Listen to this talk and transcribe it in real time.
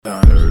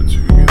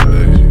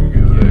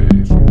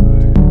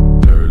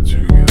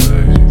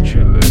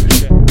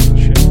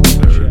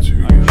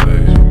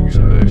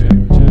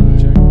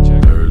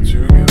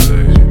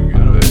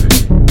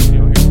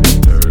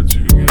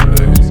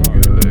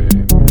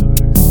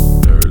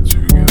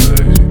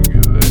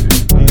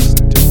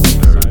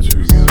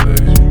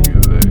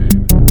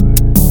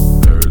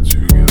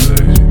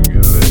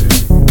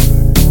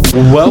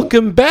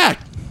Welcome back.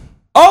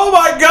 Oh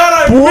my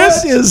God!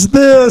 What is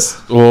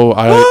this? Well,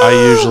 I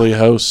usually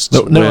host No,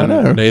 I when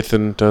know.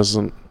 Nathan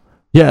doesn't.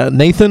 Yeah,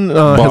 Nathan has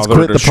Bother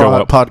quit to the show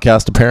up.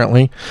 podcast,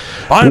 apparently.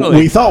 Finally.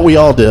 We thought we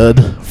all did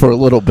for a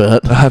little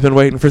bit. I've been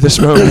waiting for this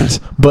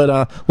moment.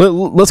 But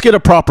let's get a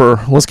proper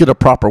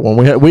one.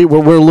 We're a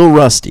little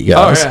rusty,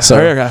 guys.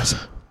 Here, guys.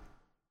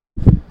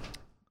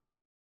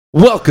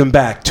 Welcome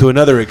back to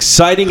another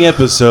exciting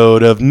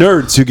episode of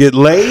Nerds Who Get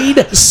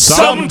Laid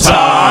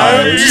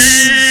Sometimes.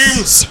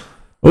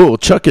 Oh,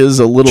 Chuck is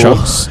a little.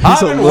 Chuck's.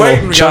 I've been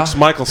waiting, Chuck's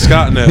Michael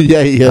Scott in it.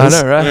 Yeah, he is. I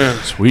know, right?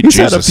 Yeah, sweet He's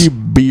Jesus. had a few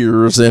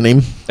beers in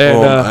him. And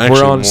Well, we're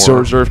actually on more. Still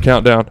Reserve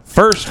Countdown.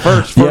 First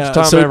time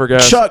ever,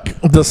 guys. Chuck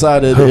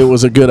decided it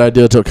was a good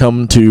idea to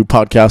come to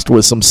podcast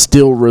with some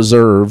Still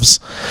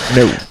Reserves.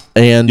 No.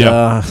 And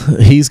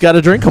he's got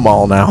to drink them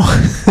all now.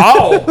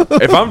 Oh!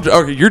 If I'm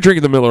okay, you're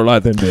drinking the Miller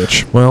Lite then,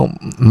 bitch. Well,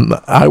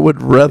 I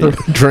would rather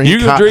drink, You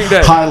can drink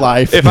that. High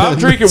Life. If I'm than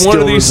drinking one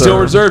of these Still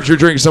Reserve. Reserves, you're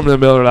drinking some of the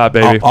Miller Lite,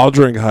 baby. I'll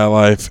drink High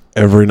Life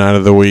every night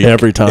of the week.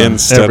 Every time.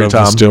 Instead Every of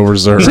time. the Still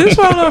Reserve. See, that's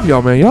why I love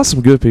y'all, man. Y'all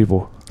some good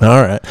people. All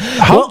right.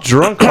 How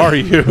drunk are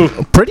you?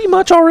 Pretty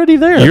much already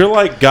there. You're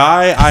like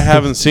guy I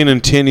haven't seen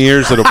in 10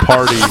 years at a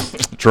party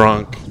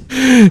drunk.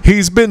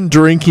 He's been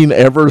drinking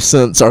ever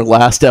since our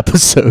last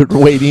episode,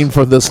 waiting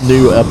for this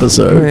new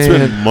episode. It's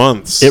been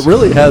months. It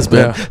really has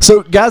been. Yeah.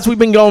 So, guys, we've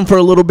been going for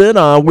a little bit.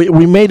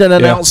 We made an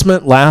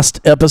announcement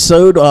last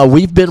episode.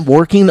 We've been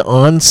working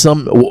on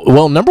some.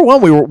 Well, number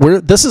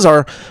one, this is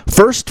our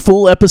first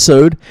full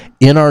episode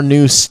in our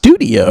new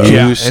studio.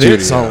 Yeah. And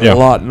it's a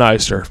lot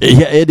nicer.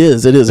 Yeah, it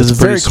is. It is. It's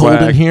very pretty cold in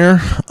swag.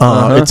 here.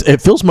 It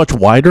feels much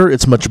wider.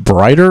 It's much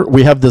brighter.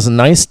 We have this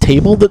nice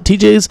table that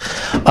TJ's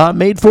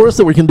made for us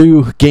that we can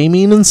do gaming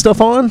and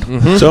stuff on.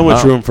 So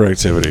much room for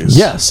activities.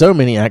 Yeah, so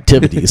many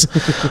activities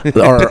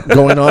are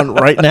going on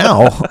right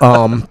now.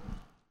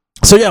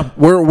 So yeah,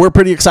 we're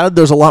pretty excited.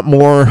 There's a lot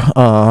more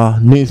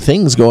new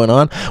things going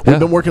on. We've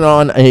been working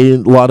on a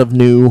lot of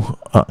new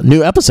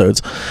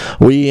episodes.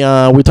 We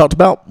talked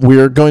about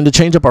we're going to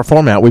change up our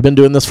format. We've been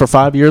doing this for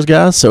 5 years,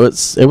 guys. So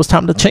it was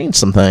time to change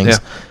some things. Yeah.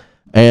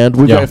 And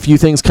we've got a few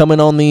things coming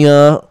on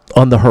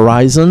the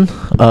horizon.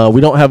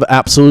 We don't have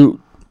absolute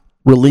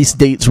release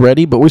dates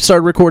ready, but we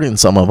started recording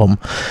some of them,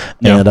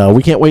 and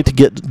we can't wait to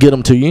get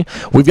them to you.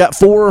 We've got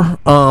 4.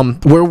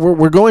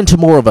 We're going to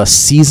more of a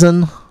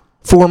season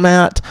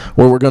format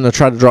where we're going to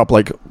try to drop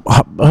like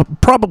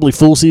probably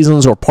full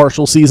seasons or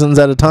partial seasons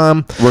at a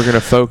time. We're going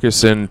to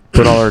focus and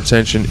put all our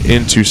attention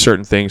into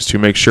certain things to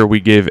make sure we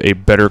give a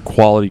better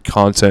quality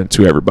content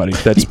to everybody.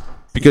 That's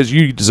because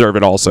you deserve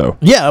it also.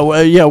 Yeah,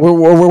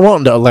 we're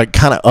wanting to like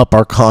kind of up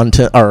our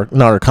content, or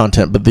not our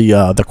content, but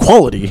the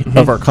quality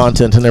of our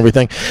content and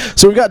everything.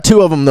 So we've got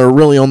 2 of them that are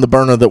really on the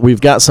burner that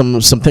we've got some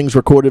things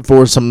recorded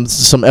for, some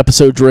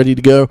episodes ready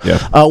to go.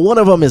 Yeah. One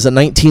of them is a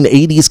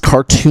 1980s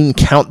cartoon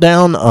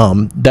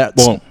countdown.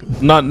 That's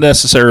not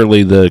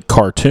necessarily the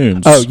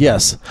cartoons. oh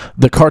yes,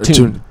 the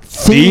cartoon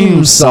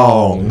theme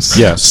songs.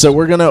 Yes. So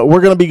we're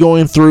gonna be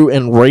going through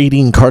and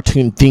rating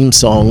cartoon theme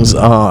songs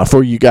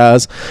for you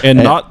guys, and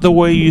not the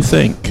way you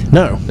think.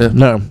 No,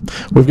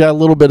 we've got a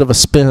little bit of a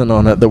spin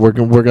on it that we're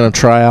gonna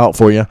try out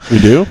for you. We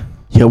do?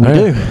 Yeah, we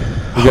do.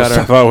 We got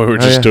I thought we were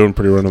just doing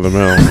pretty run of the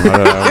mill.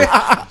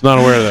 I was not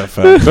aware of that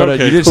fact. But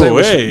Okay, you did, cool. say, it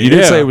was, Hey, you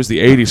did say it was the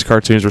 80s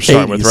cartoons we're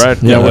starting with, 80s.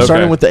 right? Yeah, we're okay.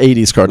 starting with the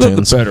 80s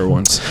cartoons. The better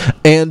ones.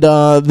 And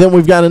then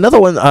we've got another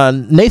one.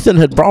 Nathan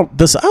had brought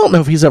this. I don't know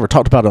if he's ever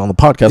talked about it on the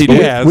podcast, but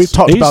has. we've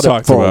talked He's about it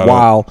talked for about a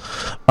while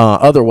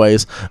other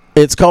ways.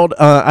 It's called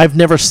I've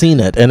Never Seen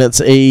It, and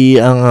it's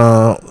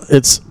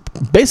it's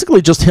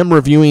basically just him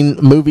reviewing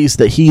movies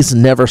that he's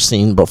never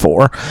seen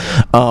before.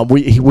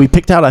 We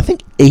picked out, I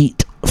think,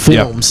 8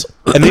 films.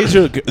 And these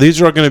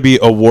are going to be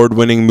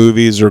award-winning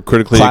movies or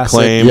critically Classic,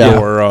 acclaimed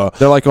or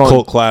They're like on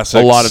cult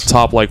classics. a lot of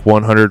top like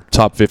 100,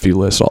 top 50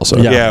 lists also.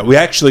 Yeah. Yeah, we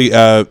actually.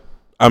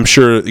 I'm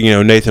sure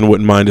Nathan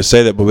wouldn't mind to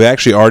say that, but we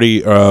actually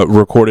already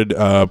recorded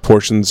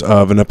portions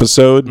of an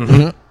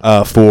episode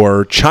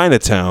for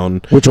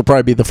Chinatown, Which will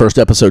probably be the first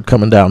episode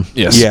coming down.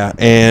 Yes. Yeah,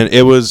 and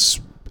it was,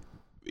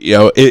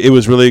 it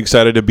was really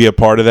excited to be a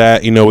part of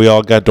that. We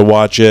all got to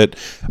watch it.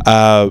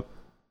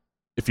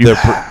 If you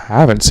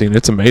haven't seen it,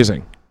 it's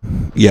amazing.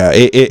 Yeah,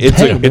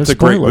 it's a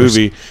great spoilers.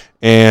 movie,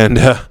 and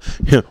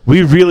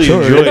we really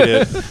enjoyed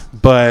it.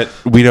 But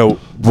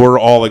we're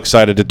all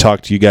excited to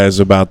talk to you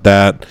guys about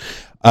that.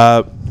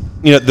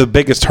 The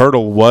biggest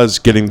hurdle was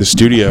getting the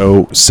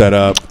studio set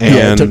up, and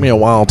Yeah, it took me a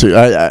while to.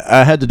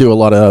 I had to do a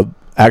lot of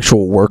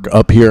actual work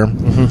up here.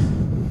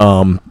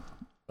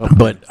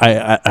 But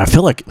I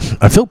feel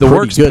The pretty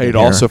work's good paid in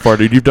off here. so far,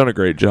 dude. You've done a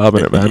great job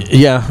in it, man.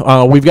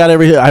 Yeah, we've got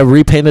everything. I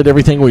repainted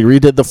everything. We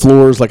redid the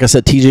floors. Like I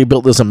said, TJ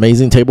built this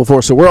amazing table for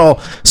us. So we're all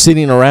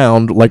sitting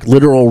around like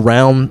literal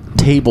round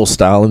table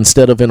style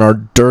instead of in our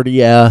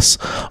dirty ass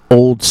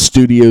old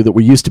studio that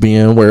we used to be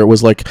in, where it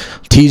was like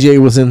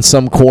TJ was in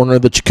some corner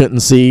that you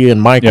couldn't see,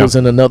 and Mike was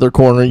in another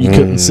corner you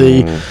couldn't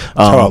see. That's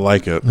how I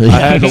like it. Yeah. I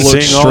had to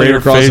look Seeing all straight your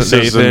across at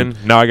faces Nathan.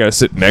 Now I got to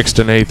sit next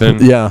to Nathan.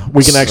 Yeah,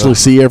 we can actually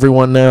see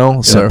everyone now.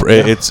 So So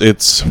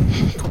it's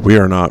we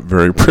are not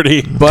very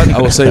pretty. But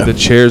I will say the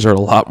chairs are a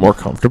lot more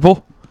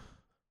comfortable.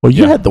 well,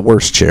 you had the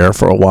worst chair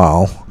for a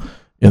while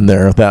in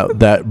there.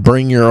 That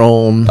bring your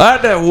own. I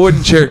had that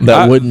wooden chair.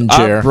 Wooden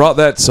chair. I brought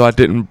that so I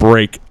didn't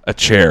break a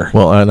chair.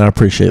 Well, and I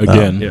appreciate that.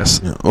 Again.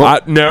 Yes.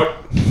 Well, No.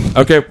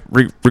 Okay.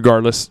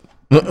 Regardless.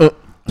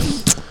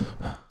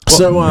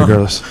 So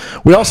Regardless.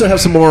 we also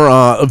have some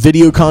more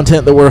video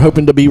content that we're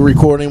hoping to be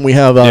recording. We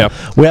have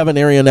we have an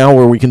area now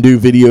where we can do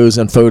videos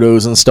and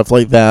photos and stuff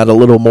like that. A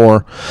little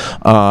more,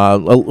 a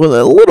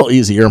little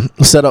easier.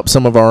 Set up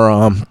some of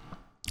our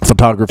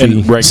photography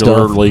And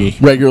regularly.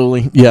 stuff.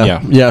 Regularly.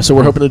 Yeah. So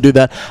we're hoping to do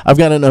that. I've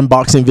got an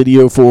unboxing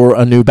video for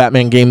a new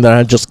Batman game that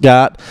I just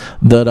got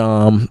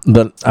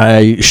that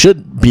I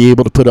should be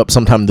able to put up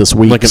sometime this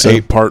week. like an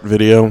 8-part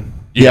video.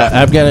 Yeah,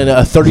 I've got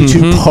a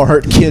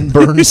 32-part Ken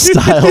Burns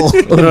style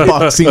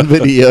unboxing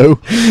video.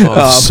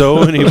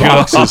 So many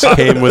boxes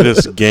came with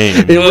this game.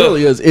 It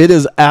really is. It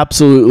is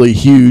absolutely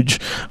huge.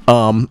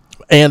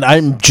 And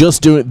I'm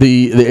just doing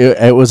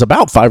it was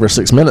about 5 or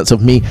 6 minutes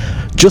of me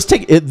just the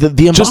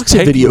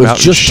unboxing video is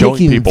just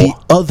taking the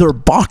other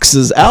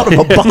boxes out of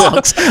a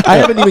box. I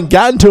haven't even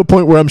gotten to a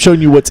point where I'm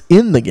showing you what's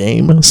in the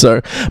game.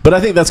 So, but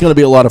I think that's going to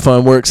be a lot of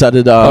fun. We're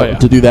excited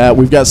to do that.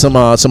 We've got some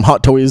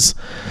Hot Toys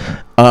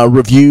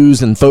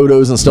reviews and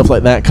photos and stuff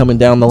like that coming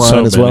down the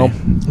line well.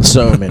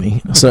 So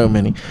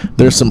many.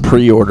 There's some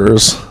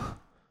pre-orders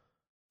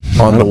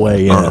on the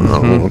way in. I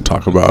don't want to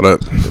talk about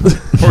it.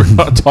 We're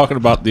not talking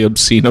about the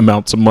obscene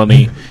amounts of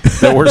money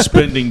that we're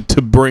spending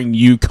to bring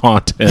you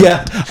content.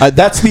 Yeah,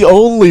 that's the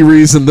only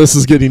reason this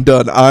is getting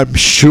done, I'm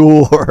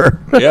sure.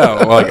 Yeah,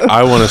 like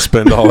I want to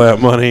spend all that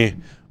money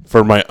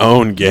for my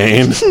own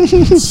gain.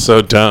 It's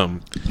so dumb.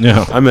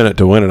 Yeah. I'm in it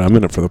to win it. I'm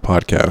in it for the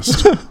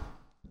podcast.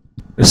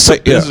 It's a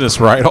business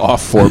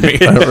write-off for me.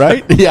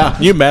 Right? Yeah.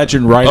 Can you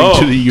imagine writing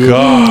to the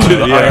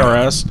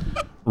IRS?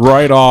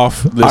 Right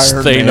off this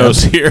Iron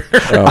Thanos Man. here.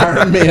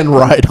 Iron Man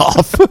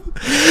write-off.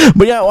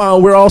 But yeah,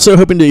 we're also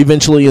hoping to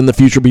eventually in the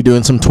future be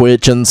doing some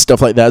Twitch and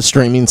stuff like that,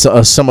 streaming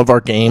some of our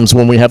games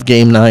when we have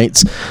game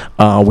nights.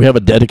 We have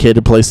a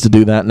dedicated place to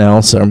do that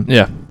now. So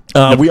Yeah.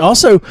 We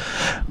also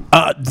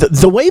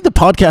the way the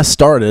podcast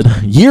started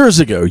years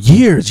ago,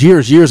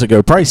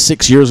 probably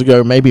 6 years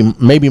ago,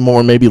 maybe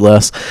more, maybe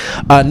less.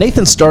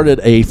 Nathan started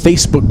a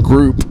Facebook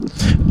group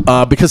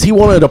because he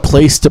wanted a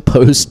place to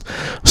post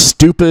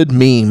stupid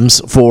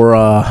memes for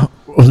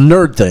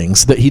nerd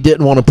things that he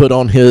didn't want to put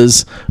on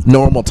his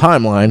normal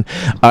timeline,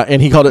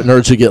 and he called it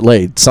Nerds Who Get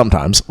Laid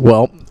sometimes.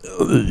 Well,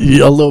 a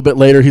little bit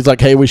later, he's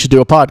like, hey, we should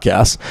do a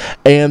podcast.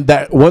 And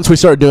that once we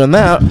started doing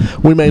that,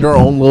 we made our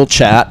own little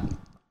chat.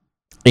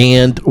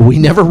 And we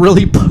never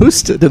really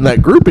posted in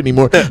that group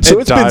anymore. So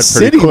it's been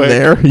sitting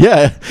there.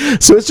 Yeah.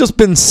 So it's just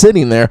been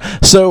sitting there.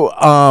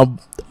 So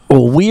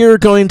we're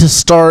going to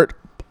start.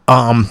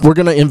 We're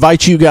going to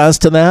invite you guys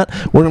to that.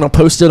 We're going to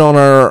post it on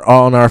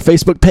our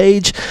Facebook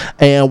page,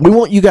 and we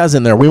want you guys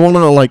in there. We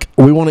want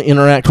to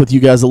interact with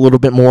you guys a little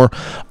bit more.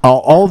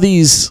 All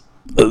these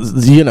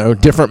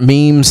different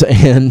memes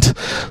and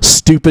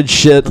stupid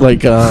shit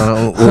like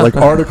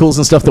articles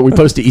and stuff that we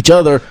post to each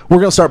other. We're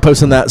gonna start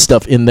posting that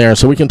stuff in there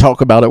so we can talk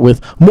about it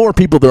with more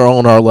people that are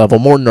on our level,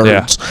 more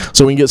nerds,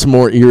 so we can get some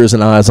more ears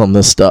and eyes on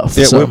this stuff.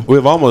 Yeah, so,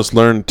 we've almost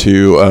learned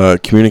to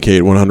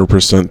communicate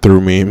 100%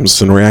 through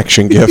memes and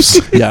reaction gifs.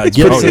 Yeah,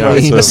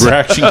 memes.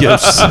 Reaction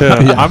gifts.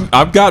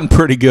 I've gotten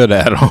pretty good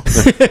at them.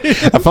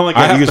 I felt like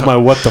I used my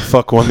what the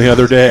fuck one the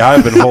other day.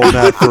 I've been holding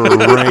that for a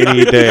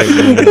rainy day,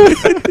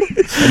 man.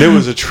 And it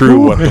was a true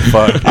what the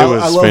fuck. It was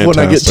I love fantastic. when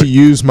I get to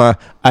use my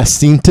I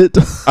synced it.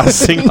 I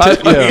synced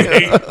it.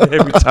 Yeah.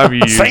 Every time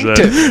you use that.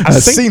 I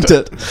synced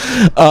it.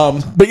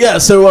 But yeah,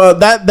 so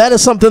that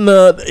is something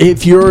that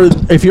if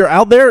you're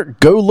out there,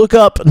 go look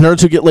up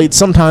Nerds Who Get Laid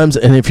sometimes,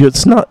 and if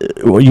it's not,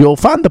 you'll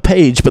find the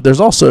page. But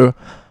there's also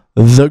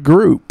the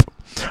group.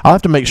 I'll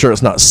have to make sure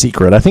it's not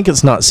secret. I think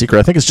it's not secret.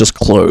 I think it's just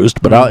closed.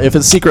 But if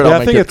it's secret,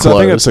 I'll make it closed.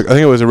 I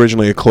think it was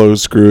originally a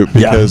closed group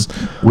because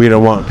we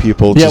don't want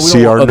people to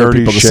see our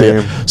nerdy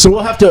shame. So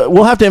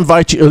we'll have to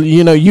invite you.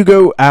 You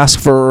go ask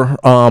for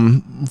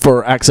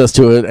access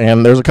to it,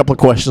 and there's a couple of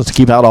questions to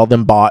keep out all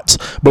them bots.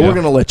 But we're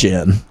gonna let you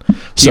in.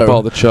 Keep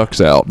all the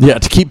Chucks out. Yeah,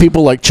 to keep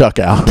people like Chuck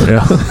out.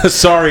 Yeah.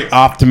 Sorry,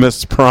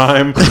 Optimus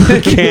Prime.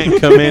 Can't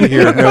come in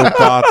here. No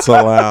bots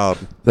allowed.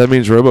 That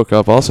means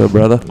RoboCop also,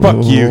 brother.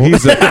 Fuck you.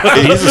 He's a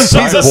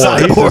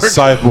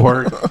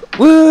cyborg.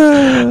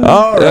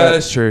 All right.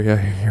 That's true.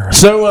 Yeah, you're right.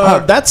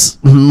 So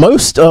that's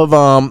most of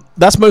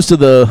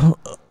the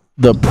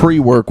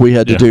pre-work we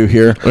had to do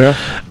here. Yeah.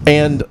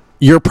 And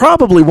you're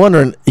probably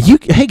wondering,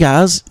 hey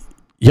guys,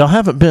 y'all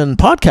haven't been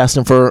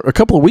podcasting for a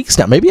couple of weeks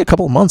now, maybe a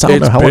couple of months. I don't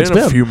know how long it's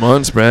been. A few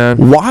months,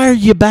 man. Why are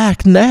you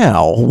back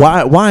now?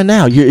 Why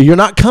now? You're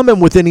not coming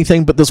with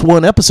anything but this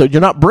one episode. You're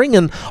not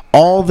bringing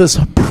all this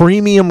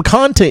premium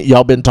content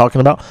y'all been talking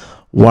about.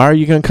 Why are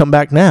you going to come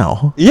back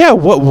now? Yeah,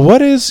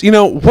 what is,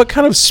 what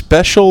kind of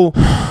special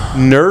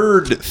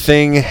nerd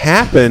thing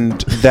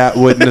happened that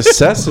would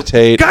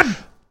necessitate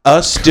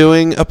us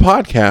doing a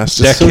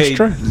podcast? Decade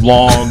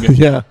long.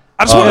 Yeah.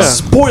 I just want to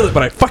spoil it,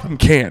 but I fucking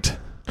can't.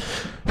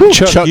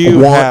 Chuck,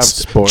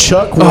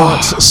 Chuck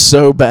wants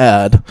so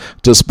bad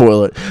to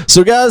spoil it.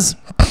 So, guys,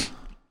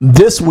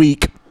 this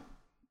week,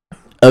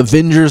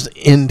 Avengers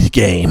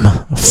Endgame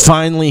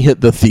finally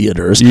hit the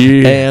theaters,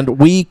 and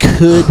we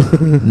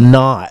could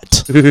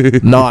not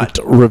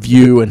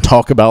review and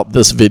talk about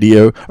this movie,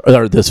 this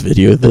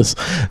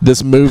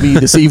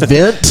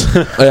event,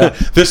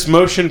 this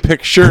motion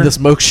picture, this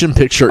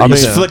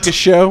Flicka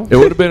show. It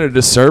would have been a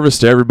disservice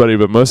to everybody,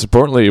 but most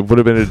importantly, it would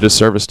have been a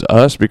disservice to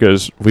us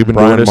because we've been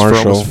doing this for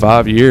almost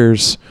 5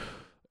 years,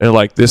 and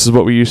like this is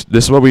what we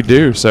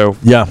do. So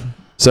yeah.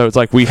 So it's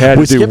like we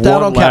skipped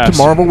out on Captain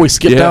Marvel. We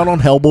skipped out on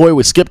Hellboy.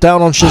 We skipped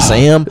out on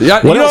Shazam.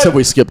 What else have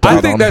we skipped out on?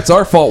 I think that's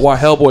our fault why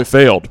Hellboy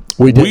failed.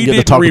 We didn't get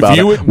to talk about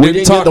it. We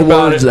didn't get the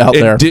words out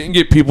there. Didn't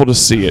get people to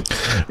see it.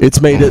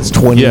 It's made its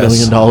 $20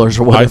 million or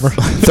whatever.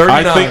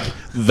 I think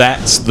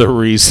that's the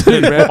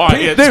reason why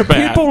it's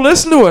bad. People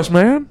listen to us,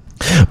 man.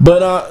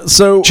 But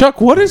so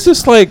Chuck, what is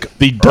this like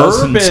the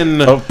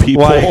urban of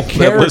people like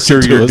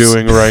character you're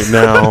doing right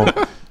now?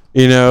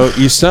 You know,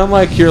 you sound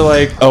like you're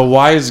like a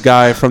wise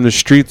guy from the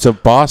streets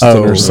of Boston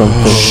or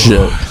something.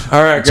 Shit.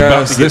 All right,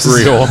 guys, this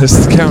is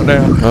the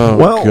countdown. Oh,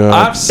 well, God.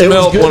 I've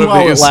smelled one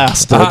of these.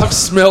 I've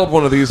smelled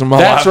one of these in my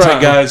That's lifetime.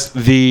 right, guys.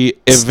 The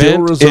Steel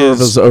event Reserve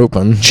is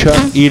open.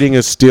 Chuck eating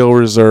a Steel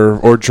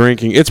Reserve or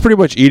drinking. It's pretty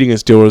much eating a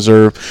Steel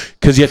Reserve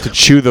because you have to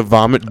chew the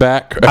vomit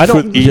back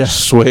with each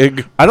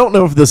swig. I don't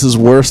know if this is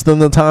worse than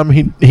the time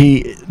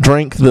he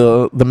drank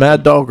the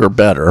Mad Dog or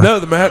better.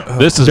 No, the Mad.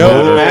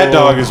 The Mad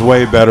Dog is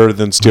way better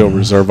than Steel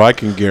Reserve. I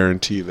can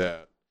guarantee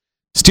that.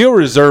 Steel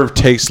Reserve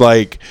tastes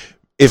like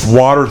if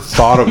water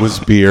thought it was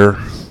beer.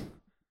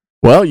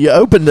 Well, you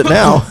opened it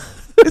now.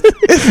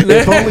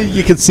 If only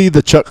you could see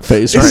the Chuck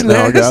face right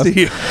now, guys.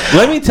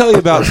 Let me tell you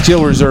about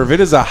Steel Reserve. It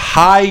is a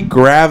high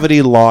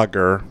gravity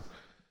lager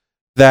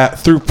that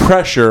through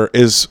pressure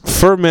is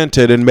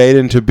fermented and made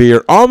into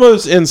beer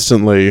almost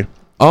instantly.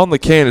 On the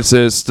can it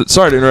says,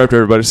 sorry to interrupt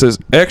everybody, it says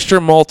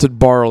extra malted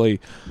barley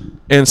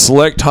and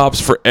select hops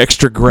for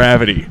extra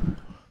gravity.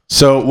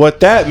 So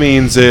what that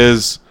means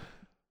is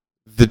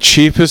the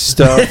cheapest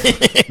stuff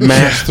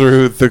mashed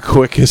through the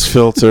quickest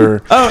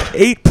filter.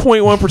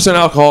 8.1%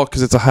 alcohol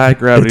because it's a high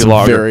gravity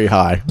lager. Very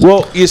high.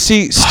 Well, you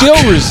see,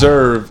 Steel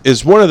Reserve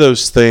is one of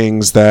those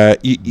things that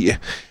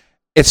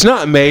it's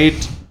not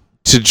made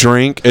to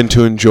drink and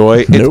to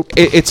enjoy. Nope.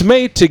 It's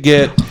made to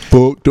get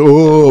fucked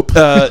up.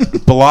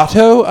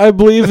 Blotto, I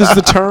believe, is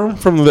the term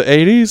from the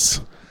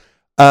 80s.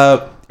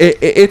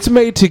 It's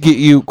made to get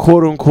you,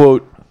 quote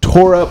unquote,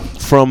 tore up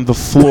from the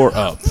floor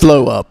up.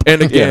 Flow up.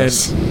 And again,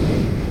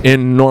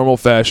 in normal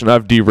fashion,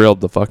 I've derailed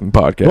the fucking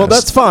podcast. Well,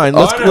 that's fine.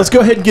 Let's go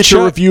ahead and get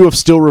your review of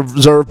Steel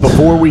Reserve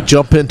before we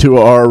jump into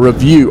our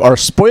review. Our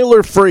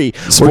spoiler-free.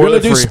 We're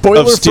going to do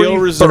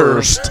spoiler-free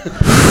first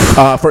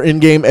for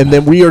Endgame, and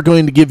then we are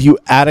going to give you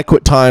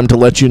adequate time to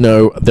let you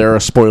know there are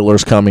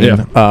spoilers coming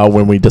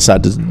when we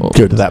decide to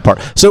go to that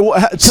part. So,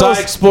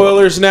 psych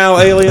spoilers now,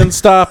 alien,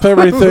 stop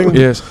everything.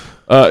 Yes.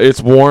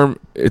 It's warm.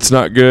 It's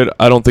not good.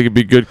 I don't think it'd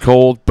be good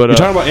cold. But you're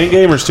talking about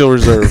Endgame or Steel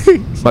Reserve?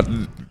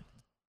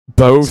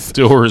 Both.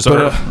 Steel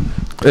Reserve.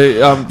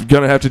 I'm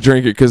gonna have to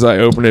drink it because I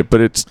opened it, but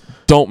it's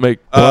don't make.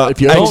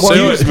 If you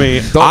excuse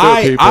me,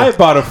 I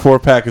bought a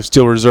 4-pack of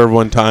Steel Reserve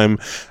one time,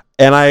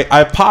 and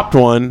I popped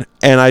one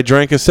and I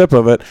drank a sip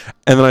of it,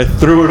 and then I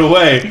threw it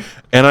away.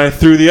 And I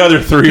threw the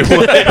other 3 away.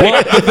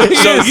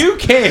 So you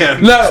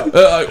can.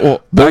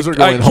 No. Those are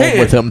going home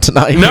with him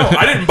tonight. No,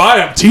 I didn't buy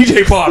them.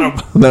 TJ bought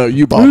them. No,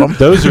 you bought them.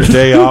 Those are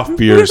day off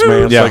beers,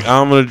 man. It's like,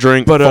 I'm going to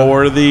drink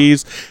 4 of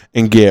these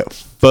and get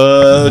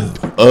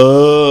fucked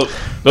up.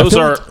 Those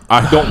are,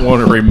 I don't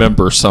want to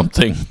remember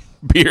something.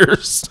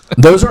 Beers.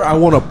 Those are I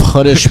want to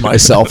punish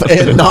myself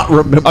and not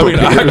remember. I mean,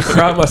 I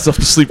cry myself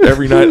to sleep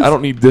every night. I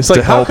don't need this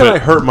to help. How can I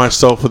hurt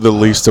myself with the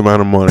least amount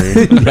of money?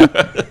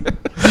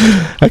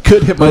 I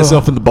could hit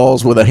myself in the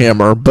balls with a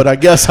hammer, but I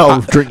guess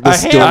I'll drink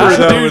this. A hammer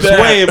though is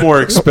way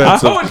more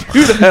expensive. I would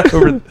do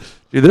that.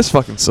 Dude, this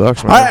fucking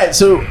sucks, man. All right,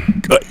 so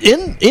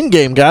in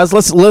game, guys,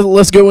 let's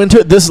go into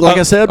it. This, like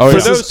I said, for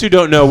those who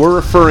don't know, we're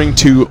referring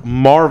to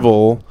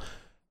Marvel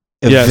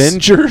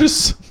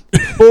Avengers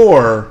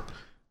or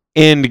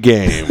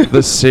Endgame,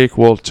 the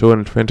sequel to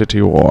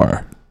Infinity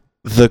War,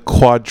 the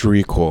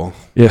quadriquel.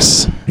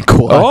 Yes,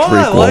 quadriquel. Oh,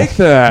 I like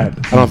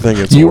that. I don't think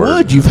it's. You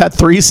would. You've had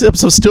 3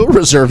 sips of Steel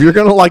Reserve. You're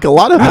gonna like a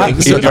lot of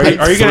things. Are you going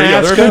to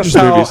ask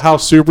us how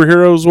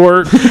superheroes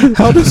work?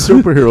 How do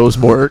superheroes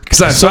work?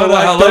 Because I saw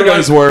how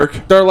Legos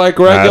work. They're like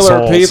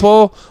regular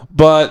people,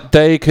 but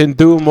they can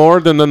do more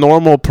than the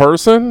normal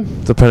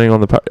person. Depending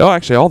on the power. Oh,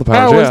 actually, all the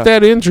powers. How is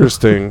that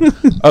interesting?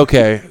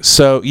 Okay,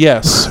 so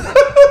yes.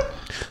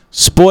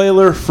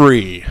 Spoiler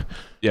free.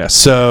 Yes.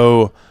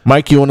 So,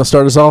 Mike, you want to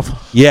start us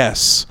off?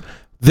 Yes.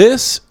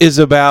 This is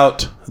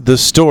about the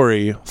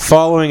story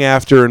following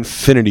after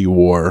Infinity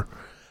War,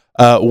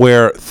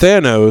 where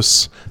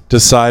Thanos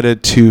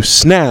decided to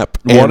snap.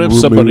 What if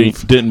somebody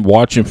didn't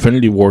watch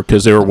Infinity War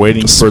because they were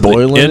waiting for the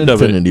end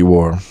of Infinity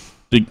War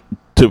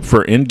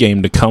for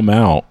Endgame to come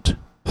out?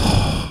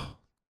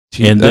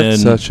 And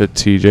that's then such a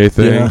TJ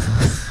thing. Yeah.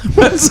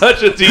 That's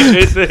such a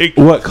TJ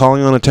thing. What,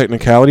 calling on a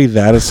technicality?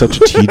 That is such a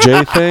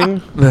TJ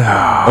thing?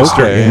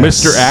 Okay.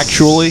 Mr.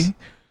 Actually,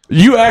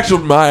 You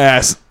actually my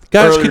ass.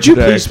 Guys, earlier could you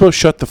today. please both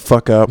shut the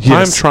fuck up? Yes.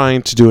 I'm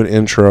trying to do an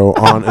intro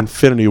on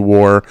Infinity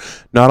War,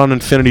 not on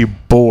Infinity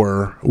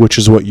Bore, which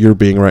is what you're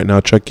being right now,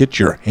 Chuck. Get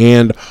your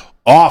hand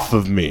off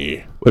of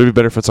me. Would it be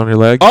better if it's on your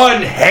leg?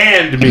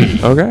 Unhand me.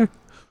 Okay.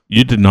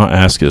 you did not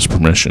ask his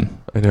permission.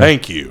 I know.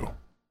 Thank you.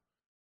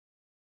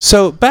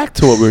 So, back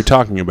to what we were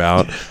talking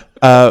about.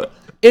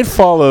 It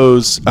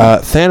follows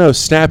Thanos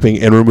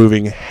snapping and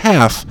removing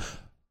half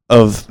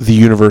of the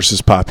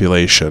universe's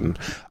population.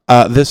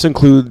 This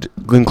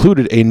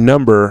included a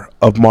number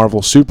of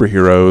Marvel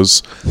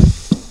superheroes,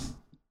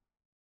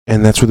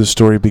 and that's where the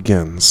story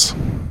begins.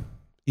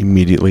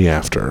 Immediately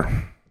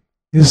after.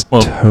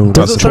 Well,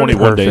 that's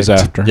 21 days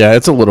after. Yeah,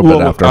 it's a little bit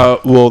after.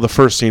 Well, the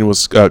first scene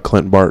was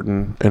Clint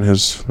Barton and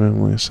his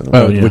family. So.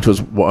 Which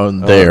was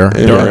one there.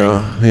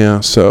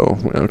 Yeah. So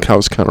I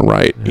was kind of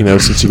right,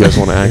 since you guys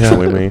want to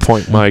actually me.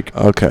 Point Mike.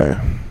 Okay.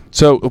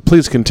 So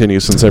please continue,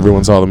 since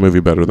everyone saw the movie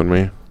better than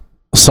me.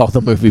 Saw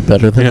the movie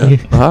better than me.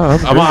 My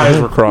eyes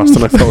were crossed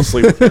and I fell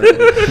asleep.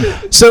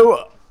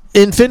 So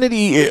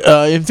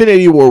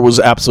Infinity War was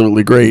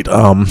absolutely great.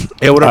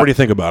 Whatever do you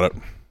think about it?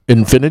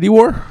 Infinity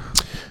War?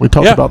 We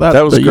talked about that.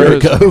 That was a year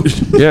great. ago.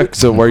 Yeah,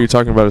 so why are you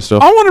talking about it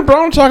still? I want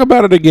to talk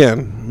about it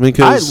again I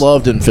because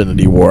loved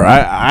Infinity War.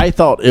 I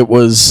thought it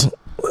was,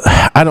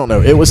 I don't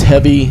know, it was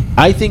heavy.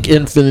 I think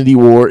Infinity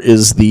War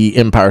is the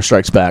Empire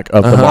Strikes Back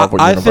of the Marvel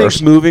Universe. I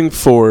think moving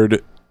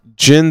forward,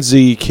 Gen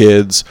Z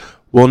kids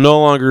will no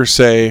longer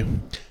say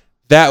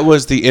that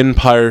was the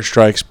Empire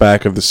Strikes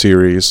Back of the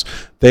series.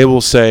 They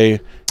will say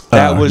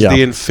that was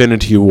the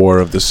Infinity War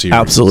of the series.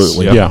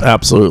 Absolutely. Yeah.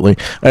 Absolutely.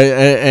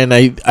 And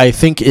I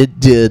think it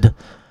did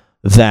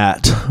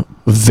that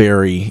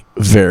very,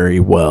 very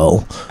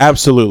well.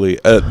 Absolutely.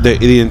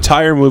 The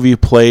entire movie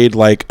played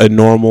like a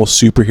normal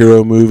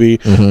superhero movie.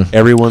 Mm-hmm.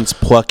 Everyone's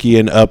plucky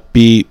and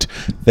upbeat.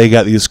 They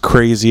got these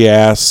crazy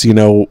ass,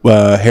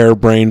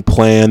 harebrained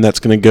plan that's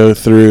going to go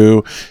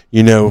through.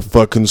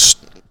 Fucking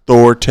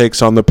Thor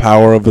takes on the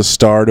power of a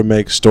star to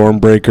make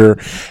Stormbreaker.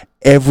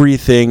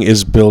 Everything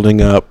is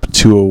building up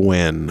to a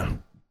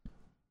win,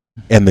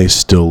 and they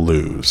still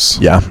lose.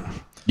 Yeah.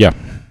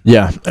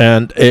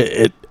 And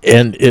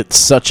it's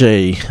such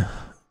a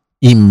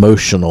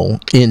emotional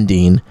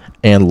ending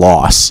and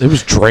loss. It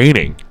was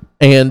draining.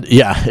 And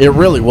yeah, it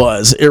really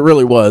was. It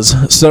really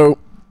was. So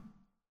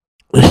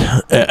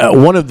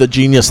one of the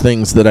genius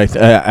things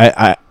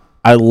that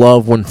I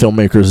love when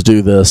filmmakers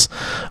do this,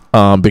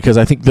 because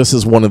I think this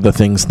is one of the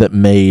things that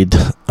made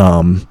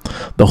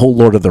the whole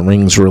Lord of the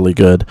Rings really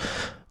good.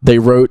 They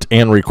wrote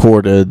and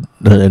recorded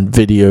and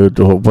videoed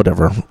or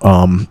whatever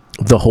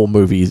the whole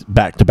movie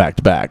back to back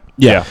to back.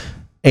 Yeah.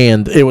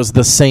 And it was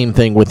the same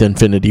thing with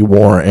Infinity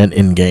War and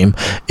Endgame.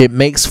 It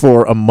makes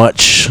for a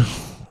much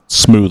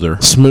smoother,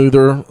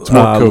 more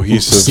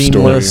cohesive,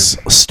 seamless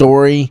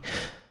story,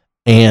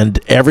 and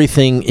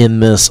everything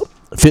in this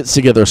fits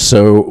together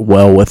so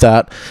well with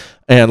that.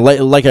 And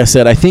like I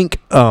said, I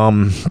think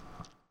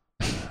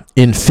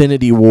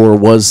Infinity War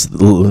was,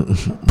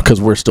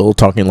 because we're still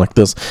talking like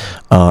this,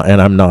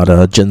 and I'm not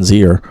a Gen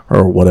Z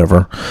or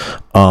whatever,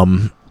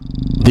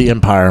 the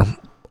Empire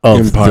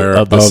of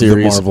the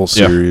series. The Marvel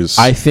series.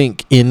 I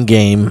think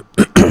Endgame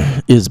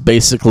is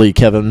basically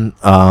Kevin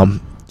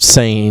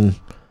saying,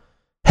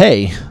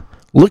 hey,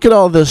 look at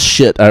all this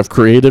shit I've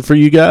created for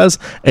you guys,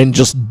 and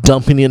just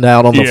dumping it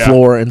out on the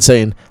floor and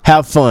saying,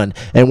 have fun.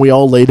 And we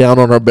all lay down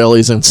on our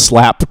bellies and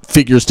slap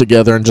figures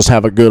together and just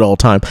have a good old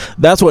time.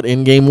 That's what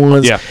Endgame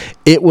was. Yeah.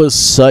 It was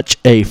such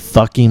a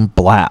fucking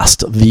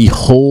blast the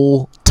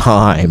whole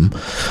time.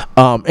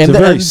 It's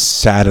very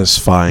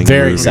satisfying.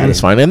 Very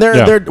satisfying. And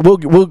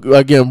we'll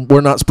again,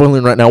 we're not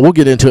spoiling right now. We'll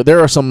get into it. There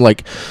are some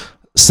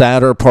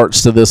sadder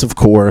parts to this, of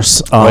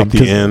course, like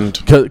the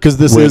end, because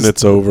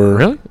it's over.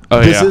 Really?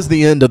 This is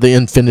the end of the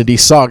Infinity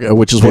Saga,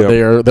 which is what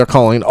they're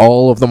calling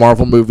all of the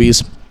Marvel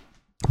movies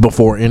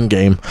before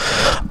Endgame.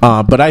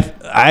 But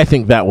I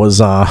think that was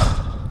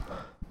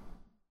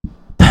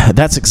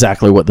that's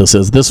exactly what this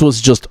is. This was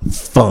just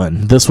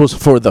fun. This was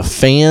for the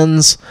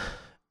fans,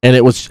 and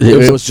it was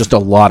just a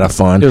lot of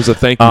fun. It was a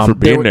thank you for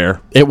being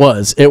there. It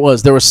was. There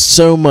was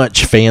so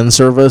much fan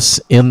service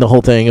in the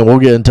whole thing, and we'll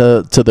get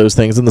into those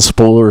things and the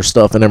spoiler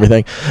stuff and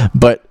everything.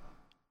 But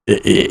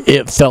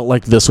it felt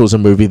like this was a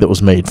movie that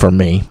was made for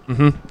me.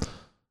 Mm-hmm.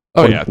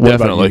 Oh, what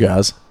definitely. about you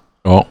guys?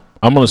 Oh,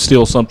 I'm going to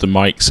steal something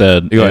Mike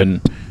said,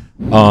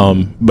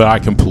 but I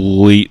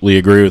completely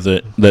agree with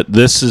it. That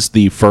this is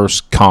the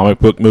first comic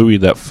book movie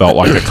that felt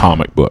like a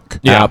comic book.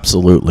 Yeah,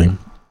 absolutely.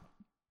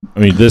 I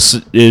mean,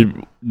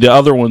 the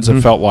other ones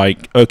have felt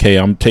like, okay,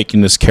 I'm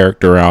taking this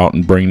character out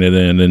and bringing it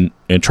in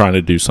and trying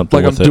to do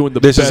something with it. Doing the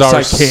this best is our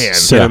I can.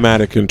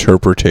 cinematic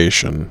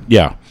interpretation.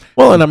 Yeah.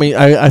 Well, and I mean,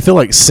 I feel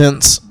like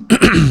since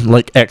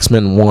like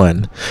X-Men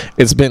 1,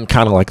 it's been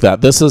kind of like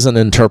that. This is an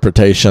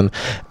interpretation,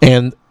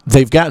 and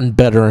they've gotten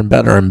better and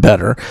better and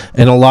better.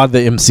 And a lot of the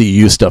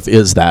MCU stuff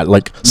is that.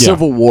 Like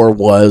Civil War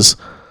was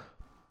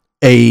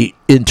a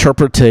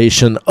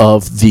interpretation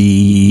of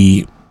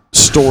the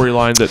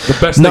storyline that the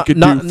best they could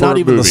do for not a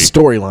even movie. the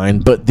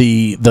storyline, but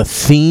the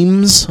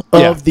themes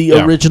of the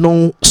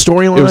original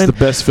storyline. It was the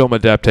best film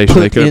adaptation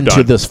they could have done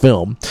into this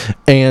film,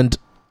 and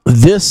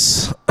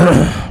this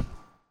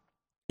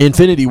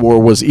Infinity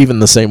War was even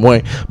the same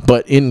way,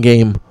 but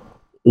Endgame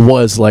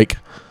was like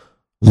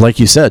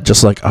you said,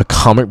 just like a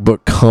comic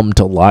book come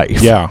to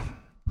life. Yeah,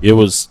 it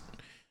was.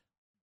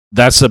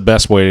 That's the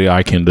best way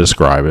I can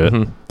describe it.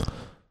 Mm-hmm.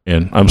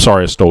 And I'm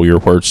sorry I stole your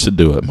words to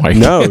do it, Mike.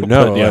 No.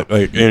 Yeah.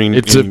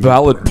 It's a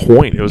valid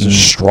point. It was a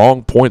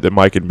strong point that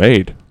Mike had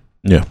made.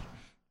 Yeah.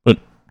 But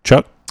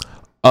Chuck?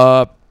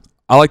 I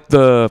like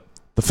the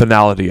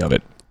finality of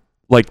it.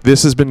 Like,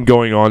 this has been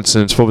going on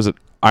since, what was it?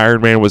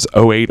 Iron Man was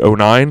 08,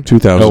 09?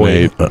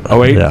 2008.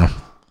 08? Yeah.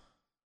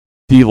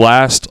 The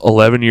last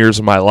 11 years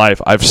of my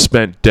life, I've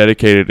spent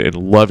dedicated in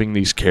loving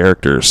these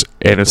characters.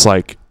 And it's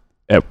like,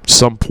 at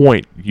some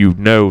point, you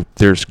know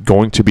there's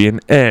going to be an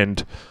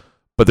end,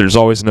 but there's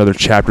always another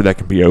chapter that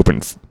can be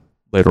opened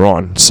later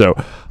on. So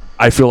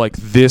I feel like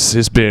this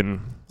has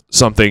been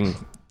something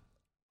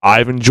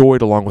I've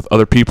enjoyed along with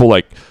other people.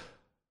 Like,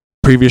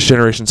 previous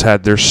generations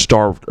had their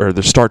Star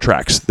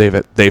Treks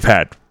they've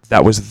had.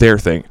 That was their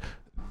thing.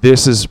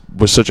 This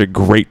was such a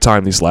great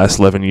time these last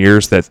 11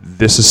 years that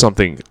this is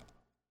something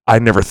I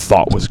never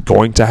thought was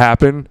going to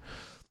happen.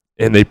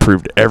 And they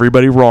proved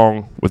everybody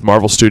wrong with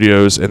Marvel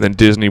Studios and then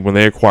Disney when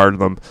they acquired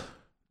them,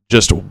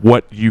 just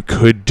what you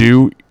could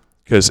do.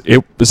 Because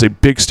it was a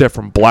big step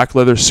from black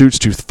leather suits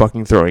to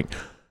fucking throwing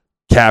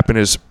Cap in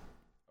his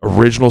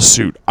original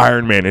suit,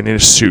 Iron Man in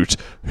his suit.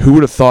 Who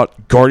would have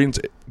thought Guardians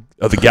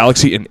of the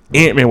Galaxy and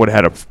Ant-Man would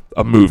have had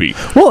a movie?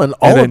 Well, and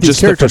all of these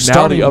characters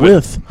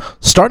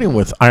starting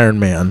with Iron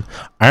Man.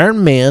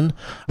 Iron Man,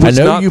 I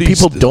know you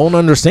people don't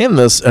understand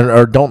this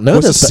or don't know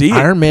this, but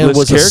Iron Man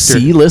was a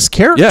C-list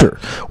character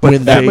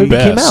when that movie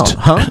came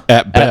out.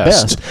 At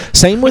best.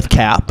 Same with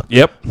Cap.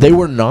 Yep. They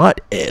were not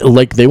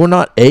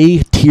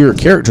A-tier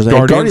characters.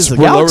 Guardians of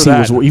the Galaxy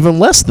was even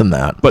less than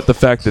that. But the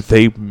fact that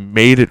they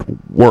made it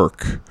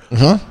work,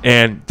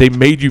 and they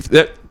made you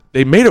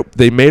they made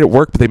it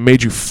work, but they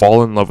made you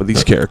fall in love with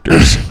these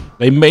characters.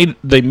 They made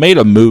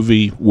a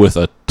movie with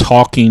a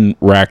talking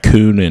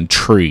raccoon and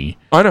tree.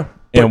 I know.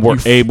 And were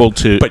able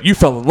to... But you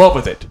fell in love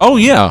with it. Oh,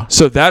 yeah.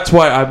 So that's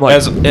why I'm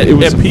like...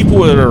 And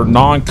people that are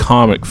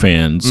non-comic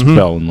fans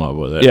fell in love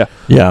with it. Yeah.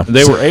 Yeah.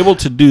 They were able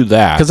to do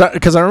that.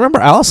 Because I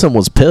remember Allison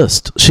was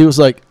pissed. She was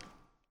like,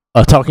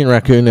 a talking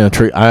raccoon in a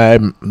tree.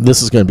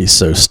 This is going to be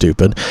so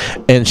stupid.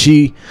 And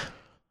she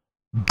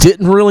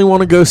didn't really want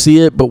to go see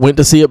it, but went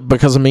to see it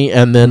because of me,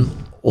 and then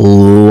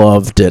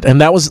loved it. And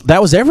that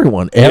was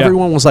everyone.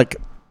 Everyone was like,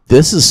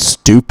 this is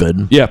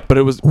stupid. Yeah, but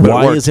it was...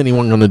 Why is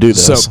anyone going to do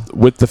this? So,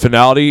 with the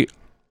finality,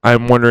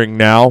 I'm wondering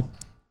now,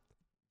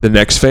 the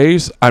next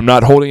phase, I'm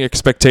not holding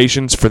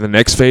expectations for the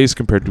next phase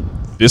compared to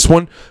this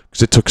one,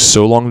 because it took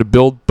so long to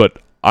build,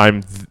 but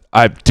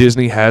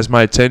Disney has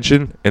my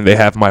attention, and they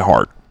have my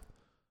heart.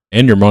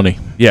 And your money.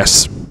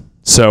 Yes.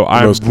 So,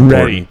 I'm most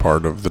ready. Important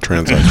part of the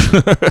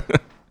transaction.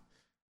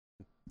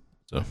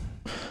 So.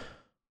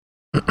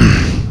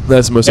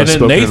 That's the most I've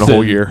spoken Nathan, in a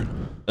whole year.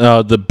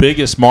 The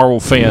biggest Marvel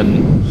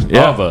fan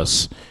of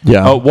us.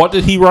 Yeah. What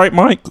did he write,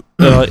 Mike,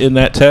 in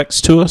that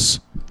text to us?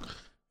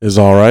 Is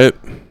all right.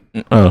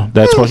 Oh,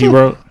 that's what he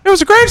wrote? It was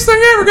the greatest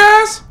thing ever,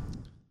 guys.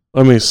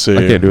 Let me see.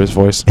 I can't do his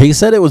voice. He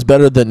said it was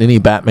better than any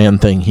Batman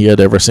thing he had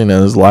ever seen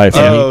in his life.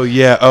 Oh,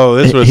 yeah. Oh,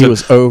 this was... He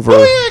was over... Oh,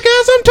 yeah,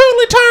 guys, I'm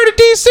totally tired of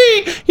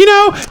DC. You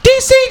know,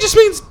 DC just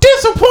means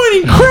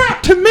disappointing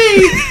crap to me.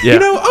 Yeah. You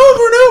know,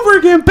 over and over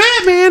again,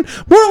 Batman,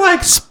 more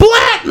like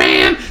Splat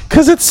Man,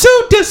 because it's so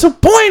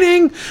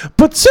disappointing.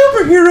 But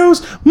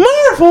superheroes,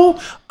 Marvel,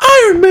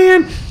 Iron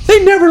Man,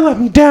 they never let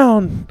me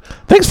down.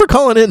 Thanks for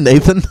calling in,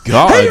 Nathan.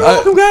 God, hey, you're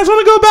welcome, guys. Want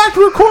to go back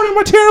to recording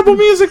my terrible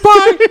music?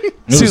 Bye.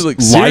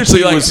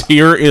 Seriously, like was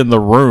here in the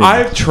room.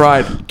 I've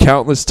tried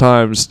countless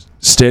times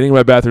standing in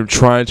my bathroom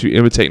trying to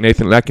imitate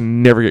Nathan, and I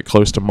can never get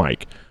close to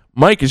Mike.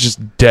 Mike is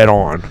just dead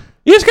on.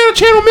 You just gotta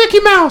channel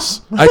Mickey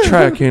Mouse. I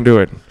try, I can't do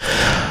it.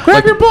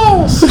 Grab your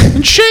balls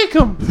and shake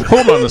them.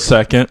 Hold on a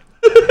second.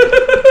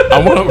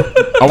 I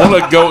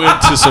want to go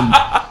into some...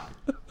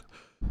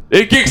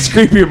 It gets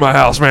creepy in my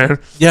house, man.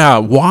 Yeah,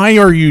 why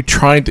are you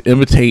trying to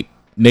imitate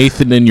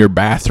Nathan in your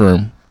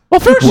bathroom? Well,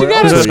 first you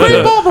gotta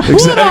scrape all the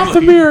blood off the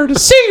mirror to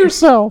see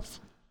yourself.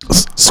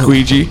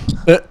 Squeegee.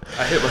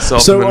 I hit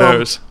myself in the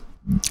nose.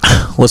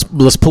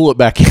 Let's pull it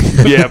back in.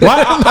 Yeah,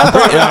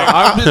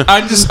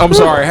 I'm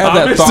sorry. I had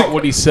that thought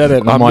when he said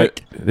it, and I'm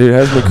like, it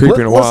hasn't been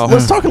creepy in a while.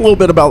 Let's talk a little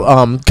bit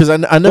about because I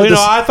know. Well,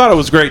 I thought it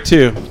was great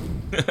too.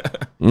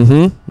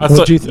 Mm-hmm. I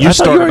thought you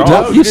started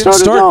off.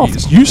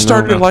 You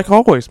started it like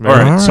always, man. All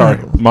right, sorry,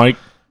 Mike.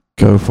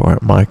 Go for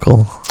it,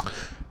 Michael.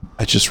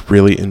 I just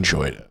really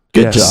enjoyed it.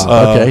 Good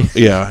job. Okay.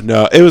 Yeah,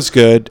 no, it was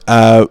good.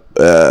 I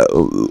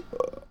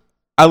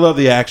I love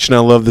the action. I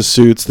love the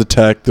suits, the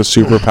tech, the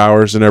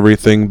superpowers, and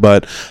everything.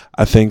 But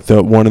I think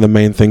that one of the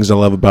main things I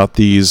love about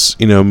these,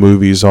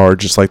 movies are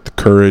just like the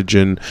courage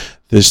and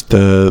this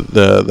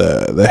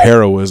the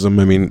heroism.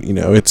 I mean,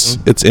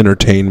 it's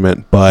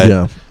entertainment,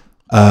 but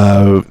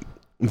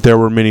there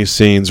were many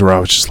scenes where I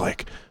was just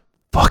like,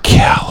 "Fuck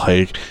yeah!"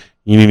 Like,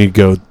 you need to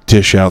go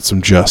dish out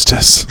some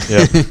justice.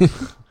 Yeah.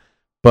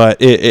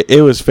 But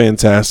it was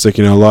fantastic.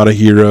 A lot of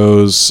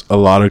heroes, a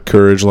lot of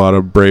courage, a lot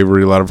of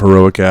bravery, a lot of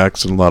heroic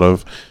acts, and a lot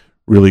of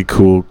really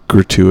cool,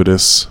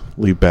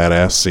 gratuitously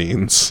badass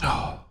scenes.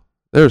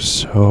 There's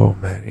so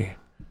many.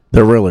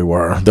 There really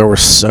were. There were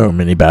so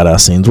many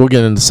badass scenes. We'll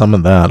get into some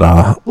of that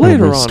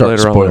later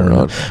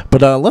on.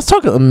 But let's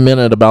talk a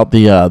minute about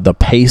the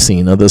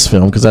pacing of this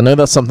film, because I know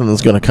that's something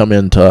that's going to come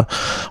into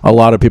a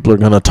lot of people are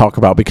going to talk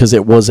about, because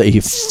it was a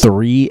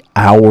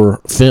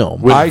 3-hour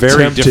film with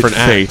very different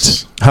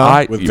acts.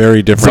 With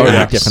very different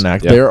acts.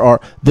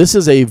 Yep. This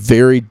is a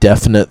very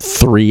definite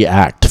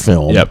 3-act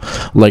film. Yep.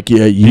 Like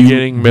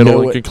beginning,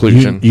 middle, and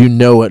conclusion. You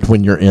know it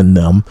when you're in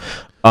them.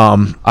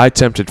 I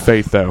tempted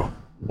fate though.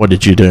 What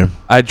did you do?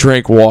 I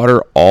drank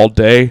water all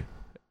day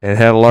and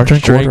had a large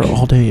drink. Water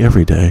all day,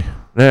 every day.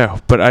 No,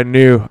 but I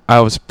knew I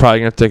was probably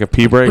going to take a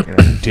pee break,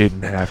 and I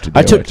didn't have to do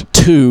it. I took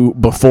 2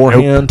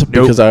 beforehand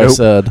because I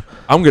said,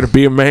 I'm going to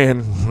be a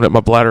man, let my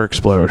bladder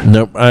explode.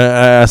 Nope.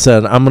 I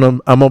said, I'm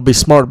gonna be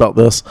smart about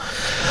this.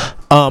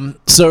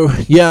 So,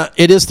 yeah,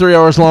 it is 3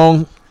 hours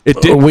long.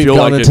 It didn't We've feel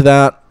gone like into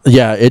that.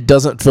 Yeah, it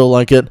doesn't feel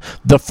like it.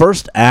 The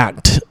first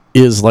act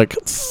is like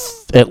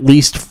at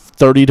least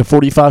 30 to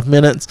 45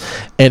 minutes,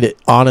 and it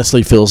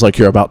honestly feels like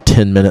you're about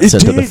 10 minutes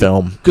into the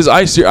film. Because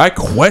I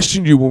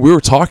questioned you when we were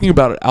talking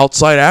about it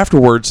outside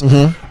afterwards.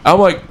 Mm-hmm. I'm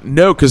like,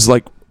 no, because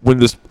like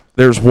when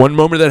there's one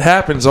moment that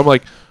happens, I'm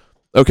like,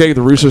 okay,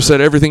 the Russo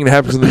said everything that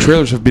happens in the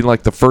trailers have been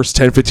like the first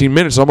 10, 15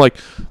 minutes. I'm like,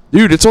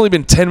 dude, it's only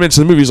been 10 minutes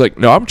in the movie. He's like,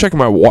 no, I'm checking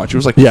my watch. It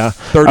was like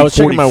 30, I was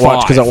checking my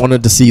watch because I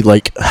wanted to see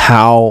like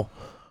how...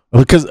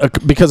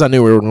 Because I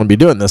knew we were going to be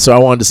doing this, so I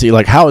wanted to see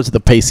like how is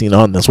the pacing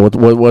on this,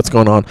 what's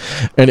going on,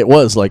 and it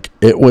was.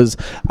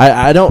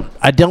 I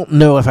don't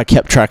know if I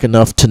kept track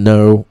enough to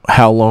know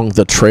how long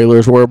the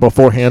trailers were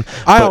beforehand.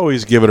 I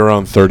always give it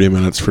around 30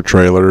 minutes for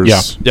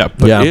trailers.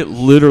 But it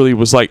literally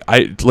was like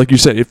you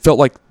said, it felt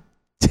like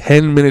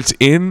 10 minutes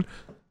in,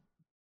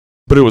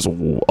 but it was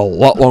a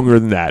lot longer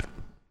than that.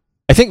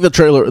 I think the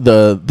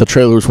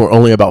trailers were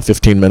only about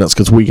 15 minutes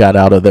because we got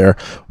out of there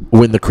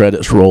when the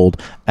credits rolled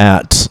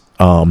at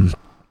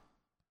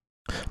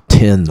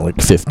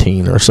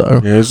 10:15 or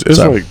so. Yeah, it's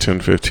like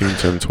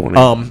 10:15,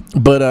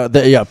 10:20.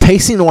 But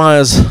pacing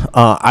wise,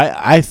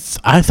 I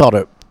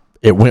thought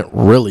it went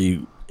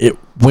really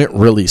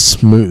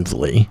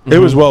smoothly. It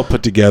was well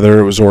put together.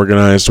 It was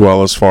organized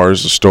well as far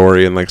as the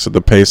story and like I said,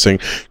 the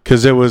pacing,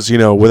 because it was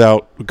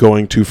without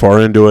going too far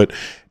into it,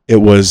 it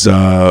was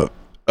a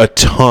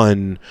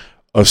ton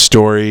of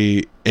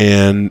story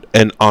and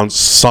an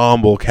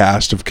ensemble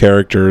cast of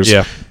characters.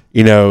 Yeah.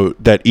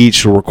 That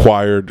each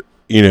required,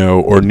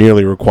 or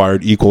nearly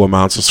required equal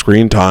amounts of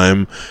screen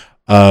time,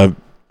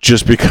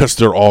 just because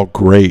they're all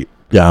great.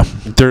 Yeah.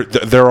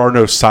 There are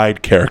no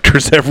side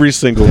characters. Every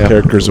single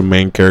character is a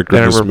main character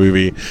in this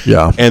movie.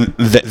 Yeah. And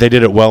they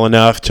did it well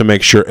enough to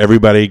make sure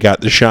everybody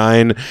got the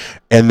shine,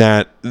 and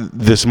that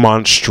this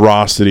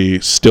monstrosity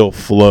still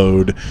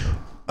flowed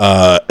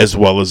as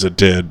well as it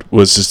did,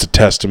 was just a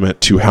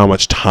testament to how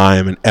much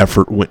time and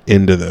effort went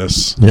into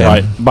this. Yeah.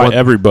 By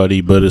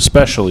everybody, but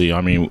especially, I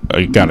mean,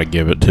 I got to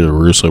give it to the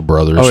Russo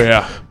brothers. Oh,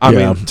 yeah. I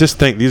mean, just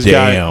think, these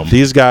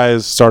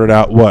guys started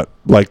out,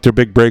 like their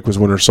big break was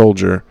Winter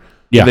Soldier.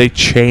 Yeah. They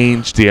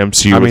changed the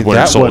MCU with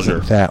Winter Soldier.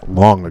 Wasn't that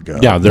long ago.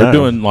 Yeah, they're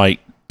doing like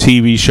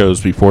TV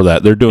shows before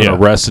that. They're doing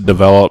Arrested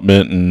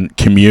Development and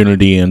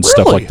Community and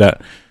stuff like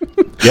that.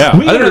 Yeah.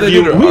 We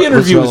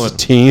interviewed as a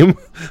team.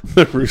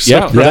 The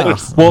Russo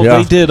brothers.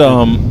 They did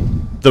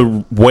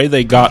the way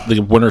they got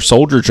the Winter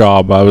Soldier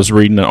job. I was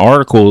reading an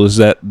article is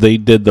that they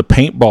did the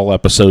paintball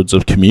episodes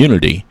of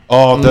Community.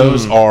 Oh,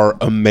 those are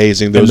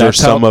amazing. Those are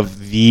some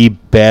of the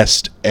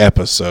best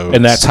episodes.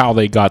 And that's how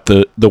they got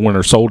the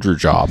Winter Soldier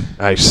job.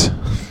 Nice.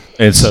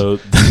 And so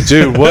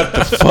dude, what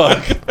the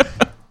fuck?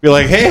 Be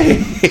like,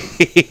 hey,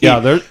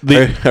 I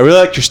really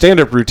liked your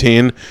stand-up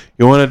routine.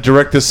 You want to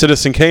direct this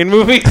Citizen Kane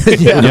movie?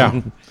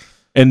 Yeah.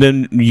 And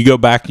then you go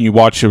back and you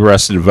watch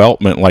Arrested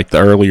Development, like the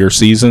earlier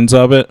seasons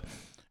of it,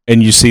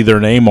 and you see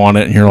their name on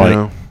it, and you're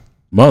like,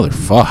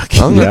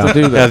 motherfuck. I'm going to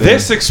do that. Now,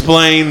 this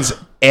explains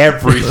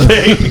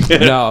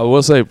everything. Now, I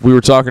will say, we were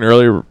talking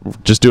earlier,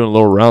 just doing a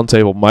little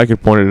roundtable. Mike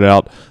had pointed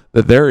out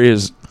that there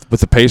is,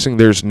 with the pacing,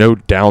 there's no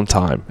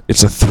downtime.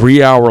 It's a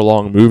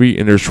 3-hour-long movie,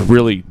 and there's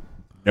really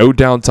no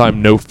downtime,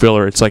 no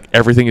filler. It's like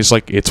everything is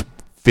like it's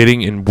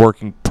fitting and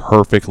working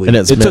perfectly, and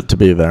it's meant to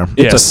be there.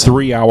 It's a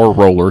 3-hour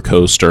roller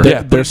coaster.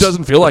 Yeah, but it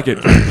doesn't feel like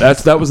it.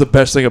 That was the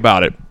best thing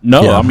about it.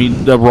 No, I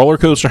mean the roller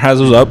coaster has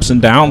those ups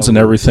and downs and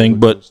everything,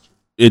 but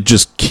it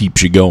just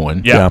keeps you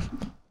going. Yeah.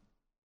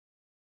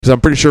 because I'm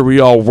pretty sure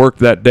we all worked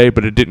that day,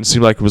 but it didn't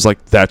seem like it was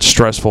like that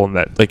stressful and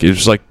that like it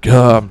was like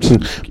My is day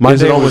it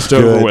was almost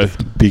over good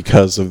with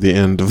because of the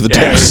end of the day.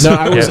 Yes. No,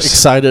 I was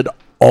excited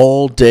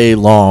all day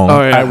long.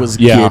 Oh, yeah. I was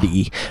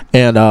giddy,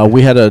 and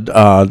we had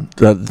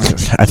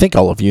I think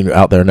all of you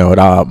out there know it.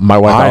 My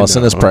wife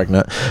Allison is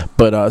pregnant,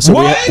 but so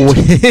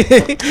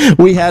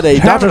we had a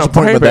doctor's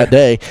appointment that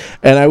day,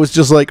 and I was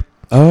just like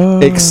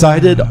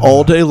excited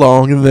all day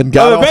long, and then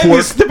got off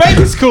work. The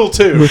baby's cool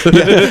too.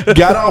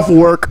 Got off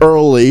work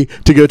early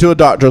to go to a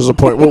doctor's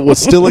appointment. Was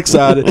still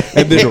excited,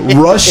 and then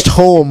rushed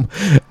home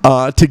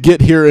to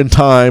get here in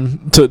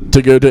time to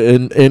go to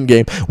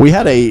Endgame. We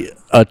had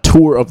a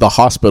tour of the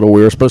hospital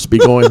we were supposed to be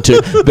going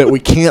to that we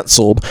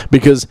canceled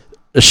because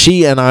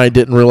she and I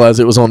didn't realize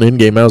it was on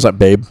Endgame. I was like,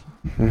 babe,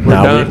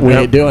 no, we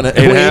ain't doing it.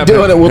 We ain't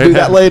doing it. We'll do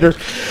that later.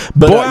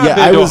 But Boy,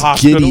 I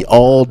was giddy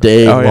all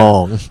day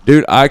long.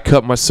 Dude, I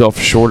cut myself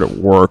short at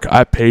work.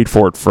 I paid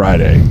for it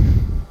Friday.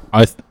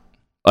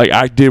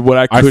 I did what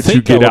I could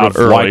to get out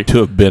early. Liked to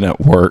have been at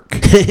work.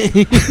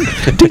 He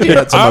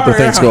had some other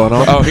things going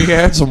on. Oh, he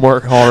had some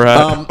work. All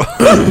right.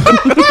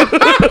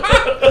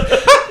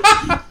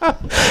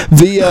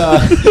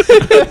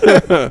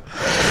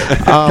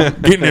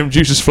 Getting them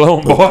juices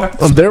flowing, boy.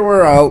 There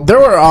were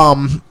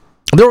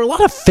a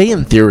lot of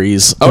fan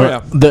theories.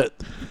 That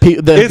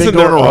have been going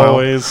around.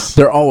 Always?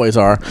 There always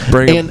are.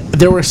 And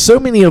there were so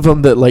many of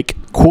them that like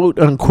quote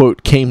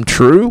unquote came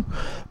true,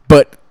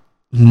 but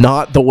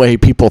not the way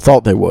people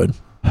thought they would.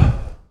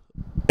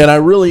 And I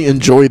really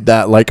enjoyed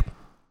that. Like,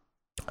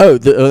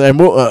 and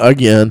we'll,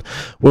 again,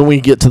 when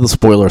we get to the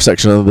spoiler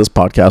section of this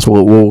podcast,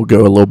 we'll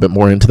go a little bit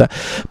more into that.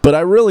 But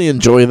I really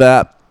enjoy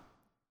that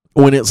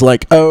when it's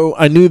like, oh,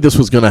 I knew this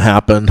was going to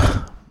happen,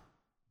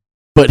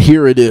 but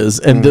here it is.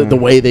 And the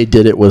way they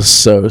did it was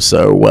so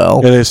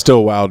well. And it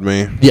still wowed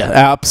me. Yeah,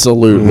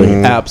 absolutely.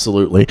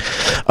 Absolutely.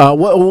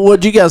 What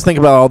do you guys think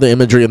about all the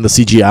imagery and the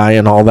CGI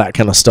and all that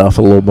kind of stuff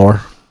a little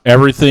more?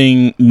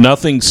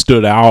 Nothing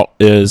stood out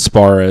as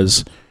far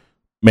as,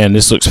 man,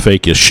 this looks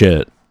fake as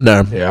shit.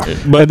 No. Yeah.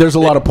 But there's a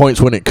lot of points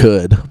when it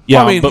could.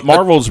 Yeah, I mean, but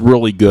Marvel's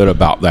really good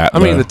about that. I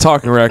mean, the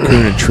talking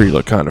raccoon and tree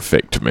look kind of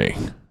fake to me.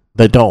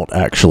 They don't,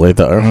 actually,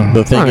 though.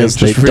 The thing is,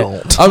 they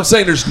don't. I'm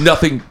saying there's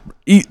nothing...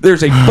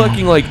 There's a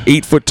fucking,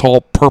 8-foot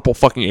tall purple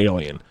fucking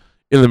alien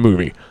in the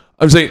movie.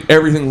 I'm saying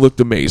everything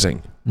looked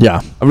amazing.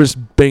 Yeah. I'm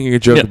just banging a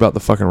joke about the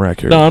fucking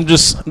raccoon. No, I'm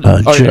just...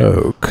 A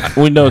joke.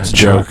 We know it's a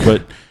joke,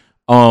 but...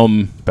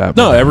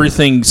 no,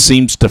 everything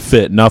seems to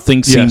fit.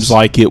 Nothing seems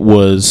like it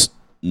was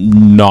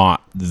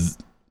not...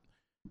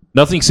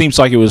 Nothing seems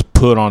like it was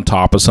put on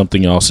top of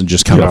something else and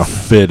just kind of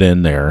fit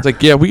in there. It's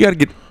like, we got to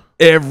get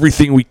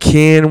everything we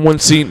can in one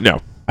scene.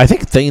 No. I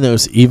think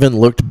Thanos even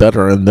looked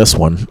better in this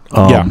one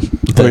than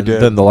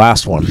the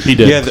last one. He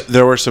did. Yeah,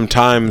 there were some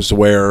times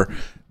where,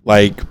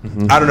 I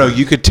don't know,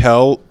 you could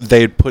tell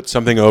they'd put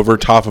something over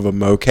top of a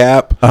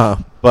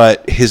mocap,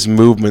 but his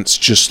movements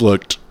just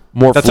looked...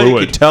 more That's fluid. how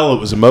you could tell it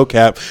was a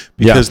mocap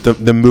because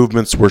the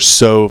movements were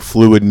so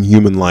fluid and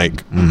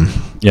human-like.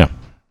 Yeah.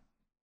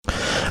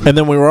 And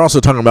then we were also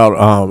talking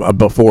about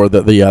before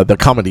that the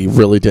comedy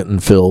really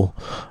didn't feel.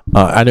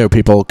 I know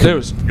people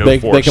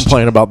they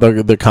complain about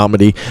the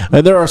comedy,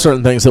 and there are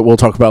certain things that we'll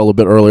talk about a little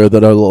bit earlier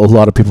that a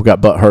lot of people got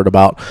butthurt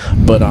about.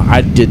 But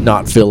I did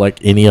not feel like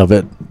any of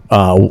it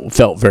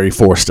felt very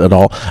forced at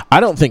all. I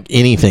don't think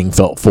anything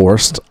felt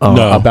forced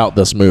about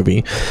this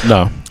movie.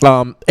 No.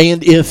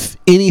 And if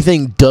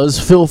anything does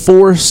feel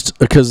forced,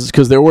 because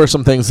there were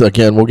some things,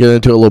 again, we'll get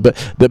into a little bit,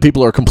 that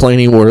people are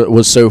complaining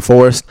was so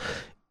forced.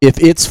 If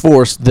it's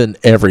forced, then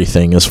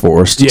everything is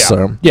forced. Yeah.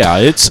 So. Yeah,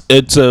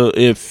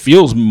 it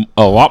feels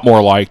a lot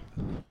more like,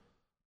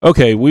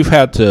 okay, we've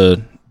had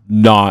to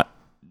not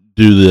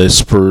do this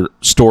for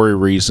story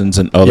reasons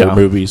and other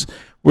movies.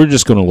 We're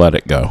just going to let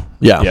it go.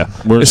 Yeah.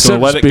 We're just going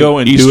to let it go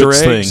and do its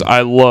thing.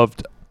 I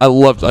loved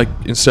like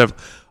instead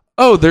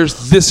of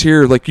there's this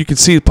here, like you can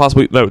see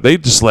possibly they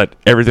just let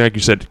everything, like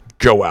you said,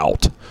 go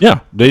out.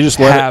 Yeah, they just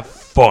have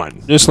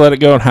fun. Just let it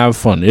go and have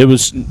fun. It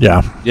was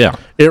yeah.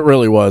 It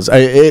really was.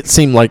 It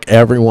seemed like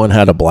everyone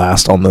had a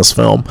blast on this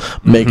film,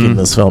 making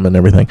this film and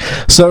everything.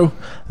 So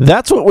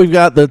that's what we've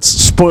got. That's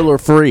spoiler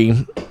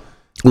free.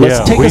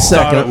 Let's take a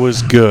second. Thought it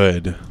was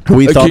good.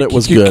 We thought it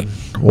was good.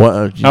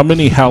 What? How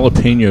many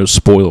jalapenos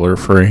spoiler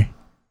free?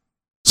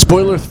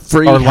 Spoiler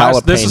free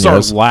jalapenos. This is our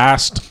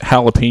last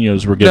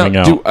jalapenos we're giving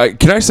out.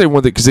 Can I say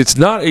one thing? Because it's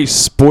not a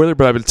spoiler,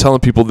 but I've been telling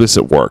people this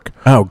at work.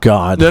 Oh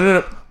God!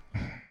 No.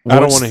 I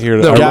don't want to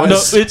hear that. No,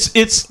 it's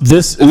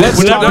this. Would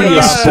not be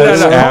a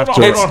spoiler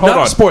after. It's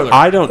not a spoiler.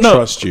 I don't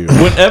trust you.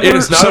 Whenever It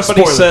is not a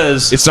somebody spoiler.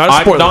 says, It's not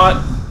a spoiler. I'm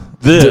not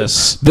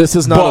this. This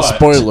is not a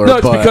spoiler. No,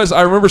 it's because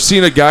I remember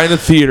seeing a guy in the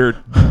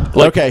theater.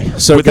 Okay,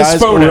 so with his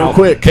guys, phone real out,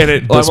 quick,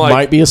 and this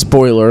might be a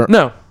spoiler.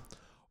 No.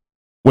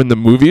 When the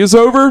movie is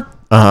over,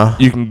 Uh huh.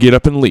 you can get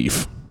up and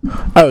leave.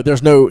 Oh,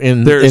 there's no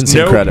There's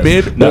in-scene no credits.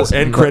 mid or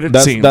end credit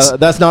scenes.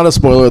 That's not a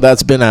spoiler.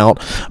 That's been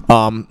out.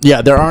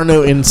 Yeah, there are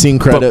no in-scene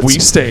credits. But we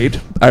stayed.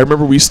 I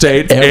remember we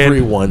stayed.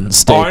 Everyone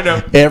stayed. Oh, I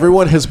know.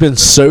 Everyone has been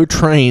so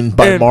trained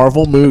by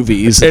Marvel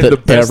movies and that the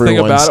best thing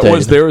everyone about stayed. it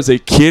was there was a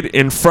kid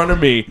in front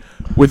of me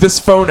with his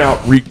phone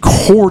out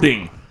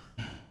recording,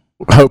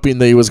 hoping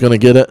that he was going to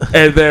get it.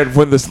 and then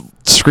when the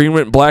screen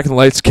went black and the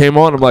lights came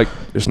on, I'm like,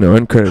 "There's no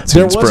end credits."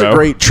 There was a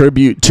great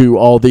tribute to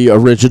all the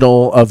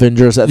original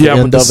Avengers at the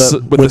end of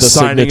it with the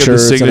signing of the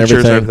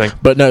signatures and everything.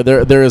 But no,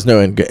 there is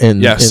no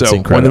in-scene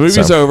credits. When the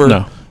movie's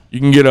over, you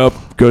can get up,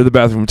 go to the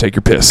bathroom, and take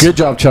your piss. Good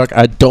job, Chuck.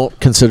 I don't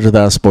consider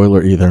that a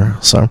spoiler either.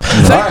 So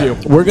Thank you.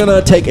 We're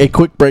gonna take a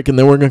quick break and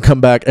then we're gonna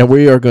come back and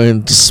we are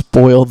going to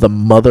spoil the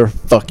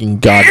motherfucking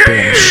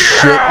goddamn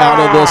shit out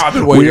of this.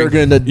 We are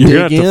going to dig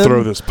You're gonna have to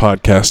throw this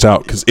podcast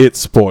out because it's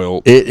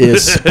spoiled. It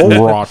is spoiled.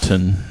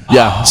 Rotten.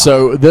 Yeah,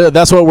 so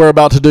that's what we're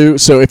about to do.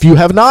 So if you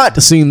have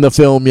not seen the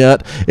film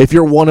yet, if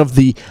you're one of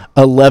the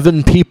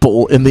 11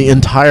 people in the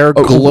entire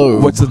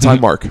globe, What's the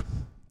time mark?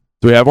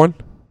 Do we have one?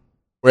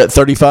 we're at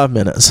 35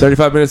 minutes.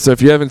 35 minutes. So if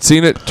you haven't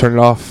seen it, turn it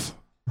off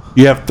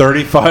You have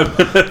 35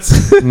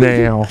 minutes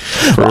now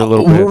for a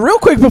little bit. Real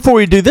quick before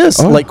we do this,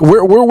 like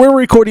we're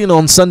recording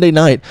on Sunday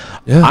night.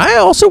 Yeah. I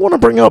also want to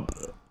bring up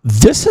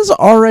this has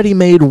already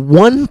made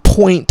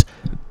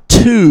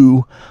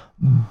 1.2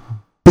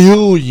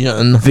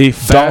 billion. The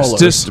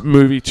fastest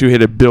movie to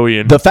hit $1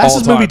 billion. The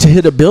fastest movie to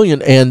hit $1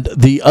 billion, and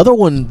the other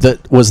one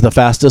that was the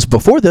fastest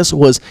before this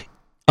was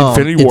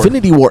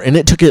Infinity War, and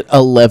it took it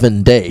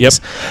 11 days. Yep.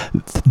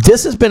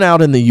 This has been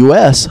out in the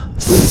U.S.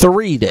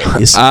 3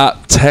 days.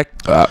 With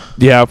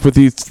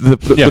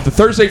the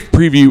Thursday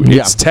preview,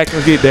 it's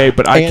technically a day,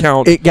 but I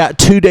count. It got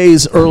 2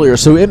 days earlier,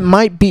 so it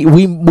might be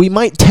we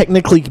might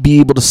technically be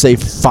able to say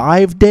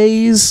 5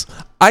 days.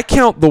 I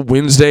count the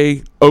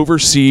Wednesday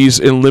overseas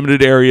in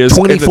limited areas.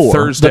 24. And the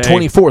Thursday. The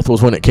 24th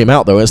was when it came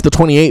out, though. It's the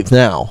 28th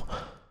now.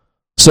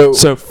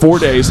 So 4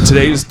 days.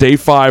 Today is day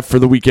 5 for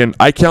the weekend.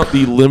 I count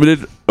the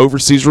limited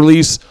overseas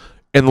release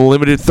and the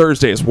limited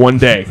Thursday as 1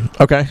 day.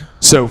 okay.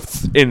 So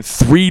in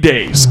 3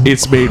 days,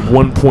 it's made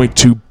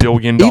 $1.2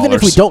 billion. Even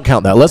if we don't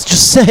count that, let's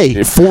just say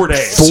In 4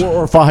 days. 4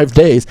 or 5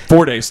 days.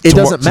 4 days. It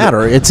doesn't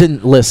matter. It's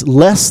in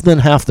less than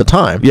half the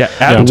time. Yeah,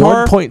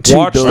 Avatar, 1.2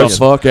 watch billion. the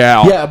fuck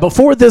out. Yeah,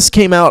 before this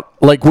came out,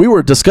 like we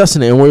were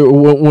discussing it, and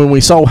when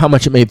we saw how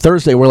much it made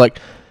Thursday, we're like,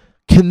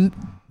 can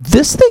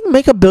this thing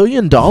make $1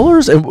 billion?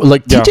 And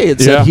like TJ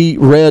had said, he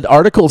read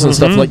articles and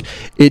stuff, like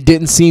it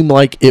didn't seem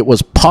like it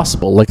was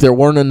possible. Like there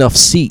weren't enough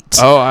seats.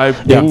 In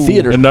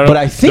theaters. But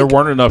I think there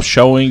weren't enough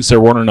showings.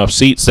 There weren't enough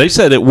seats. They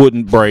said it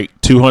wouldn't break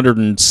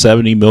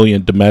 270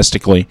 million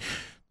domestically.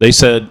 They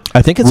said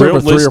I think it's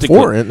over 3 or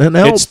 4. And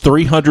it's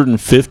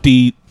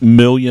 $350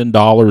 million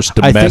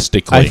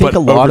domestically. I think a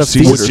lot of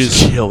theaters, which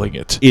is killing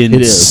it.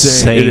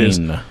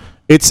 Insane.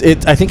 It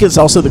is. I think it's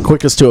also the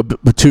quickest to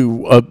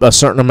a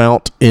certain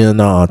amount in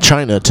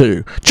China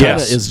too. China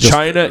is just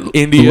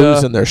India,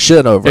 losing their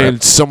shit over and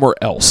it. somewhere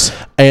else.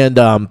 And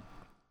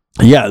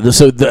this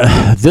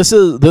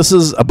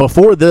is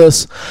before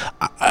this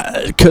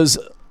because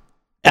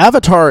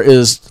Avatar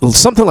is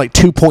something like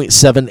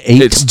 2.78.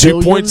 It's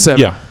 2.7.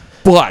 Yeah.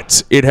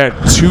 But it had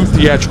 2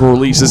 theatrical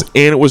releases,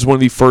 and it was one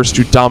of the first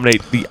to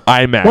dominate the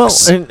IMAX. Well,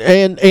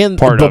 and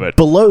part of it.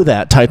 Below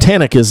that,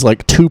 Titanic is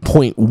like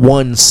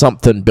 2.1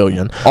 something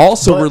billion.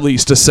 Also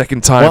released a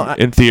second time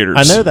in theaters.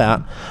 I know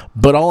that,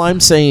 but all I'm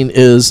saying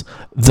is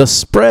the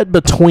spread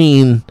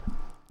between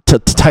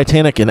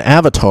Titanic and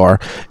Avatar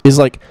is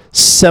like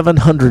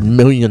 $700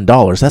 million.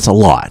 That's a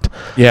lot.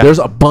 Yeah. There's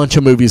a bunch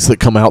of movies that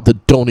come out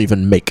that don't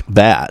even make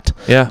that.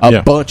 Yeah.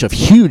 A bunch of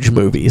huge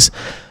movies,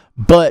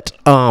 but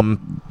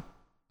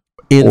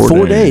in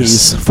 4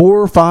 days,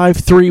 4, 5,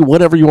 3,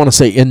 whatever you want to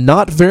say, in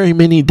not very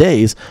many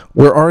days,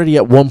 we're already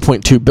at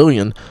 1.2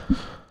 billion.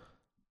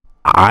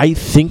 I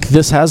think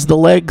this has the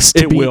legs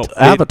to beat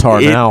Avatar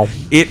now.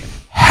 It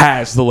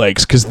has the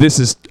legs because this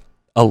is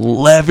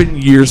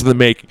 11 years in the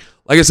making.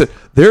 Like I said,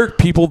 there are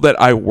people that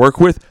I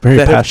work with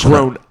that have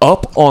grown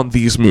up on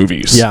these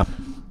movies. Yeah.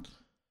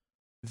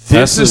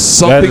 This is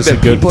something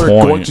that people are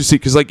going to see.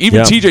 Because like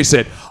even TJ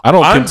said,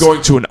 I'm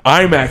going to an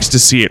IMAX to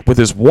see it with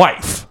his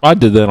wife. I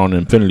did that on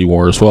Infinity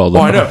War as well.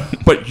 I know.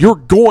 But you're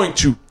going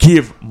to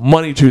give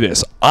money to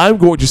this. I'm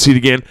going to see it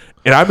again.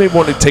 And I may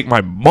want to take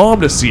my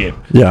mom to see it.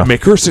 Yeah. And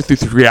make her sit through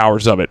 3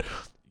 hours of it.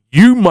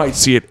 You might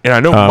see it. And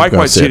I know Mike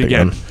might see it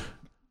again.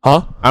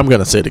 Huh? I'm going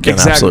to see it again.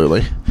 Exactly.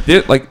 Absolutely.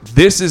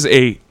 This is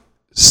a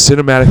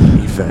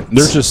cinematic event.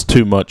 There's just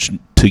too much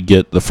to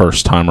get the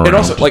first time around. And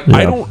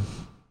also,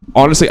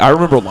 honestly, I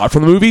remember a lot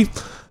from the movie.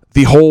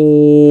 The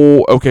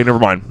whole... Okay, never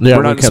mind. Yeah,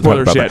 we're not in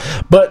spoilers yet.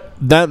 But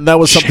that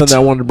was something that I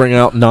wanted to bring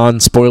out,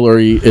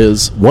 non-spoilery,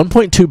 is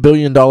 $1.2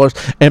 billion.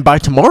 And by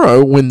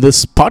tomorrow, when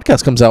this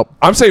podcast comes out...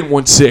 I'm saying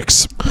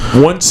 1.6.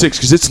 1.6,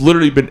 because it's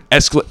literally been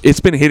it's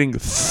been hitting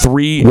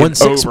 3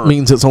 1.6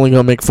 means it's only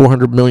going to make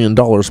 $400 million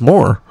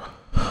more.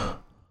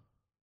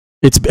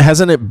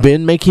 hasn't it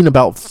been making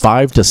about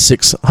 $500 to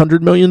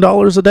 $600 million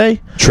a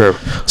day? True.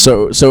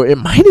 So it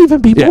might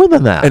even be more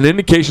than that. An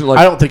indication, like,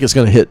 I don't think it's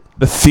going to hit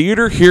the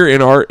theater here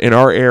in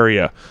our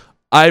area.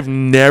 I've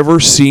never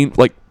seen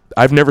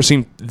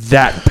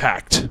that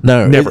packed.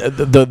 No, never.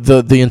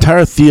 The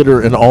entire theater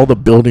and all the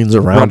buildings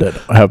around it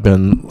have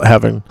been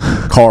having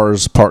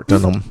cars parked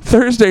in them.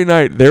 Thursday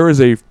night, it was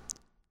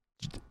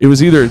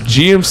either a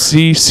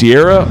GMC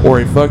Sierra or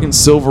a fucking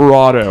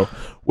Silverado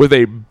with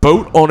a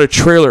boat on a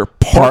trailer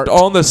parked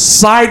on the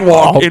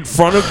sidewalk in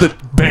front of the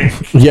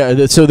bank.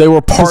 Yeah, so they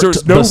were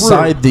parked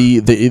beside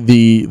room.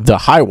 the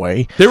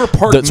highway. They were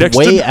parked that's next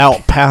way to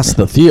out past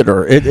the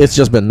theater. It's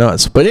just been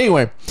nuts. But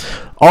anyway,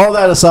 all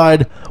that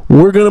aside,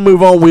 we're gonna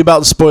move on. We about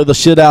to spoil the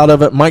shit out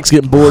of it. Mike's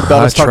getting bored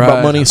about us talking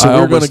about money, so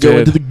we're gonna go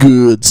into the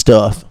good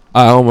stuff.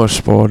 I almost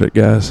spoiled it,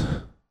 guys.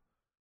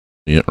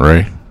 Yeah,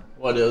 Ray.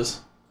 What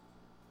is?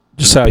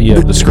 Just how you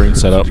have the screen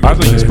set up. I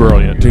think it's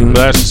brilliant.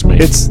 That's just me.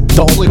 It's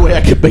the only way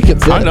I can make it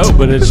fit. I know,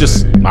 but it's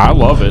just, I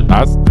love it.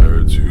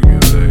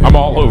 I'm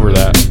all over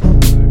that.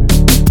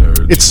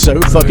 It's so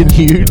fucking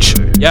huge.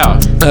 Yeah.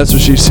 That's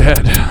what she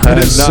said. It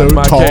is so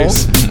tall.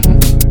 Case.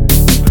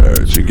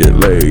 Nerds who get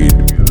laid.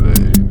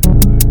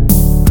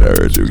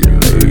 Nerds who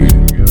get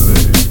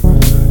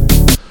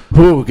laid.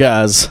 Ooh,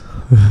 guys,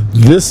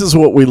 this is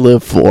what we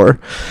live for.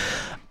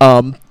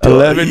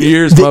 11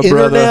 years, my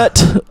internet,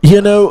 brother.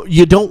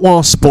 You don't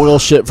want to spoil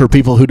shit for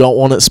people who don't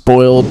want it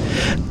spoiled,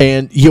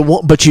 and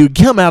but you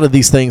come out of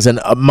these things,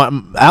 and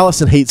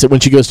Allison hates it when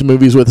she goes to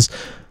movies with us.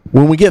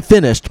 When we get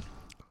finished,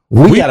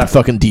 we gotta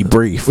fucking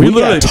debrief. We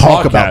gotta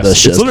talk about this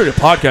shit. It's literally a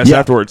podcast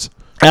afterwards.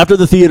 After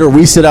the theater,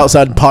 we sit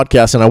outside and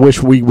podcast, and I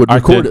wish we would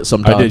record it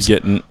sometimes. I did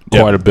get in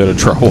quite a bit of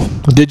trouble.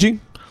 Did you?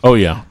 Oh,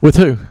 yeah. With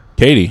who?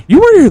 Katie. You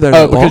weren't here that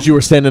long. Because you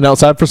were standing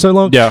outside for so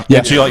long? Yeah.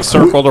 And she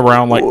circled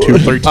around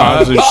 2-3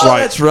 times. And she's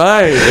that's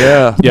right.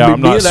 Yeah. Yeah,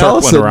 I'm not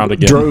circling around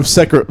again. Drove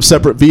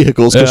separate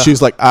vehicles because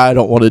she's like, I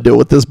don't want to deal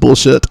with this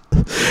bullshit.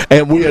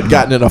 And we had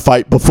gotten in a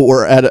fight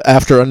before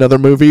after another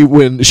movie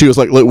when she was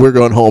like, look, we're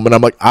going home. And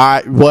I'm like,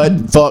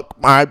 fuck.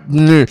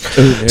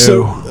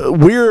 So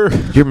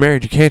you're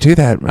married. You can't do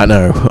that, man.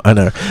 I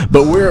know.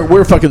 But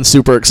we're fucking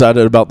super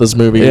excited about this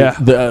movie.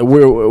 Yeah.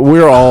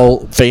 We're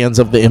all fans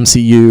of the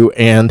MCU,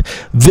 and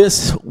this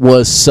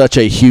was such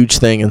a huge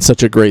thing and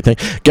such a great thing.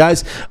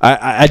 Guys,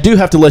 I do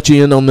have to let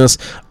you in on this.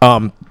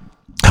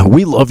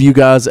 We love you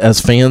guys as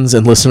fans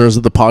and listeners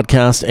of the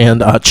podcast,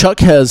 and Chuck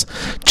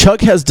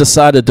has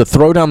decided to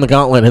throw down the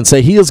gauntlet and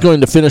say he is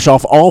going to finish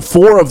off all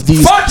 4 of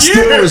these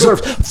still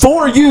reserves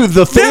for you,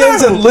 the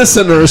fans and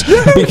listeners,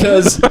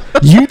 because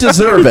you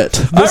deserve it.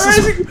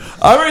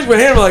 I raised my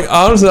hand. I'm like,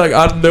 honestly,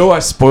 I know I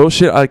spoil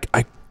shit.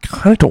 I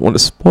kind of don't want to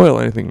spoil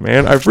anything,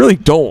 man. I really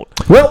don't.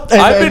 Well,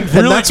 I've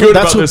been really good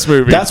about this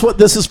movie. That's what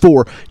this is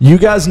for. You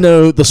guys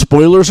know the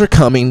spoilers are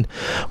coming.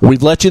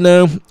 We've let you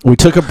know. We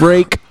took a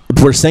break.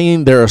 We're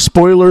saying there are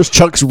spoilers.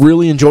 Chuck's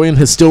really enjoying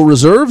his still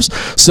reserves.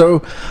 So,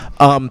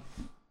 to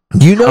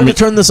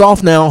turn this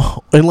off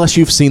now unless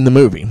you've seen the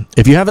movie.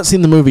 If you haven't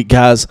seen the movie,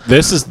 guys.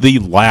 This is the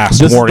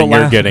last warning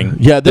you're getting.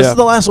 Yeah, this is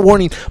the last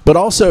warning. But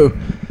also,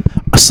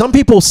 some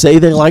people say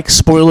they like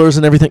spoilers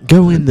and everything.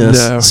 Go in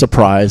this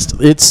surprised.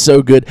 It's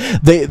so good.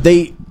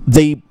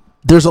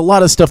 There's a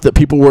lot of stuff that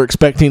people were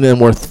expecting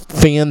and were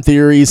fan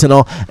theories and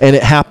all, and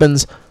it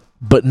happens,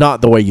 but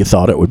not the way you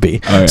thought it would be.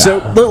 Oh, yeah. So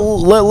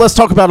let's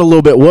talk about it a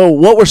little bit. Well,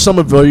 what were some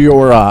of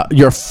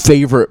your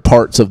favorite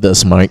parts of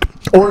this, Mike?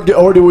 Or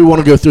do we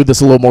want to go through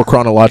this a little more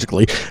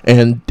chronologically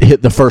and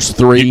hit the first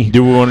 3?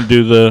 Do we want to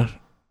do the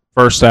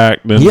first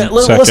act? Then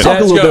let's talk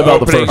a little bit about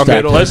the first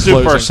act. Let's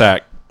do first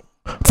act.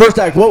 First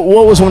act. What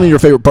was one of your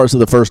favorite parts of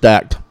the first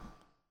act?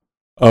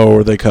 Oh,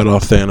 where they cut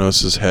off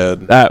Thanos'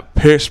 head. That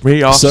pissed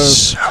me off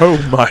so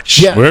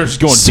much. Yeah. We're just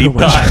going deep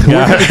dive.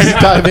 We're going to deep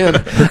dive in.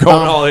 We're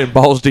going all in,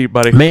 balls deep,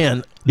 buddy.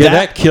 Man.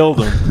 That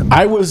killed him.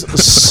 I was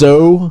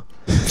so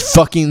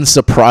fucking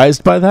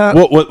surprised by that.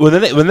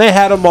 When they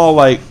had them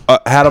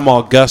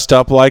all gussed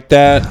up like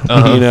that,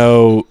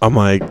 I'm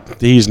like,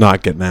 he's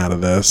not getting out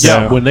of this.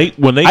 Yeah, when they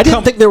I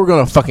didn't think they were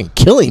going to fucking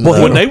kill him.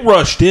 Well, when they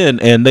rushed in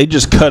and they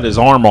just cut his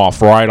arm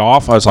off right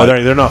off, I was like,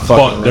 they're not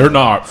fucking. They're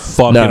not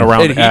fucking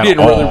around. And he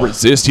didn't really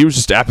resist. He was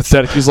just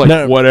apathetic. He's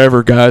like,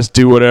 whatever, guys,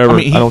 do whatever.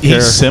 I don't care.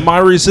 He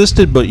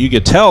semi-resisted, but you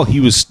could tell he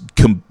was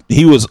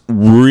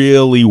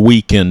really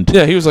weakened.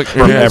 Yeah, he was like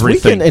from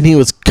everything, and he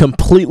was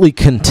completely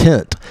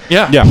content.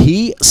 Yeah.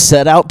 He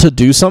set out to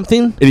do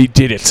something, and he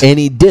did it.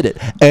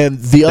 And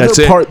the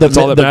other part that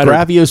the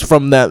Gravios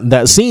from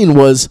that scene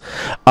was,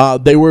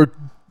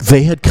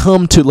 they had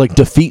come to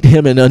defeat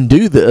him and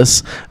undo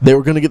this. They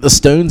were going to get the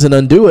stones and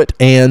undo it,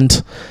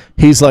 and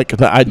he's like,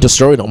 I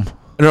destroyed them. And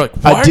they're like,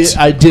 what?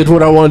 I did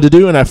what I wanted to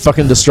do, and I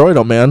fucking destroyed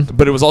them, man.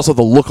 But it was also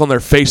the look on their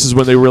faces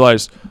when they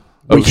realized,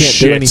 we can't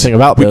do anything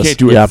about this. We can't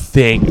do a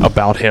thing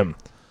about him.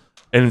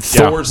 And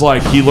Thor's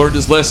like, he learned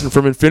his lesson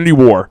from Infinity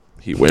War.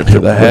 He went for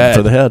the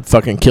head.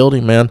 Fucking killed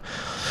him, man.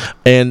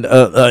 And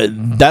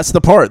that's the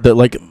part that,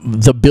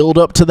 the build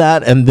up to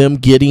that and them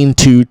getting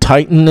to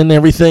Titan and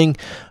everything.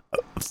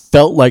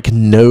 felt like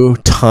no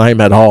time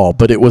at all,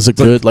 but it was a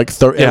good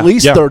at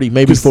least 30,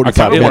 maybe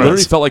 45 minutes. It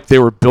literally felt like they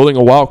were building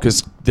a wall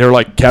because they're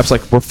like, Cap's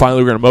like, we're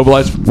going to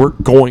mobilize. We're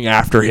going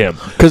after him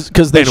because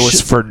it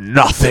was for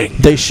nothing.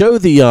 They show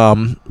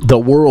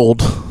the world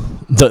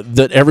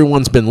that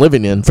everyone's been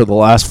living in for the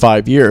last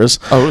 5 years.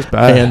 Oh, it was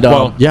bad.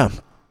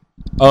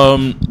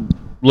 And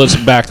let's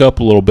back up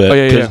a little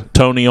bit.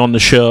 Tony on the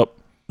ship.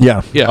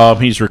 Yeah.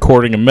 He's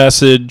recording a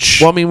message.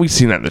 Well, I mean, we've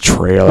seen that in the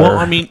trailer. Well,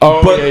 I mean,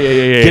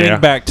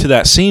 getting back to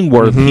that scene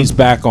where he's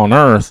back on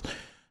Earth,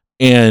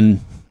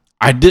 and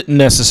I didn't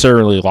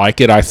necessarily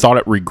like it. I thought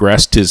it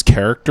regressed his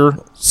character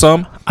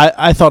some.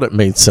 I thought it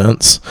made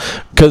sense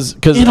because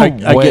I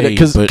get it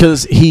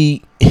because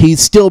he's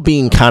still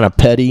being kind of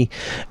petty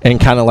and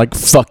kind of like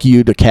fuck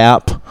you to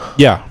Cap.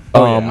 Yeah.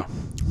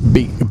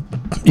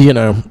 You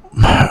know,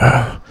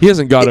 he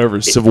hasn't got over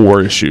his Civil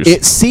War issues.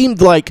 It seemed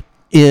like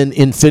in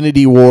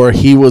Infinity War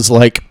he was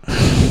like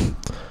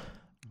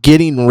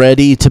getting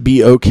ready to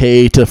be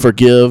okay to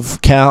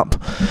forgive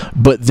Cap,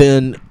 but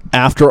then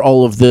after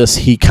all of this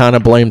he kind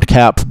of blamed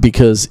Cap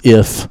because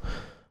if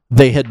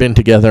they had been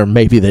together,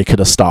 maybe they could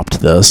have stopped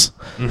this.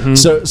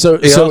 So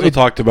he also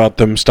talked about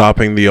them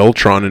stopping the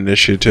Ultron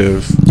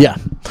initiative.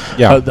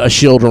 A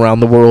shield around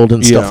the world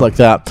and stuff like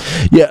that.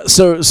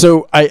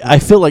 So I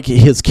feel like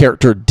his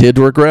character did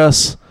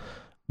regress.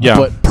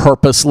 But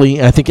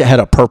purposely, I think it had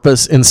a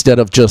purpose instead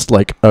of just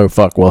like, oh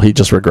fuck, well he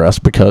just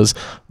regressed because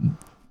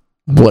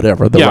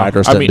whatever, the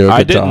writers didn't do a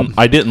good job.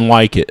 I didn't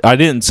like it. I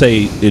didn't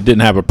say it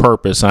didn't have a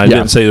purpose. I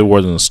didn't say there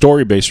wasn't a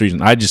story-based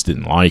reason. I just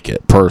didn't like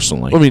it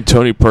personally. I mean,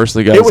 Tony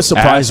personally got it was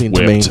surprising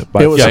to me.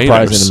 It was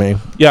surprising to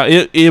me. Yeah,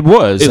 it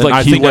was. It's like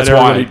I he think let that's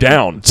why everybody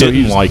down. So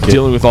didn't he's like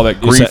dealing with all that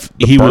grief,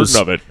 the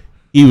burden of it.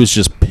 He was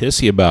just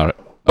pissy about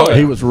it.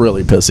 He was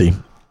really pissy.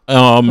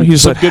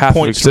 He's some good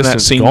points from that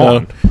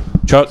scene.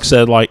 Chuck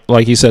said, like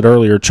he said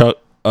earlier, Chuck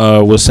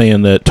was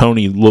saying that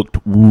Tony looked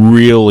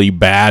really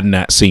bad in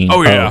that scene.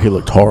 Oh yeah, he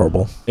looked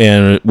horrible,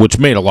 and which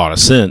made a lot of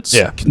sense.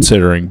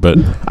 Considering. But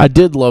I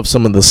did love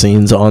some of the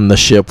scenes on the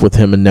ship with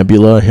him and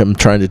Nebula. Him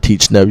trying to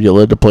teach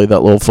Nebula to play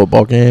that little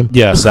football game.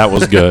 Yes, that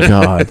was good.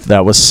 God,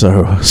 that was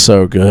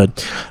so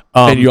good.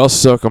 And you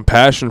also saw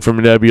compassion from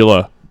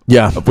Nebula.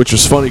 Yeah, which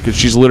was funny because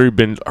she's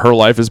literally her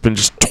life has been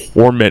just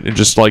torment and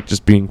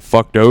just being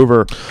fucked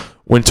over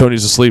when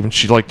Tony's asleep, and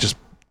she just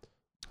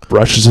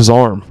brushes his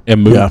arm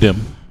and moved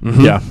him.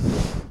 Yeah.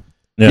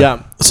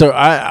 So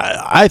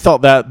I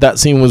thought that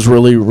scene was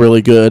really,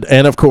 really good.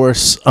 And of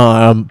course,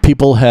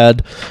 people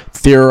had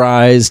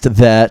theorized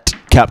that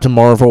Captain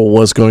Marvel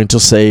was going to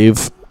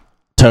save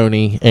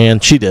Tony,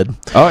 and she did.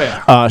 Oh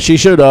yeah. She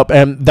showed up,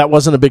 and that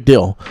wasn't a big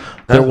deal.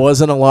 There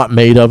wasn't a lot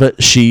made of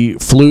it. She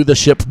flew the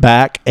ship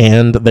back,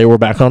 and they were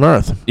back on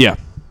Earth. Yeah.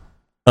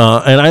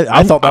 And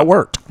I thought that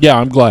worked. Yeah,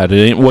 I'm glad.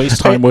 They didn't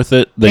waste time with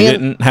it. They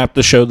didn't have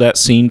to show that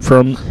scene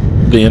from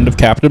the end of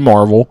Captain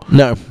Marvel.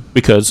 No.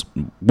 Because,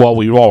 well,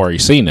 we've already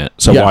seen it.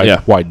 So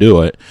why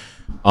do it?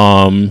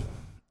 And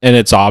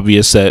it's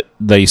obvious that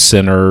they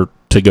sent her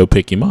to go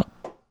pick him up.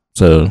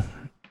 So.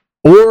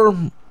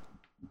 Or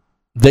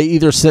they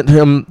either sent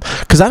him...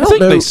 Because I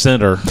think they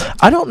sent her.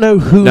 I don't know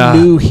who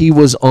knew he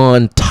was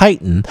on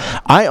Titan.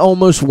 I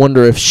almost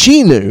wonder if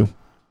she knew...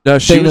 No,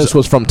 Thanos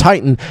was from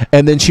Titan,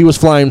 and then she was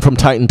flying from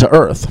Titan to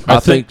Earth. I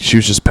think she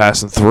was just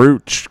passing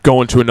through,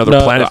 going to another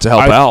planet to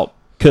help out.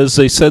 Because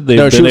they said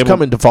she was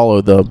coming to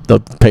follow the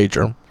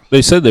pager.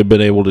 They said they've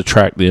been able to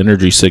track the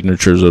energy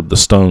signatures of the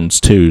stones,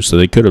 too, so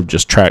they could have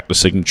just tracked the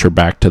signature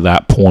back to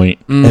that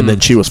point. And then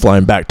she was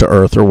flying back to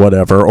Earth or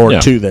whatever, or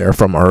to there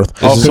from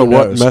Earth. Also,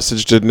 what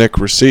message did Nick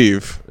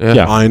receive?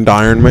 Find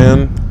Iron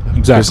Man?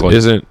 Exactly.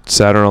 Isn't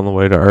Saturn on the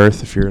way to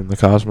Earth if you're in the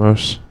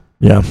cosmos?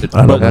 Yeah,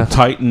 but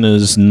Titan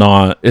is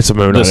not. It's a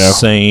moon. The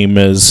same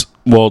as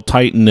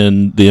Titan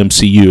in the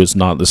MCU is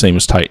not the same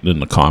as Titan in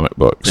the comic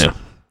books. Yeah,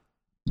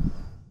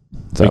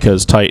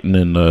 because Titan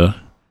in the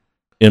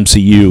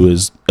MCU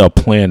is a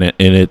planet,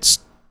 and it's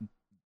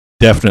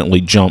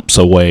definitely jumps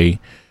away.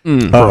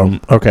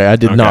 Okay, I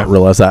did not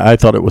realize that. I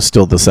thought it was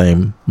still the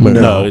same moon.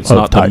 No, it's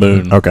not Titan. The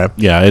moon. Okay,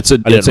 yeah, it's a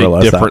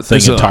different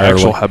thing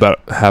entirely. It's an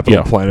actual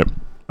habitable planet.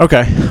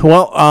 Okay,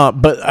 well,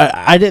 but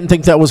I didn't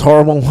think that was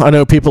horrible. I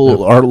know people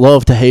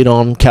love to hate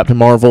on Captain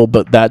Marvel,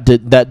 but that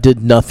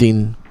did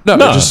nothing. No,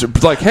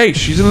 just like, hey,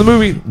 she's in the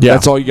movie. Yeah,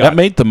 that's all you got. That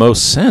made the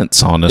most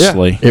sense,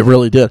 honestly. Yeah, it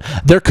really did.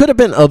 There could have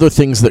been other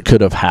things that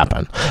could have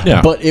happened,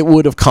 but it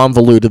would have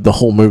convoluted the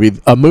whole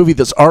movie. A movie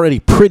that's already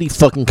pretty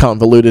fucking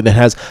convoluted and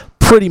has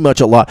pretty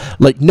much a lot.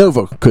 Like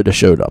Nova could have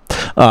showed up.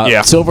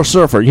 Silver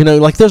Surfer,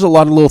 there's a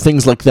lot of little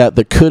things like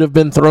that could have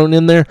been thrown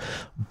in there,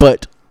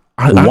 but.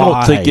 I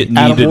don't think it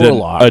needed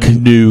a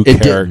new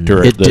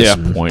character at this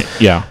point.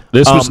 Yeah.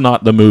 This was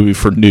not the movie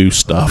for new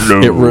stuff. No.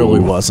 It really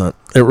wasn't.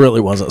 It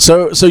really wasn't.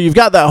 So you've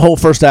got that whole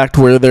first act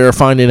where they're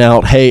finding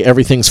out, hey,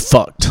 everything's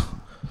fucked.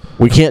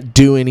 We can't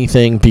do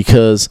anything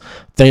because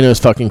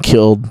Thanos fucking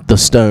killed the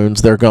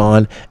stones. They're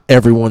gone.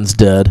 Everyone's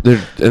dead.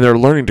 They're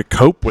learning to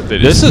cope with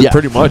it. This is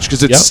pretty much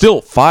because it's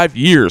still 5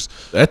 years,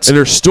 and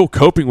they're still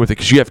coping with it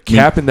because you have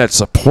Cap in that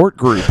support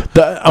group.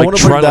 I want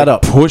to bring that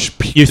up.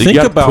 You think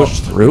about push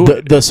through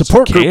the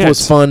support group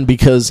was fun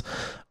because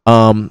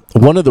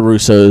one of the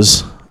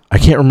Russos, I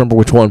can't remember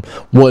which one,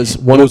 was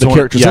one of the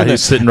characters. Yeah,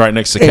 he's sitting right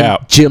next to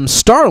Cap. Jim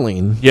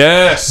Starlin,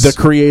 yes, the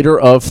creator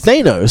of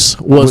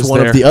Thanos, was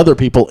one of the other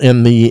people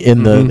in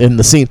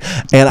the scene.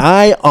 And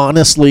I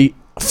honestly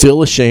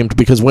feel ashamed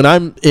because when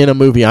I'm in a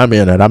movie, I'm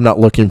in it. I'm not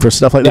looking for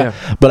stuff like that.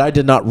 But I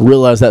did not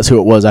realize that's who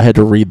it was. I had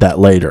to read that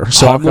later.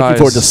 So I'm looking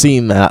forward to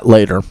seeing that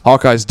later.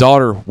 Hawkeye's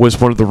daughter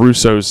was one of the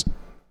Russos.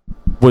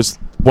 Was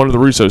one of the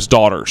Russos'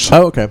 daughters.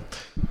 Oh, okay.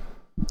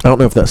 I don't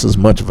know if that's as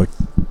much of a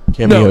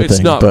cameo thing. No, it's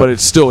not. But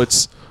it's still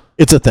it's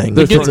a thing.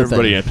 They're throwing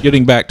everybody in.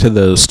 Getting back to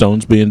the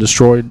stones being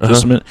destroyed,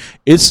 just a minute.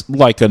 It's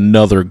like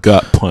another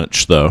gut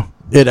punch, though.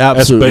 It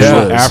absolutely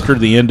Especially after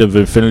the end of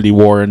Infinity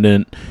War, and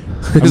then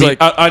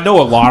I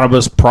know a lot of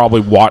us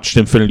probably watched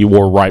Infinity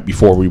War right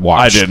before we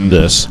watched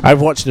this.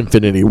 I've watched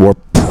Infinity War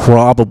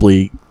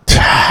probably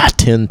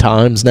 10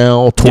 times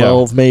now,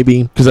 12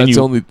 maybe. Because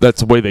that's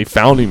the way they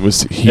found him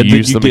was he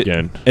used them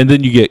again. And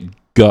then you get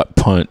gut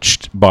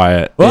punched by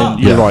it, and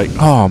you're like,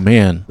 oh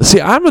man. See,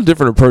 I'm a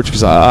different approach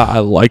because I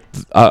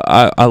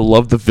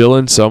love the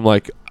villain, so I'm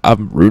like,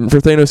 I'm rooting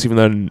for Thanos, even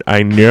though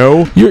I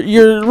know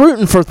you're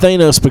rooting for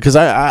Thanos because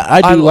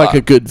I do like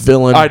a good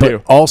villain. I but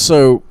do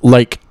also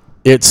like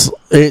it's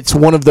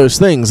one of those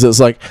things that's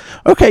like,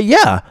 okay,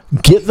 yeah,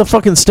 get the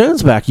fucking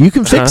stones back. You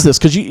can fix this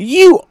because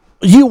you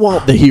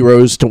want the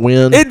heroes to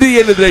win. At the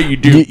end of the day, you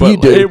do. But you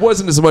do. It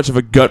wasn't as much of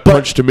a gut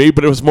punch to me,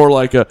 but it was more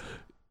like a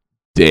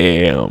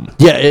damn.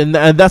 Yeah, and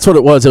that's what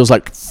it was. It was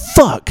like,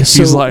 fuck.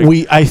 So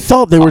I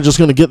thought they were just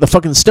going to get the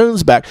fucking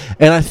stones back,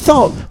 and I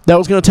thought that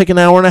was going to take an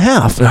hour and a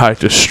half. I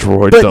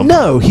destroyed them. But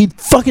no, he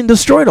fucking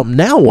destroyed them.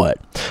 Now what?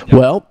 Yep.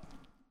 Well,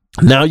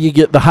 now you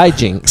get the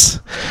hijinks.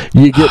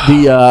 You get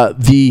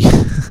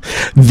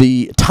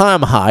the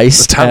time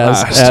heist,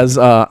 as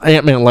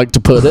Ant-Man liked to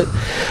put it.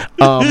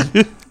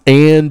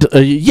 And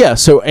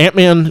so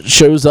Ant-Man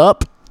shows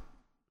up,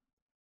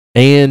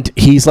 and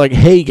he's like,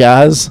 hey,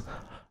 guys,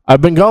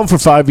 I've been gone for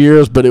 5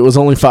 years, but it was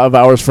only 5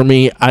 hours for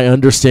me. I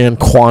understand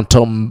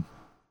quantum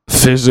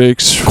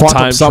physics,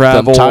 time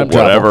travel,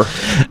 whatever.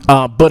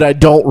 But I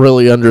don't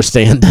really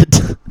understand it.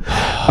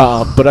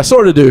 But I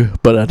sort of do,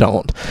 but I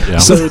don't. Yeah.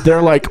 So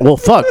they're like, well,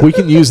 fuck, we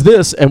can use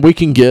this, and we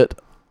can get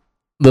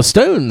the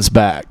stones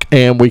back,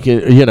 and we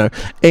can,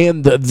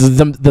 and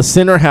the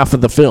center half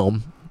of the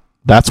film,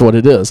 that's what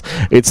it is.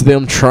 It's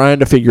them trying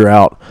to figure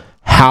out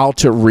how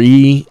to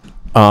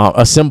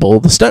assemble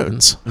the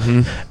stones.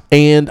 Mm-hmm.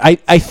 And I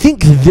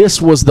think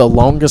this was the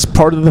longest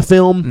part of the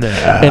film.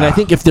 And I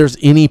think if there's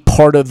any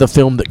part of the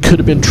film that could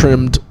have been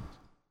trimmed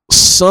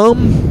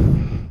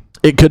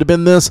it could have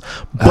been this.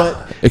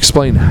 But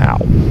explain how.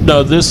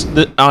 No,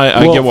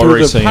 I get what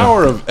you're saying. The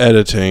power of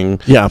editing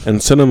and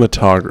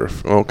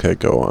cinematography. Okay,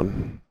 go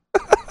on.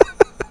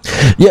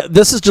 Yeah,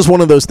 this is just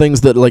one of those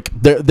things that like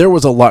there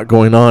was a lot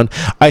going on.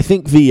 I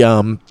think the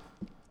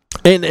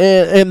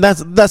and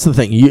that's the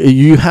thing.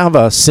 You have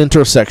a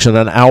center section,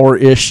 an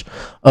hour-ish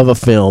of a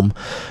film,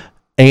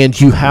 and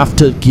you have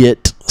to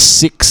get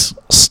 6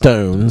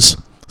 stones.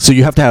 So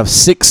you have to have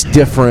 6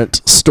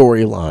 different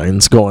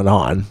storylines going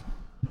on.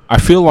 I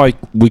feel like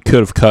we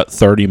could have cut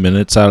 30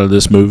 minutes out of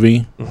this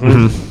movie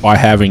by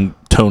having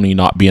Tony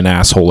not be an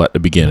asshole at the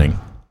beginning.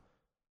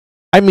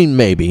 I mean,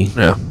 maybe.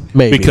 Yeah.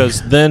 Maybe.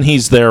 Because then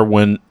he's there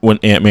when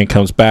Ant-Man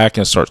comes back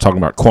and starts talking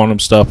about quantum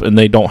stuff, and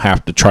they don't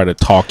have to try to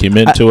talk him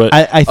into it.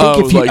 I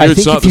think if you...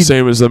 it's not the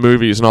same as the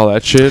movies and all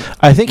that shit.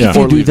 I think if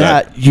you do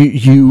that,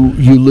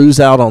 you lose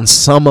out on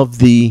some of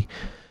the...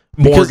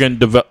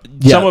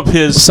 some of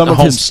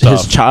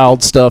his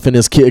child stuff and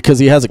his kid, because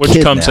he has a kid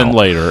which comes now, in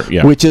later,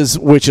 which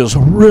is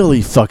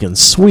really fucking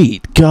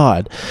sweet.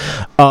 God,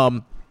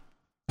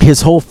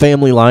 his whole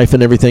family life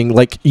and everything,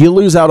 like you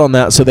lose out on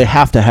that, so they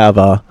have to have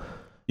a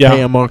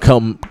hey, I'm gonna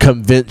come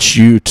convince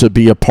you to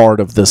be a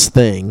part of this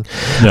thing,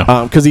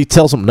 because he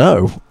tells him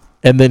no,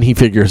 and then he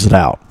figures it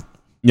out.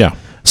 Yeah.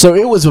 So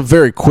it was a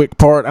very quick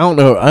part. I don't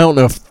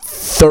know if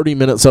 30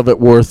 minutes of it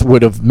worth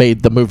would have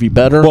made the movie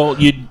better. Well,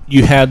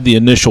 you had the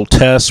initial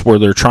test where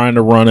they're trying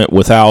to run it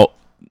without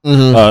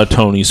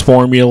Tony's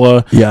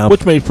formula,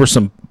 which made for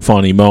some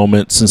funny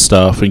moments and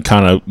stuff, and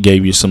kind of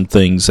gave you some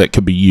things that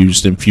could be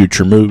used in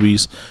future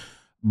movies.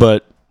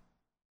 But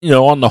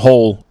on the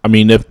whole, I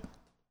mean,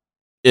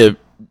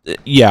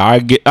 I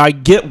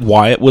get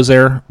why it was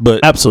there,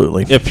 but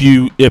absolutely, if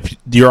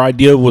your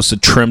idea was to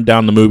trim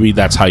down the movie,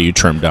 that's how you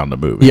trim down the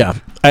movie. Yeah,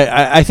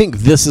 I think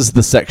this is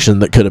the section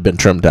that could have been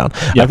trimmed down.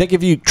 Yeah. I think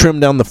if you trim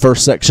down the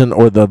first section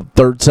or the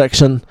third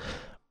section,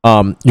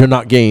 you're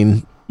not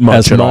gaining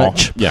as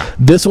much. Yeah,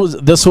 this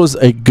was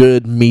a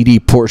good meaty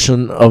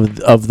portion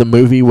of the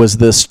movie. Was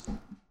this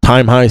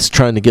time heist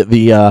trying to get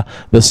the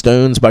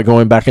stones by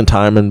going back in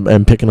time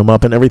and picking them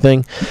up and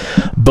everything.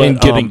 But and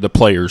getting the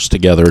players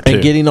together too.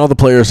 And getting all the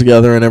players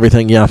together and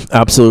everything. Yeah,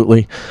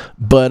 absolutely.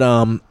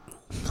 But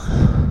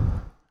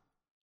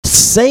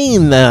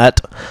saying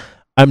that,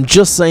 I'm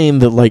just saying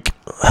that, like,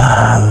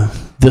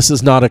 this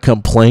is not a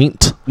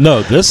complaint.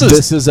 No, this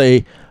is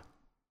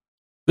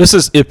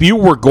if you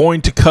were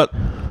going to cut,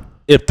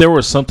 if there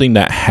was something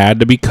that had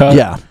to be cut.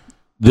 Yeah.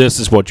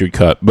 This is what you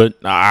cut, but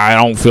I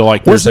don't feel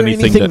like there's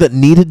anything that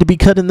needed to be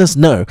cut in this.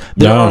 No,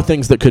 there are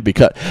things that could be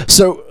cut.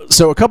 So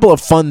a couple of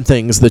fun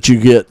things that you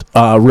get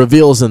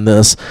reveals in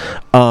this.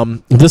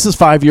 This is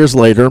 5 years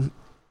later.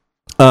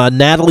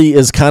 Natalie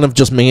is kind of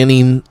just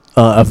manning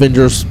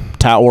Avengers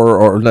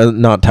Tower, or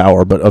not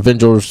Tower, but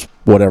Avengers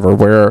whatever,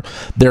 where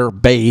their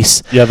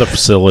base. Yeah, the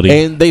facility.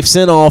 And they've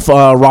sent off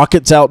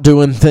Rocket's out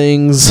doing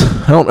things.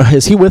 I don't know.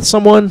 Is he with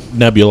someone?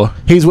 Nebula.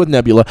 He's with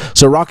Nebula.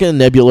 So Rocket and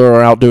Nebula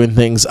are out doing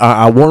things.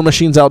 War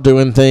Machine's out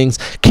doing things.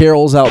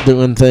 Carol's out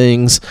doing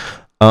things.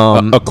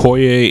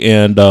 Okoye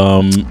and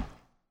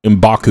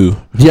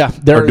M'Baku. Yeah,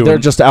 they're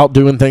just out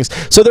doing things.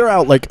 So they're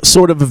out, like,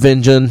 sort of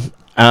avenging.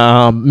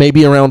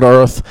 Maybe around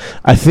Earth.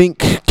 I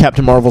think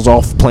Captain Marvel's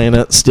off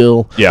planet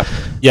still. Yeah.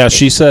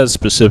 She says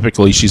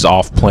specifically she's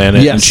off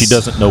planet, and she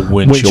doesn't know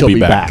when she'll be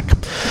back.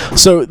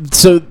 So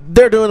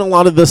they're doing a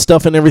lot of this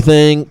stuff and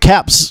everything.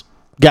 Cap's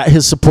got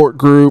his support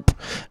group,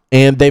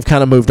 and they've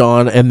kind of moved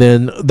on. And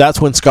then that's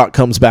when Scott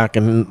comes back,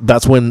 and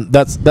that's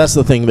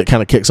the thing that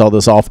kind of kicks all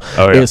this off.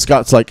 Oh, yeah. Is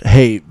Scott's like,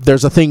 hey,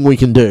 there's a thing we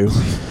can do,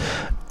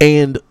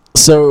 and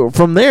so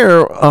from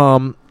there,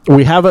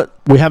 we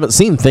haven't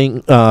seen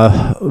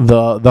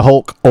the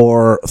Hulk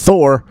or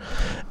Thor,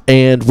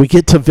 and we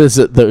get to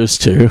visit those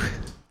two.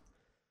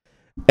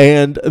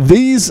 And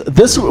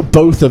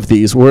both of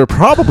these were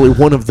probably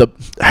one of the,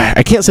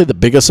 I can't say the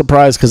biggest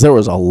surprise, because there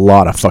was a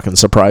lot of fucking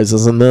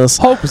surprises in this.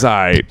 Hulk was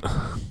aight.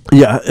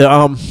 Yeah,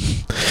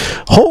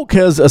 Hulk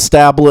has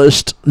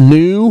established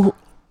New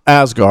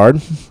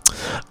Asgard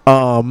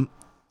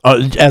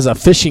as a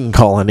fishing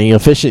colony, a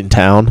fishing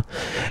town,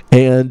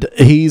 and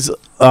he's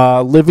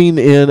living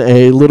in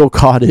a little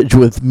cottage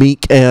with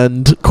Meek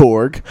and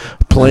Korg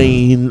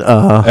playing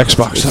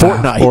Xbox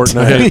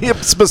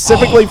Fortnite.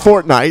 Specifically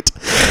Fortnite.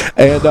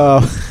 And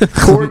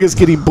Korg is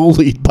getting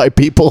bullied by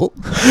people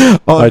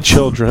by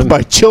children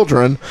on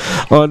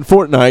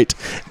Fortnite.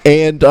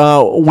 And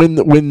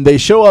when they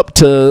show up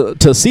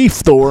to see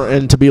Thor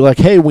and to be like,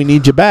 hey, we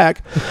need you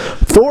back,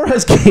 Thor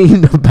has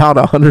gained about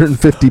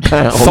 150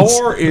 pounds.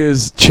 Thor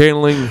is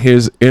channeling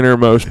his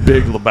innermost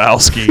Big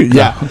Lebowski.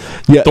 Yeah.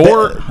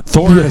 Thor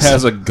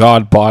has a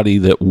god body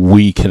that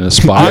we can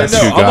aspire to,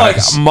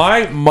 guys. I'm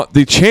like,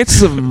 the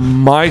chances of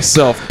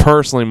myself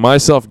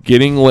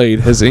getting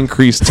laid has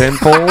increased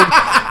tenfold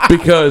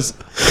because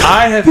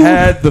I have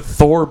had the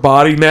Thor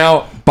body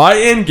now by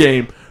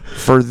Endgame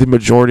for the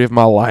majority of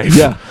my life.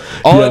 Yeah.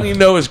 All I need to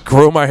know is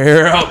grow my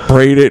hair out,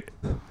 braid it.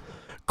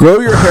 Grow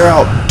your hair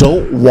out.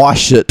 Don't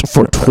wash it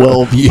for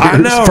 12 years. I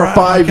know, for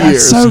 5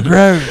 years. So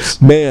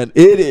gross. Man,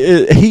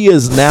 he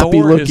is nappy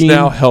Thor looking. Is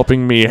now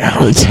helping me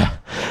out.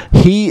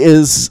 He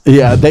is.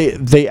 Yeah,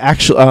 they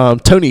actually.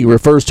 Tony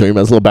refers to him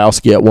as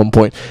Lebowski at one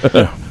point,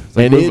 and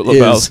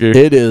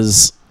it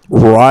is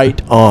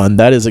right on.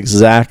 That is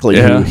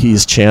exactly who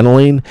he's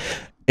channeling,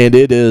 and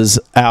it is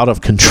out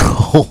of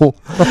control.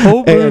 The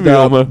whole movie,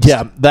 almost.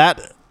 Yeah,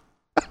 that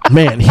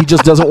man. He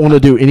just doesn't want to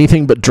do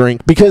anything but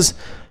drink because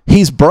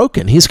he's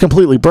broken. He's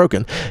completely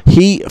broken.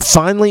 He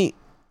thought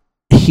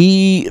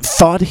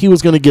he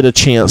was going to get a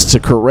chance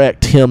to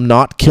correct him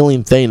not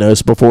killing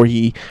Thanos before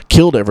he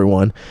killed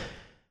everyone.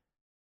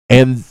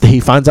 And he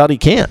finds out he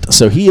can't.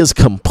 So he is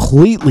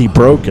completely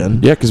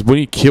broken. Yeah, because when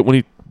he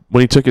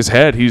took his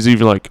head, he was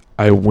even like,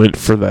 I went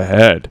for the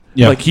head.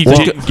 Yeah. Like, he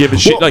didn't give a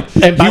shit. Like,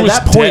 and by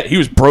that point, he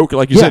was broken.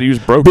 Like you said, he was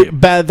broken.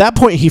 But at that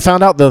point, he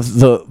found out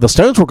the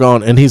stones were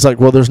gone, and he's like,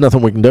 well, there's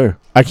nothing we can do.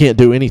 I can't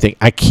do anything.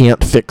 I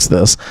can't fix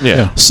this.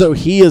 Yeah. So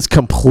he is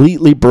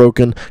completely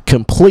broken,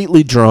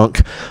 completely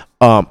drunk,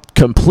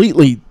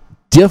 completely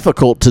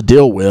difficult to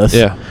deal with.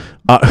 Yeah.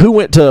 Who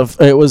went to,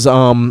 it was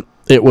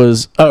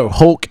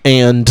Hulk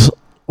and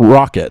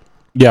Rocket.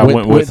 Yeah,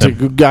 went to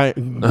get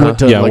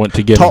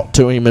talk him.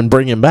 to him and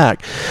bring him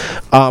back.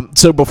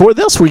 So before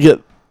this, we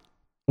get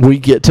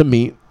to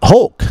meet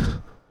Hulk.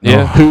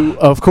 Yeah, who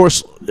of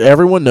course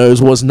everyone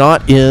knows was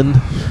not in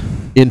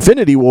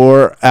Infinity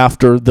War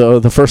after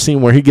the first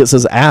scene where he gets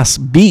his ass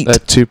beat.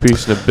 That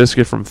 2-piece and a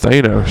biscuit from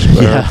Thanos.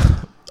 Yeah.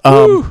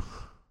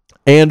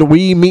 And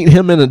we meet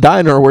him in a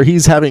diner where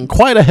he's having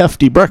quite a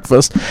hefty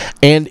breakfast,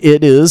 and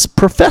it is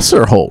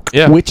Professor Hulk,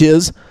 which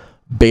is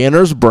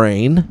Banner's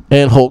brain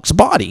and Hulk's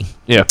body.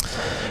 Yeah.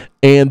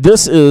 And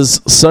this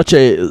is such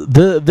a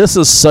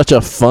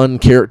fun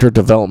character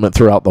development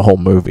throughout the whole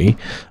movie.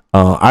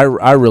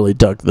 I really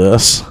dug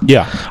this.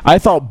 Yeah. I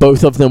thought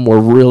both of them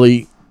were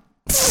really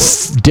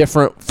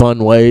different,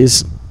 fun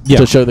ways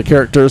to show the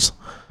characters.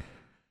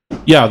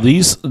 Yeah,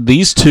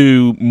 these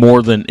two,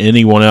 more than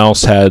anyone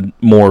else, had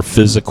more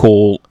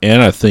physical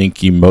and I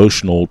think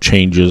emotional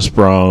changes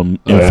from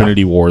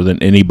Infinity War than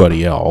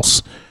anybody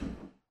else.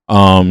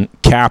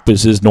 Cap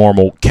is his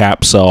normal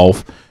Cap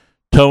self.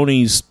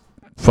 Tony's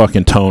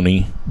fucking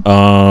Tony.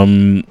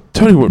 Tony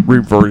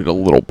reverted a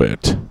little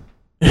bit.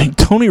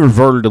 Tony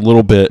reverted a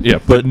little bit, yeah,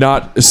 but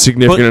not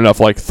significant enough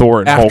like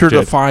Thor and after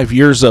Hulk the 5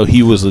 years though,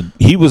 he was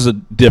a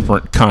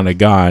different kind of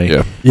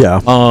guy.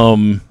 Yeah.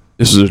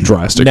 This is a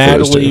drastic.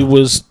 Natalie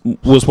was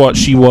what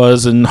she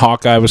was, and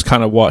Hawkeye was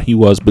kind of what he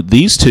was. But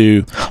these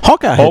two,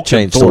 Hawkeye had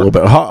changed a little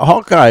bit.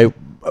 Hawkeye,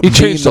 he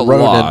changed a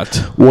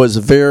lot. Was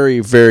very,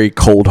 very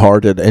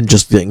cold-hearted and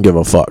just didn't give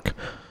a fuck.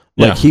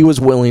 Like he was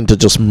willing to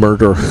just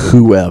murder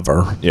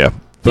whoever. Yeah.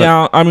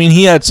 Yeah, I mean,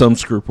 he had some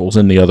scruples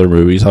in the other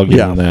movies. I'll give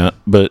him that,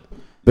 but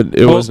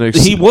it wasn't.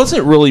 He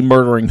wasn't really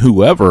murdering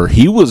whoever.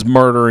 He was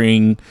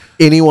murdering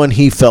anyone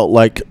he felt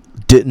like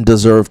didn't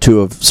deserve to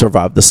have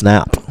survived the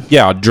snap.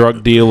 Yeah,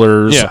 drug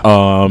dealers,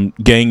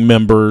 gang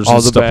members, all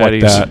and the stuff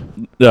baddies. like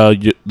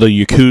that. The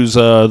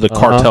Yakuza, the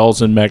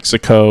cartels in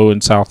Mexico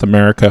and South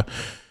America.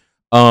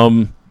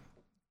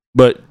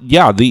 But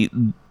yeah,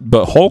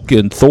 but Hulk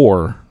and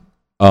Thor,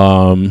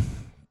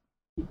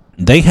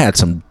 they had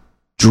some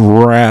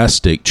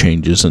drastic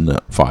changes in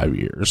that 5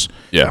 years.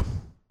 Yeah,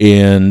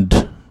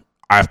 and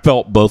I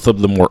felt both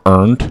of them were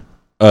earned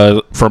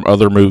from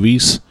other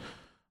movies.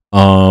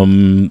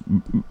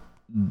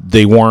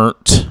 They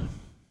weren't.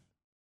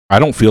 I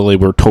don't feel they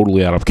were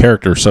totally out of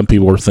character. Some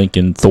people were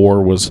thinking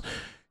Thor was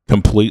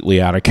completely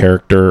out of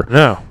character.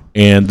 No,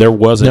 and there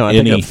wasn't I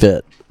any think it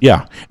fit.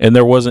 Yeah, and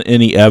there wasn't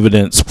any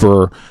evidence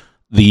for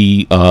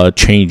the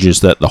changes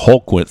that the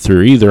Hulk went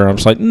through either. I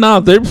was like, no,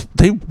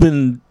 they've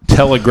been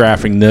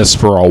telegraphing this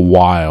for a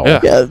while.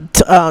 Yeah,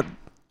 It's a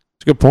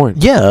good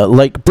point. Yeah,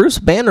 like Bruce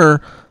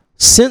Banner.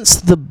 Since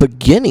the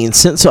beginning,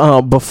 since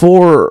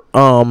before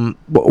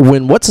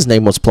when what's his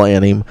name was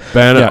playing him,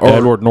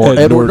 Edward Norton.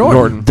 Edward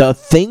Norton. The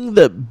thing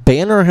that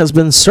Banner has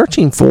been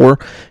searching for,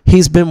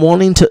 he's been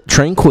wanting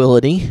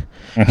tranquility.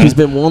 Mm-hmm. He's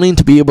been wanting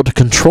to be able to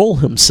control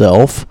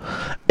himself,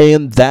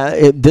 and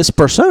this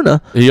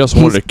persona. He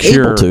also wanted a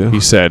cure.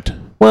 He said,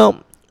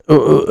 "Well."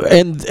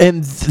 And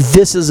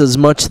this is as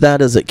much that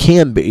as it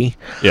can be.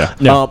 Yeah.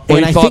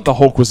 And he thought the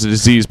Hulk was a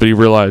disease, but he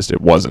realized it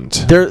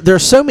wasn't.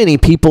 There's so many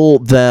people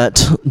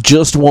that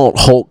just want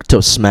Hulk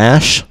to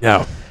smash.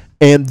 Yeah.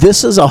 And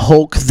this is a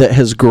Hulk that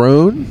has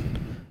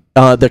grown.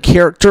 The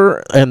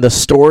character and the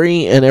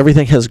story and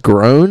everything has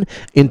grown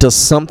into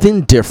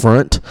something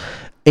different.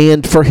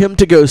 And for him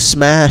to go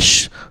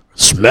smash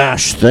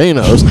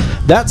Thanos,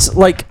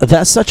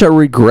 that's such a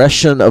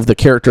regression of the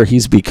character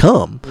he's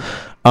become.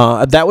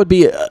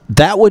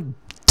 That would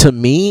to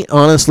me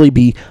honestly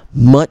be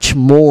much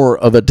more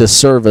of a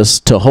disservice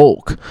to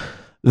Hulk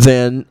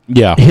than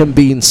him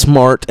being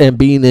smart and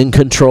being in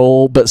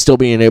control but still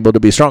being able to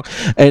be strong.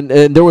 And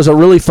there was a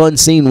really fun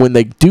scene when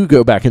they do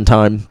go back in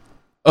time.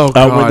 When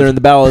they're in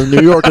the Battle of New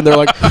York and they're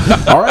like,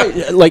 all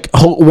right, like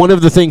one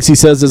of the things he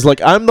says is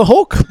like, I'm the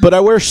Hulk, but I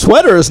wear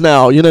sweaters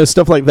now,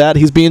 stuff like that.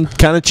 He's being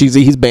kind of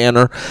cheesy. He's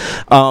Banner.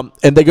 And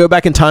they go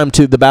back in time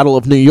to the Battle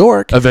of New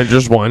York.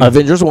 Avengers 1.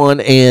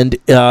 And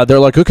they're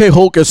like, okay,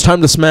 Hulk, it's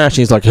time to smash. And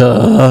he's like,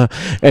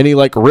 and he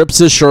like rips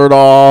his shirt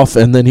off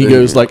and then he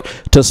goes like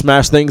to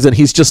smash things and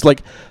he's just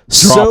like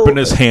dropping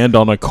his hand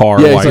on a car.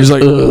 Yeah, he's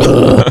like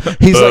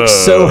he's like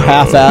so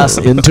half-ass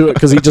into it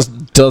because he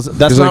just doesn't.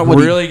 That's not what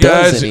really, he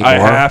does guys. anymore.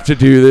 I have to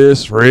do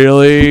this,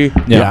 really.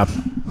 Yeah.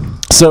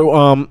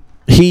 So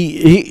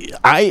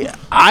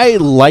I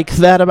like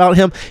that about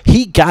him.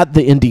 He got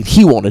the ending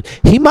he wanted.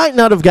 He might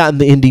not have gotten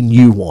the ending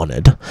you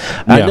wanted.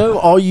 I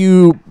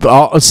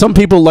know some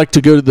people like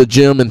to go to the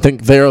gym and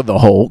think they're the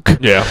Hulk.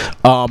 Yeah.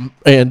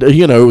 And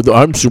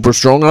I'm super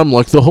strong. I'm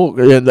like the Hulk,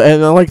 and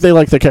they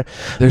like the.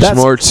 There's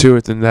more to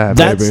it than that.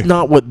 That's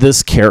not what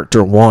this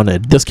character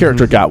wanted. This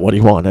character got what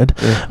he wanted.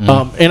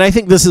 Mm-hmm. And I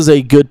think this is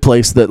a good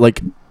place that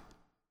like.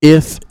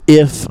 If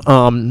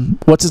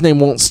what's his name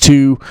wants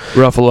to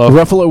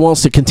Ruffalo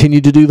wants to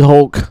continue to do the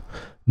Hulk,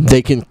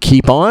 they can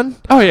keep on.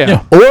 Oh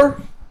yeah. Or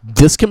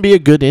this can be a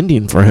good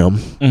ending for him.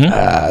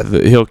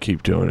 Mm-hmm. He'll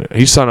keep doing it.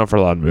 He's signed up for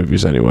a lot of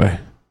movies anyway.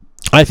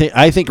 I think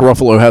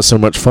Ruffalo has so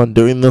much fun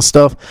doing this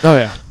stuff. Oh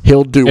yeah,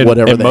 he'll do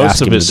whatever. And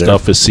most of his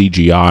stuff is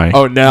CGI.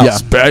 Oh, now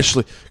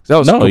especially that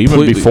was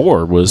even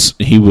before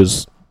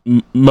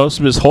most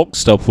of his Hulk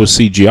stuff was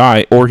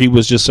CGI, or he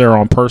was just there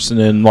on person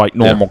in like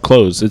normal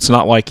clothes. It's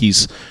not like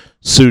he's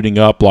suiting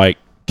up like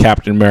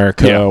Captain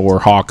America or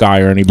Hawkeye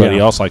or anybody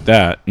else like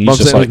that. He's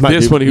just like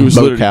this when he was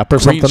cap or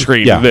something. Green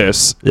screen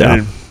this.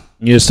 Yeah.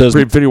 He just does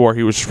Video War.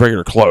 He was just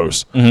regular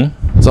clothes.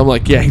 Mm-hmm. So I'm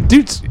like,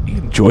 dude, he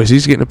enjoys.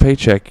 He's getting a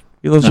paycheck.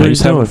 He loves what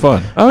he's having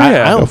fun. Oh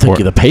yeah, I don't think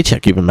the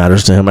paycheck even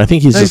matters to him. I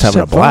think he's just having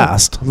a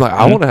blast. I'm like,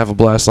 I want to have a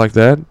blast like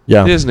that.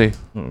 Yeah, Disney,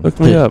 hook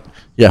me up.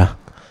 Yeah,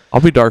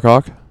 I'll be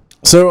Darkhawk.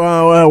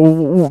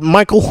 So,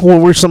 Michael,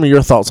 what were some of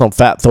your thoughts on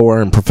Fat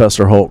Thor and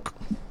Professor Hulk?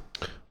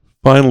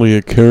 Finally,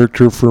 a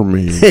character for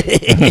me.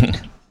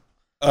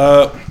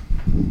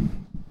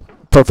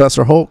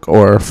 Professor Hulk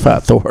or Fat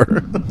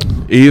Thor?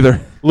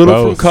 Either.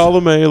 Little from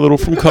column A, little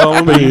from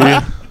column B.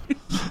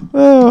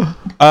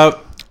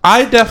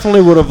 I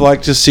definitely would have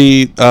liked to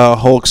see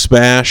Hulk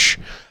smash,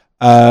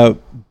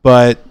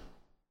 but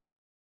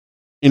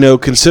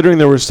considering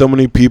there were so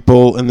many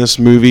people in this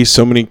movie,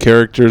 so many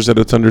characters, that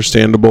it's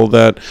understandable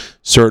that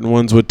certain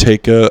ones would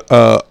take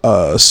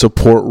a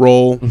support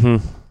role.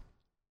 Mm-hmm.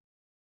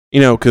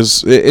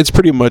 Because it's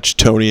pretty much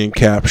Tony and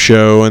Cap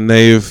show, and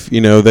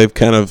they've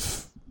kind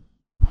of,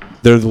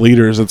 they're the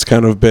leaders. It's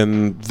kind of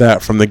been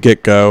that from the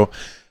get-go.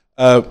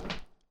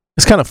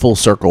 It's kind of full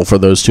circle for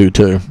those two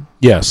too.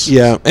 Yes.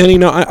 Yeah,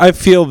 and I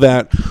feel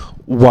that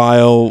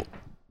while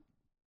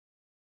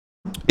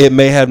it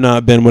may have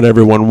not been what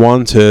everyone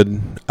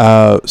wanted,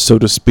 so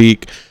to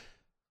speak,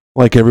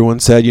 like everyone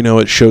said,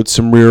 it showed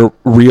some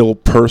real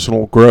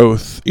personal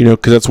growth,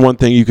 because that's one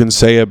thing you can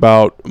say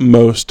about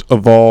most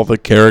of all the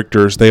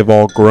characters. They've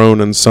all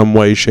grown in some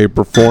way, shape,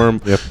 or form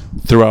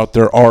throughout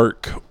their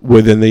arc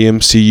within the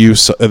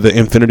MCU, the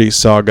Infinity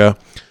Saga.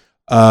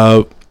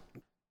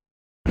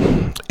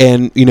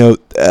 And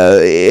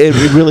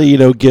it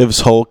really gives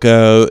Hulk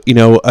a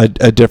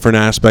different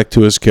aspect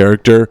to his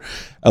character,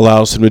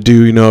 allows him to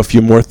do a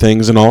few more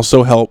things, and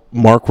also help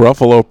Mark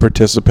Ruffalo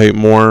participate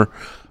more,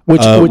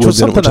 which was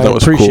something I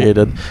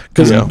appreciated,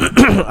 because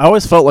I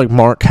always felt like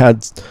Mark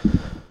had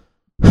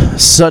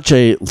such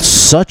a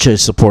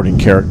supporting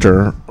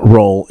character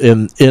role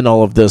in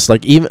all of this,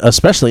 like even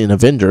especially in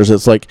Avengers.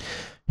 It's like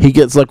he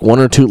gets like one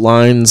or two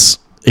lines.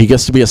 He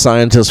gets to be a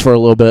scientist for a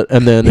little bit,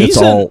 and then he's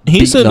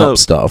beaten up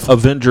stuff.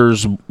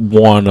 Avengers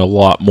 1 a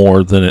lot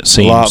more than it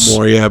seems. A lot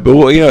more, yeah.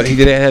 But he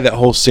did have that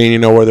whole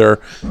scene, where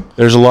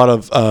there's a lot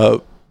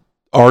of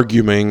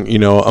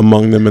arguing,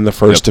 among them in the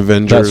first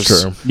Avengers.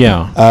 That's true.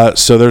 Yeah.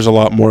 So there's a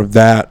lot more of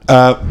that.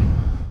 As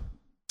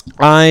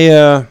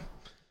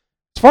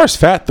far as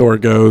Fat Thor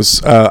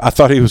goes, I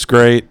thought he was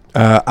great.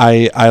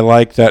 I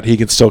like that he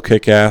could still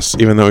kick ass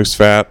even though he's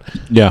fat.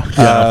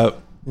 Yeah.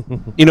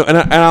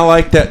 And I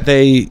like that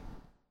they.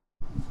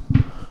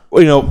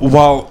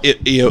 While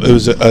it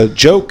was a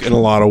joke in a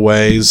lot of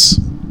ways,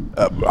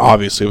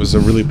 obviously it was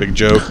a really big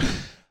joke.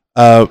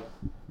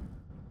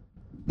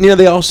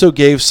 They also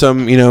gave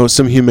some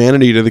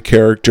humanity to the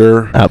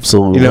character.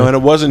 Absolutely. And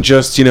it wasn't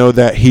just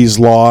that he's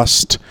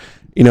lost,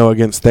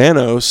 against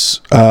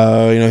Thanos.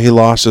 He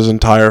lost his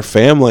entire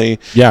family.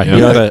 Yeah, he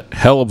had a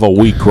hell of a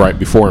week right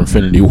before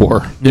Infinity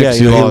War. Yeah,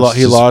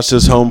 he lost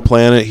his home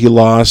planet. He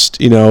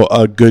lost,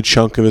 a good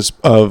chunk of his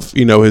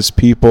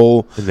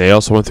people. And they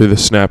also went through the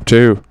snap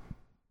too.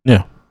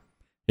 Yeah.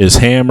 His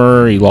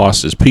hammer, he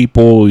lost his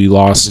people, he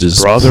lost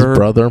his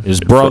brother,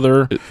 his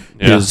father,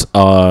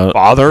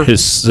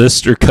 his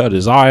sister cut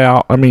his eye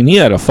out. I mean, he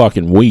had a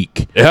fucking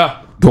week.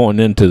 Yeah. Going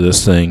into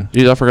this thing.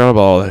 Dude, I forgot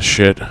about all that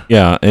shit.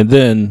 Yeah, and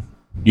then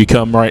you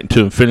come right into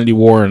Infinity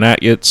War, and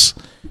that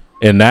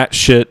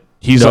shit.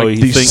 He's like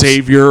the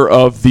savior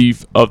of the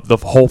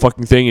whole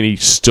fucking thing, and he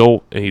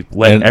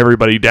let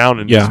everybody down.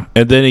 And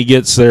and then he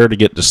gets there to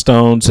get the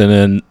stones, and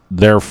then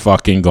they're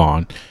fucking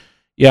gone.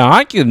 Yeah,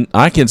 I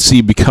can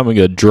see becoming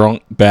a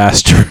drunk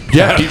bastard.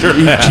 Yeah,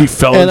 he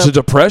fell into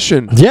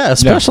depression. Yeah,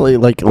 especially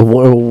like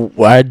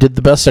I did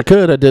the best I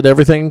could. I did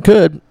everything I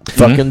could.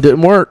 Fucking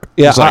didn't work.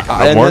 Yeah,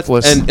 I'm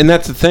worthless. And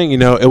that's the thing,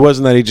 it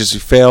wasn't that he just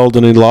failed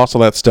and he lost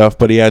all that stuff,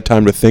 but he had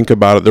time to think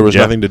about it. There was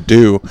nothing to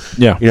do.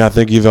 Yeah, I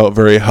think he felt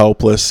very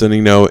helpless and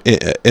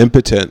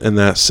impotent in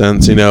that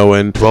sense.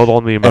 And dwelled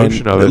on the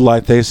emotion of it.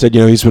 Like they said,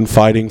 he's been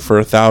fighting for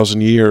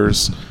 1,000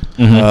 years.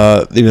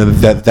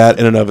 Mm-hmm. That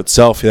in and of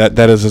itself,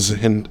 that is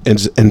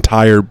his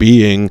entire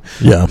being.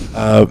 Yeah.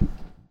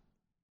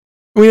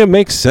 It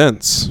makes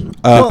sense.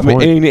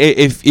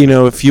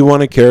 If you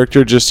want a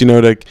character just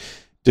to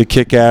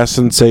kick ass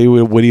and say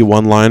witty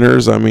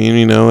one-liners,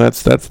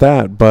 that's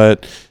that.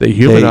 But they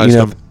humanized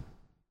them.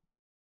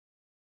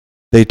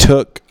 They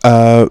took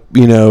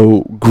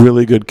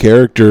really good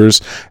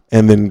characters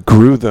and then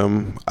grew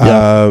them.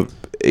 Yeah.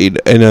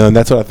 And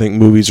that's what I think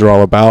movies are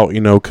all about,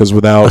 because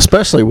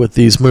especially with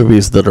these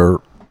movies that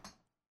are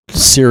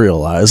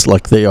serialized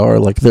like they are,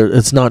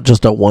 it's not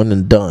just a one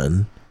and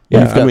done.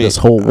 Yeah, you've got this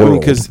whole world.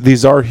 Because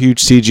these are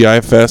huge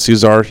CGI fests,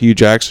 these are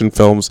huge action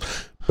films,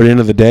 but at the end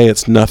of the day,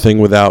 it's nothing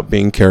without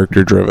being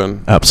character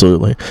driven.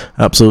 Absolutely.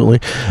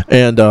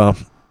 And I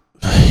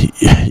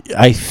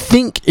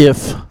think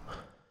if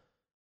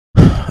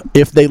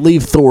they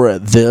leave Thor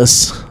at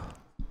this,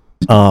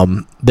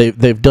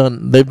 they've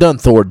done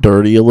Thor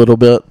dirty a little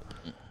bit,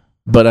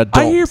 but I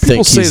don't hear think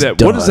people say he's that.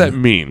 done. What does that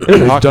mean?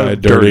 They've done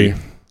it dirty.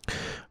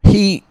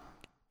 He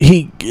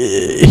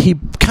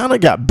kind of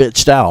got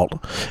bitched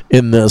out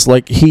in this.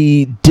 Like,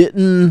 he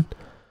didn't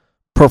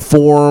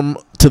perform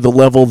to the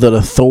level that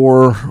a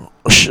Thor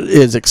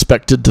is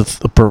expected to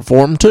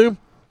perform to.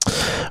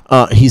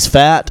 He's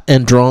fat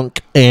and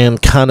drunk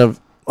and kind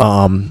of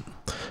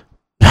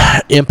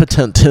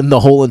impotent in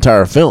the whole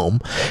entire film.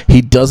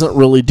 He doesn't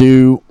really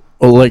do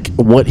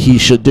what he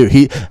should do.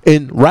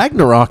 In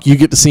Ragnarok, you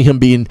get to see him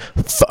being,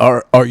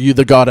 are you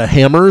the god of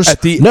hammers?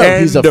 At the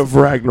end of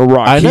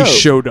Ragnarok, he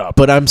showed up.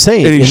 But I'm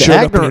saying, and he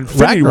showed up in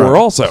Infinity War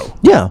also.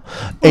 Yeah,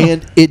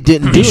 and it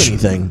didn't do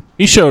anything.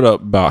 He showed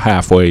up about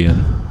halfway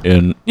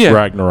in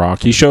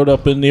Ragnarok. He showed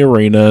up in the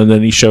arena, and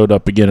then he showed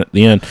up again at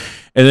the end.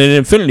 And then in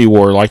Infinity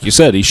War, like you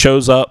said, he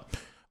shows up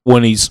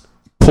when he's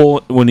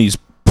pulling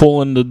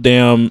pulling the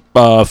damn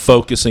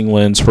focusing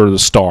lens for the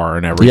star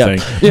and everything.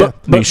 Yeah.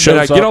 But he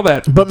shows I get all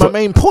that. But my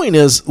main point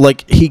is,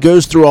 like, he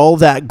goes through all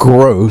that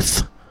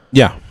growth.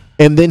 Yeah.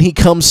 And then he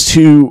comes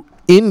to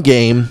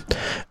Endgame,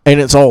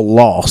 and it's all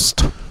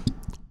lost.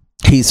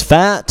 He's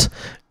fat,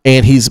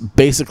 and he's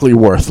basically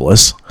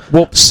worthless.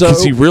 Well,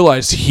 because he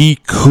realized he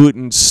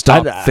couldn't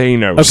stop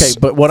Thanos. Okay,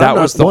 but what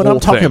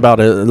I'm talking about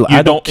is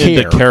I don't end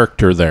care. the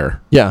character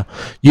there. Yeah,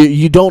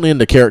 you don't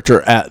end the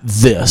character at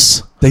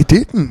this. They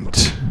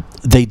didn't.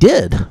 They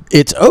did.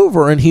 It's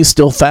over, and he's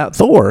still Fat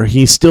Thor.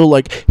 He's still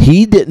like,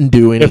 he didn't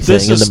do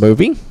anything in the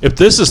movie. If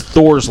this is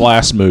Thor's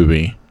last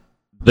movie,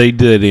 they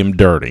did him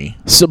dirty.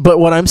 So, but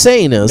what I'm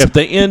saying is, if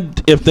they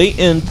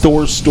end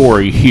Thor's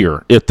story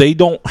here, if they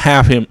don't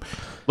have him,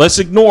 let's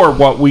ignore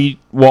what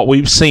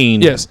we've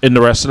seen in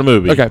the rest of the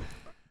movie. Okay.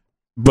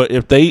 But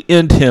if they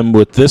end him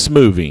with this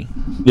movie,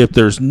 if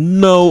there's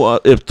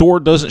if Thor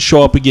doesn't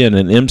show up again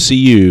in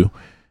MCU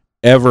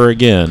ever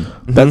again,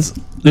 that's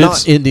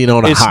not ending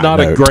on a high note.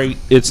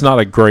 It's not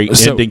a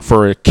great ending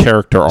for a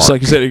character arc. It's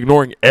like you said,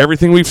 ignoring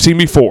everything we've seen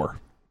before.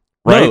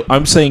 Right? No,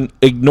 I'm saying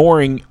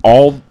ignoring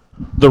all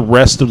the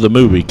rest of the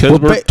movie, because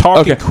we're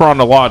talking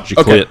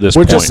chronologically at this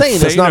point. We're just saying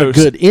it's not a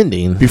good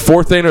ending.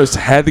 Before Thanos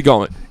had the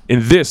gauntlet,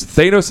 in this,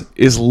 Thanos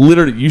is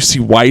literally, you see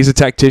why he's a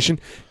tactician?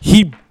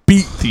 He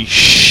beat the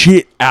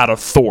shit out of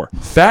Thor.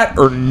 Fat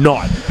or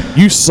not,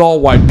 you saw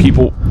why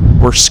people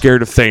were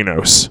scared of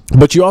Thanos.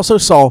 But you also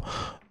saw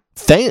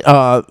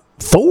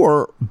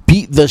Thor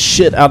beat the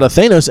shit out of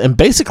Thanos and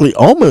basically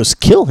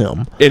almost kill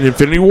him. In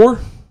Infinity War?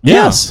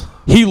 Yes.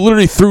 He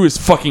literally threw his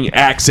fucking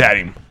axe at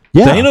him.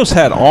 Yeah. Thanos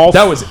had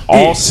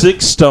all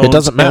 6 stones. It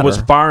doesn't matter. And was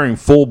firing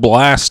full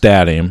blast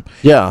at him.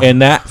 Yeah.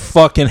 And that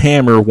fucking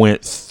hammer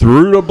went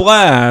through the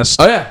blast.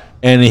 Oh, yeah.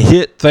 And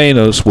hit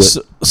Thanos with...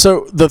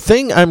 So the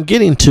thing I'm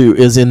getting to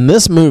is, in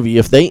this movie,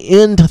 if they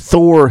end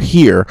Thor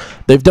here,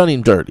 they've done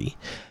him dirty.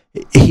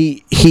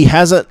 He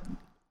hasn't...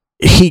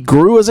 He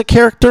grew as a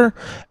character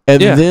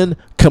and then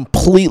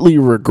completely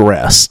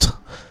regressed.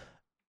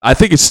 I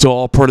think it's still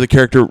all part of the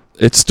character.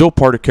 It's still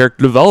part of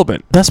character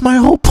development. That's my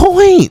whole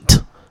point.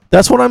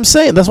 That's what I'm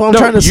saying. That's what I'm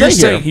trying to say here. You're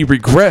saying he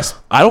regressed.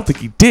 I don't think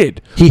he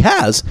did. He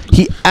has.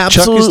 He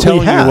absolutely Chuck is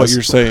telling has. you what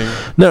you're saying.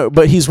 No,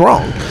 but he's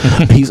wrong.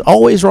 He's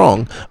always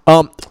wrong.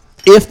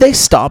 If they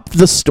stop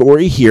the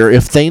story here,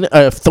 if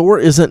Thor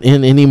isn't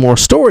in any more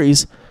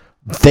stories,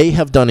 they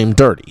have done him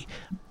dirty.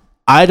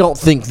 I don't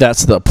think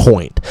that's the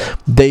point.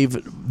 They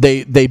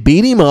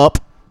beat him up.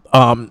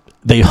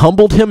 They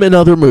humbled him in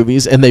other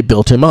movies, and they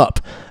built him up.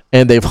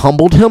 And they've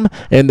humbled him,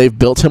 and they've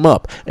built him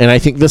up. And I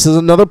think this is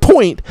another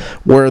point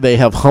where they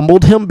have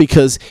humbled him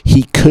because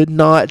he could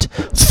not,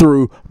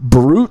 through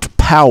brute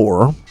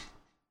power,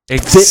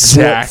 fix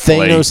what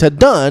Thanos had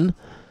done.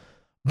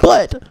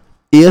 But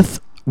if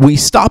we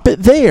stop it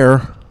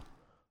there,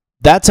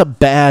 that's a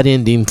bad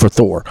ending for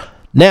Thor.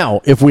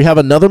 Now, if we have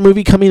another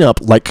movie coming up,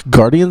 like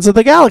Guardians of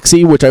the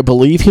Galaxy, which I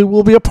believe he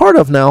will be a part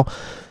of now,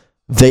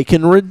 they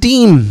can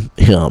redeem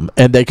him,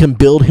 and they can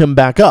build him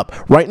back up.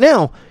 Right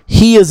now,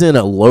 he is in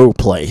a low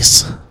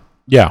place.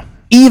 Yeah.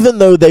 Even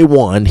though they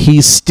won,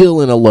 he's still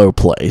in a low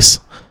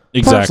place.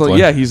 Exactly. Personally,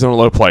 yeah, he's in a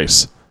low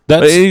place.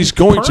 He's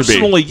going to be.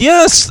 Personally,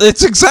 yes.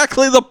 It's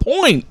exactly the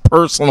point,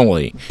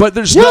 personally. But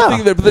there's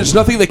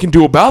nothing they can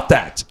do about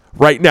that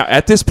right now,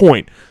 at this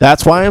point.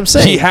 That's why I'm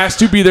saying he has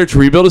to be there to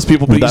rebuild his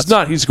people, but he's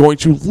not. He's going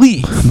to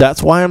leave.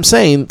 That's why I'm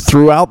saying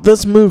throughout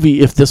this movie,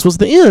 if this was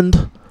the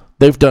end,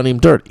 they've done him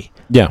dirty.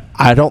 Yeah,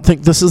 I don't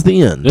think this is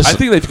the end. I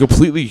think they've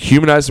completely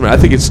humanized him. I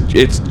think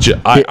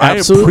I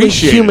absolutely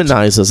appreciate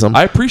humanizes him.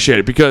 I appreciate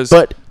it because,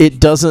 but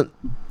it doesn't.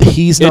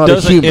 He's not a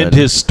human. It doesn't end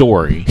his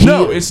story.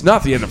 No, it's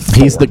not the end of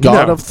Thor. He's the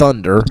god of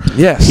thunder.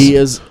 Yes, he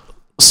is.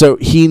 So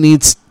he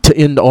needs to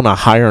end on a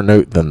higher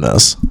note than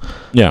this.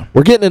 Yeah,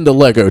 we're getting into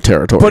Lego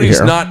territory, but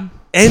he's not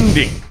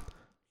ending.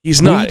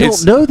 He's not. We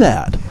don't know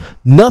that.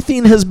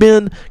 Nothing has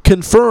been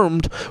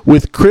confirmed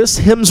with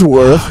Chris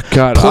Hemsworth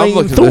playing I'm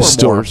looking Thor at this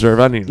still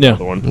reserve. I need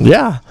another one.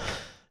 Yeah,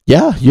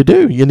 you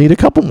do. You need a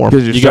couple more.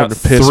 Because you're starting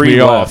to piss me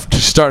off. You're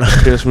starting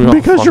to piss me off.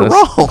 Because you're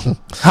wrong.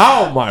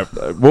 How am I?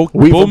 We'll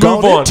move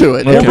on into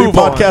it. Okay. Every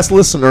podcast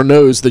listener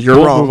knows that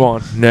you're wrong. Move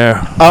on.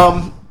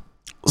 No.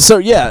 So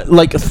yeah,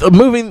 like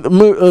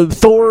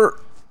Thor,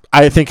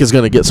 I think is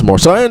going to get some more.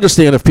 So I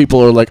understand if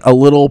people are like a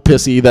little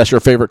pissy. That's your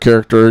favorite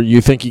character.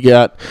 You think you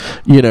got,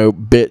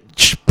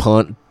 bitch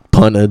punted.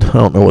 I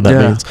don't know what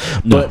that means,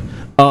 but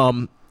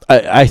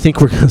I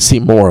think we're going to see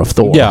more of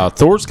Thor. Yeah,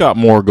 Thor's got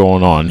more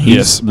going on.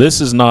 This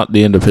is not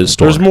the end of his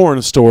story. There's more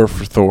in store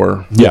for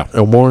Thor. Yeah,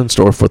 more in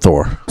store for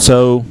Thor.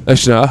 So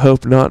actually, I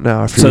hope not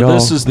now.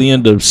 This is the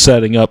end of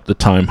setting up the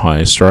time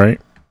heist,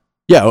 right?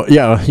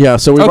 Yeah.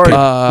 So we've already.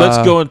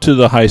 Let's go into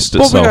the heist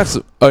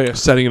itself.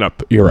 Setting it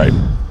up. You're right.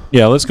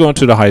 Yeah, let's go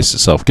into the heist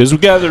itself because we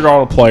gathered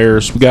all the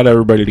players. We got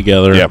everybody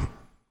together. Yeah.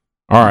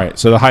 All right.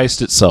 So the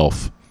heist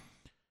itself.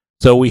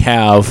 So we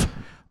have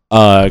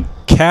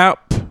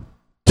Cap,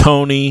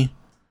 Tony,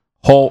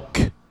 Hulk,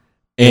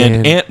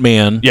 and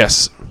Ant-Man.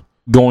 Yes.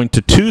 going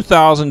to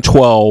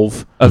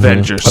 2012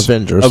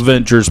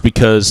 Avengers,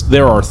 because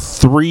there are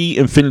 3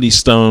 Infinity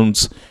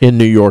Stones in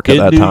New York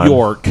at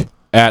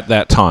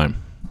that time.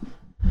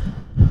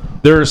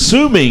 They're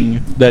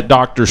assuming that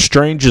Doctor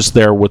Strange is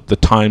there with the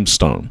Time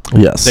Stone.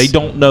 Yes. They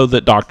don't know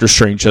that Doctor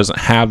Strange doesn't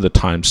have the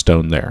Time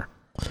Stone there.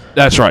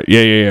 That's right.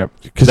 Yeah.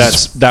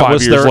 Because that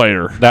 5 years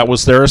later. That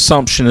was their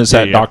assumption, is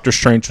that Doctor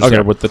Strange was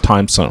there with the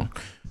Time Stone.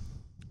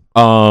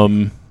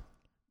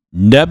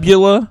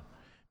 Nebula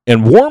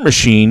and War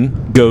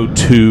Machine go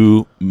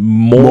to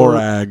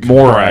Morag,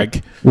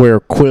 where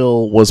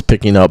Quill was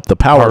picking up the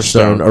Power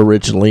Stone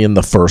originally in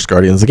the first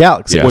Guardians of the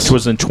Galaxy, which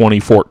was in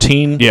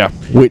 2014. Yeah,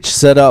 which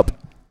set up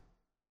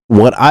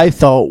what I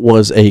thought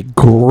was a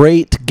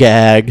great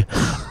gag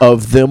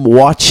of them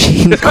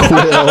watching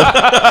Quill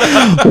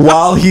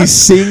while he's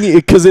singing.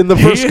 Because in the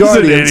first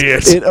Guardians,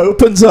 it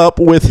opens up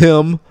with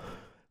him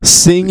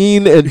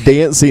singing and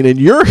dancing, and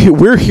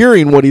we're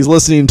hearing what he's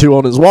listening to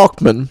on his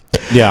Walkman.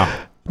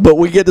 Yeah. But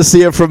we get to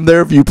see it from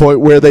their viewpoint,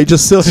 where they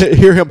just still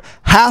hear him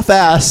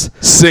half-ass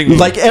singing,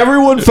 like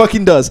everyone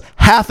fucking does,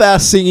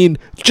 half-ass singing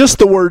just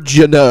the words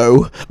of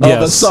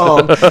a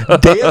song,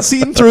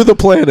 dancing through the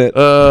planet.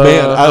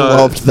 Man, I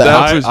loved that.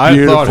 That was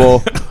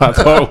beautiful. I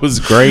thought it was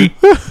great.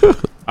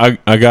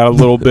 I got a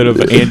little bit of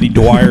Andy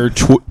Dwyer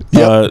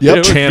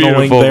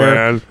channeling there.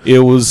 Man. It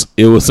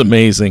was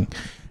amazing.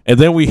 And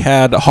then we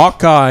had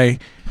Hawkeye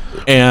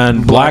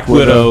and Black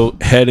Widow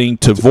heading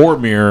to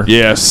Vormir.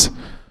 Yes.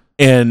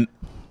 And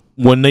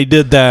when they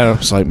did that, I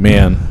was like,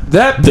 man,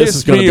 this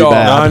is going to be off.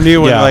 I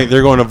knew when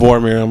they're going to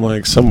Vormir, I'm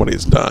like,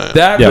 somebody's dying.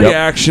 That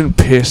reaction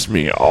pissed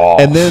me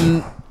off. And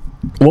then,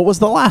 what was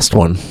the last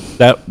one?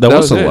 That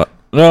was no,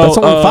 that's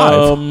only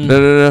 5.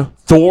 No.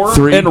 Thor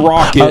 3 and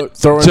Rocket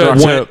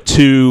went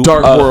to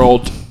Dark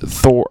World,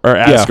 Thor or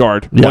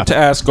Asgard. Went to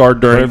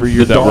Asgard during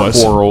the Dark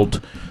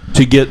World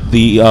to get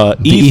the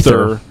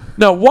ether.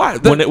 No, why?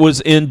 When it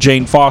was in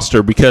Jane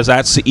Foster, because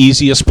that's the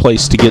easiest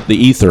place to get the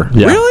ether.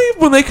 Yeah. Really?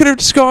 When they could have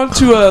just gone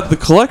to the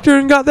Collector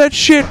and got that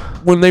shit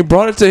when they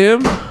brought it to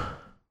him?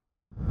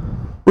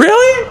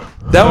 Really?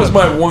 That was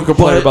my one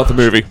complaint about the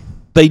movie.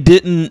 They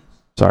didn't.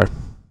 Sorry.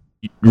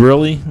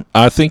 Really?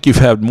 I think you've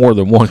had more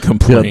than one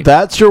complaint. Yeah,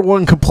 that's your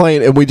one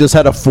complaint, and we just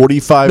had a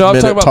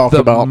 45-minute talk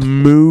about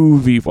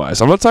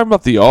movie-wise. I'm not talking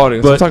about the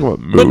audience. I'm talking about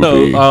movie. But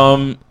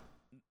no,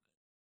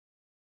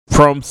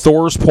 from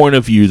Thor's point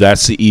of view,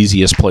 that's the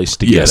easiest place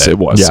to get it. Yes, it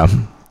was. Yeah.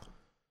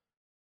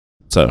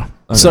 So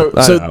that's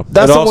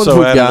the ones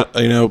we got.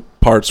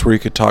 Parts where he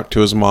could talk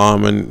to his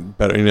mom and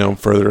better,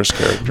 further his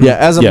character. Yeah,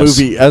 as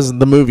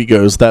the movie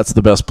goes, that's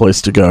the best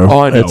place to go. Oh,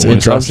 I know. It's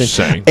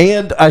interesting.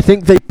 And I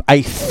think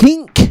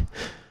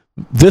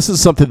this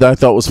is something that I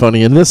thought was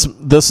funny, and this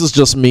is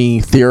just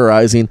me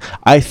theorizing.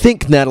 I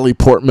think Natalie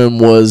Portman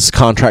was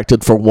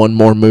contracted for one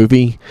more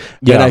movie,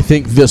 and I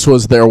think this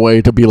was their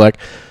way to be like,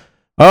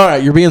 all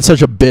right, you're being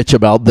such a bitch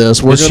about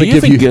this. We're going to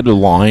give you get a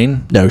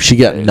line. No, she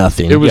got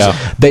nothing. It was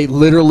they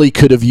literally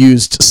could have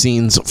used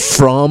scenes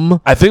from.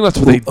 I think that's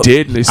what they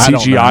did. They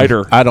CGI'd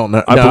her. I don't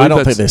know. I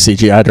don't think they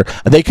CGI'd her.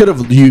 They could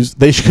have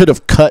They should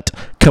have cut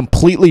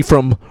completely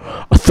from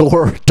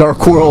Thor: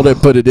 Dark World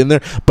and put it in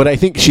there. But I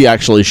think she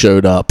actually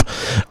showed up.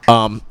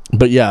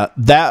 But yeah,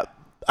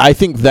 I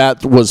think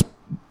that was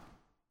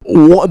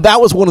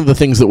one of the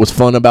things that was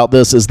fun about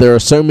this. Is there are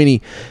so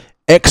many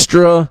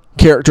extra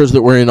characters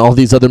that were in all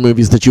these other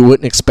movies that you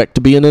wouldn't expect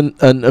to be in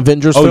an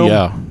Avengers film.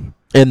 Yeah.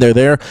 And they're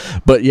there.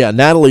 But yeah,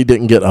 Natalie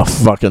didn't get a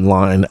fucking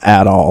line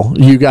at all.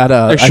 She got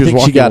a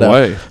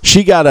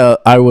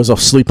I was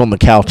asleep on the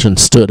couch and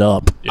stood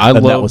up.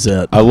 That was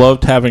it. I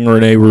loved having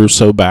Renee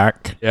Russo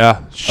back.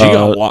 Yeah. She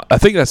got a lot. I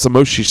think that's the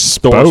most she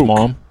spoke. Thor's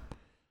mom.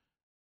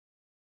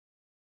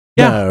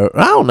 Yeah, no,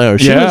 I don't know.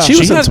 She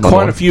had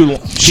quite a few.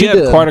 She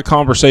had quite a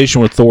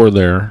conversation with Thor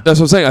there.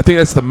 That's what I'm saying. I think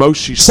that's the most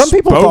she spoke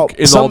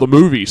in all the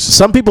movies.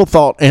 Some people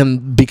thought,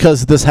 and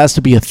because this has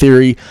to be a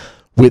theory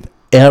with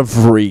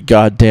every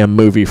goddamn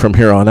movie from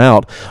here on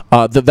out,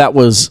 that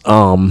was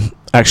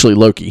actually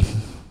Loki.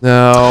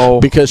 No,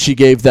 because she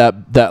gave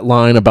that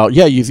line about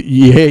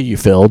you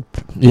failed,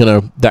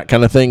 that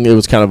kind of thing. It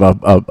was kind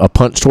of a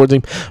punch towards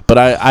him, but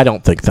I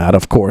don't think that,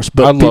 of course.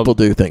 But people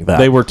do think that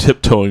they were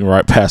tiptoeing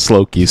right past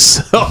Loki.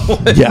 So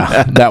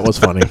yeah, that was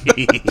funny.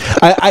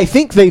 I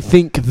think they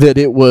think that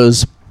it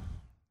was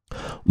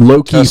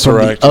Loki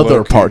Tesseract from the other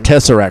Loki. part,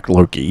 Tesseract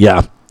Loki.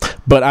 Yeah,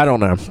 but I don't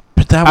know.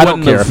 But I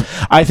don't care.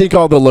 I think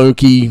all the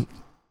Loki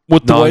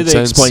with the way they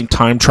explain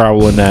time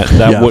travel in that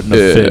wouldn't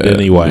have fit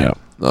anyway.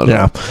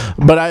 Yeah.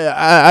 But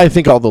I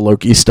think all the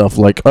Loki stuff,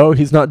 like,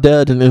 he's not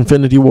dead in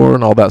Infinity War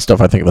and all that stuff,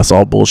 I think that's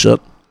all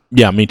bullshit.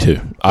 Yeah, me too.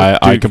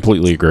 I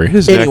completely agree.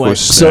 His neck was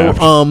snapped.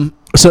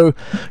 So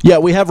yeah,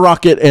 we have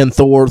Rocket and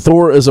Thor.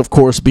 Thor is, of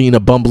course, being a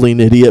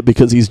bumbling idiot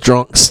because he's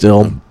drunk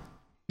still.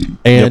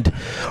 And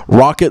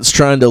Rocket's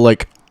trying to,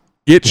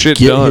 get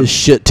done. His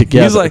shit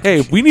together. He's like,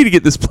 hey, we need to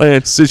get this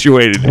plan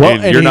situated,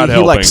 and you're not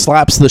helping. He,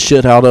 slaps the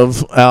shit out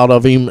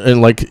of him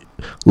and,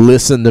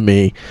 listen to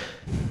me.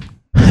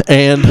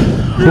 And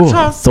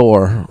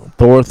Thor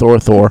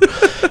Thor.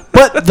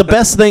 But the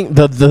best thing,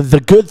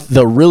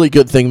 the really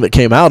good thing that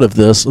came out of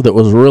this that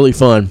was really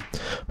fun,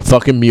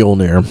 fucking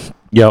Mjolnir.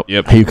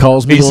 Yep. He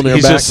calls Mjolnir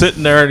he's back. just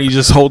sitting there and he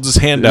just holds his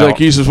hand out. Like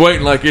he's just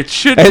waiting, like it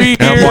should be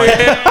here.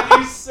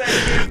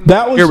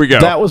 Here we go.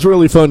 That was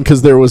really fun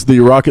because there was the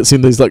rocket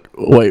scene. That he's like,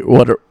 "Wait,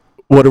 what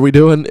are we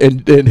doing?"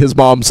 And his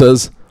mom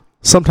says,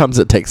 "Sometimes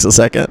it takes a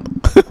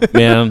second."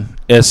 Man,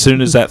 as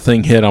soon as that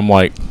thing hit, I'm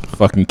like,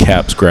 "Fucking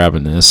Cap's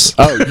grabbing this."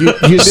 Oh, you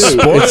knew.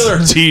 Spoiler,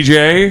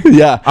 TJ.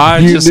 Yeah,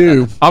 you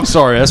knew. I'm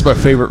sorry, that's my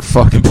favorite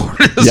fucking part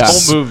of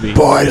this whole movie.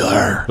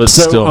 Spoiler. But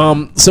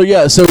still,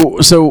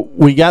 so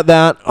we got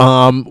that.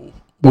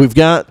 We've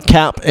got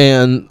Cap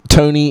and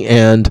Tony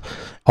and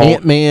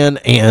Ant-Man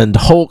and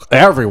Hulk,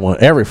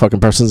 every fucking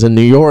person's in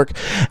New York,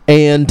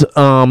 and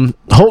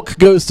Hulk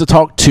goes to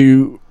talk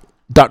to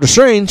Doctor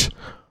Strange,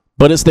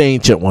 but it's the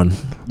Ancient One.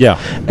 Yeah,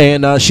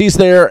 and she's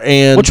there,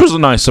 and which was a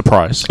nice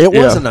surprise. It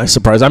was a nice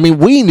surprise. I mean,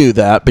 we knew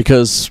that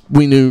because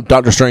we knew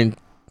Doctor Strange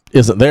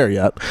isn't there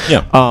yet.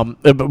 Yeah,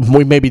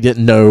 we maybe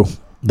didn't know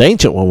the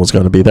Ancient One was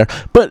going to be there,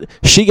 but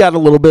she got a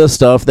little bit of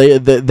stuff.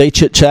 They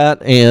chit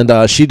chat,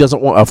 and she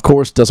doesn't want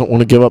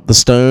to give up the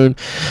stone.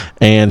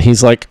 And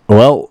he's like,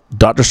 "Well,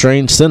 Doctor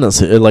Strange sent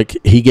us. Like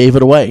he gave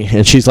it away."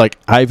 And she's like,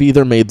 "I've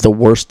either made the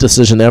worst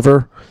decision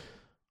ever,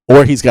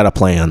 or he's got a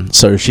plan."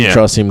 So she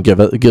trusts him,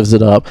 gives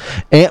it up.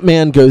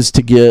 Ant-Man goes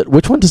to get,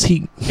 which one does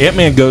he?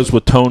 Ant-Man goes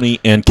with Tony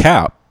and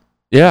Cap.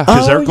 Yeah,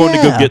 because they're going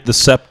to go get the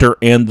scepter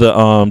and the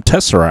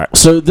Tesseract.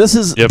 So this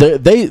is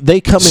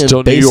they come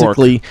in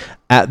basically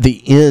at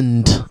the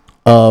end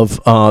of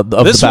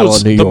the Battle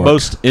of New York. The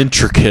most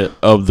intricate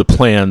of the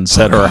plans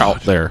that are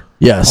out there.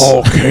 Yes.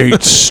 Okay,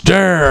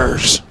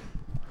 stairs.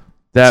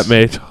 That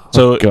made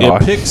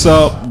it picks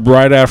up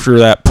right after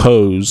that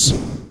pose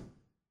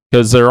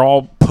because they're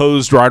all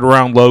posed right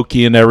around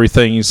Loki and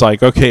everything. He's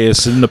like, "Okay,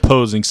 it's in the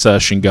posing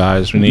session,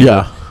 guys. We need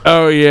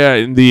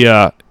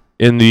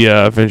in the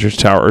Avengers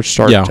Tower,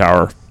 Stark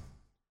Tower."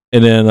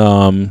 And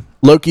then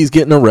Loki's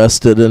getting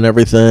arrested and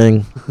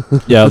everything.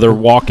 Yeah, they're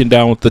walking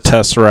down with the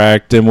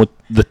Tesseract, and with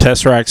the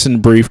Tesseract's in the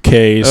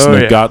briefcase, and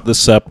they've got the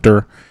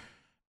scepter.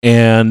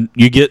 And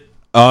you get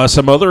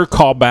some other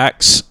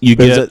callbacks. You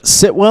get it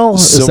Sitwell?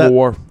 Civil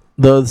War.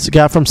 The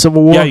guy from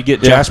Civil War? Yeah, you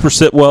get Jasper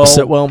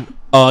Sitwell.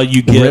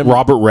 You get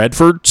Robert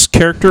Redford's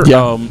character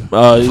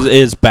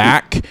is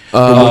back.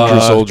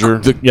 Winter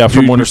Soldier.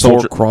 From Winter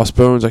Soldier.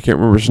 Crossbones. I can't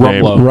remember his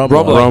name.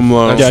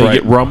 Rumlow. Yeah, you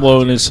get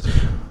Rumlow,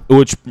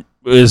 which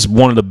is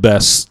one of the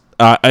best.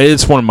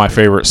 It's one of my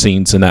favorite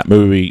scenes in that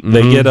movie. Mm-hmm.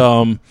 They get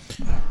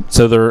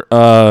so they're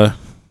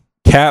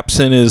Cap's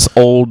in his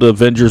old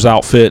Avengers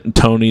outfit, and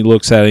Tony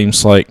looks at him.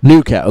 He's like,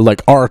 new Cap,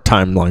 like our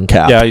timeline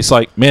Cap. Yeah, he's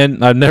like,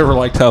 "Man, I never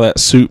liked how that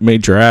suit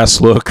made your ass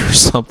look," or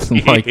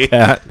something like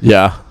that.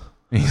 Yeah.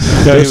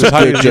 He's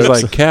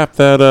like, "Cap,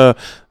 that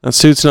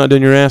suit's not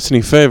doing your ass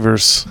any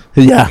favors."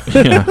 Yeah.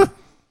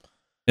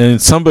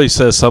 And somebody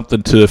says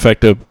something to the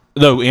effect of,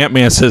 no,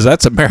 Ant-Man says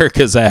that's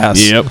America's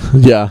ass. Yep.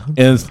 Yeah.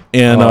 And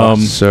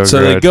so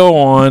they go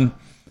on,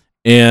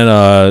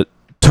 and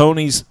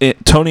Tony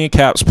and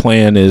Cap's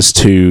plan is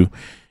to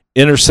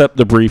intercept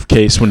the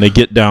briefcase when they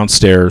get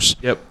downstairs.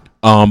 Yep.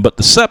 But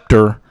the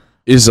scepter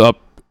is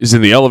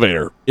in the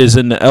elevator. Is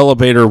in the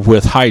elevator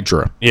with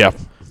Hydra. Yeah.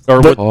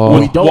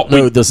 We don't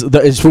know this.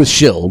 It's with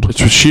S.H.I.E.L.D. It's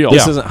with S.H.I.E.L.D.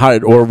 This isn't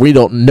Hydra, or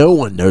no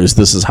one knows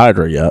this is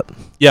Hydra yet.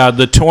 Yeah,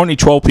 the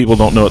 2012 people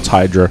don't know it's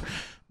Hydra.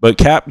 But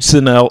Cap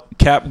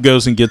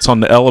goes and gets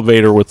on the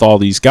elevator with all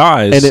these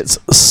guys. And it's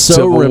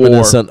so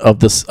reminiscent of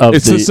this.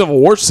 It's the Civil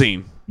War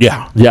scene.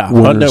 Yeah. Yeah.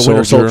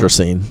 Winter Soldier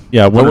scene.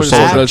 Yeah, Winter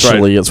Soldier.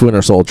 Actually, it's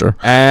Winter Soldier.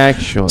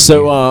 Actually.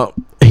 So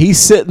he's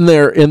sitting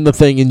there in the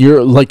thing, and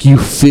you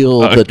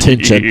feel the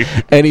tension.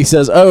 And he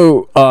says,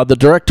 the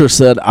director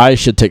said I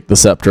should take the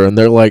scepter. And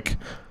they're like,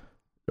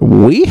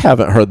 we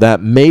haven't heard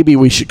that. Maybe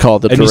we should call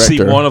the director. And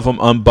you see one of them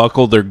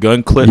unbuckle their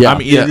gun clip. Yeah. I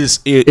mean, it is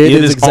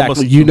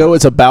exactly.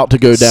 It's about to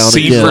go down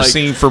scene again. For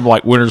scene from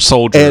like Winter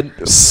Soldier. And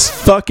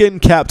fucking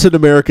Captain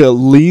America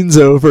leans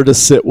over to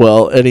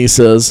Sitwell, and he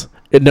says,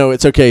 "No,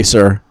 it's okay,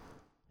 sir.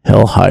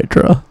 Hell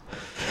Hydra."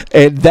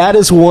 And that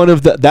is one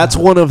of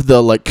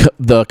the like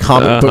the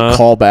comic book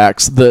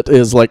callbacks that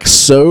is like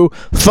so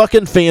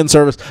fucking fan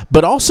service,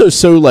 but also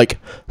so like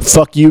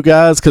fuck you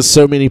guys, because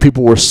so many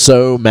people were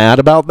so mad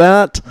about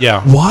that.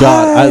 Yeah, why?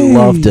 God, I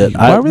loved it.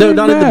 Not in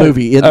the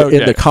movie, in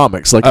the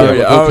comics. Like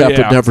Cap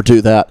would never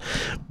do that,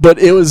 but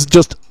it was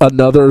just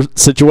another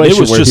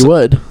situation where he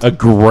would. A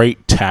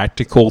great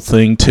tactical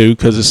thing too,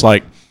 because it's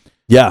like,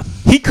 yeah,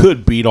 he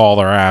could beat all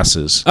their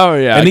asses. Oh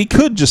yeah, and he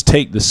could just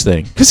take this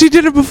thing because he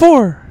did it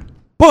before.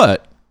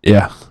 But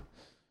yeah,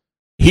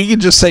 he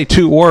could just say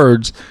 2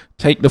 words,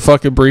 take the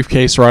fucking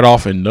briefcase right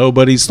off, and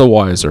nobody's the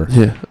wiser.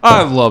 Yeah,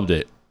 I loved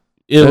it.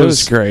 It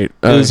was great.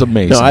 It was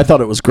amazing. No, I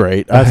thought it was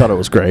great.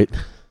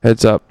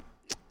 Heads up,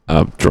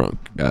 I'm drunk,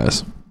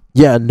 guys.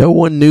 Yeah, no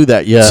one knew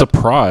that yet.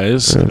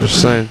 Surprise! I'm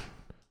just saying.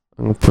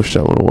 I'm gonna push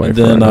that one away. And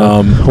then,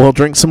 well,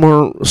 drink some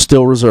more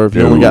Still Reserve.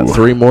 You only got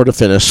 3 more to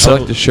finish. I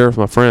like to share with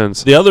my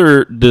friends. The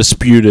other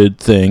disputed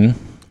thing.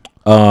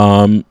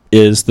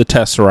 is the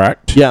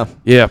Tesseract.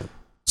 Yeah.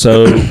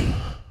 So,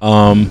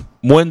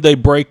 when they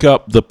break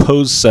up the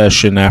pose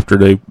session after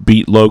they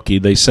beat Loki,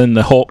 they send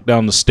the Hulk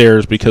down the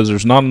stairs because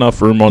there's not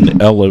enough room on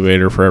the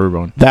elevator for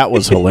everyone. That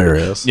was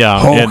hilarious. Yeah,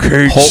 Hulk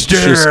and Hulk's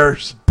stairs.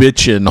 just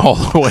bitching all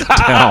the way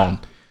down,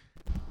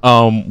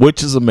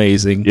 which is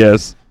amazing.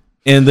 Yes.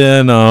 And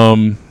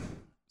then,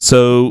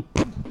 so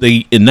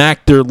they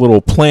enact their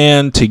little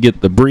plan to get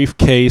the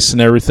briefcase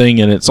and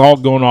everything, and it's all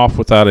going off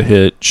without a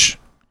hitch.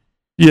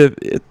 Yeah.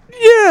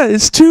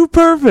 It's too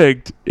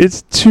perfect.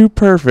 It's too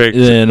perfect.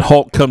 And then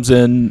Hulk comes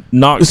in,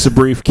 knocks the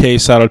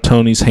briefcase out of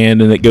Tony's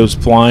hand, and it goes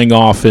flying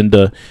off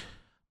into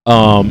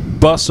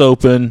busts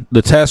open.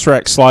 The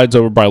Tesseract slides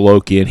over by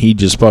Loki, and he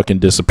just fucking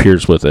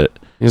disappears with it.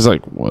 He's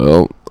like,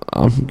 well,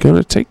 I'm going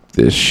to take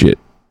this shit.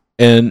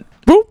 And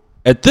boop,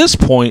 at this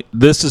point,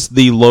 this is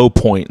the low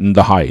point in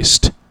the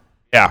heist.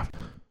 Yeah.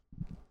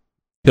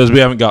 Because we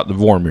haven't got the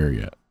Vormir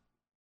yet.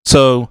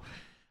 So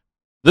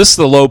this is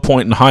the low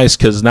point in the heist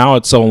because now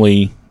it's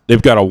only...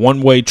 They've got a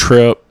one-way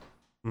trip,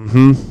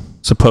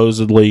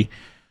 supposedly.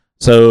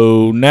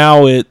 So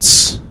now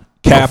it's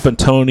Cap and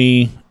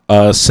Tony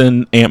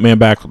send Ant-Man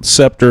back with the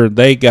scepter.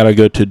 They got to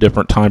go to a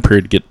different time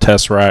period to get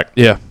Tesseract.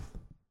 Yeah.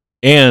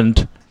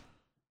 And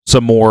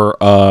some more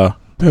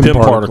PIM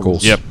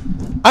particles. Yep.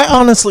 I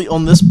honestly,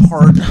 on this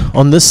part,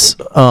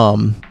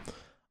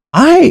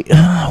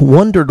 I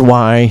wondered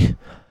why.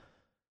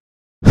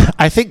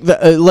 I think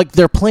that, like,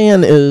 their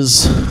plan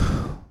is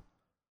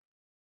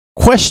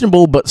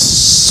questionable, but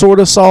sort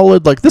of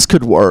solid. Like, this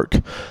could work,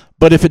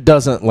 but if it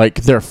doesn't,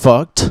 like, they're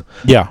fucked.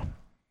 Yeah.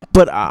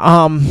 But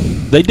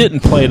they didn't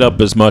play it up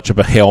as much of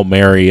a Hail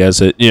Mary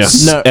as it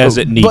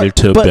needed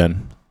to have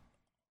been.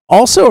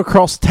 Also,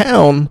 across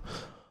town,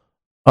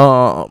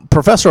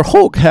 Professor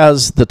Hulk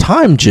has the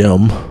time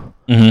gem.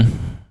 Mm-hmm.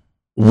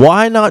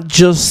 Why not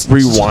just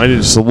rewind it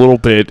just a little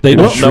bit? They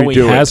don't know he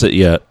has it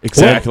yet.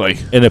 Exactly.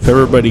 And if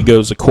everybody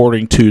goes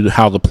according to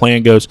how the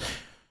plan goes,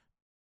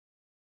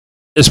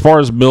 as far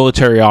as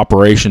military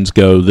operations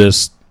go,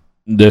 this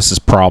is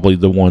probably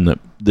the one that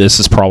this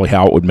is probably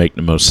how it would make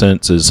the most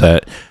sense, is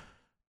that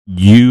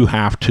you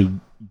have to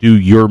do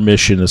your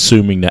mission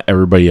assuming that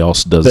everybody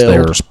else does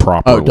theirs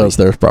properly. Oh, does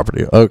theirs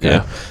properly.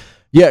 Okay.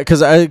 Yeah,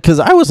 because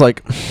I was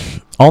like,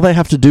 all they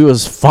have to do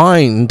is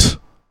find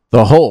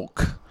the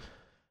Hulk.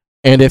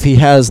 And if he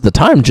has the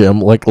time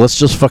gem, like, let's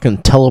just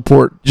fucking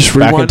teleport. Just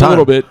back rewind in time. a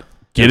little bit,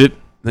 get it,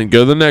 then go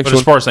to the next But one.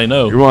 as far as I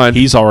know, rewind.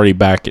 He's already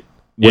back.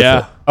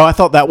 Yeah. Oh, I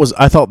thought that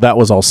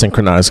was all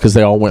synchronized because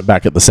they all went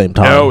back at the same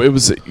time. No, it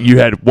was you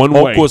had one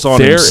Hulk way. was on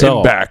there himself.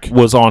 And back.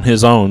 Was on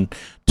his own.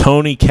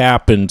 Tony,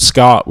 Cap, and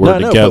Scott were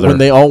together. But when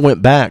they all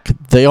went back at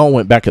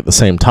the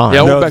same time.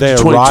 Yeah, No, back they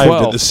to arrived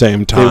 2012. at the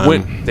same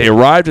time. They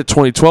arrived at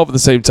 2012 at the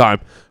same time.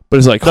 But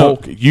it's like,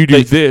 Hulk, you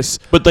do this,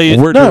 but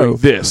we're doing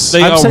this.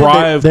 They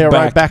arrived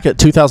back at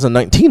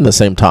 2019 the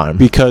same time.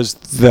 Because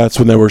that's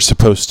when they were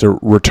supposed to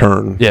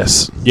return.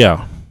 Yes.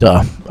 Yeah.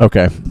 Duh.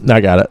 Okay,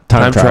 I got it.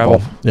 Time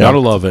travel. Yeah. Gotta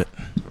love it.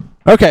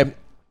 Okay,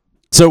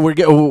 so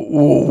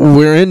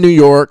we're in New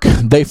York.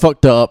 They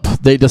fucked up.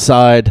 They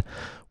decide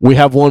we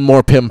have one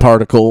more PIM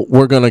particle.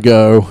 We're gonna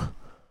go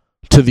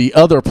to the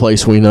other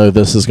place we know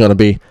this is gonna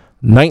be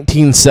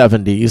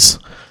 1970s.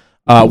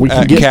 We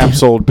can get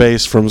capsule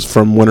base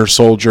from Winter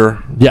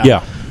Soldier.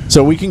 Yeah.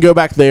 So we can go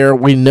back there.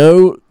 We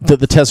know that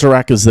the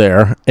Tesseract is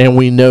there, and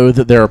we know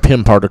that there are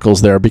PIM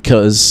particles there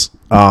because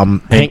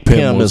Hank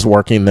Pym is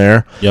working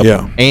there. Yep.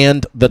 Yeah.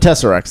 And the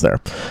Tesseract's there.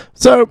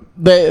 So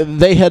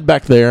they head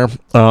back there.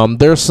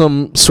 There's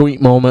some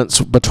sweet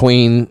moments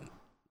between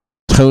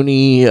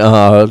Tony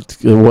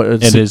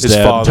and his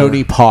dad. father.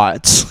 Tony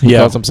Potts. He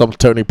calls himself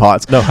Tony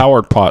Potts. No,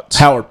 Howard Potts.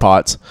 Howard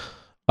Potts.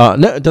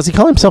 No, does he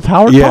call himself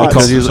Howard Yeah, Potts?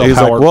 because he's like,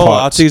 Howard well,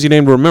 Potts. that's an easy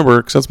name to remember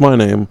because that's my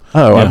name.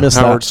 Oh, I Yeah, missed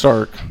Howard that.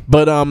 Stark.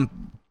 But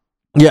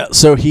yeah.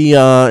 So he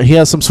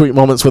has some sweet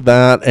moments with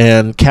that,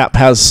 and Cap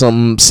has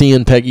some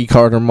seeing Peggy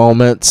Carter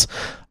moments.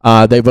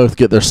 They both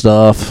get their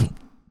stuff.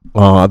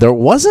 There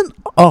wasn't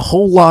a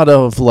whole lot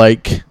of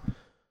like.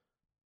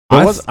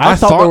 I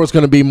thought there was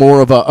going to be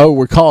more of a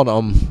we're calling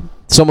them.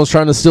 Someone's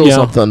trying to steal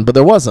something, but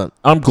there wasn't.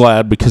 I'm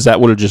glad because that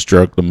would have just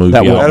drug the movie That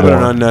out would That'd have been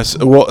more.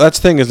 unnecessary. Well, that's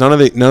the thing is none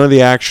of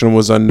the action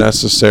was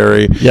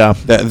unnecessary. Yeah.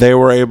 That they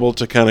were able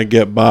to kind of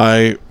get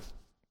by,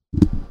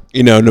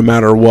 no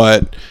matter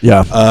what.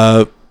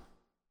 Yeah.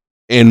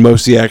 And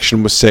most of the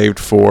action was saved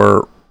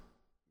for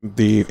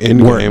the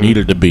end Where it game.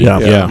 needed to be.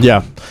 Yeah.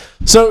 Yeah.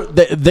 So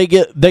they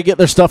get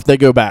their stuff. They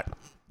go back.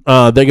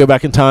 They go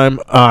back in time.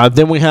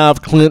 Then we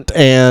have Clint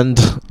and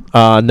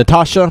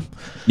Natasha.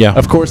 Yeah.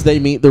 Of course, they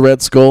meet the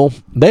Red Skull.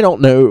 They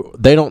don't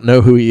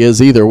know who he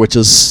is either, which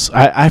is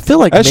I feel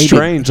like That's maybe,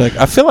 strange. Like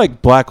I feel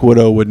like Black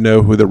Widow would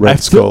know who the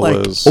Red Skull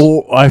is.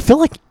 Or I feel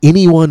like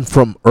anyone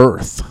from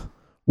Earth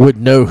would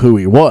know who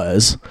he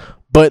was,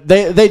 but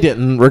they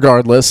didn't.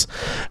 Regardless,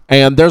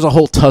 and there's a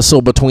whole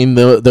tussle between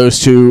those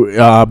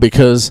two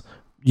because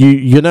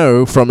you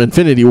know from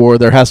Infinity War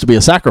there has to be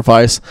a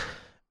sacrifice,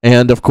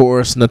 and of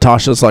course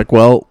Natasha's like,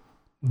 well,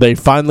 they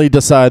finally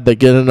decide. They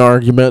get in an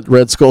argument.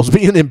 Red Skull's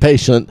being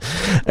impatient,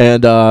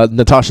 and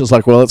Natasha's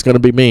like, "Well, it's going to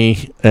be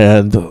me."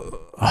 And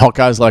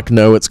Hawkeye's like,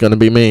 "No, it's going to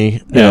be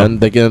me." Yeah. And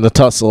they get in a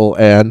tussle,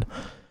 and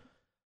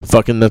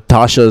fucking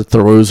Natasha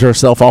throws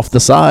herself off the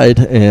side,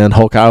 and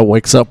Hawkeye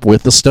wakes up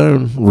with the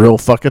stone, real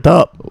fucked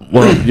up.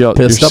 Well,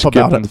 pissed up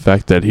about it. The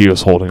fact that he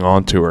was holding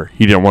on to her,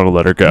 he didn't want to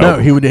let her go. No,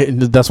 he would.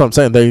 That's what I'm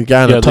saying. They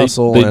got in a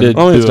tussle. They did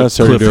it's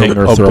necessary to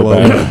do a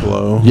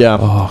blow. Yeah.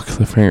 Oh,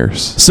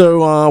 cliffhangers.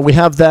 So we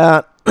have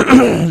that.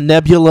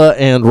 Nebula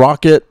and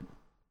Rocket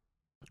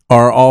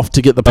are off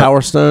to get the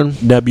Power Stone.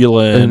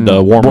 Nebula and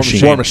War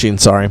Machine. War Machine,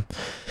 sorry.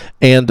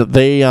 And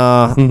they,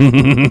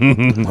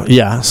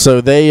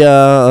 so they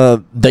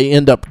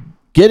end up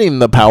getting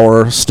the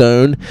Power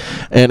Stone,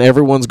 and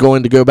everyone's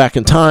going to go back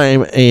in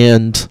time,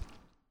 and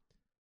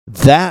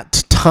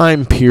that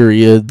time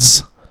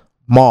period's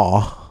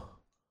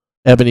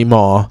Ebony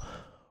Maw,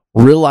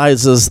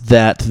 realizes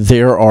that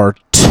there are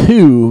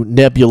 2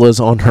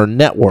 Nebulas on her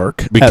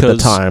network at the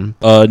time.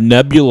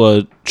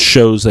 Nebula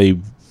shows a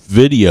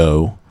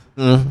video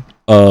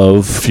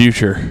of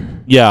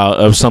future. Yeah,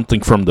 of something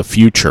from the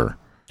future.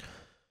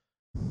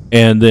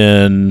 And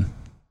then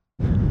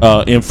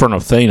in front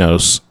of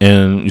Thanos,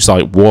 and he's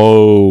like,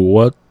 "Whoa,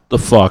 what the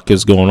fuck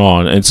is going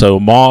on?" And so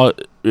Maw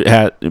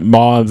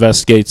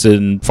investigates it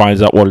and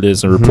finds out what it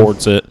is and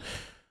reports it.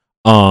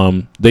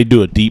 They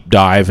do a deep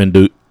dive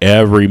into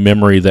every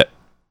memory that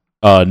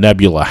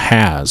Nebula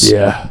has.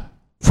 Yeah,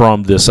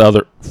 from this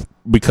other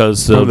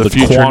because of the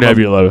future quantum,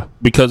 Nebula,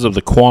 because of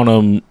the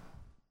quantum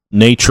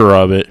nature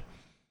of it.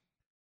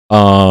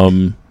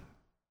 The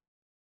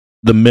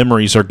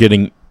memories are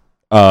getting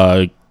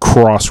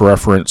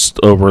cross-referenced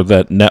over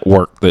that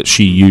network that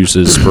she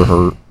uses for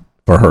her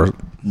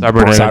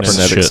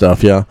cybernetic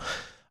stuff. Yeah,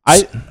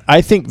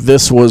 I think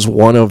this was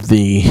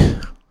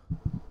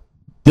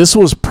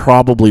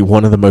probably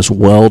one of the most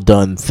well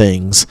done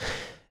things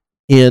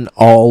in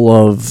all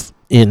of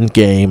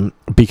Endgame,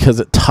 because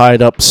it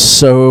tied up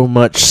so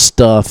much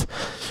stuff,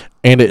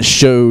 and it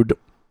showed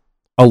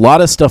a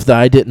lot of stuff that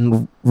I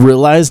didn't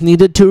realize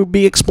needed to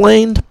be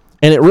explained.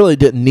 And it really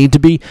didn't need to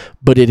be,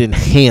 but it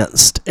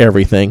enhanced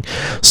everything.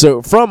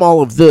 So from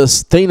all of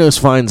this, Thanos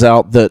finds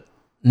out that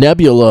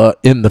Nebula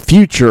in the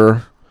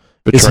future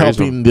is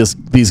helping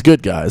these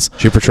good guys.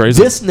 She portrays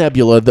this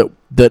Nebula that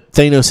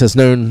Thanos has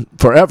known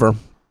forever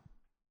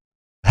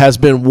has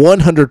been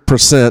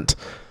 100%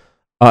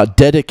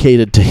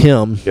 dedicated to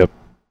him. Yep.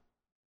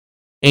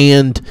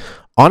 And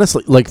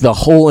honestly, like the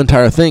whole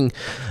entire thing,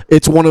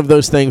 it's one of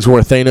those things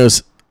where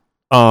Thanos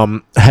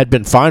had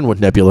been fine with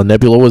Nebula.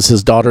 Nebula was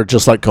his daughter,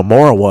 just like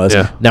Gamora was.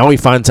 Yeah. Now he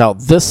finds out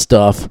this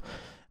stuff,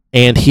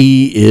 and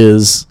he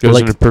is goes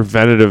into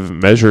preventative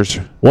measures.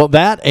 Well,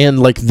 that and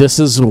like this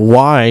is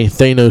why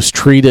Thanos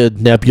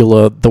treated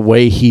Nebula the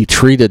way he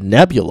treated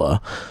Nebula.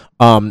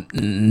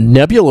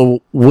 Nebula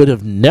would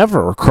have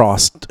never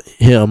crossed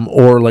him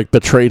or like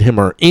betrayed him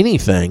or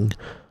anything,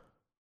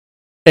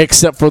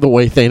 except for the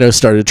way Thanos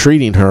started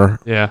treating her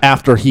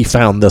after he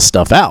found this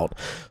stuff out.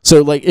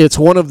 So, like, it's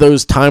one of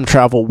those time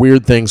travel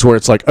weird things where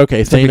it's like,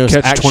 okay, Thanos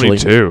actually...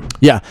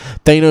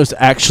 Thanos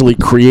actually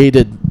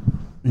created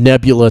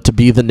Nebula to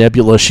be the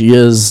Nebula she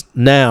is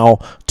now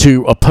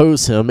to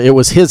oppose him. It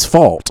was his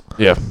fault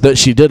that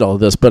she did all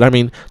this. But, I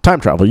mean,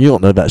 time travel, you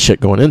don't know that shit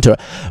going into it.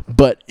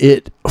 But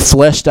it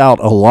fleshed out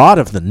a lot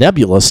of the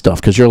Nebula stuff,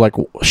 because you're like,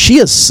 she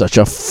is such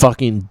a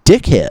fucking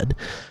dickhead.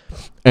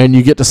 And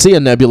you get to see a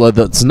Nebula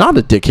that's not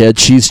a dickhead.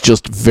 She's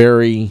just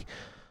very...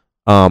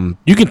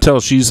 you can tell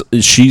she's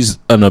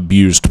an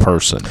abused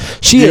person.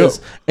 She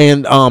is.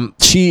 And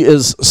she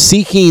is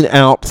seeking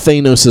out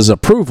Thanos'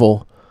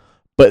 approval.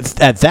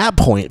 But at that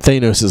point,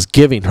 Thanos is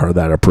giving her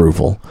that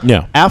approval.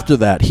 Yeah. After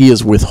that, he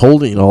is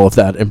withholding all of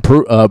that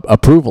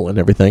approval and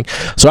everything.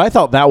 So I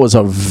thought that was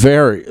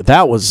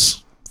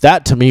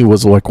that to me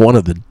was like one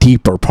of the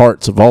deeper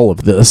parts of all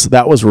of this.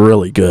 That was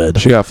really good.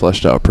 She got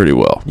fleshed out pretty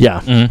well. Yeah.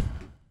 Mm-hmm.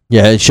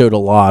 Yeah, it showed a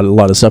lot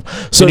of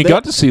stuff. So you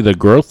got to see the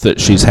growth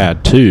that she's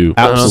had too,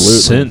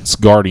 absolutely, since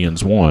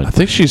Guardians 1. I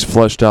think she's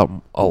fleshed out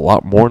a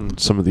lot more than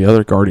some of the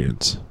other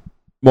Guardians.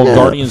 Well,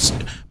 Guardians,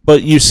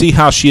 but you see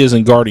how she is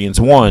in Guardians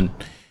 1,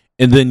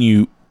 and then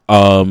you get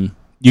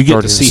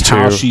Guardians to see 2.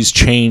 How she's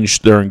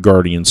changed during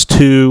Guardians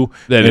 2,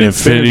 then in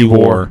Infinity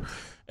War,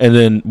 and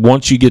then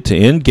once you get to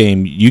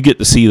Endgame, you get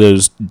to see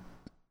those.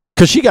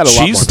 Because she got a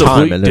lot more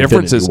time in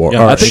Infinity War.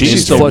 I think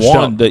she's the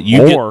one that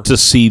you get to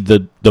see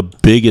the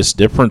biggest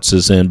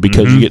differences in,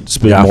 because you get to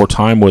spend more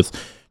time with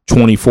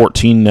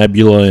 2014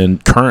 Nebula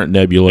and current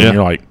Nebula, and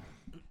you're like,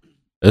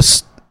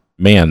 there's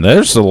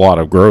a lot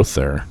of growth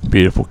there.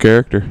 Beautiful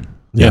character.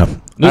 Yeah.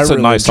 That's a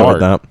nice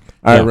art.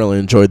 I really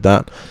enjoyed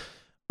that.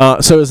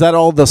 So is that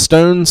all the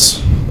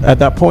stones at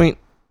that point?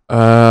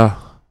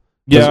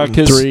 Yeah,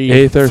 because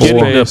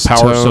getting the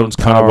Power Stone's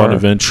kind of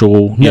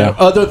uneventful. Yeah.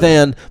 Other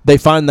than they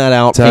find that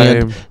out,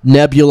 and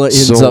Nebula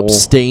ends up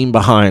staying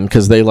behind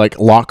because they like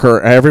lock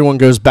her. Everyone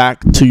goes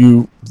back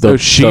to the.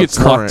 She gets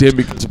locked in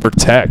because of her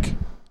tech.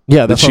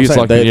 Yeah, that's what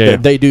I'm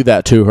saying. They do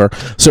that to her.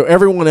 So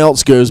everyone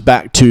else goes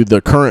back to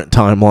the current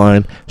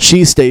timeline.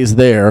 She stays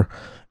there,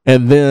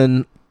 and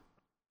then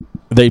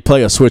they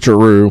play a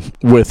switcheroo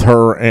with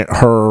her and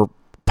her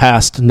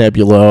past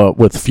Nebula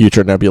with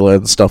future Nebula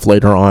and stuff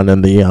later on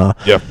in the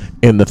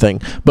in the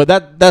thing. But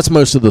that's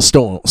most of the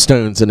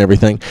stones and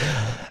everything.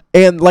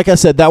 And like I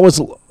said, that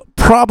was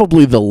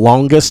probably the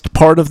longest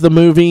part of the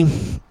movie.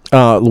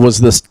 Was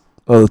this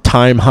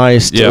time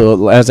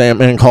heist, as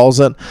Ant-Man calls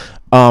it.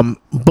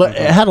 But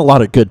it had a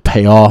lot of good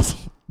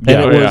payoff.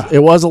 And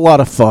it was a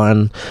lot of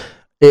fun.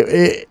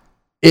 It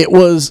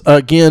was,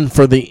 again,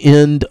 for the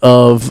end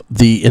of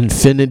the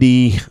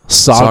Infinity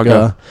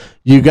Saga.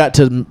 You got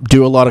to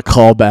do a lot of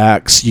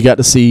callbacks. You got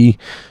to see,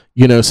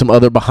 some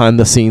other behind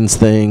the scenes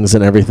things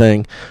and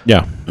everything.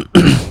 Yeah.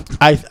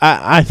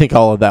 I think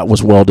all of that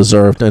was well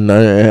deserved and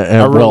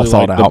really well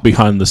thought out. The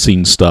behind the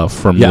scenes stuff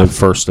from the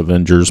first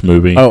Avengers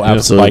movie. Oh,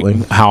 absolutely.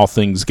 Like how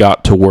things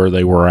got to where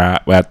they were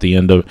at the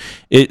end of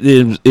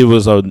it. It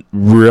was a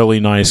really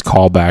nice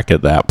callback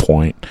at that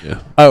point.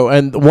 Yeah. Oh,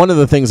 and one of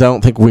the things I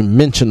don't think we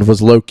mentioned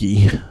was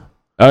Loki.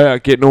 Oh, yeah,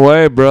 getting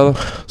away, brother.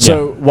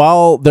 So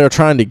while they're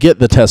trying to get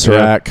the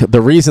Tesseract,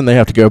 the reason they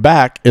have to go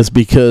back is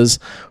because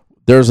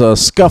there's a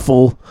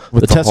scuffle.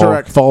 The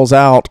Tesseract falls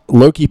out.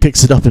 Loki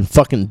picks it up and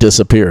fucking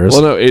disappears.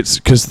 Well, no, it's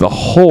because the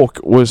Hulk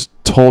was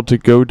told to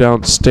go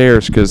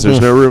downstairs because there's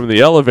no room in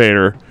the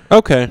elevator.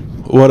 Okay.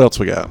 What else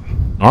we got?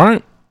 All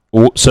right.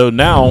 So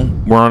now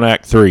we're on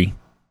Act 3.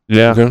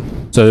 Yeah. Okay.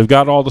 So they've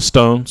got all the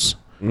stones.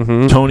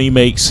 Mm-hmm. Tony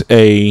makes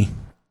a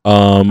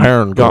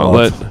Iron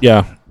Gauntlet.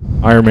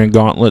 Iron Man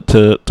gauntlet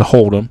to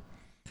hold him.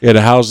 Yeah,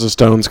 to house the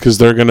stones because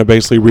they're going to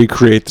basically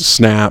recreate the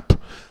snap.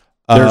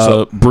 There's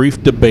a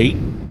brief debate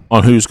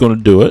on who's going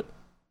to do it.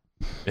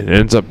 It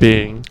ends up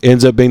being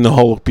the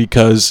Hulk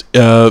because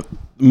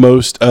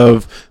most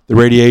of the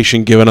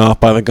radiation given off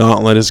by the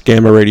gauntlet is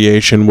gamma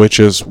radiation, which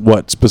is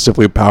what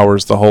specifically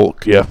powers the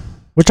Hulk. Yeah.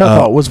 Which I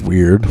thought was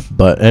weird,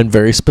 and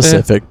very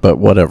specific, but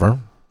whatever.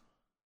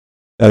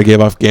 That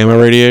gave off gamma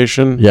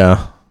radiation?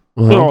 Yeah.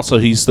 But also,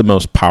 he's the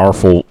most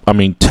powerful. I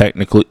mean,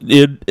 technically,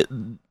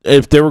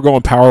 if they were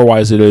going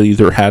power-wise, it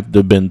either had to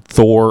have been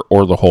Thor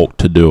or the Hulk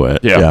to do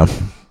it. Yeah.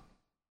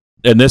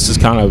 And this is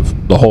kind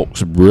of the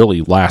Hulk's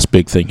really last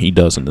big thing he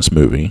does in this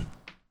movie.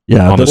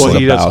 Yeah, well,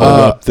 he does hold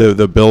up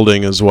the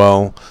building as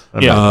well.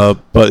 Yeah.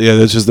 But yeah,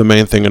 this is the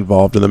main thing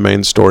involved in the main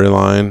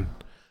storyline.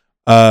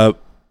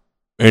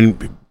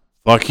 And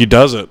fuck, he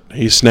does it.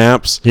 He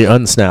snaps. He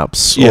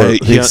unsnaps. Yeah,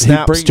 he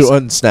snaps to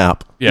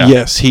unsnap. Yeah.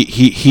 Yes,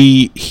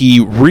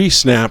 he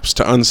re-snaps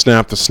to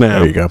unsnap the snap.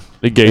 There you go.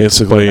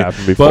 Basically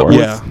happened before.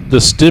 But the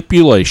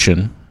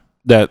stipulation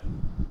that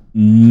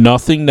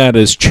nothing that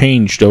has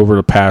changed over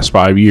the past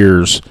 5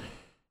 years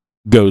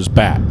goes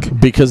back.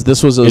 Because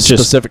this was a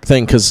specific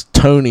thing, because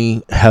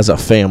Tony has a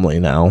family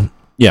now.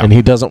 Yeah. And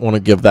he doesn't want to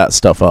give that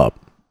stuff up.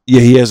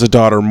 Yeah, he has a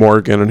daughter,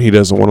 Morgan, and he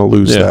doesn't want to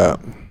lose that.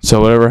 So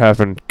whatever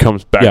happened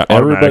comes back. Yeah,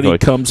 everybody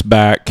comes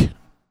back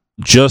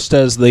just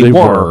as they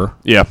were.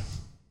 Yeah.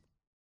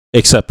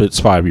 Except it's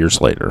 5 years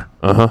later.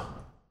 Uh-huh.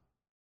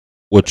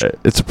 Which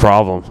it's a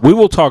problem. We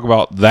will talk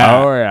about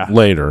that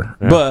later.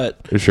 Yeah. But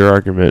it's your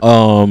argument.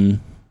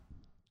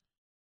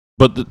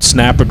 But the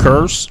snap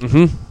occurs.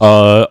 Mm-hmm.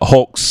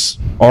 Hulk's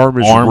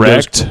arm is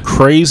wrecked,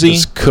 crazy,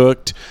 it's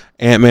cooked.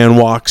 Ant-Man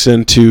walks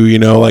into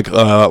like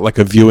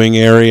a viewing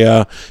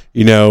area,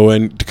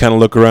 and to kind of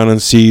look around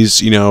and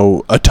sees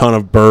a ton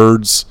of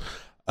birds,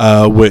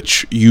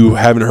 which you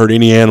haven't heard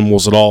any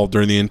animals at all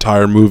during the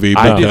entire movie.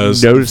 I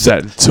didn't notice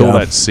that until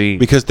that scene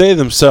because they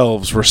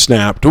themselves were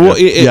snapped. Well,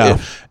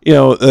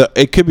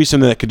 it could be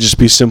something that could just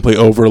be simply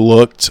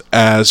overlooked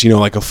as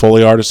like a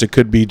Foley artist. It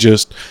could be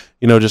just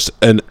just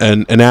an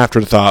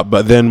afterthought.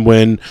 But then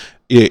when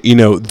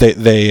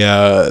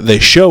they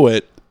show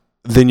it,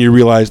 then you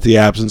realize the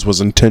absence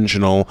was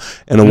intentional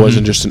and it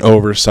wasn't just an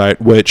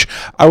oversight, which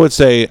I would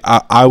say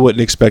I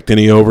wouldn't expect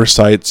any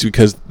oversights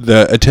because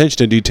the attention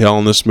to detail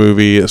in this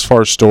movie, as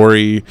far as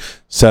story,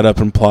 setup,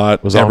 and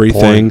plot, was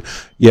everything.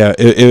 Yeah,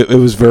 it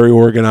was very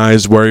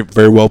organized, very,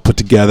 very well put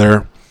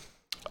together.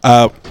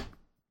 And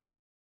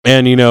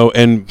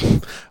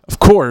of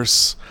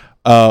course,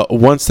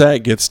 once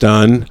that gets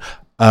done,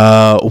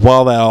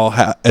 while that all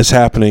is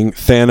happening,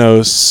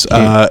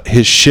 Thanos,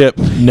 his ship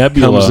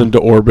Nebula comes into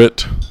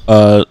orbit.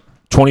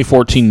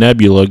 2014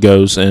 Nebula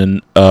goes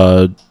in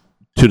to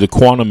the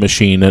quantum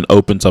machine and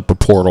opens up a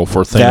portal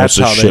for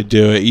Thanos' ship they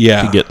do it.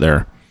 Yeah, to get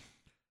there.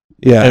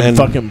 Yeah, and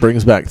fucking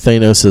brings back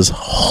Thanos'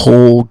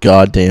 whole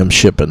goddamn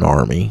ship and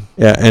army.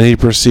 Yeah, and he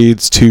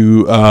proceeds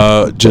to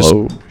just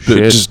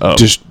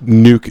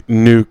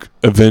nuke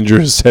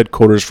Avengers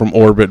headquarters from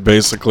orbit.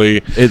 Basically,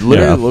 it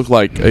literally looked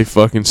like a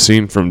fucking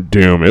scene from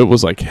Doom. It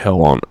was like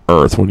hell on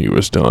earth when he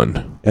was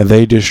done. And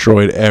they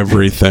destroyed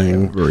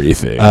everything.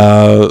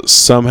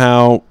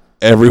 Somehow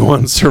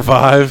everyone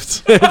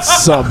survived.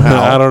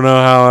 Somehow, I don't know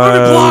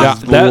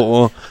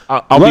how.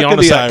 I'll be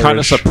honest, that kind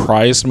of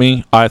surprised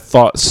me. I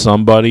thought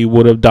somebody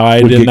would have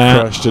died would in get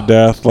that. crushed to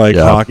death, like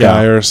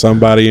Hawkeye or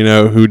somebody,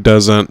 who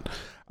doesn't.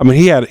 I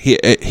mean,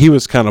 he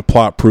was kind of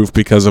plot proof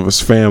because of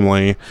his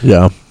family.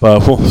 Yeah.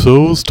 But well,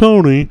 so was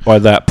Tony. By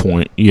that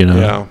point,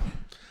 Yeah.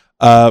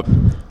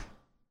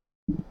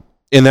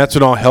 And that's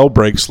when all hell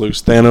breaks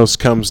loose. Thanos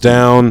comes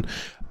down.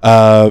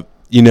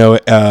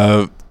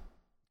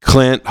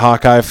 Clint,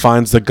 Hawkeye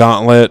finds the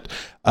gauntlet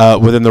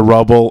within the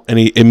rubble, and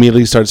he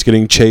immediately starts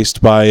getting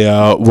chased by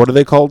what are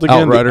they called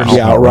again? Outriders.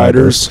 The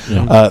Outriders.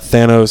 Yeah.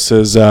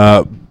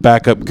 Thanos'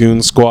 backup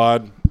goon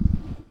squad.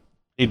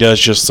 He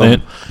does just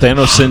some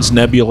Thanos sends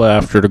Nebula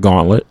after the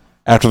gauntlet.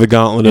 After the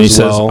gauntlet And he as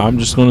says, well. "I'm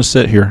just going to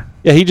sit here."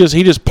 Yeah, he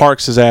just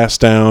parks his ass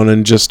down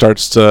and just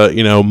starts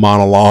to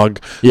monologue.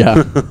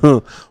 Yeah.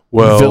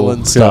 Well,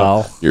 villain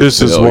style.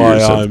 This is why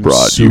I'm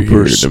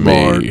super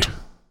smart.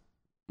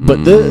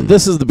 But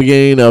this is the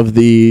beginning of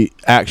the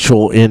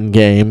actual end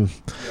game.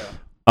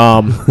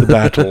 The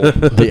battle.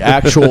 The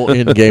actual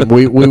end game.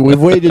 We've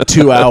waited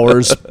 2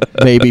 hours,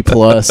 maybe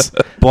plus.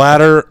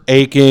 Bladder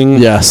aching.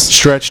 Yes.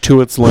 Stretched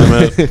to its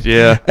limit.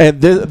 Yeah.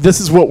 And this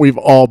is what we've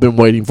all been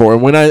waiting for.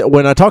 And when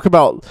I talk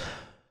about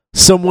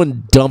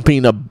someone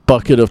dumping a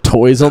bucket of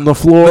toys on the They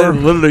floor,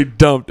 literally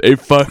dumped a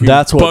fucking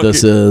that's what bucket.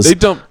 this is. They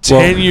dumped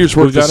 10 years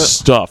worth of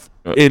stuff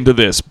into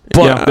this.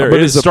 But there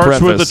but is it a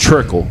starts with a preface.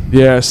 trickle.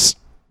 Yes.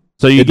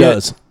 So you It get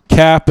does.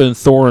 Cap and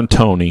Thor and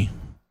Tony.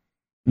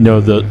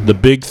 The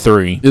big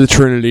three. The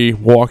Trinity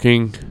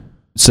walking.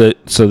 So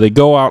they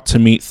go out to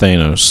meet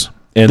Thanos.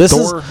 And This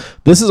Thor,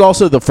 This is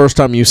also the first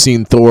time you've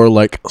seen Thor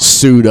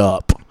suit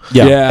up.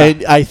 Yeah.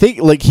 And I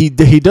think he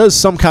does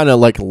some kind of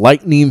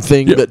lightning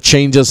thing that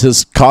changes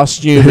his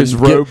costume, His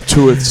and robe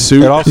to its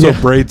suit. It also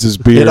braids his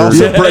beard. It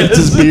also braids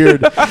his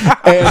beard,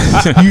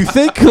 and you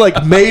think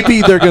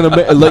maybe they're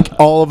gonna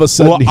all of a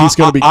sudden he's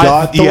gonna be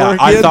God Thor again.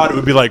 I thought it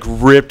would be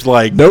ripped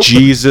Nope.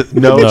 Jesus.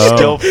 No,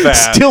 still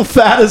fat. Still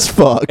fat as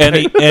fuck. and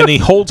he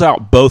holds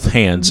out both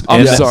hands.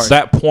 I'm And sorry. at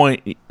that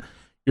point,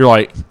 you're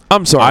like,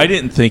 I'm sorry. I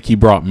didn't think he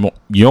brought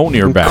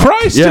Mjolnir back.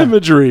 Christ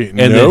imagery.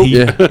 And Nope.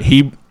 then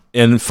he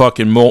and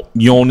fucking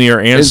Mjolnir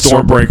and And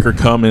Stormbreaker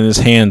come in his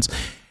hands.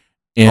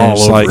 And All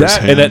it's over like his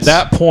and at hands.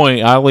 that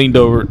point I leaned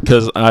over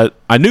because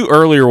I knew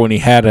earlier when he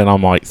had it,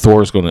 I'm like,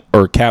 Cap's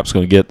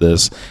gonna get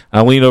this.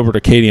 I leaned over to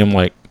Katie, I'm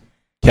like,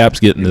 Cap's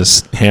getting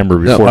this hammer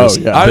before this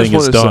I thing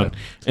just is wanna done.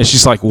 And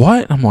she's like,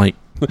 what? I'm like,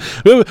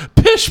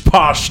 Pish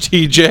posh,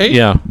 TJ.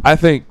 yeah. I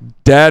think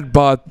Dad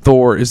Bod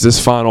Thor is his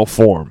final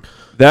form.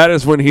 That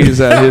is when he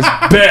is at his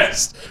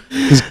best.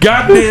 Because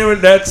goddamn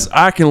it,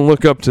 I can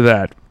look up to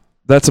that.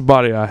 That's a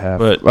body I have.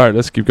 But- all right,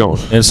 let's keep going.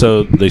 And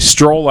so they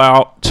stroll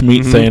out to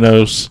meet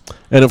Thanos.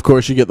 And of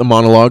course, you get the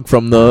monologue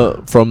from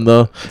the it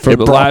the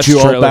brought last you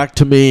all trailer. back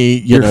to me.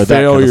 Your that kind of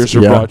failures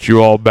stuff. have brought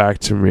you all back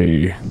to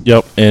me.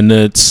 Yep. And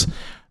it's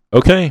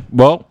okay.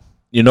 Well,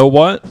 you know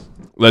what?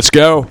 Let's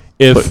go.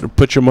 If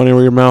Put your money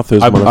where your mouth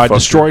is. I motherfucker.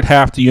 destroyed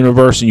half the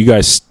universe and you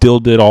guys still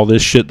did all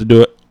this shit to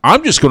do it,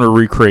 I'm just going to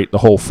recreate the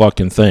whole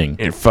fucking thing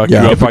And fuck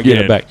Yeah. you up if I get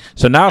again. it back.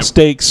 So now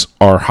stakes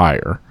are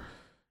higher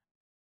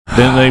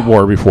than they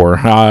were before.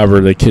 However,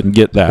 they couldn't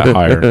get that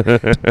higher.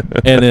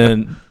 And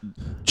then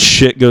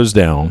shit goes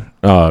down.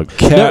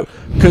 Cap.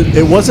 Because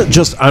it wasn't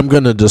just I'm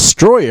going to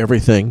destroy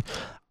everything.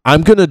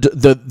 I'm going to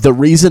the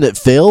reason it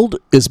failed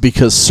is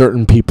because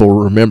certain people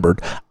remembered.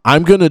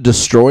 I'm going to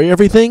destroy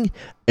everything,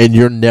 and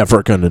you're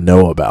never going to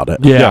know about it.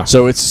 Yeah.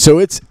 So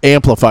it's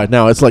amplified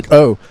now. It's like,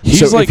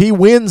 He's if he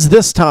wins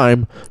this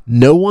time,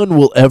 no one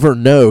will ever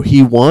know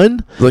he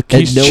won. Like and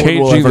he's no one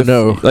will changing ever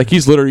know. Like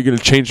he's literally going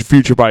to change the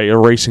future by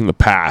erasing the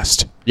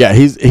past. Yeah,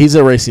 he's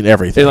erasing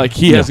everything. And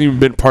he hasn't even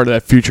been part of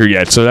that future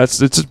yet. So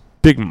it's a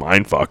big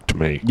mind fuck to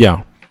me.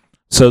 Yeah.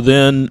 So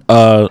then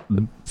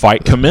the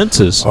fight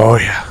commences. Oh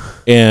yeah.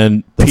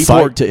 And the people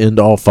fight are, to end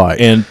all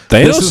fight. and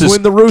Thanos This is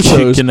when the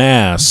Russos kicking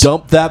ass.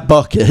 Dump that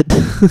bucket.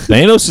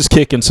 Thanos is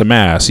kicking some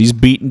ass. He's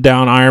beating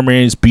down Iron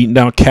Man. He's beating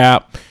down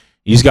Cap.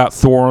 He's got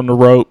Thor on the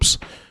ropes.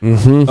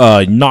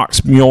 Mm-hmm.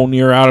 Knocks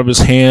Mjolnir out of his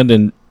hand,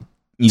 and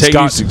he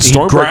grabbed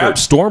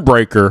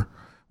Stormbreaker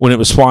when it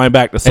was flying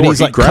back to Thor. And he's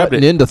he grabbed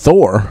cutting it. into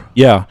Thor.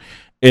 Yeah,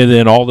 and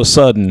then all of a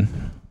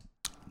sudden,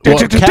 Well,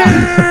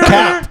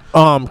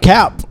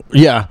 Cap,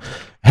 yeah,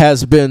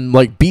 has been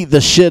beat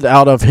the shit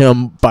out of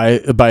him by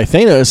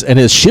Thanos, and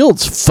his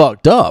shield's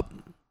fucked up.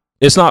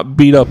 it's not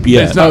beat up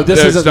yet. It's not, Oh, this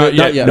it's isn't- not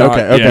not yet. yet.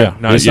 Okay. Yeah,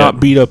 not it's yet. not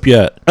beat up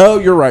yet. Oh,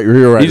 you're right.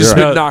 You're right. He's just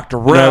You're been right. knocked No,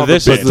 around.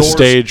 this a is bit. the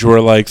stage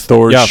where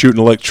Thor's Yeah. shooting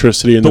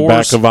electricity in the back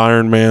Thor's- of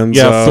Iron Man's.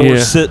 Thor's Yeah.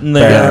 sitting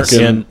there, back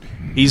and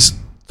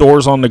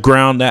Thor's on the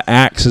ground. That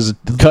axe is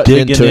Cutting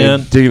digging into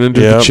him. in, digging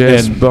into Yep. the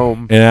chest. And-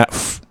 Boom. and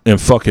and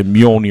fucking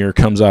Mjolnir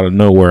comes out of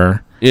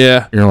nowhere.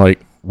 Yeah. You're like,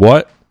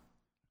 what?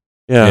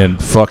 Yeah.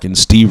 And fucking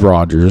Steve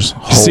Rogers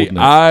See, holding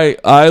it.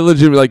 I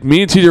legitimately,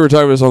 me and TJ were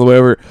talking about this on the way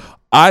over.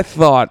 I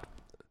thought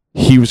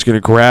he was going to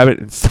grab it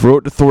and throw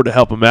it to Thor to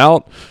help him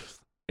out.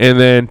 And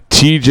then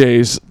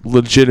TJ's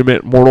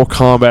legitimate Mortal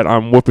Kombat,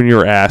 I'm whooping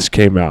your ass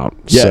came out.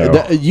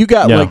 Yeah, So. you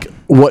got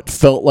what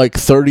felt like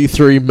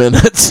 33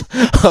 minutes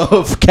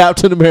of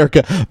Captain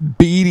America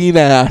beating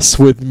ass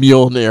with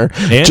Mjolnir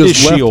And his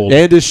shield.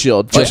 and his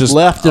shield, just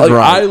left and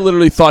right. I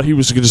literally thought he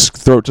was going to just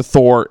throw it to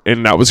Thor,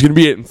 and that was going to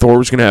be it. And Thor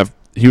was going to have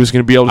he was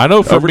going to be able to I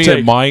know for me overtake,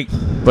 and Mike,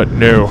 but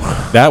no.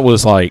 that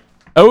was like,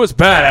 It was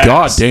badass.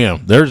 God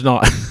damn, there's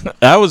not.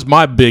 That was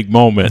my big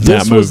moment in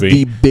This that was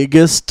movie. the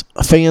biggest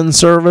fan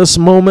service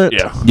moment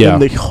Yeah. in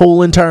the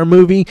whole entire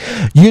movie.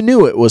 You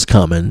knew it was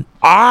coming.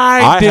 I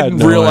had didn't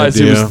no realize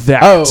it idea. was that.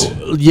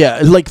 Oh, yeah.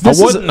 Like, I this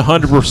is... wasn't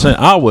 100%.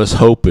 I was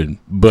hoping,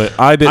 but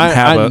I didn't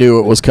I knew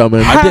it was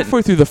coming.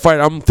 Halfway through the fight,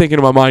 I'm thinking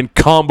in my mind,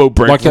 combo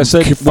break. Like I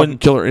said, when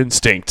Killer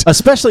Instinct.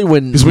 Especially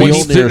when Because when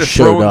he Mjolnir did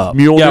showed up.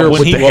 Mjolnir Yeah, when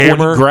with he- the when he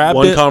hammer. grabbed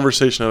One it.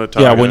 conversation at a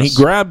time. Yeah, when he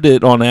grabbed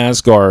it on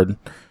Asgard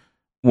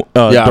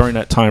during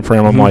that time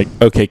frame, I'm like,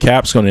 okay,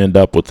 Cap's going to end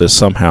up with this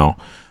somehow.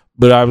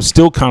 But I was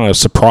still kind of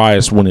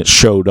surprised when it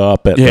showed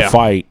up at the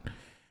fight.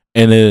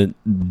 And it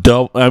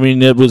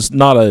it was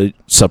not a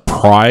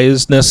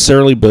surprise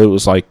necessarily, but it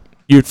was like,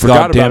 You'd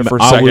forgot God damn about it for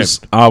a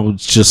second. I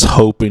was just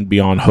hoping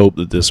beyond hope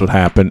that this would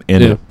happen,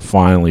 and it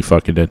finally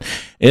fucking did.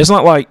 And it's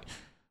not like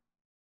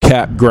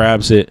Cap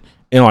grabs it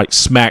and like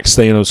smacks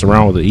Thanos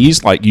around with it.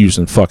 He's like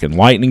using fucking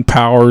lightning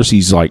powers.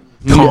 He's like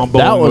comboing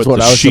that was with what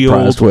the I was shield.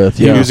 surprised with.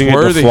 He Yeah. using it to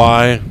Worthy.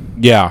 fly.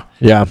 Yeah,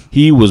 Yeah.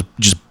 he was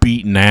just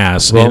beating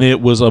ass, and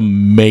it was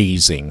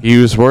amazing. He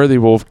was worthy.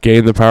 Will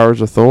gain the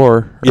powers of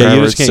Thor. Yeah,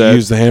 you just can't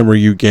use the hammer.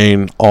 You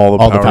gain all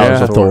the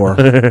powers of Thor.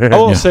 I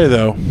will say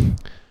though,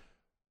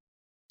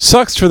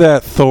 sucks for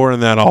that Thor in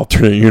that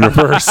alternate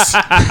universe.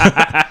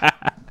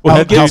 Well,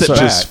 that gets dude's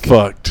it just back.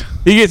 fucked.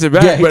 He gets it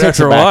back, Yeah, he but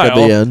takes after it a back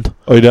while. at the end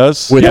Oh, he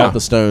does. without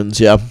the stones.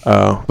 Yeah.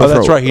 Oh, But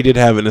that's for- right. He did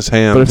have it in his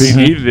hands. But if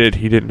he needed it,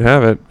 he didn't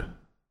have it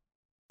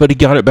But he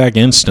got it back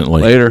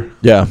instantly. later.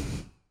 Yeah.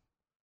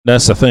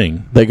 That's the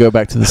thing. They go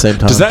back to the same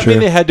time. Does that mean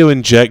they had to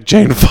inject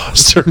Jane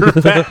Foster?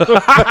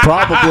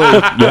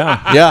 Probably.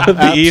 Yeah. Yeah.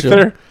 the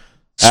ether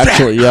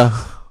Actually, yeah.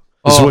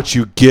 This is what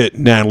you get,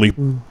 Natalie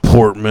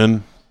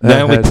Portman.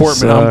 Natalie had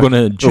Portman, I'm going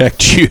to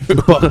inject you.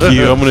 Fuck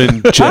you. I'm going to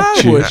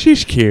inject you. Well,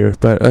 she's cute,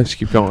 but let's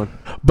keep going.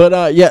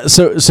 But yeah,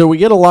 so we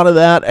get a lot of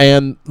that,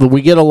 and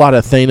we get a lot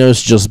of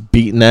Thanos just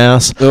beating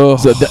ass. So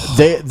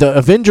the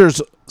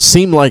Avengers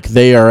seem like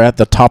they are at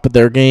the top of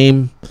their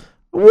game,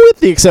 with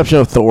the exception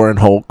of Thor and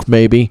Hulk,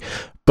 maybe.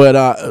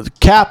 But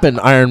Cap and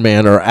Iron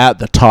Man are at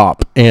the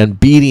top and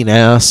beating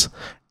ass,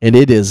 and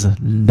it is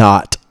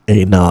not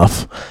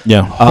enough.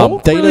 Yeah.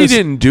 Hulk really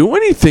didn't do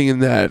anything in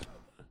that.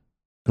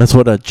 That's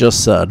what I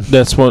just said.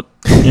 That's what,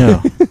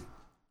 yeah.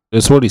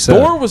 That's what he said.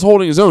 Thor was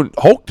holding his own.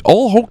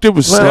 All Hulk did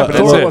was snap, and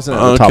Thor that's it. wasn't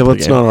at the top Okay, of the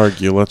let's game. not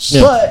argue. Let's.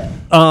 But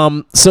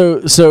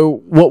so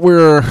what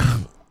we're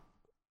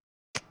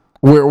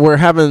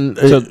having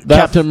So that-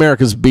 Captain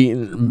America's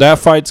beating. That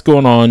fight's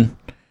going on.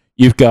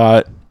 You've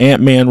got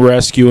Ant-Man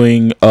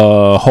rescuing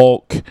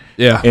Hulk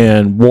Yeah.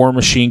 and War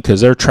Machine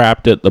because they're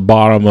trapped at the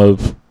bottom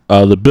of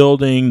the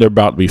building. They're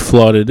about to be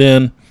flooded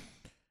in.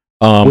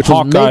 Which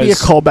was maybe a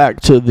Hawkeye's- callback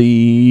to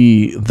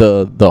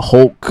the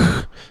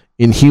Hulk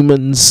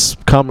Inhumans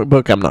comic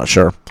book. I'm not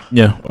sure.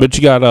 Yeah, but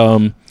you got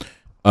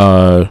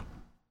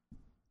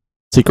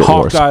Secret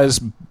Wars, Hawkeye's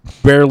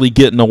barely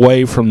getting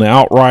away from the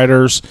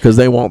Outriders. because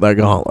they want that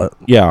gauntlet.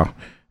 Yeah,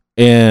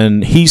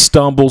 and he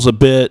stumbles a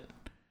bit,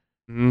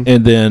 and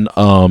then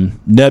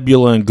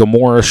Nebula and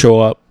Gamora show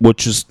up,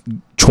 which is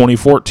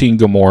 2014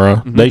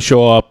 Gamora. They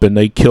show up and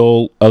they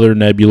kill other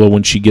Nebula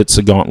when she gets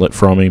the gauntlet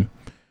from him.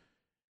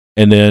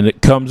 And then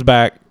it comes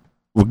back.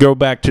 We go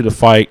back to the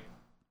fight.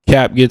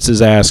 Cap gets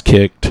his ass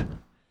kicked.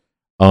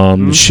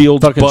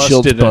 Shield Fucking busted,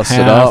 shield's in busted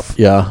half. up.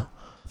 Yeah,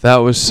 That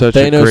was such a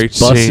Thanos great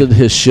busted scene.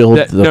 his shield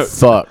That-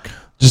 fuck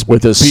Just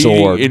with his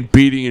sword.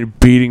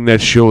 beating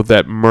that shield with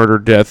that murder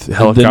death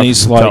helicopter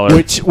he's like-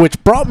 propeller.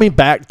 Which brought me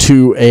back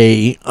to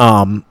a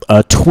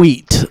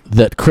tweet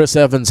that Chris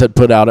Evans had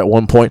put out at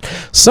one point.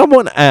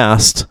 Someone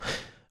asked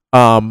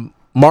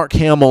Mark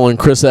Hamill and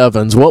Chris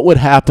Evans, what would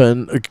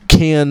happen?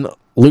 Can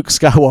Luke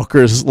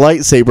Skywalker's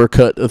lightsaber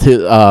cut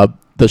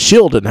the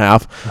shield in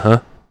half?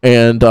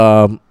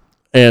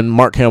 And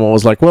Mark Hamill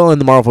was like, well, in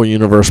the Marvel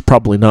universe,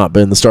 probably not,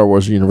 but in the Star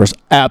Wars universe,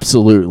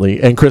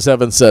 absolutely. And Chris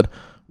Evans said,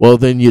 well,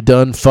 then you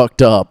done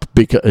fucked up,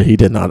 because he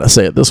did not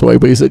say it this way,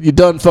 but he said, you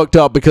done fucked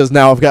up because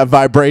now I've got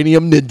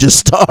vibranium ninja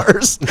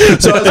stars.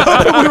 So I was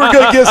hoping we were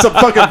going to get some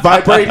fucking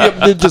vibranium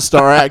ninja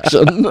star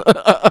action.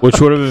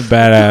 Which would have been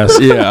badass.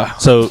 Yeah.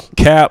 So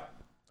Cap,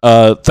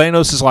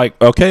 Thanos is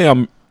like, okay,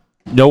 you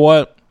know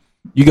what?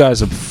 You guys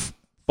have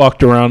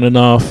fucked around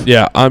enough.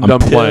 Yeah, I'm done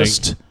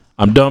pissed.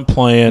 I'm done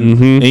playing.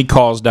 Mhm. And he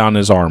calls down